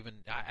bad.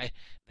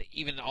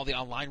 Even all the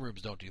online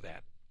rooms don't do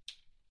that.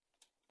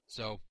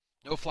 So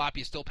no flop,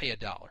 you still pay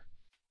 $1.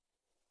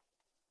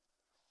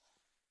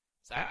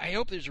 So I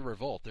hope there's a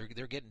revolt.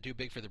 They're getting too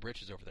big for the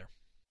britches over there.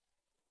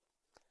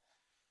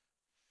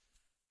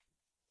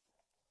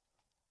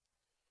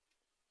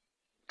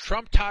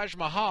 Trump Taj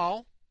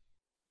Mahal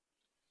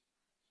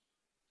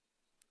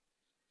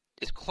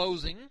is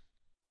closing.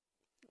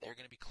 They're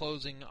going to be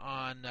closing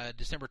on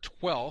December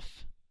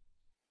 12th.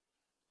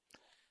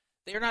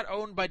 They're not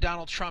owned by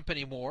Donald Trump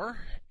anymore,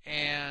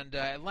 and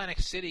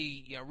Atlantic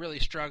City, really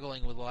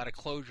struggling with a lot of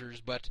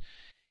closures. But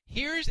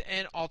here's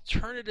an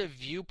alternative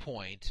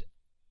viewpoint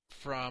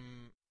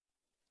from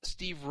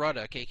Steve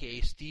Ruddock,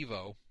 a.k.a.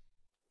 Steve-O,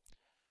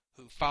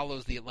 who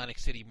follows the Atlantic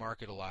City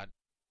market a lot.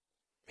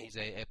 He's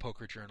a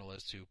poker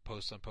journalist who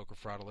posts on Poker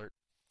Fraud Alert.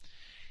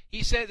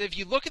 He says if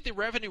you look at the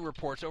revenue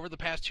reports over the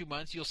past 2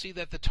 months, you'll see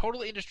that the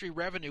total industry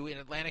revenue in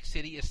Atlantic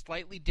City is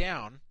slightly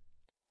down,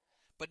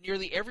 but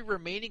nearly every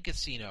remaining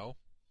casino,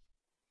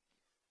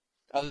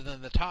 other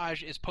than the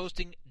Taj, is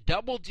posting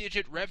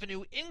double-digit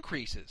revenue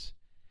increases.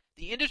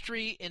 The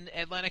industry in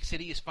Atlantic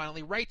City is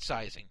finally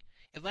right-sizing.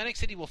 Atlantic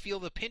City will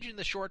feel the pinch in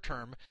the short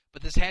term,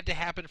 but this had to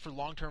happen for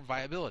long-term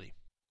viability.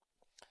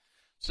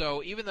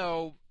 So even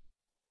though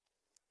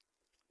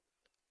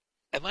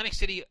Atlantic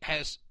City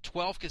had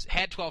 12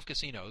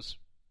 casinos,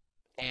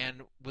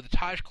 and with the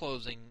Taj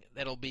closing,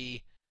 that'll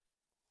be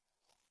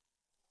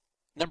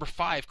number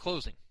 5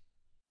 closing.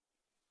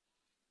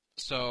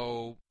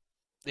 So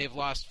they've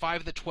lost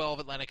 5 of the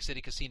 12 Atlantic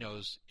City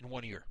casinos in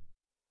 1 year.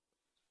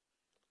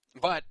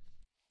 But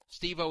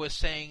Steve-O is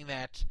saying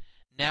that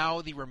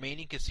now the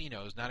remaining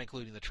casinos, not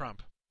including the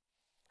Trump,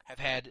 have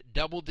had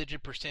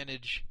double-digit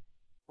percentage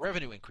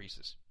revenue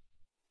increases.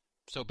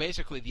 So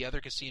basically the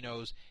other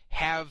casinos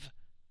have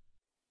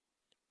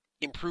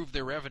improved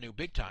their revenue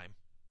big time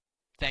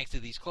thanks to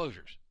these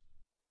closures.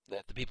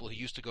 That the people who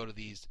used to go to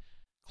these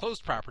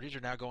closed properties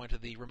are now going to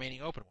the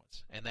remaining open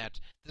ones, and that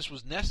this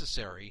was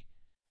necessary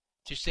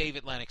to save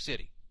Atlantic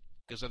City,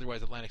 because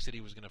otherwise Atlantic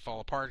City was going to fall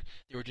apart.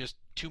 There were just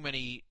too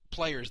many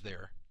players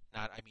there.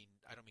 I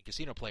don't mean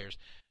casino players.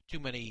 Too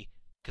many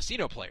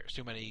casino players,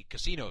 too many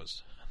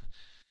casinos,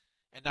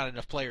 and not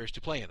enough players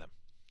to play in them.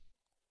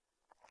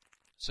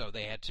 So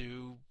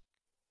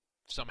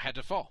some had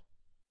to fall.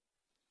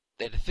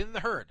 They had to thin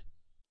the herd.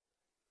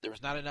 There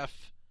was not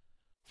enough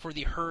for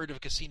the herd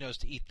of casinos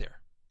to eat there.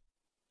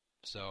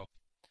 So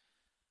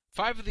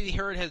 5 of the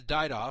herd has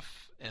died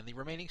off, and the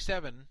remaining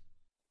 7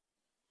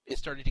 is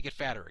starting to get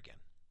fatter again.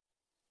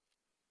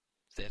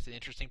 So that's an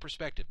interesting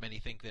perspective. Many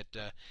think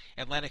that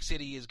Atlantic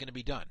City is going to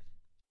be done.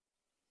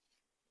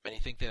 Many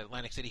think that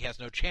Atlantic City has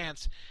no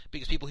chance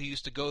because people who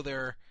used to go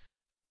there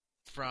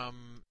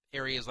from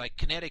areas like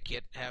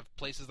Connecticut have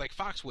places like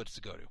Foxwoods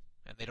to go to,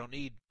 and they don't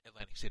need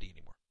Atlantic City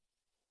anymore.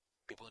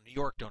 People in New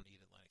York don't need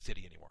Atlantic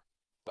City anymore.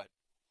 But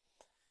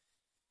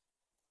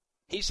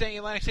he's saying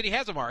Atlantic City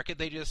has a market.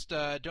 They just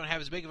don't have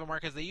as big of a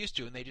market as they used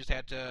to, and they just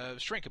had to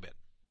shrink a bit.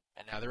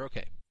 And now they're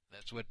okay.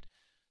 That's what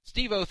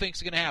Steve-O thinks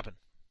is going to happen.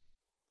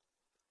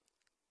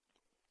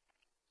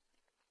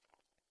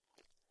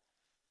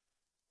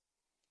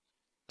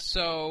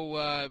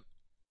 So,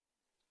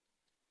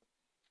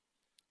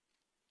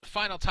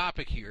 final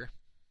topic here.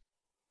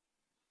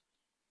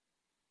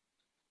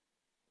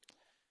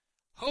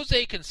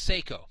 Jose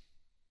Canseco,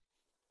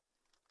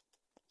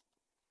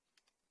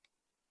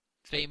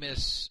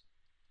 famous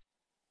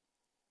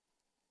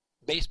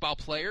baseball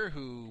player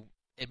who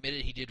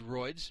admitted he did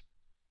roids.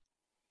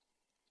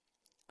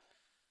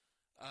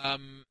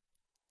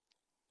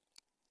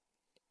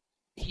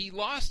 He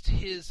lost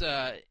his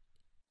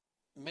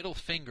middle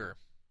finger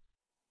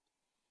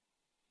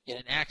in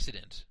an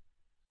accident.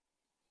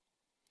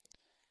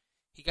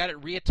 He got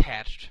it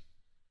reattached,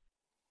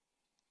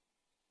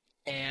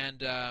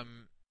 and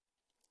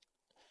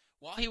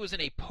while he was in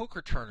a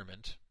poker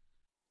tournament,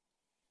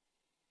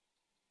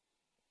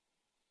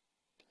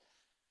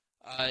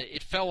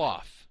 it fell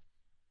off,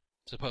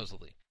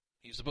 supposedly.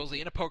 He was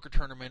supposedly in a poker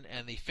tournament,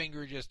 and the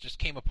finger just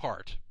came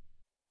apart.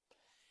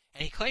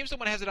 And he claims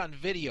someone has it on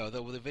video,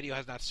 though the video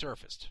has not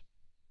surfaced.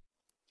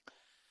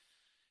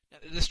 Now,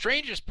 the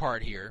strangest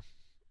part here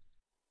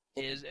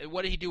is,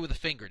 what did he do with the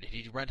finger? Did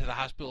he run to the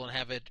hospital and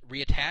have it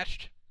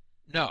reattached?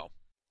 No.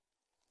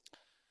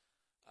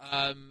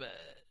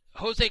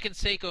 Jose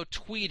Canseco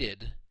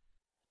tweeted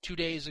 2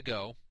 days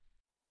ago,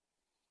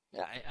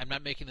 I'm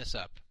not making this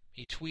up,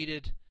 he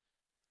tweeted,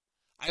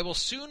 "I will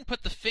soon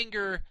put the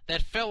finger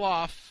that fell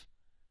off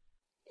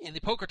in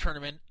the poker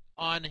tournament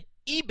on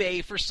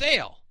eBay for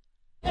sale."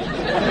 He's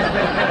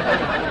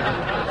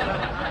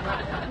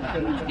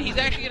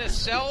actually going to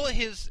sell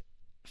his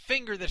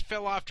finger that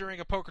fell off during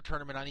a poker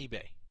tournament on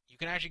eBay. You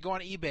can actually go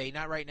on eBay,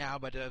 not right now,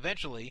 but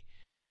eventually,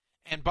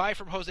 and buy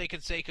from Jose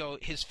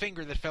Canseco his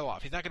finger that fell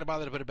off. He's not going to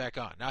bother to put it back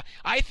on. Now,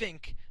 I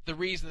think the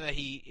reason that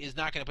he is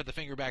not going to put the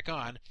finger back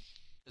on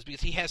is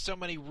because he has so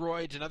many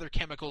roids and other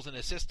chemicals in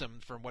his system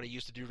from what he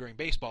used to do during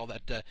baseball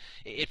that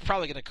it's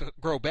probably going to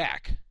grow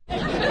back.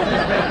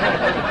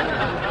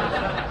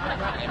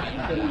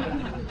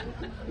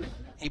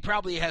 He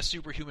probably has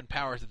superhuman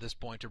powers at this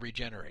point to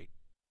regenerate,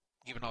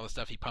 given all the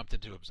stuff he pumped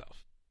into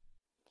himself.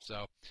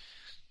 So,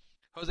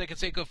 Jose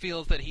Canseco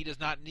feels that he does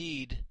not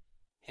need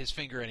his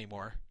finger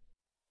anymore.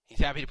 He's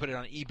happy to put it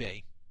on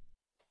eBay.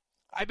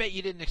 I bet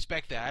you didn't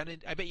expect that.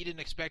 I bet you didn't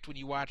expect when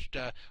you watched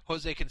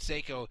Jose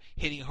Canseco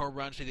hitting home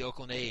runs for the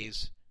Oakland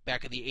A's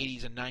back in the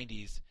 80s and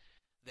 90s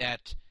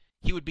that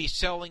he would be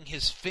selling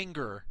his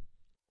finger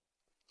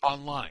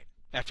online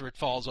after it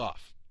falls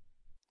off.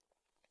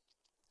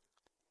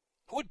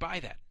 Who would buy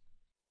that?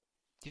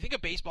 Do you think a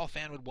baseball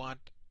fan would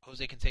want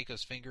Jose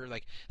Canseco's finger?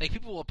 Like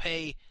people will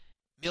pay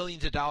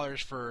millions of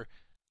dollars for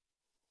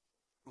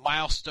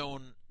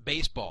milestone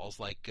baseballs,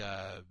 like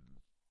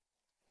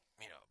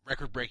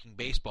record-breaking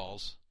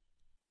baseballs.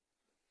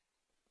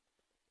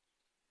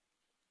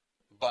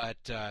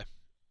 But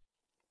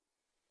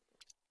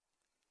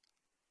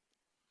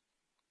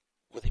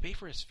will they pay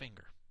for his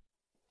finger?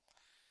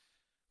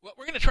 Well,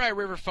 we're going to try a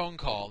river phone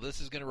call. This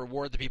is going to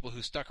reward the people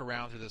who stuck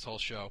around through this whole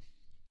show.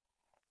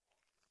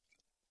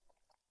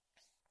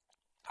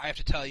 I have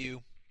to tell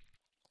you,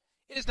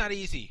 it is not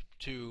easy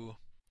to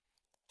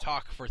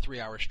talk for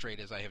 3 hours straight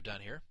as I have done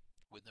here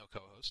with no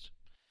co-host.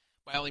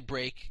 My only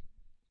break,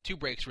 2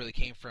 breaks really,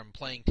 came from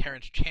playing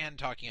Terrence Chan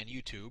talking on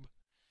YouTube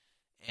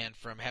and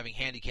from having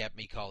Handicap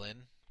Me call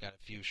in. Got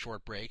a few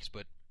short breaks,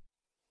 but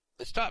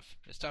it's tough.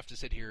 It's tough to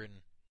sit here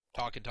and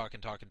talk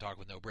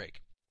with no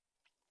break.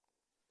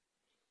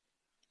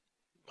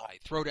 My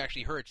throat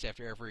actually hurts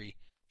after every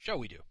show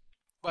we do.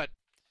 But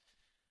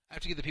I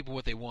have to give the people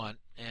what they want,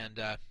 and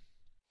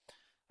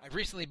I've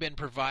recently been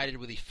provided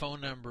with the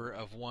phone number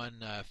of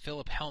one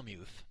Philip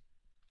Hellmuth.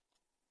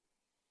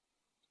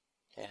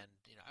 And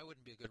I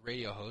wouldn't be a good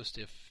radio host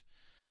if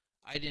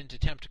I didn't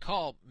attempt to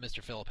call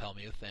Mr. Philip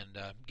Hellmuth and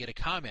get a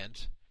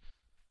comment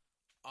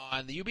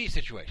on the UB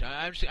situation.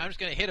 I'm just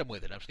going to hit him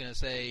with it. I'm just going to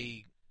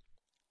say,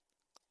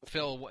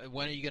 Phil,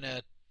 when are you going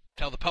to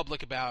Tell the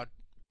public about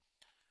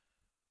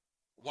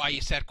why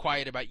you sat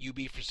quiet about UB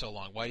for so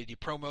long. Why did you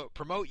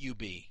promote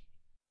UB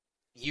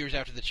years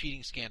after the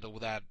cheating scandal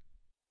without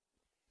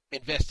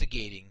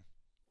investigating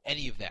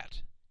any of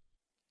that?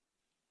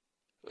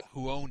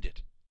 Who owned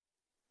it?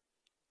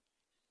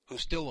 Who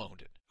still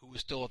owned it? Who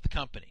was still at the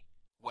company?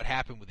 What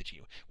happened with the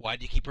cheating? Why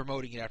did you keep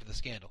promoting it after the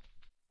scandal?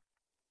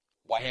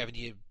 Why haven't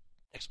you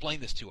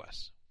explained this to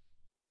us?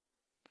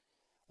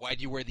 Why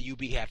did you wear the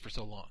UB hat for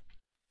so long?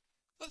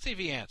 Let's see if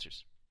he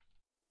answers.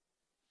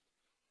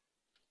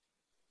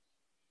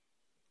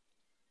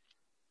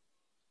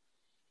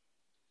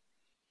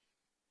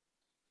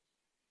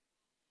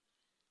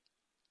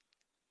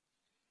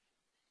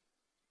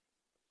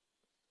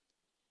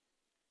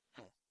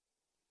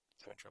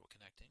 Having trouble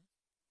connecting.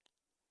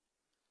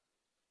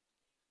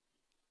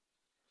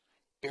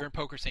 Baron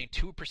Poker saying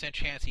 2%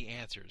 chance he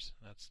answers.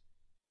 That's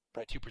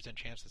probably 2%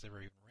 chance this ever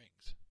even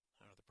rings.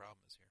 I don't know what the problem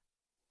is here.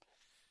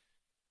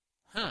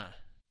 Huh.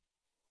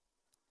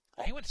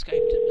 I hate when Skype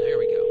didn't. There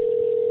we go.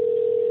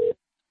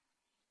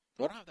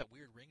 I don't have that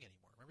weird ring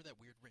anymore. Remember that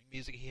weird ring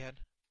music he had?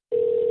 He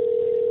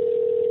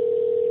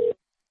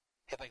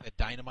had like the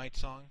Dynamite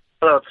song.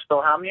 Hello, it's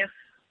Phil Hellmuth.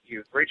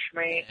 You've reached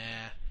me.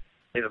 Eh.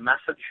 Leave a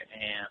message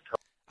and...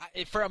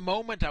 For a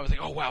moment, I was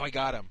like, oh, wow, I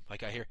got him.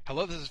 Like, I hear,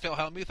 hello, this is Phil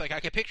Hellmuth. Like, I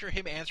could picture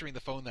him answering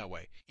the phone that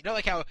way. You know,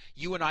 like how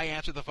you and I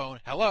answer the phone,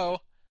 hello?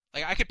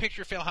 Like, I could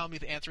picture Phil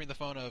Hellmuth answering the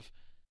phone of,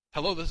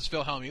 hello, this is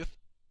Phil Hellmuth.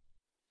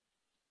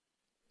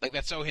 Like,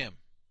 that's so him.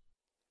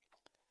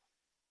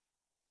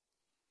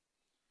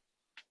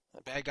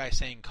 The bad guy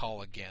saying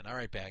call again. All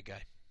right, bad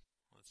guy.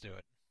 Let's do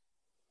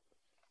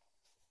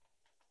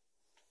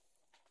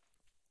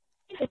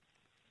it.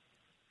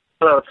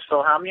 Hello, it's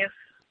Phil Hellmuth.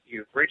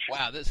 You've reached...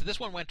 Wow, this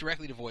one went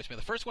directly to voicemail.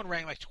 The first one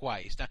rang like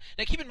twice. Now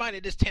keep in mind,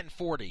 it is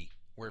 1040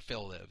 where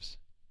Phil lives.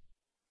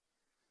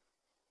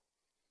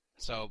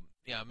 So,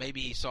 yeah,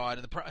 maybe he saw it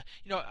in the...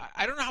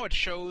 I don't know how it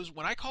shows.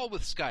 When I call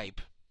with Skype,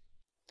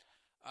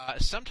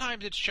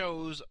 sometimes it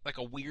shows like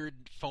a weird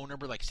phone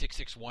number, like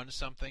 661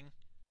 something.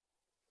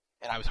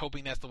 And I was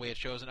hoping that's the way it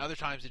shows. And other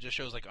times it just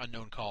shows like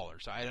unknown caller.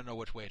 So I don't know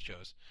which way it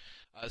shows.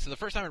 So the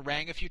first time it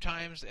rang a few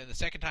times, and the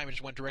second time it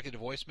just went directly to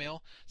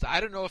voicemail. So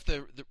I don't know if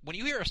when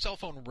you hear a cell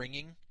phone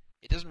ringing,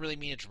 it doesn't really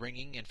mean it's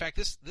ringing. In fact,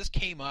 this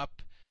came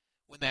up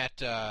when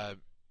that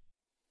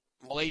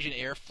Malaysian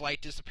Air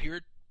flight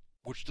disappeared,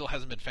 which still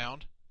hasn't been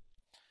found.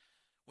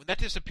 When that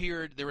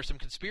disappeared, there were some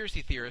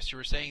conspiracy theorists who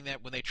were saying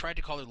that when they tried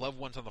to call their loved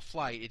ones on the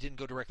flight, it didn't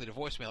go directly to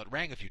voicemail. It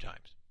rang a few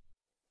times.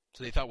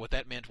 So they thought what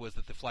that meant was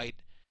that the flight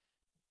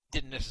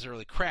didn't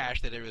necessarily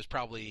crash, that it was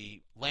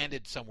probably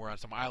landed somewhere on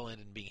some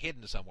island and being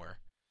hidden somewhere,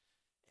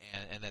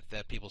 and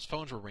that people's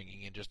phones were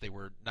ringing and just they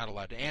were not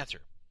allowed to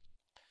answer.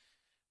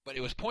 But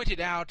it was pointed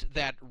out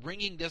that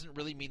ringing doesn't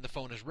really mean the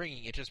phone is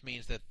ringing. It just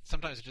means that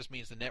sometimes it just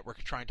means the network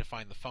is trying to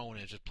find the phone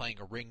and is just playing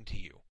a ring to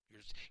you.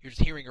 You're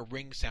just hearing a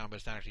ring sound, but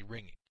it's not actually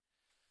ringing.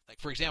 Like,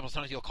 for example,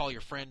 sometimes you'll call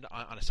your friend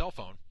on a cell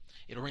phone.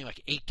 It'll ring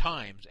like 8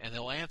 times, and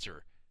they'll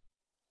answer.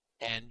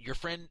 And your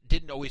friend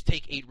didn't always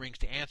take 8 rings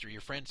to answer. Your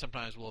friend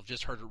sometimes will have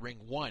just heard it ring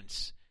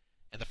once,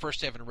 and the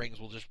first 7 rings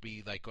will just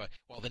be like,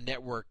 while the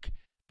network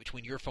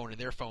between your phone and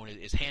their phone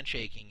is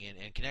handshaking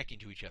and connecting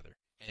to each other.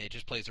 And it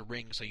just plays a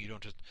ring so you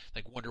don't just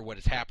like wonder what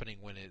is happening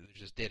when it's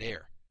just dead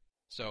air.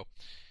 So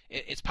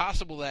it's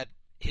possible that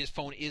his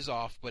phone is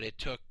off, but it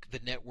took the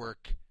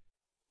network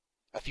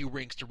a few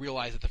rings to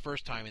realize it the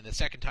first time, and the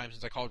second time,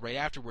 since I called right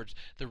afterwards,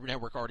 the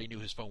network already knew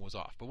his phone was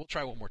off. But we'll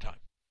try one more time.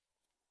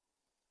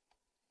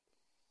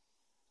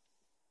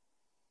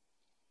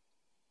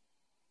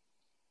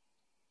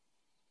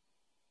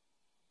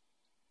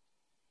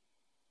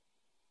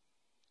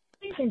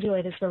 Please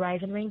enjoy this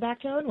Verizon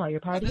ringback tone while your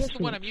party This is is the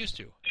asleep. one I'm used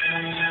to. Will Phil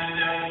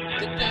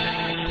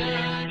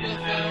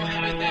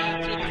Hellmuth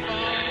answer the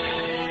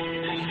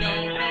phone? We don't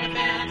know if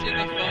answer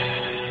the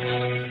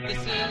phone. This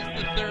is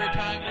the 3rd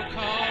time we're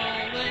calling.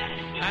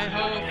 I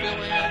hope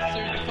Phil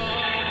answers the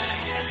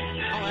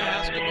phone. I'll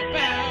ask him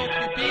about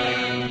UB.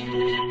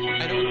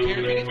 I don't care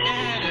if he gets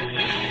mad at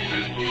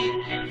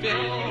me.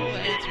 Phil,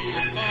 answer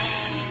your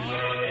phone.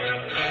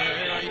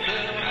 Where are you,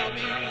 Phil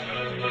Hellmuth?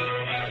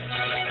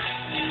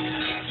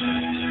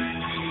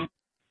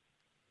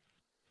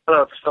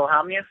 Hello, it's Phil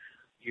Hellmuth.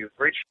 You've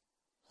reached...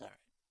 All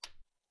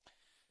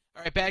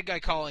right, bad guy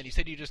calling. You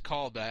said you just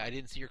called, but I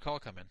didn't see your call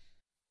come in.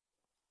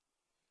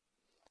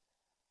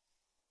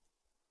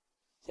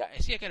 Yeah, I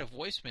see I got a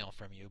voicemail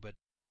from you, but...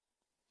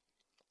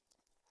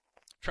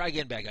 Try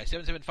again, bad guy.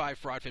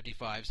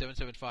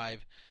 775-FRAUD-55,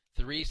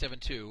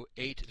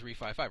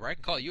 775-372-8355. Or I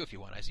can call you if you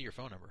want. I see your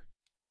phone number.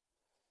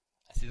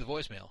 I see the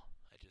voicemail.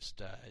 I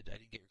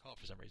didn't get your call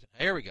for some reason.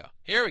 Here we go.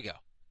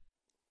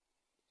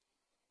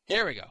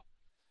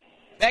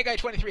 Bad guy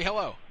 23,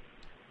 hello.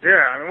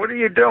 Yeah, I mean, what are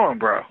you doing,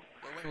 bro?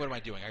 What am I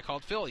doing? I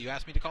called Phil. You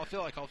asked me to call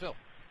Phil. I called Phil.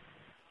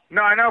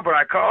 No, I know, but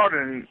I called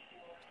and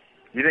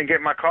you didn't get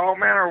my call,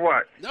 man, or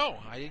what? No,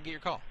 I didn't get your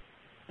call.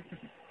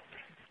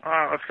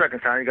 Oh,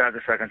 second time. You got it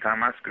the second time.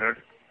 That's good.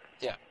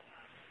 Yeah.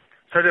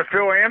 So did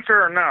Phil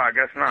answer or no? I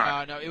guess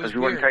not. No, it was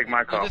you weird. wouldn't take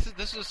my call. No,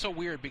 this is so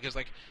weird because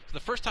so the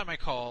first time I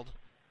called,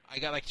 I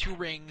got like 2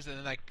 rings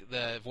and then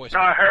the voice. No,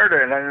 I heard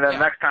it, and then the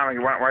next time he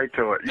went right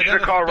to it. You should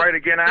have called right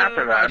again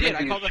after that. I did.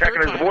 I He called was the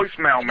checking third his time.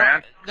 voicemail,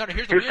 man. No,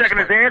 here's He the was checking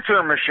his weirdest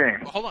answering machine.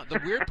 part. Hold on. The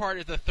weird part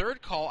is the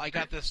third call. I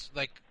got this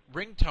like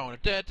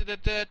ringtone, da, da, da,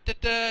 da,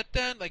 da,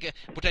 da, da,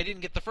 which I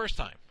didn't get the first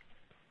time.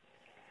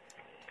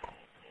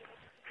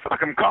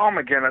 Fuck him, call him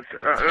again.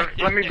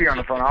 Let me be on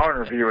the phone. I'll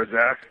interview his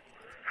ass.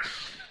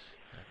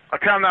 I'll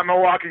tell him that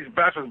Milwaukee's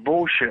best was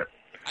bullshit.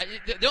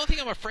 The only thing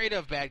I'm afraid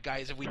of, bad guy,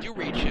 is if we do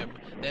reach him,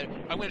 that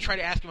I'm going to try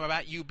to ask him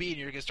about UB, and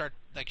you're going to start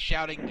like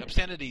shouting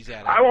obscenities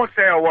at him. I won't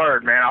say a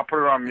word, man. I'll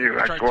put it on mute.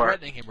 I start swear.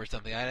 threatening him or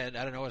something. I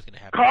don't know what's going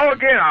to happen. Call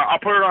again. I'll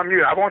put it on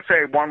mute. I won't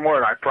say one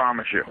word. I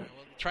promise you. Well,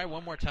 try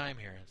one more time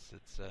here.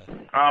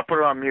 I'll put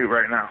it on mute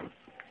right now.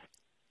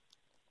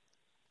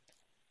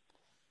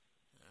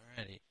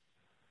 Alrighty.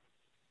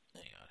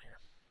 Hang on here.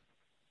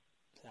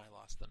 I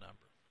lost the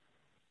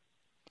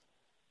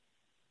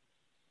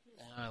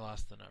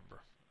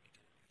number.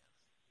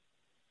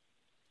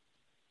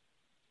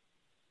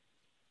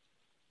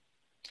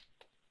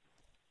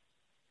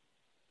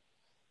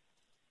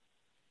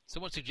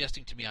 Someone's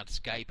suggesting to me on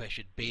Skype I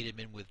should bait him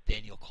in with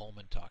Daniel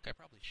Coleman talk. I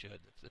probably should.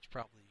 That's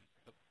probably...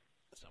 Oh,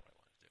 that's not what I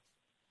want to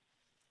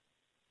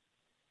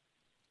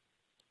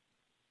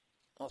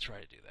do. I'll try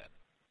to do that.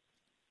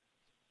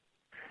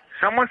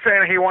 Someone's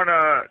saying he won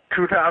a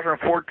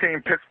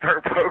 2014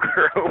 Pittsburgh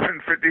Poker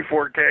Open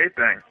 54K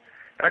thing.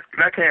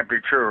 That can't be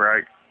true,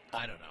 right?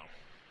 I don't know.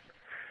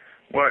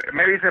 Well,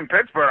 maybe he's in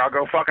Pittsburgh. I'll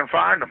go fucking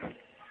find him.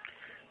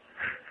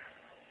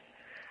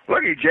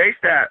 Look, he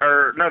J-Stat,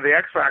 or no, the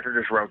X Factor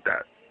just wrote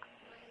that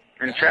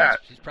in chat.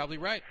 He's probably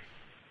right.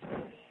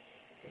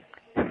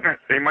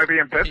 He might be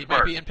in Pittsburgh. He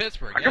might be in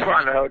Pittsburgh. I can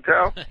find the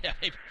hotel. Yeah,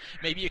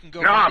 maybe you can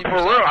go. No, find him for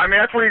yourself. real. I mean,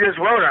 that's what he just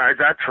wrote. Is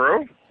that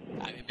true?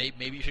 I mean,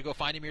 maybe you should go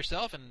find him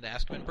yourself and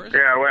ask him in person.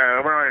 Yeah.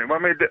 Well,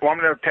 want me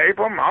to tape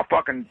him? I'll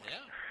fucking. Yeah.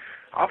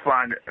 I'll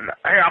find it.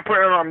 Hey, I'm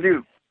putting it on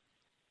mute.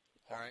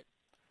 All right.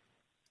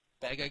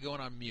 Bad guy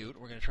going on mute.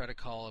 We're going to try to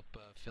call up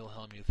Phil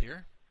Hellmuth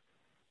here.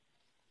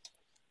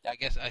 I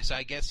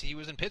guess he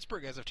was in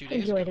Pittsburgh as of 2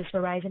 days Enjoy ago. this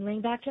Verizon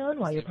ringback tone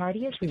while your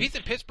party is If reached. he's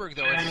in Pittsburgh,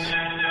 though,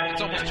 it's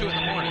almost 2 in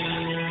the morning.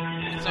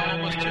 It's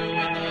almost 2 in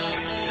the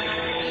morning,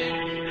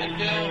 and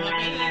Phil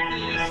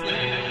Hellmuth is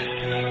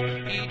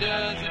sleeping. He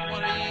doesn't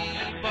want to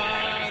be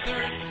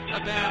bothered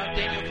about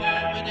Daniel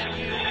Coleman and UB.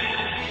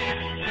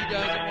 He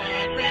doesn't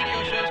want radio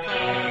shows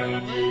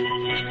calling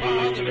and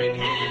bothering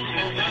him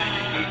all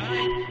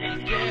night.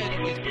 He's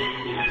getting his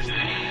booze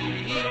sleep.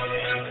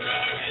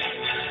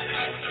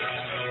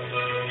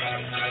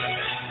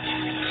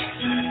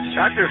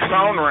 That's his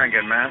phone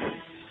ringing,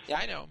 man. Yeah,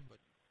 I know.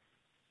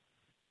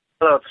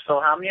 Hello, it's Phil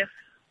Hellmuth.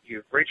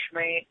 You've reached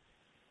me.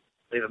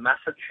 Leave a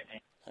message.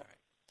 All right.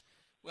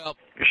 Well,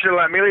 you should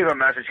let me leave a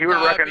message. He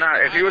would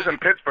recognize. If he was in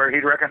Pittsburgh,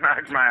 he'd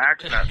recognize my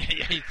accent.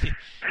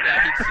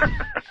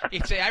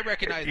 he'd say, "I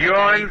recognize that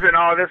Yawns guy." And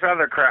all this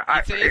other crap.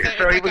 So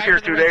he was here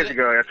 2 days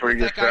ago. That's what he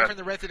just said. That guy said. from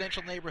the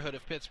residential neighborhood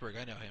of Pittsburgh.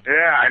 I know him.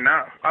 Yeah, I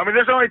know. I mean,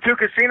 there's only 2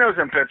 casinos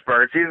in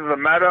Pittsburgh. It's either the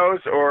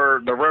Meadows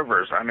or the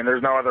Rivers. I mean,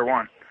 there's no other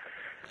one.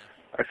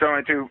 That's the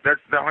only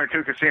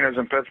 2 casinos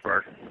in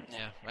Pittsburgh.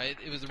 Yeah, right.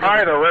 It was the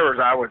probably the Rivers,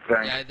 I would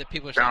think. Yeah, the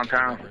people are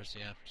downtown. The Rivers.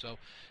 Yeah, so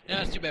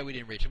yeah, it's too bad we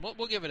didn't reach him.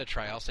 We'll give it a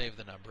try. I'll save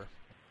the number.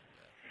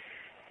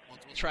 We'll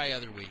try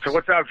other weeks. So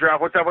what's up, Jeff?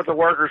 What's up with the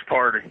workers'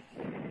 party?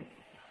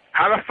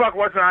 How the fuck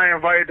wasn't I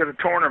invited to the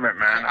tournament,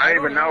 man? I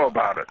didn't even know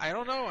about it. I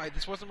don't know.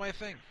 This wasn't my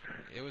thing.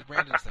 It was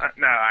Brandon's thing.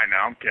 No, I know.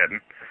 I'm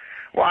kidding.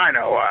 Well, I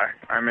know why.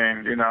 I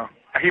mean, you know,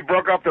 he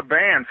broke up the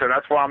band, so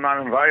that's why I'm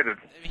not invited.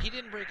 I mean, he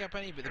didn't break up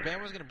any, but the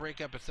band was going to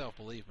break up itself.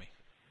 Believe me.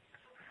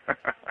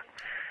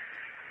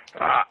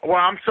 Well,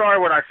 I'm sorry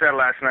what I said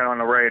last night on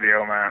the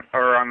radio, man,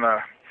 or on the.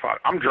 Fuck,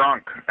 I'm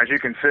drunk, as you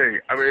can see.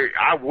 I mean,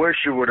 I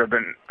wish you would have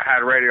had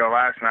radio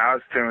last night. I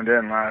was tuned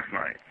in last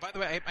night. By the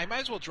way, I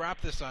might as well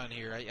drop this on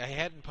here. I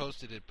hadn't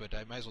posted it, but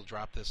I might as well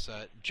drop this.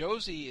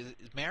 Josie is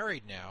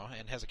married now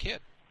and has a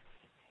kid.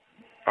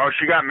 Oh,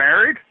 she got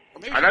married?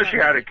 I know she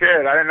had a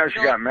kid. I didn't know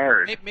she got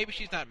married. Maybe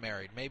she's not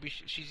married. Maybe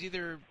she's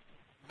either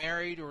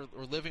married or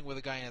living with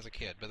a guy and has a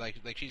kid. But like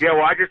she's. Yeah,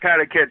 well, I just had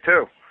a kid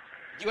too.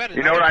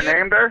 You know what I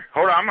named her?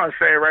 Hold on, I'm gonna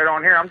say it right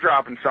on here. I'm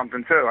dropping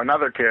something too.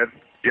 Another kid.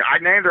 Yeah, I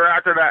named her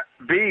after that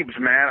Beebs,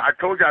 man. I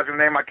told you I was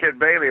gonna name my kid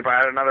Bailey if I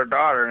had another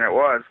daughter, and it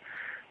was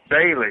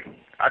Bailey.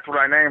 That's what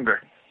I named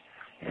her.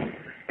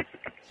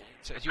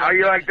 How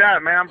you like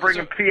that, man? I'm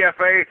bringing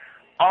PFA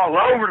all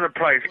over the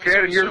place,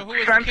 kid, and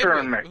you're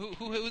censoring me.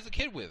 Who was the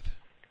kid with?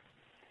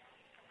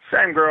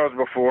 Same girl as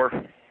before.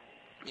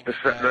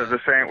 The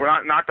same.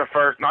 Well, not the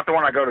first, not the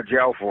one I go to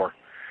jail for,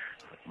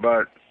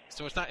 but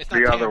so it's not the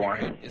Tammy, other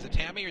one. Right? Is it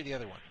Tammy or the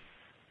other one?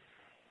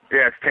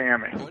 Yeah, it's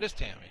Tammy. Oh, it is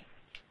Tammy.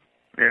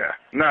 Yeah.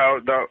 No,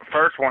 the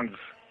first one's,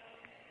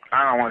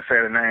 I don't want to say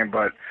the name,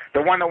 but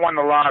the one that won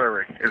the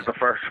lottery is the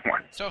first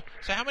one. So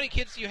how many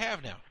kids do you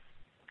have now?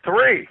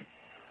 3.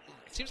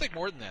 It seems like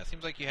more than that. It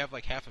seems like you have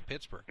like half of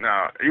Pittsburgh. No,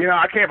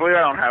 I can't believe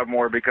I don't have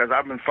more because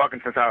I've been fucking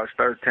since I was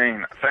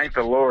 13. Thank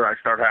the Lord I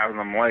started having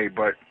them late,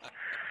 but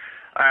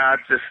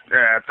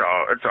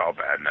it's all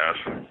bad news.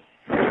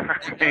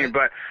 I mean,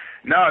 but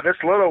no, this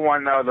little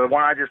one though, the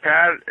one I just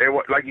had,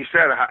 like you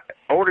said, the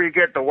older you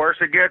get, the worse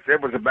it gets.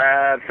 It was a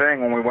bad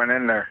thing when we went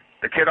in there.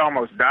 The kid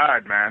almost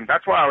died, man.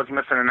 That's why I was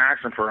missing in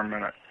action for a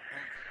minute.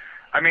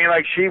 I mean,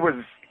 like it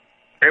was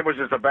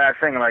just a bad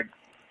thing. Like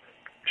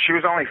she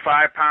was only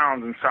 5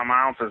 pounds and some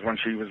ounces when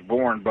she was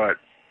born, but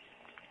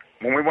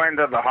when we went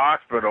into the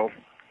hospital,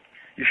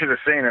 you should have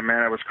seen it,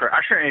 man. It was crazy.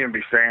 I shouldn't even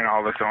be saying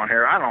all this on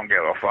here. I don't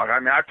give a fuck. I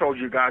mean, I've told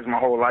you guys my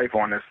whole life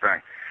on this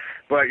thing.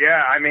 But,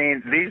 yeah, I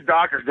mean, these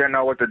doctors didn't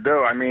know what to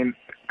do. I mean,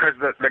 because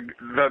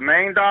the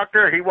main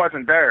doctor, he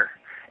wasn't there.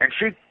 And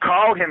she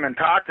called him and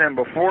talked to him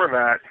before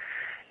that.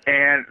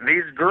 And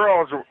these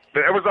girls,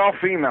 it was all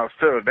females,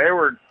 too. They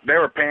were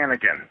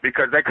panicking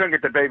because they couldn't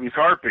get the baby's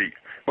heartbeat.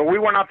 But we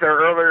went up there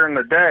earlier in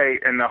the day,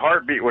 and the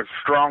heartbeat was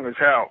strong as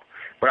hell.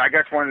 But I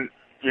guess when,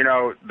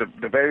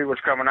 the baby was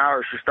coming out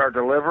or she started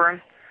delivering,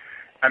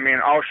 I mean,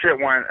 all shit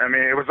went,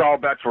 it was all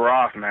bets were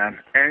off, man.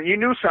 And you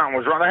knew something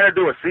was wrong. They had to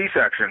do a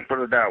C-section, put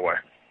it that way.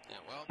 Yeah,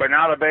 well, but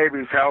now the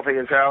baby's healthy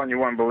as hell, and you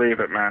wouldn't believe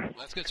it, man. Well,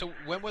 that's good. So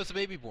when was the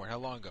baby born? How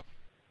long ago?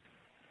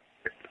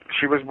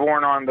 She was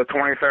born on the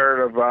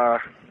 23rd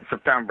of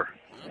September.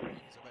 So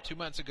about 2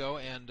 months ago.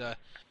 And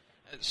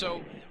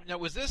so now,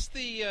 was this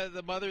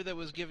the mother that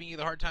was giving you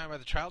the hard time about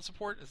the child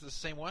support? Is this the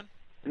same one?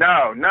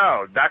 No,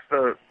 that's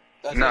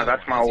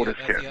my oldest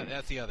kid.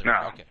 That's the other.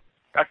 No. Okay.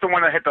 That's the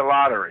one that hit the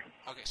lottery.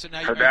 Okay, so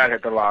now her dad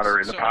hit the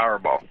lottery, the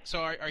Powerball.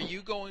 So are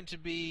you going to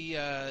be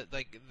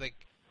like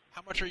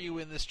how much are you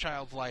in this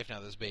child's life now,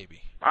 this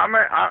baby? I'm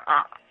in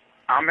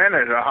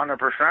it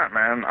 100%,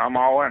 man. I'm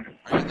all in.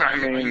 Are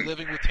you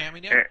living with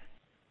Tammy now?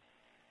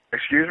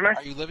 Excuse me?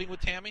 Are you living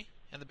with Tammy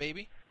and the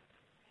baby?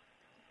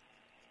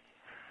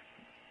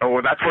 Oh,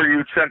 well, that's where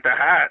you sent the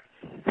hat.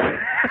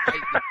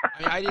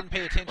 I didn't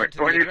pay attention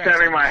to when the you address.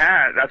 sent me my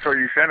hat, that's where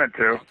you sent it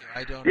to. Okay,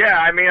 I don't. Yeah,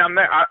 I mean, I'm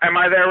there. Am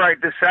I there right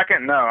this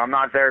second? No, I'm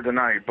not there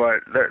tonight.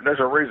 But there's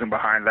a reason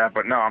behind that.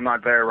 But no, I'm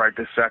not there right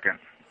this second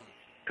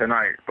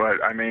tonight.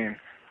 But I mean,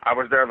 I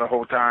was there the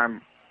whole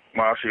time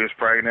while she was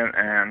pregnant,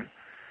 and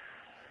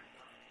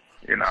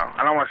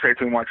I don't want to say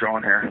too much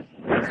on here.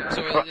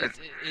 So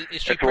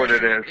is she what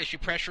it is. Is she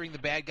pressuring the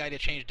bad guy to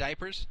change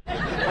diapers? Hey,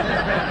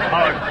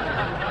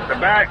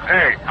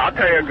 I'll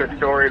tell you a good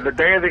story.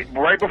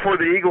 Right before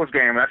the Eagles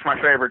game, that's my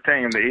favorite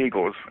team, the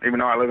Eagles, even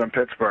though I live in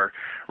Pittsburgh.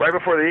 Right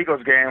before the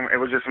Eagles game, it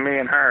was just me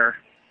and her,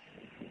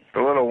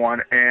 the little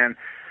one, and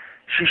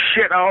she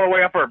shit all the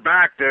way up her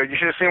back, dude. You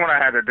should have seen what I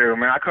had to do,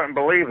 man. I couldn't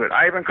believe it.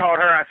 I even called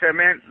her. I said,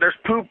 man, there's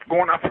poop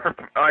going up her,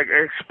 like,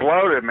 it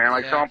exploded, man,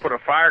 like someone put a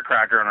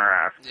firecracker in her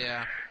ass.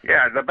 Yeah.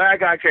 Yeah, the bad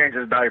guy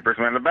changes diapers,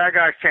 man. The bad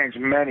guys change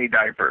many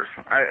diapers.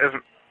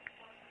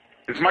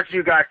 As much as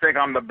you guys think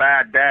I'm the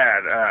bad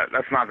dad,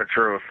 that's not the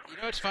truth. You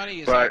know what's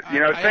funny is but,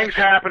 things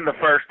happened the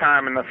first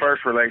time in the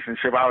first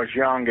relationship. I was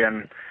young,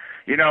 and,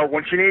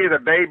 when she needed a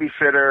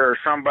babysitter or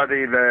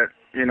somebody that,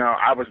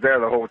 I was there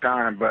the whole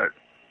time, but...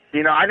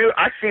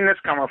 I seen this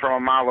coming from a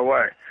mile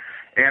away.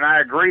 And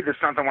I agreed to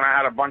something when I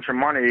had a bunch of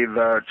money,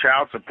 the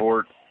child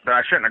support, that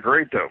I shouldn't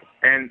agree to.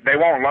 And they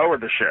won't lower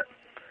the shit.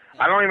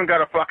 I don't even got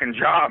a fucking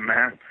job,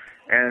 man.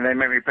 And they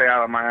make me pay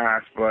out of my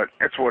ass, but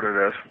it's what it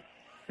is.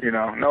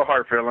 No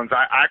hard feelings.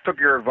 I took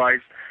your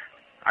advice.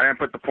 I didn't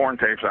put the porn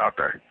tapes out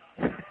there.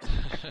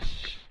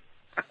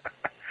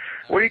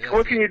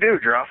 What can you do,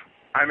 Druff?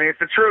 I mean, it's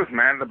the truth,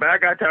 man. The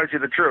bad guy tells you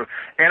the truth.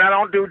 And I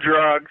don't do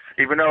drugs,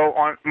 even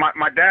though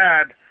my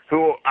dad...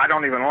 who I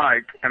don't even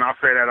like, and I'll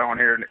say that on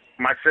here.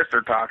 My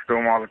sister talks to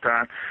him all the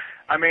time.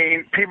 I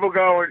mean, people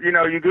go, you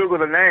Google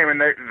the name,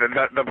 and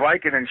the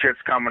Vicodin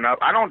shit's coming up.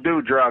 I don't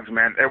do drugs,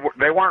 man.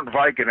 They weren't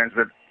Vicodins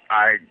that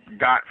I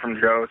got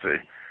from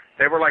Josie.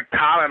 They were like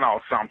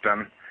Tylenol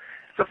something.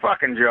 It's a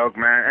fucking joke,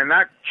 man, and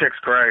that chick's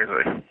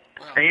crazy.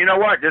 Wow. And you know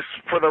what? Just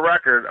for the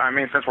record, I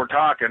mean, since we're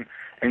talking,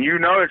 and you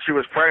know that she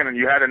was pregnant,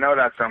 you had to know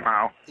that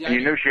somehow, and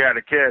you knew she had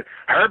a kid.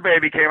 Her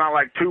baby came out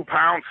like 2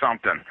 pounds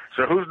something.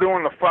 So who's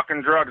doing the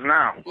fucking drugs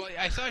now? Well,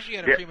 I saw she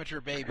had a premature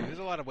baby. There's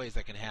a lot of ways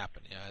that can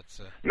happen. Yeah, it's.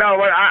 No,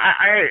 but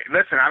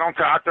listen. I don't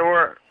talk to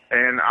her,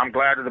 and I'm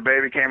glad that the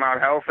baby came out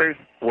healthy.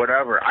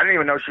 Whatever. I didn't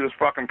even know she was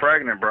fucking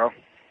pregnant, bro.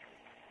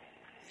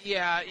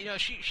 Yeah,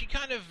 she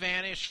kind of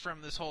vanished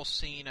from this whole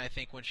scene. I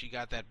think when she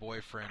got that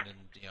boyfriend, and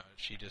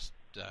she just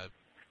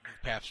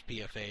passed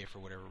PFA for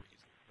whatever reason.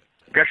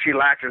 Guess she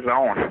latches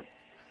on.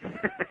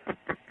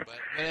 But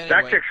anyway.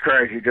 That chick's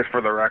crazy, just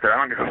for the record. I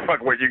don't give a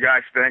fuck what you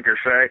guys think or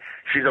say.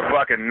 She's a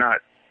fucking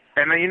nut.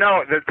 And then,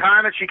 the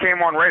time that she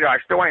came on radio, I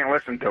still ain't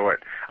listened to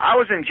it. I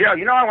was in jail.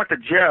 I went to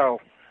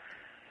jail.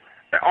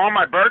 On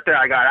my birthday,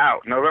 I got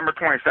out. November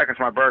 22nd is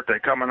my birthday,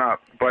 coming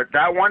up. But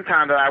that one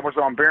time that I was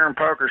on Beer and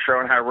Poker Show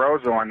and had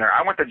Rosa on there,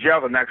 I went to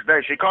jail the next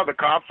day. She called the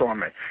cops on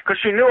me because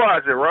she knew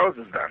I was at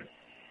Rosa's then.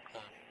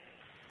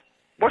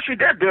 Well, she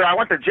did, dude. I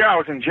went to jail. I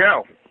was in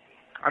jail.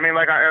 I mean,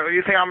 like,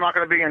 you think I'm not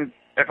going to be in...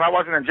 If I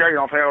wasn't in jail, you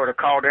don't think I would have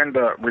called in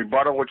to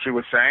rebuttal what she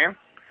was saying?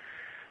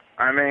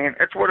 I mean,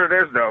 it's what it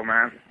is, though,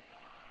 man.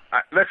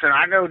 Listen,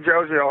 I know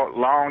Josie a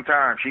long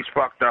time. She's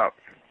fucked up.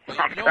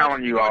 I'm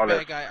telling you all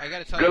this. I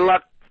gotta tell Good you,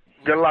 luck.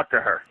 Good luck to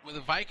her.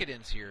 with the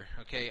Vicodins here,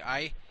 okay,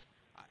 I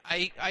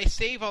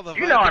save all the Vicodins.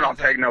 You know I don't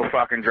take no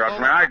fucking drugs,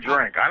 man. I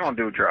drink. I don't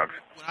do drugs.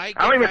 I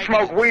don't even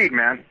smoke weed,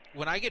 man.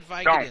 When I get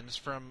Vicodins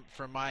from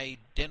my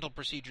dental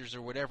procedures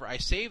or whatever, I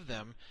save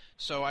them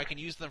so I can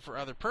use them for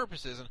other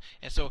purposes.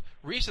 And so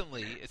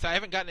recently, I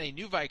haven't gotten any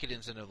new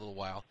Vicodins in a little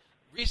while.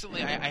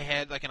 Recently, I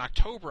had, like in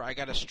October, I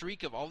got a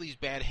streak of all these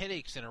bad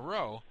headaches in a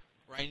row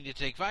where I needed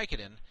to take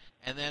Vicodin.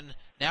 And then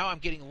now I'm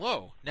getting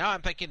low. Now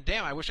I'm thinking,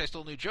 damn, I wish I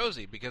still knew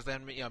Josie, because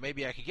then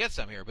maybe I could get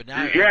some here. But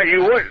now, yeah,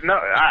 you would. No,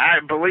 I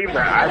believe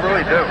that. I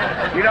really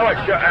do. You know what?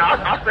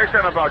 I'll say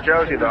something about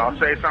Josie though. I'll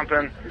say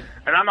something,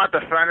 and I'm not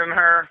defending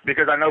her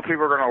because I know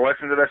people are going to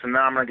listen to this, and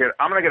then I'm going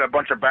to get a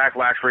bunch of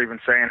backlash for even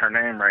saying her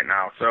name right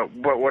now. So,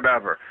 but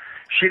whatever.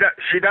 She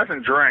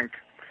doesn't drink.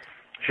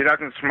 She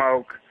doesn't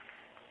smoke.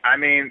 I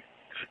mean,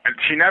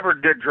 she never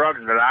did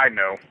drugs that I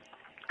know.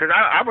 Because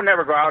I would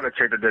never go out with a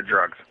chick that did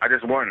drugs. I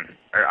just wouldn't.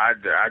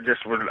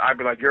 I'd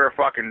be like, you're a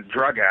fucking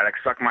drug addict.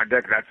 Suck my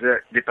dick. That's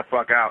it. Get the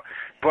fuck out.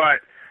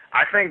 But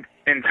I think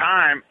in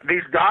time,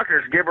 these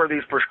doctors give her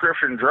these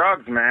prescription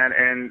drugs, man,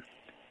 and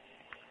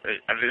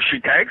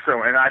she takes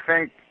them. And I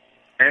think,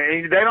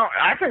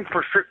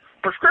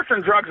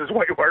 prescription drugs is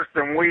way worse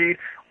than weed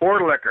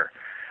or liquor.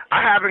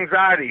 I have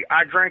anxiety.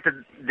 I drink to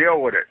deal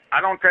with it.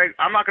 I'm not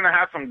going to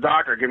have some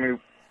doctor give me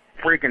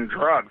freaking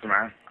drugs,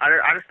 man.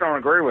 I just don't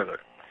agree with it.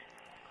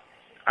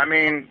 I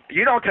mean,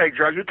 you don't take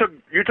drugs. You took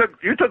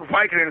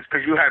Vicodins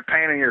because you had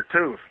pain in your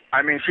tooth.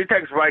 I mean, she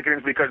takes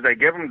Vicodins because they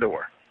give them to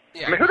her.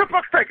 Yeah. I mean, who the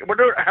fuck's taking? What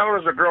the hell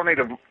does a girl need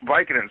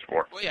Vicodins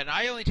for? Well, yeah, and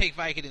I only take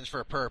Vicodins for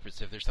a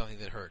purpose if there's something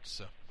that hurts.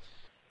 So.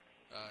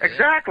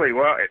 Exactly. Yeah.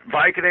 Well,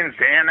 Vicodins,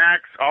 Xanax,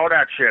 all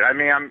that shit. I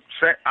mean,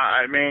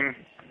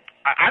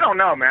 I don't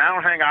know, man. I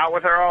don't hang out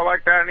with her all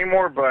like that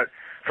anymore. But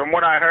from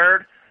what I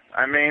heard,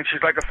 I mean,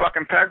 she's like a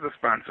fucking Pez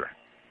dispenser.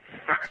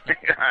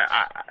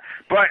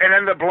 And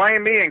then to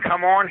blame me and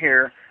come on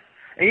here,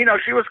 and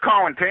she was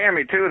calling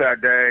Tammy too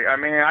that day. I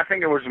mean, I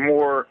think it was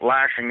more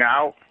lashing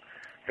out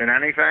than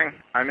anything.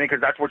 I mean, because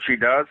that's what she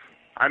does.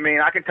 I mean,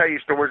 I can tell you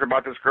stories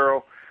about this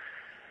girl.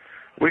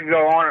 We can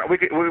go on.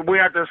 We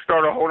have to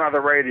start a whole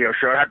other radio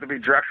show. It'd have to be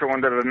Drexel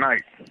into the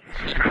night.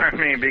 I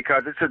mean,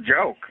 because it's a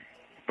joke.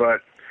 But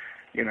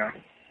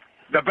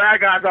the bad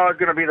guy's always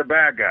going to be the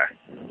bad guy.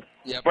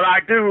 Yep. But I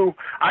do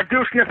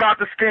sniff out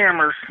the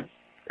scammers.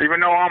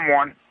 Even though I'm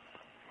one.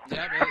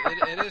 Yeah,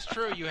 it is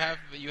true. You have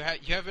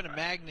been a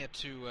magnet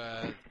to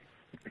when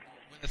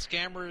the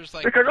scammers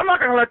like. Because I'm not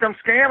going to let them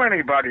scam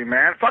anybody,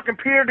 man. Fucking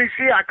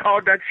PRDC, I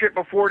called that shit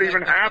before it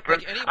even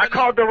happened. I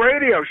called the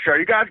radio show.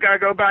 You guys got to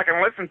go back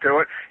and listen to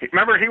it.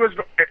 Remember, he was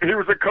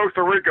in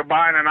Costa Rica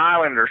buying an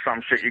island or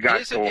some shit. You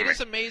guys told me. It is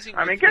amazing.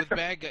 With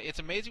bad guy. It's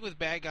amazing with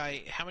bad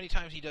guy how many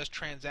times he does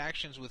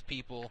transactions with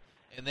people.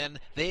 And then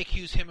they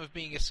accuse him of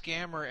being a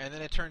scammer, and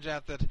then it turns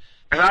out that.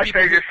 And I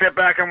say just sit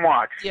back and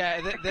watch. Yeah,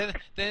 then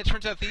it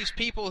turns out these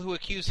people who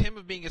accuse him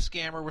of being a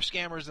scammer were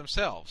scammers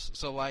themselves.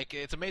 So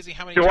it's amazing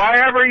how many. Do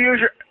I ever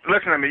use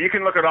listen to me? You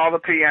can look at all the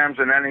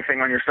PMs and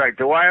anything on your site.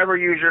 Do I ever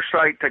use your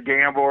site to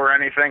gamble or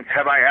anything?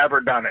 Have I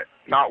ever done it?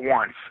 Not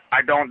once.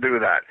 I don't do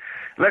that.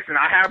 Listen,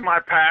 I have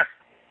my past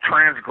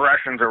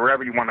transgressions or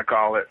whatever you want to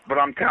call it, but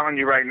I'm telling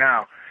you right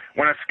now.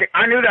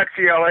 I knew that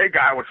CLA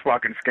guy was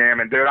fucking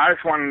scamming, dude. I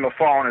just wanted him to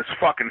fall on his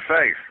fucking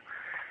face.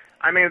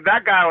 I mean,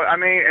 that guy,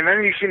 and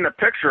then you seen the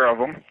picture of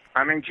him.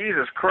 I mean,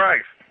 Jesus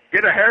Christ.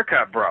 Get a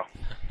haircut, bro.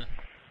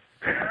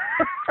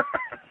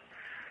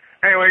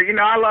 Anyway,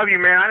 I love you,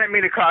 man. I didn't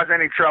mean to cause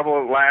any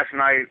trouble last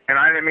night, and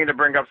I didn't mean to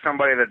bring up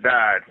somebody that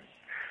died.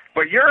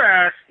 But your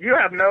ass, you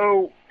have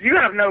no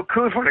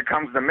couth when it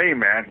comes to me,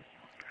 man.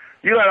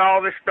 You let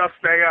all this stuff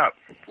stay up,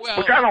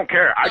 which I don't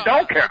care. I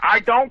don't care.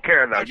 I don't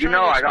care, though. I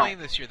don't. Explain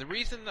this here. The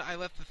reason I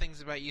let the things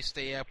about you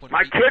stay up when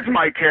my kids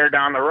might care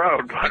down the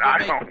road, but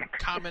I don't.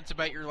 Comments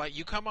about your life.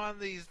 You come on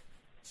these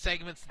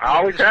segments. I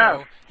always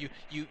have.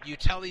 You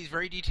tell these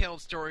very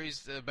detailed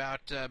stories about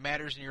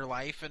matters in your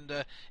life,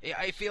 and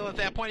I feel at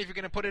that point, if you're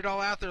going to put it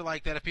all out there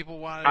like that, if people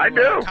want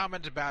to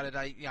comment about it,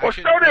 well,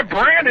 so did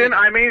Brandon.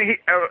 I mean,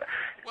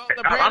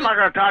 I'm not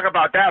going to talk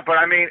about that, but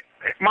I mean,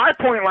 my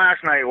point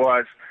last night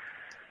was.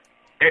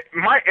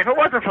 If it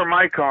wasn't for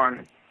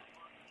Micon,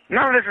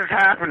 none of this is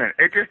happening.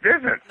 It just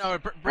isn't. No,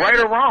 right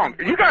or wrong.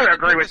 You got to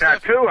agree with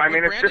that, too. I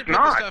mean, it's just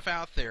not. Stuff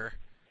out there,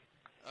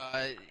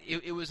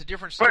 it was a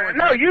different story. But,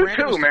 no, you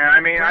too, man.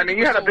 I mean,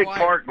 you had a big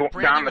part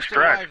down the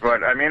stretch.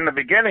 But, I mean, in the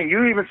beginning,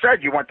 you even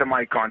said you went to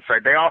Micon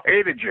site. They all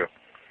hated you.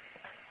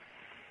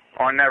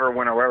 On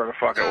Neverwinter, or whatever the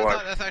fuck it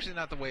was. That's actually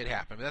not the way it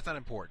happened, but that's not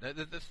important.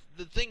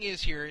 The thing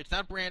is here, it's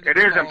not Brandon. It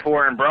is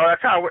important, bro.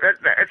 That's how.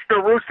 It's the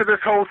roots to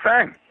this whole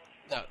thing.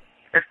 No.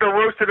 It's the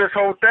roots to this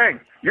whole thing.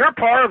 You're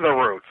part of the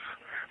roots.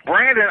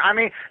 Brandon, I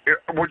mean,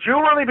 would you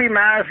really be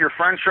mad if your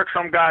friend shook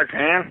some guy's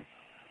hand?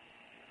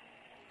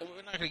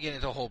 not going to get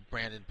into a whole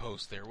Brandon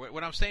post there.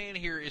 What I'm saying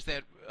here is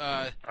that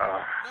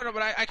no,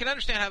 but I can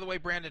understand how the way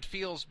Brandon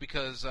feels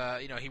because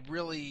he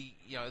really,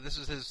 this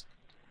is his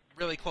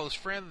really close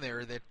friend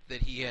there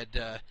that he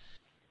had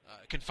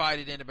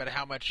confided in about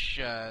how much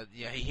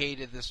he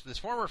hated this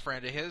former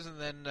friend of his, and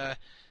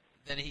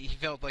then he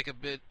felt like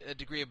a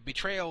degree of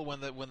betrayal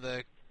when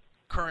the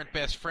current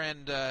best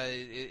friend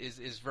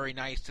is very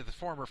nice to the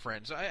former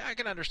friend. So I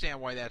can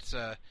understand why that's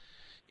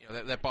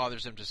that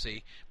bothers him to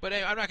see. But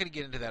I'm not going to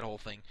get into that whole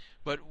thing.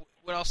 But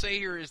what I'll say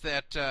here is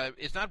that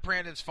it's not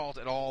Brandon's fault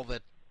at all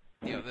that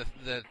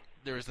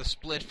there was the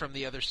split from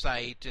the other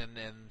site, and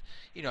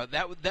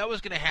that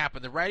was going to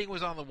happen. The writing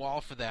was on the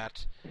wall for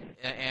that.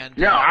 And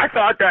I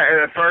thought that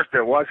at first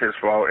it was his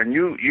fault, and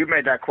you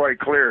made that quite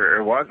clear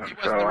it wasn't.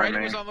 The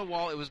writing was on the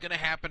wall. It was going to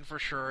happen for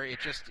sure. It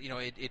just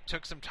it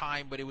took some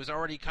time, but it was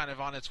already kind of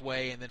on its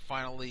way, and then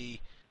finally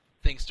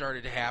things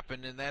started to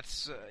happen, and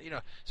that's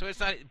so it's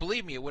not.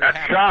 Believe me, it would have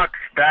happened.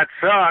 That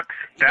sucks.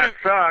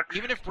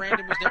 Even if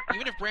Brandon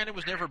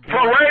was never born.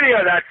 For radio,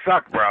 that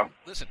sucked, bro.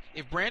 Listen,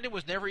 if Brandon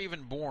was never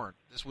even born,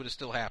 this would have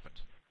still happened.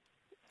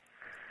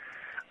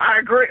 I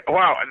agree.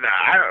 Well,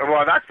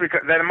 that's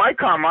because then Mike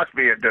Khan must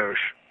be a douche.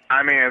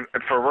 I mean,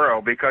 for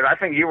real, because I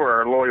think you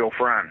were a loyal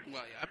friend.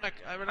 Well,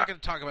 I'm not going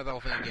to talk about the whole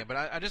thing again, but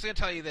I'm just going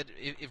to tell you that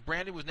if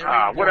Brandon was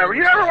never whatever,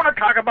 you never want to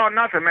talk about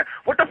nothing, man.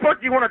 What the fuck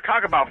do you want to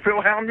talk about? Phil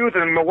Hellmuth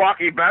and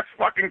Milwaukee Bucks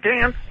fucking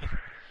cans?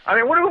 I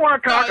mean, what do we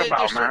want to talk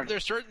about, man?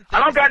 There's certain things I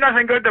don't got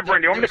nothing good to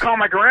bring. Do you want me to call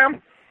my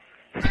gram?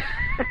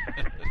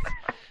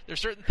 There's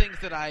certain things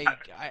that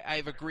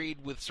I've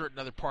agreed with certain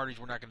other parties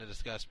we're not going to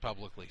discuss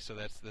publicly, so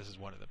this is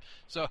one of them.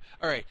 So,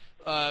 all right,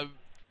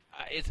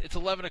 it's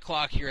 11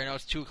 o'clock here. I know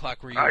it's 2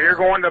 o'clock where you are. You're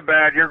going to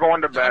bed. You're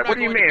going to bed. What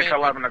do you mean it's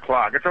 11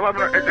 o'clock? It's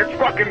 11. It's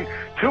fucking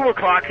 2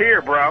 o'clock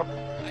here, bro.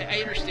 I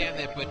understand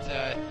that, but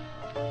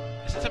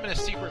since I'm in a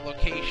secret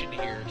location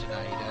here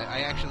tonight,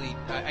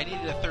 I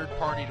needed a third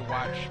party to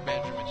watch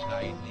Benjamin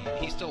tonight.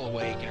 He's still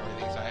awake and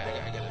everything, so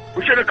I got to.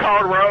 We should have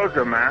called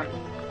Rosa, man.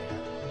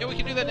 Yeah, we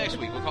can do that next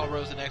week. We'll call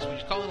Rosa next week.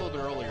 She's calling a little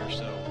bit earlier,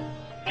 so.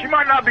 She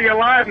might not be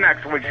alive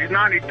next week. She's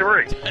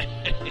 93.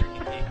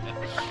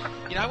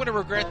 I'm going to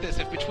regret this.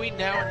 If between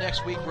now and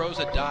next week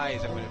Rosa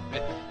dies, I'm going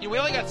to. We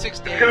only got 6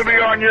 days. It's going to be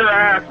on your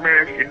ass,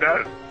 man, if she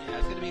does. Yeah,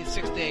 it's going to be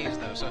 6 days,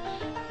 though. So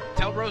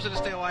tell Rosa to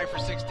stay alive for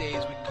 6 days.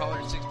 We can call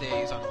her in 6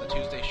 days on the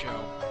Tuesday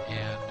show.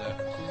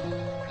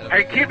 And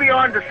hey, keep me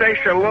on to say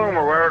shalom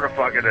or whatever the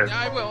fuck it is. Yeah,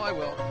 I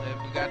will.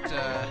 We got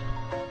a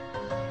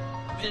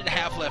minute and a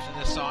half left in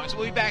this song. So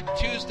we'll be back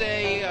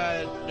Tuesday,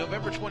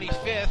 November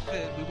 25th.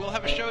 And we will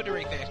have a show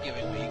during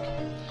Thanksgiving week.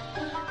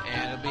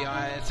 And it'll be on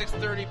at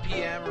 6:30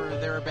 p.m. or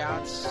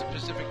thereabouts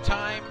Pacific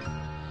time.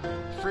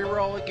 Free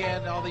roll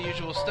again, all the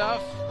usual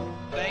stuff.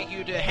 Thank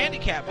you to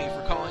Handicap Me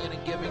for calling in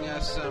and giving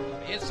us some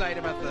insight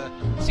about the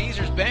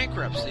Caesars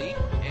bankruptcy.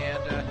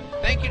 And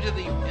thank you to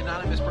the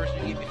anonymous person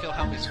who gave me Phil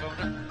Helmuth's phone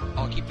number.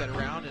 I'll keep that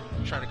around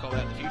and try to call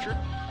that in the future.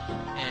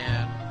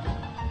 And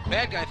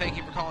Bad Guy, thank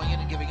you for calling in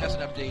and giving us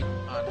an update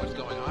on what's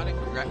going on.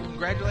 And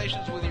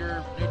congratulations with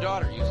your new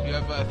daughter. You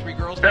have 3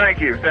 girls now?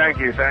 Thank you.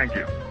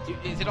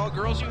 Is it all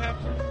girls you have?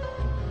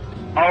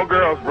 All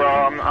girls, bro.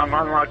 I'm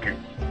unlucky.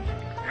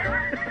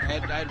 I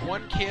had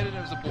 1 kid and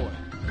it was a boy,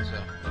 so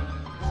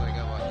I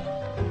got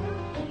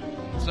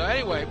lucky. So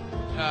anyway,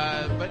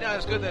 but no,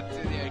 it's good that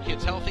the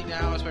kid's healthy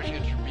now, especially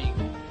after being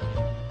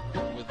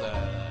with a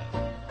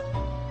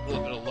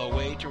little bit of low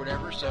weight or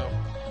whatever. So,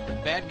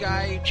 Bad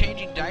Guy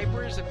changing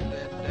diapers and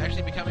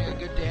actually becoming a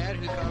good dad.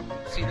 Who thought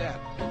we'd see that?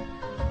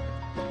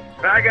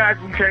 Bad Guy's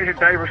been changing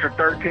diapers for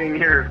 13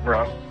 years,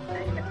 bro.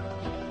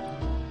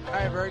 All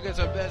right, very good.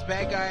 So that's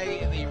Bad Guy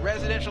in the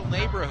residential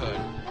neighborhood.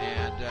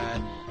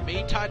 And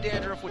me, Todd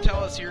Dandruff, will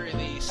tell us here in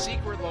the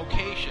secret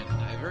location,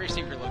 a very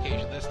secret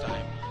location this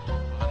time,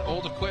 on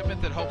old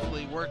equipment that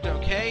hopefully worked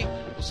okay.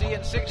 We'll see you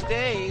in 6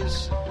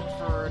 days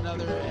for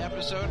another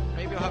episode.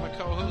 Maybe I'll have a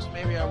co-host,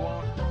 maybe I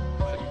won't.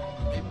 But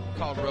maybe we'll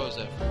call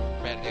Rosa if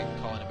Bad Guy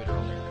can call in a bit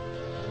earlier.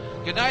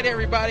 Good night,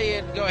 everybody,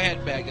 and go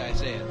ahead, Bad Guy,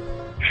 say it.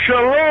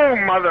 Shalom,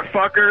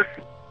 motherfuckers.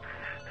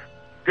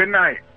 Good night.